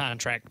he's under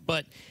contract.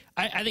 But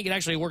I think it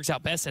actually works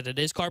out best that it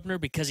is Carpenter,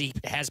 because he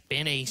has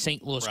been a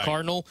St. Louis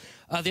Cardinal.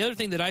 The other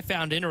thing that I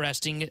found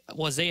interesting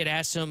was they had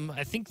asked him,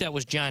 I think that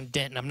was John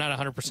Denton, I'm not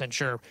 100%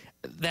 sure,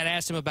 that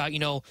asked him about,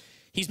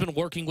 he's been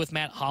working with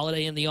Matt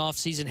Holliday in the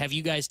offseason. Have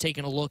you guys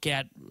taken a look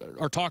at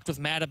or talked with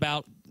Matt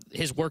about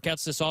his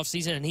workouts this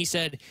offseason? And he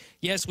said,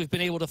 yes, we've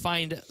been able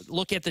to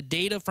look at the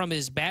data from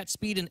his bat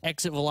speed and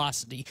exit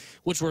velocity,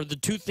 which were the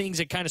two things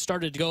that kind of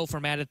started to go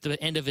for Matt at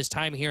the end of his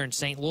time here in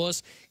St.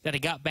 Louis, that he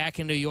got back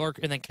in New York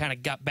and then kind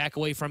of got back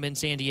away from in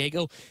San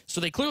Diego.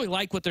 So they clearly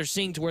like what they're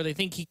seeing, to where they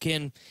think he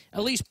can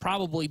at least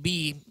probably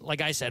be,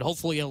 like I said,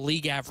 hopefully a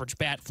league average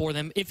bat for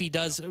them, if he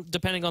does,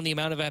 depending on the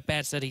amount of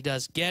at-bats that he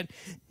does get.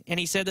 And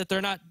he said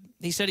that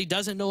he said he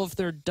doesn't know if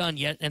they're done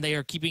yet, and they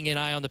are keeping an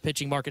eye on the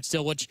pitching market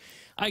still, which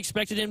I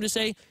expected him to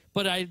say.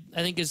 But I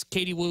think, as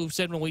Katie Wu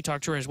said when we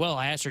talked to her as well,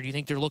 I asked her, do you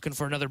think they're looking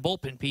for another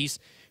bullpen piece?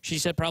 She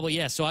said probably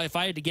yes. So if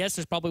I had to guess,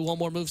 there's probably one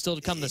more move still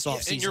to come this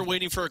offseason. And you're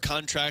waiting for a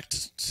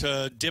contract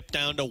to dip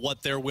down to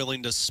what they're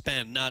willing to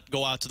spend, not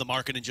go out to the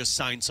market and just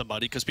sign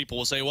somebody, because people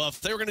will say, well,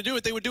 if they were going to do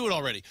it, they would do it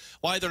already.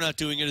 Why they're not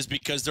doing it is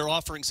because they're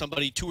offering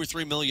somebody $2 or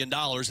 $3 million,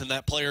 and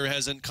that player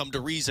hasn't come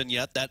to reason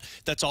yet.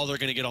 That's all they're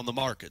going to get on the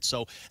market.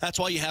 So that's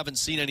why you haven't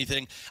seen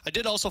anything. I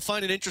did also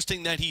find it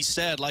interesting that he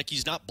said,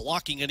 he's not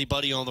blocking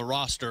anybody on the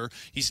roster.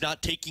 He's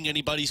not taking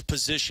anybody's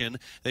position.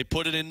 They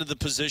put it into the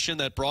position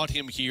that brought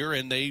him here,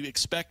 and they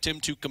expect him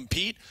to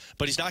compete,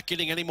 but he's not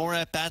getting any more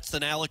at-bats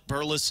than Alec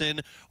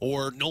Burleson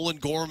or Nolan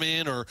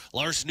Gorman or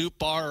Lars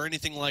Nootbaar or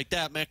anything like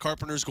that. Matt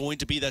Carpenter is going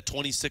to be that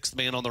 26th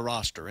man on the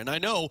roster. And I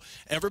know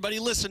everybody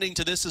listening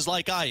to this is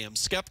like I am,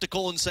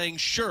 skeptical and saying,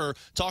 sure,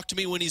 talk to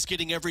me when he's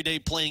getting everyday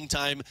playing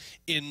time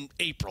in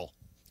April.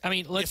 I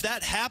mean, if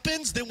that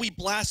happens, then we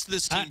blast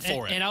this team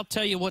for it. And I'll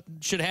tell you what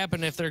should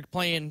happen if they're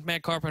playing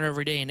Matt Carpenter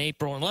every day in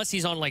April, unless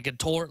he's on a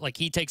tour,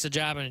 he takes a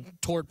job and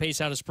toward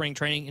pace out of spring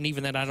training, and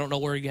even then I don't know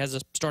where he has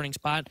a starting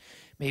spot,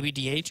 maybe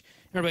DH.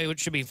 Everybody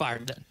should be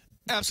fired then.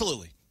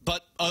 Absolutely.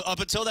 But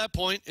up until that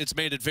point, it's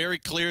made it very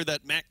clear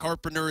that Matt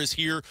Carpenter is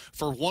here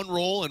for one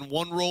role and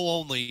one role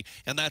only,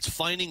 and that's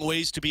finding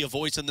ways to be a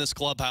voice in this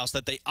clubhouse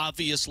that they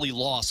obviously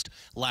lost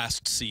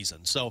last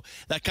season. So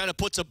that kind of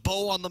puts a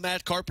bow on the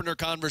Matt Carpenter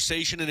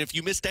conversation, and if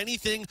you missed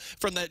anything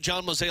from that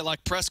John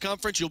Mozeliak press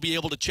conference, you'll be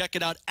able to check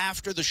it out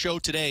after the show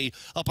today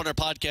up on our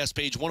podcast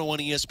page,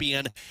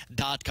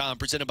 101ESPN.com,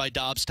 presented by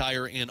Dobbs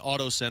Tire and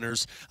Auto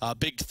Centers.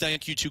 Big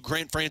thank you to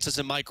Grant Francis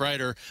and Mike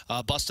Ryder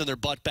busting their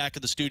butt back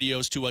in the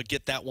studios to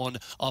get that one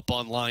up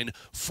online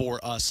for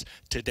us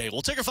today.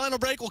 We'll take our final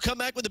break. We'll come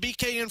back with the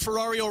BK and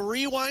Ferrario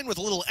Rewind with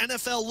a little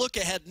NFL look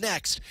ahead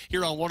next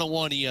here on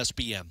 101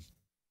 ESPN.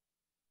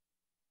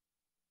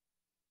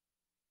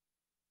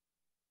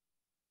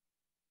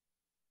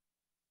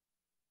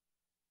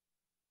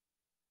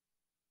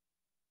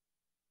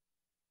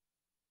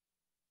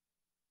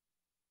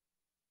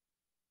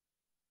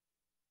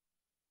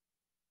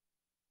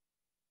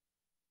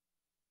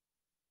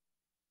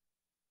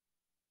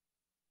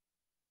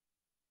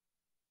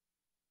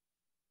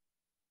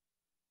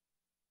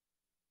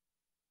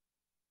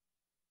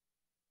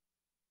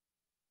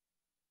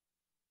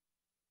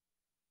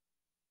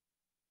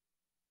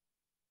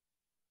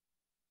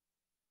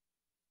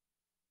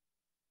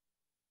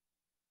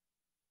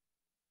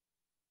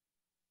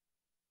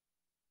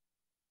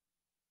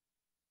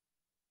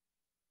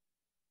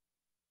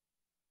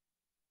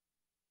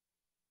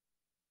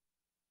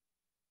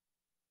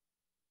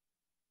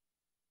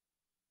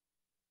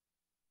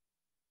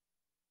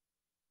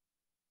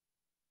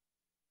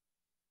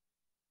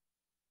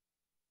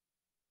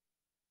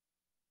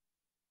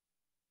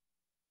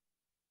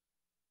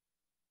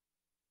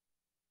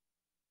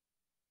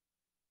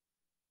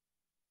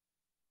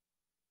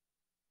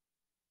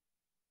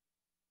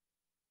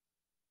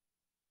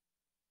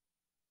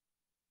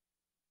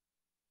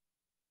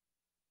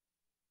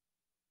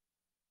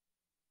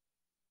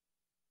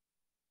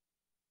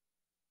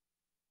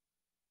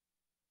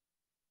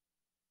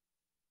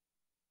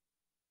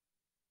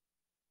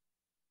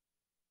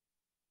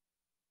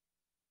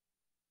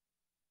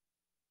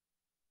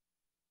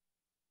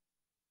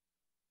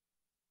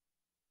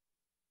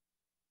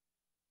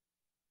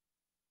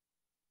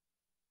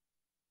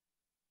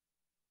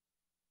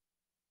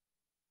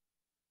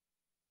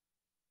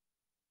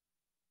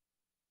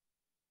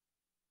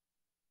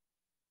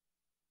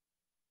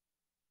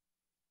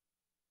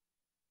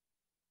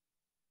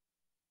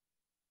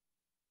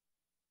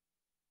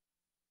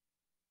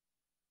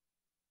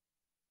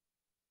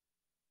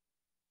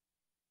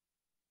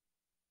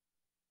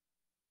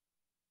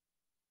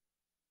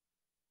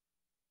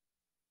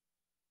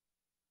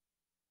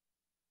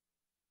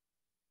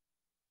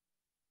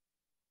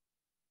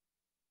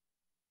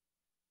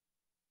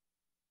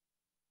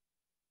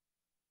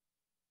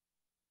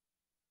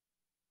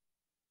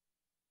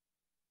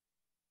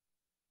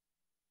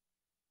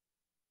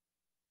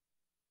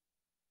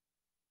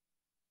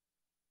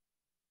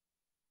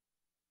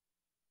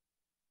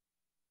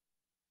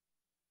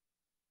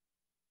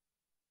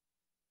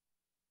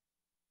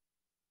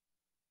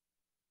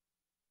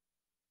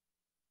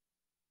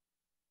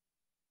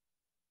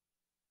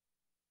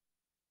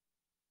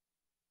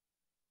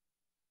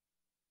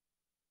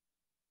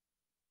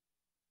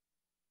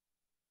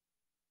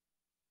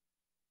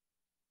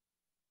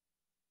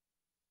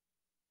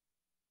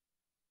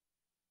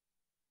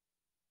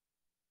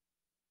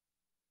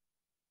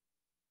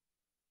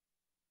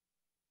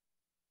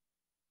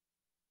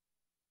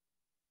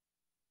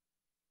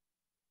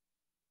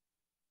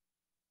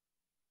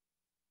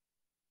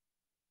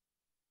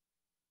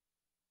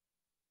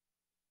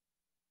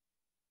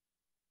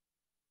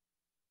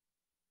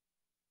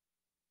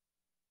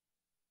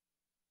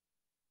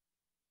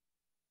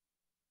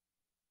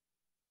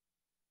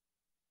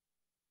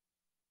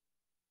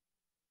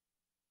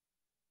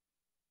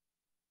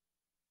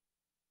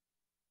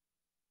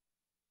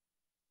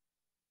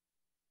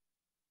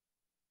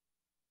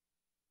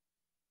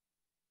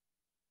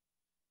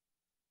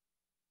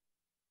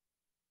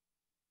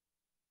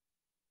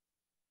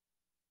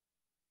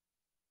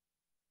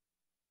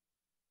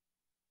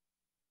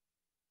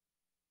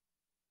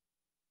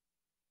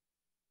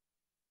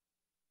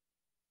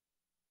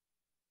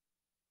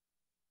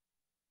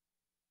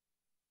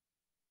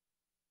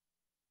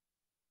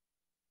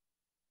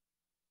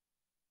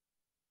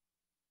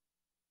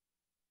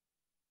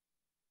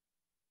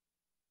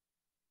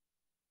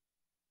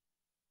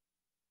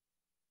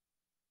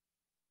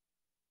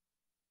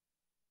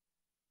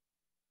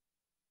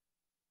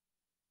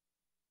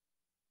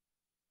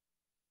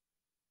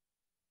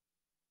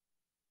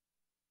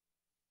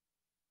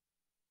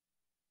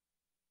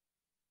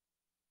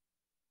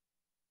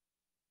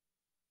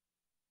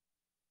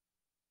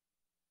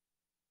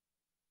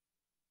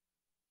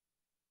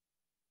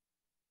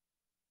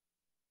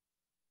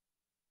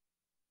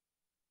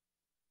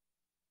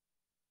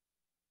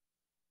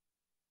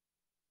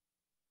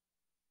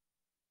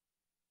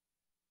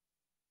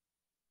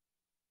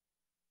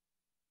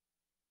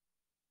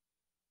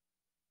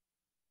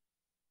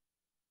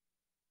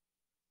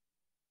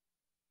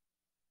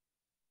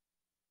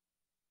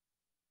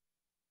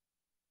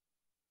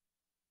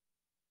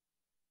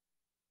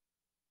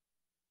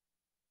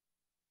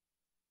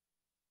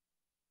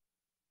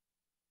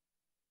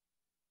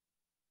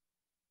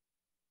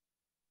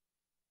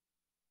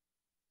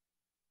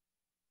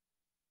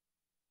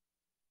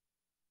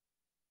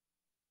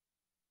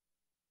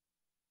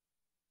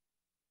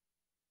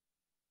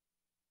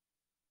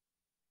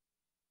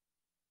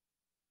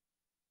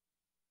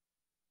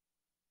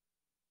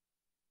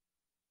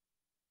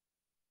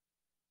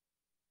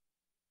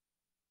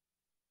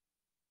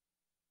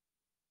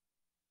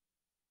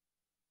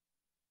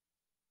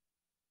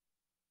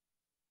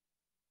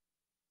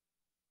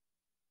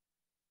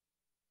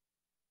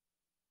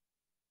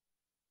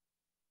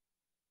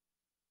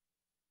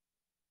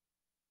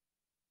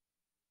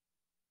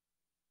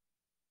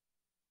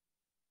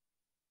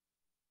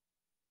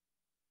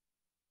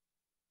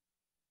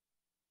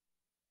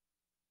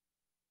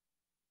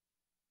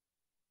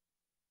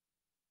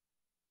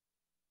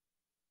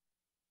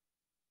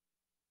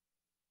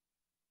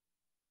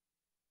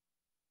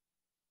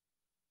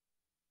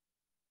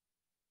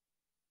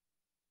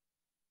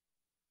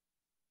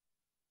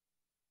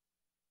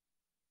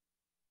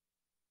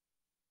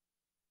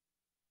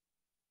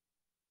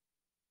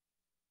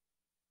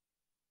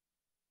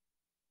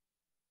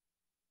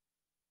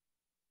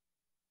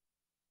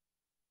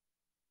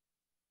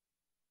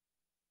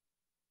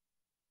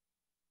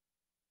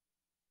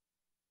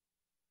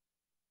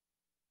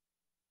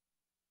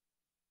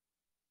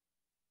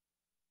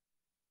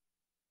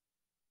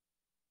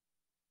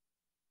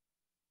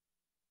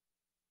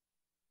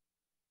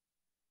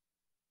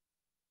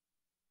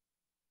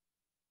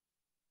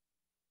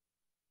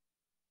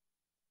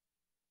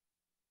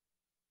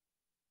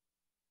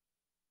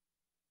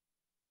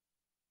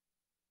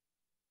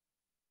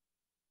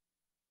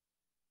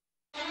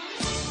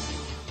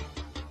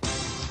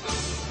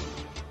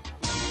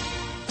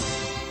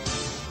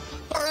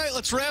 right,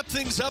 let's wrap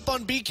things up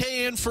on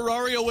BK and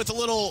Ferrario with a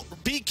little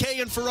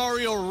BK and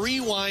Ferrario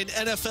Rewind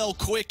NFL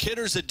Quick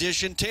Hitters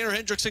Edition. Tanner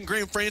Hendrickson,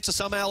 Graham Francis,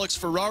 I'm Alex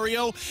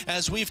Ferrario.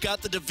 As we've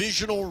got the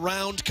divisional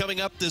round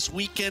coming up this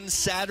weekend,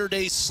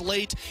 Saturday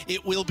slate,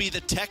 it will be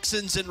the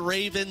Texans and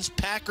Ravens,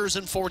 Packers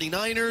and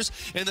 49ers,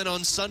 and then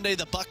on Sunday,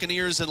 the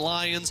Buccaneers and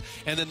Lions,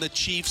 and then the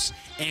Chiefs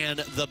and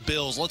the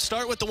Bills. Let's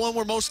start with the one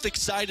we're most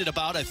excited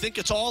about. I think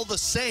it's all the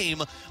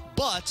same,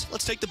 but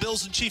let's take the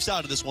Bills and Chiefs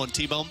out of this one,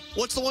 T-Bone.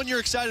 What's the one you're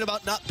excited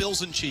about, not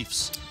Bills and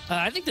Chiefs?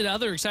 I think the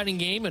other exciting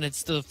game, and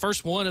it's the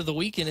first one of the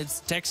weekend, it's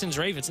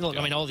Texans-Ravens. Look,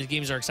 I mean, all these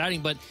games are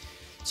exciting, but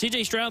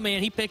C.J. Stroud,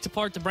 man, he picked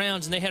apart the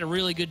Browns, and they had a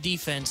really good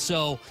defense.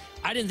 So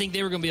I didn't think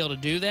they were going to be able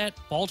to do that.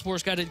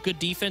 Baltimore's got a good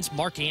defense.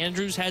 Mark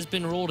Andrews has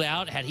been ruled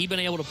out. Had he been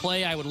able to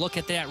play, I would look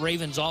at that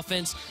Ravens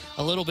offense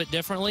a little bit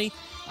differently.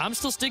 I'm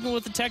still sticking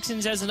with the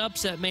Texans as an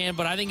upset, man,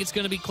 but I think it's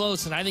going to be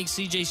close, and I think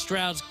C.J.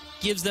 Stroud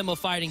gives them a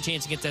fighting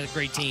chance against that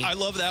great team. I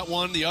love that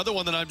one. The other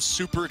one that I'm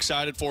super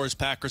excited for is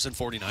Packers and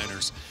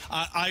 49ers.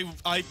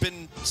 I've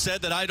been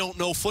said that I don't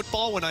know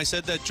football when I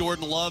said that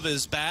Jordan Love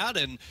is bad,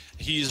 and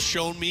he's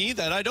shown me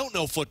that I don't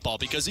know football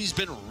because he's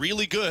been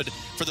really good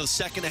for the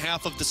second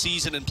half of the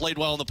season and played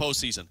well in the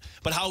postseason.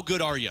 But how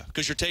good are you?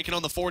 Because you're taking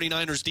on the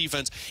 49ers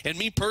defense. And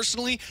me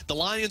personally, the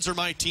Lions are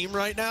my team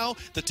right now.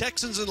 The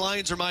Texans and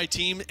Lions are my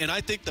team, and I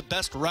think the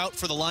best route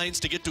for the Lions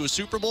to get to a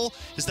Super Bowl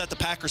is that the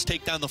Packers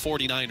take down the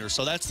 49ers.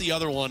 So that's the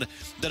other one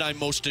that I'm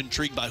most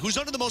intrigued by. Who's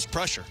under the most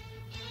pressure?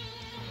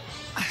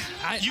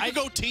 You can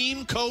go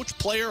team, coach,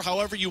 player,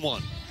 however you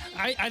want.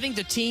 I think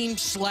the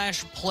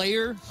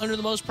team/player under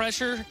the most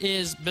pressure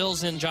is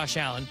Bills and Josh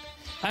Allen.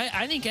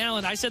 I think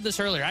Allen, I said this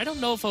earlier, I don't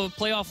know if a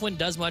playoff win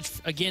does much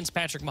against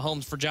Patrick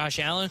Mahomes for Josh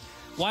Allen.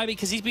 Why?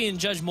 Because he's being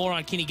judged more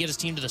on can he get his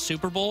team to the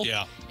Super Bowl.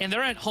 Yeah. And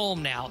they're at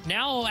home now.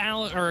 Now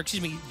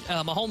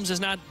Mahomes is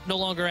no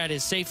longer at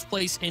his safe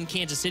place in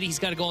Kansas City. He's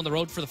got to go on the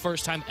road for the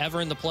first time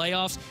ever in the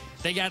playoffs.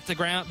 They got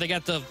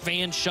the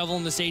fans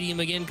shoveling the stadium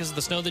again because of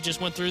the snow that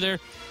just went through there.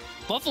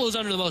 Buffalo's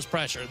under the most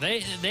pressure.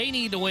 They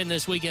need to win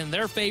this weekend.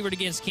 They're favored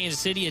against Kansas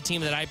City, a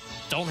team that I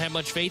don't have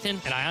much faith in,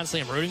 and I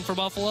honestly am rooting for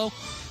Buffalo.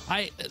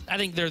 I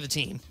think they're the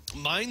team.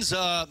 Mine's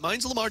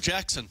Lamar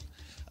Jackson.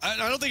 I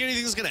don't think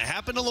anything's going to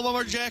happen to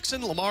Lamar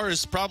Jackson. Lamar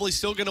is probably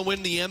still going to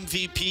win the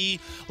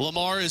MVP.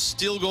 Lamar is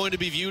still going to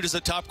be viewed as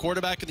a top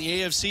quarterback in the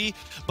AFC.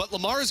 But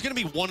Lamar is going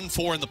to be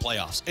 1-4 in the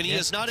playoffs. And he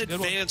has not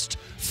advanced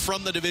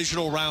from the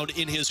divisional round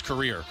in his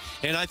career.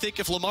 And I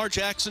think if Lamar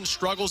Jackson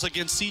struggles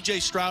against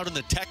C.J. Stroud and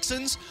the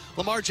Texans,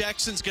 Lamar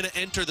Jackson's going to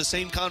enter the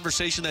same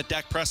conversation that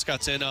Dak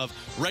Prescott's in of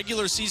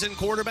regular season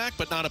quarterback,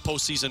 but not a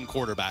postseason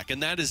quarterback.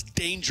 And that is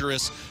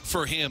dangerous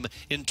for him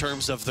in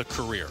terms of the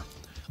career.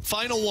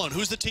 Final one.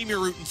 Who's the team you're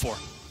rooting for?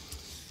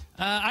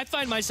 I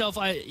find myself,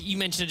 you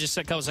mentioned it just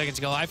a couple seconds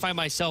ago, I find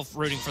myself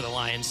rooting for the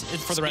Lions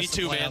for the rest of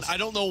the playoffs. Me too, man. I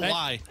don't know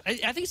why. I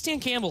think it's Dan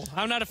Campbell.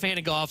 I'm not a fan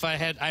of Goff.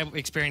 I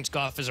experienced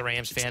Goff as a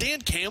Rams fan. It's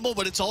Dan Campbell,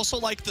 but it's also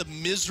like the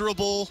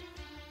miserable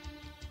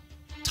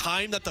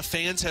time that the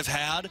fans have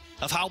had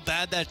of how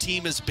bad that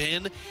team has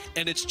been,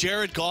 and it's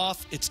Jared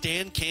Goff, it's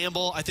Dan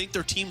Campbell. I think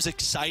their team's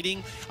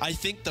exciting. I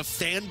think the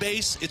fan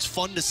base, it's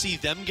fun to see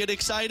them get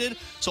excited.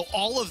 So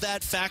all of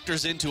that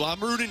factors into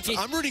I'm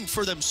rooting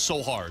for them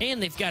so hard.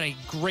 And they've got a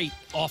great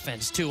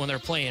offense too when they're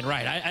playing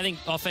right. I think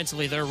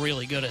offensively they're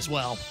really good as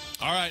well.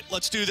 All right,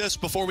 let's do this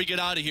before we get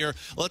out of here.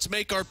 Let's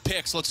make our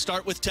picks. Let's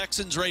start with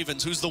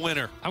Texans-Ravens. Who's the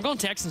winner? I'm going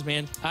Texans,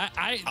 man.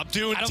 I'm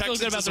doing Texans. I don't feel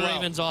good about the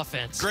Ravens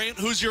offense. Grant,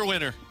 who's your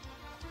winner?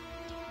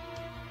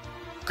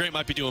 Grant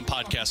might be doing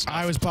podcasting.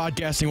 I was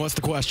podcasting. What's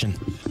the question?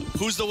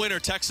 Who's the winner,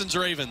 Texans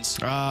or Ravens?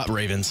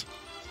 Ravens.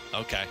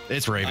 Okay.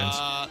 It's Ravens.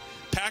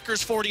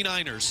 Packers,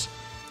 49ers.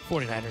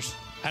 49ers.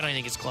 I don't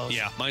think it's close.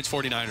 Yeah, mine's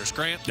 49ers.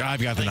 Grant?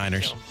 I've got the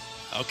Niners.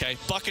 Okay.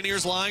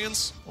 Buccaneers,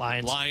 Lions?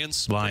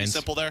 Lions. Pretty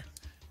simple there.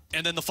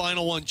 And then the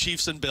final one,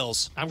 Chiefs and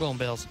Bills. I'm going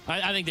Bills.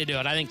 I think they do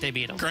it. I think they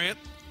beat them. Grant?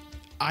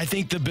 I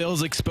think the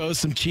Bills expose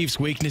some Chiefs'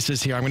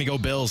 weaknesses here. I'm going to go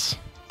Bills.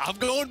 I'm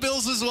going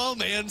Bills as well,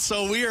 man.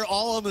 So we are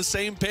all on the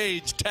same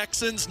page.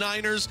 Texans,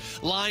 Niners,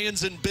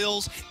 Lions, and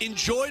Bills.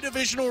 Enjoy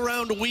divisional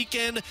round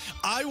weekend.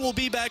 I will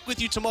be back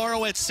with you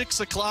tomorrow at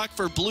 6 o'clock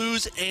for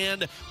Blues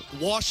and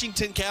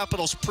Washington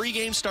Capitals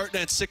pregame starting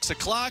at 6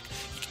 o'clock.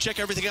 Check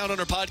everything out on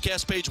our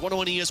podcast page,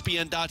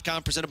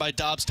 101ESPN.com, presented by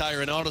Dobbs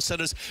Tire and Auto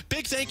Centers.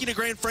 Big thank you to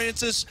Grant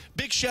Francis.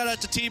 Big shout out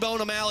to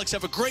T-Bone. I'm Alex.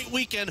 Have a great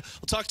weekend.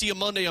 We'll talk to you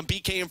Monday on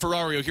BK and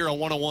Ferrario here on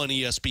 101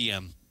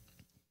 ESPN.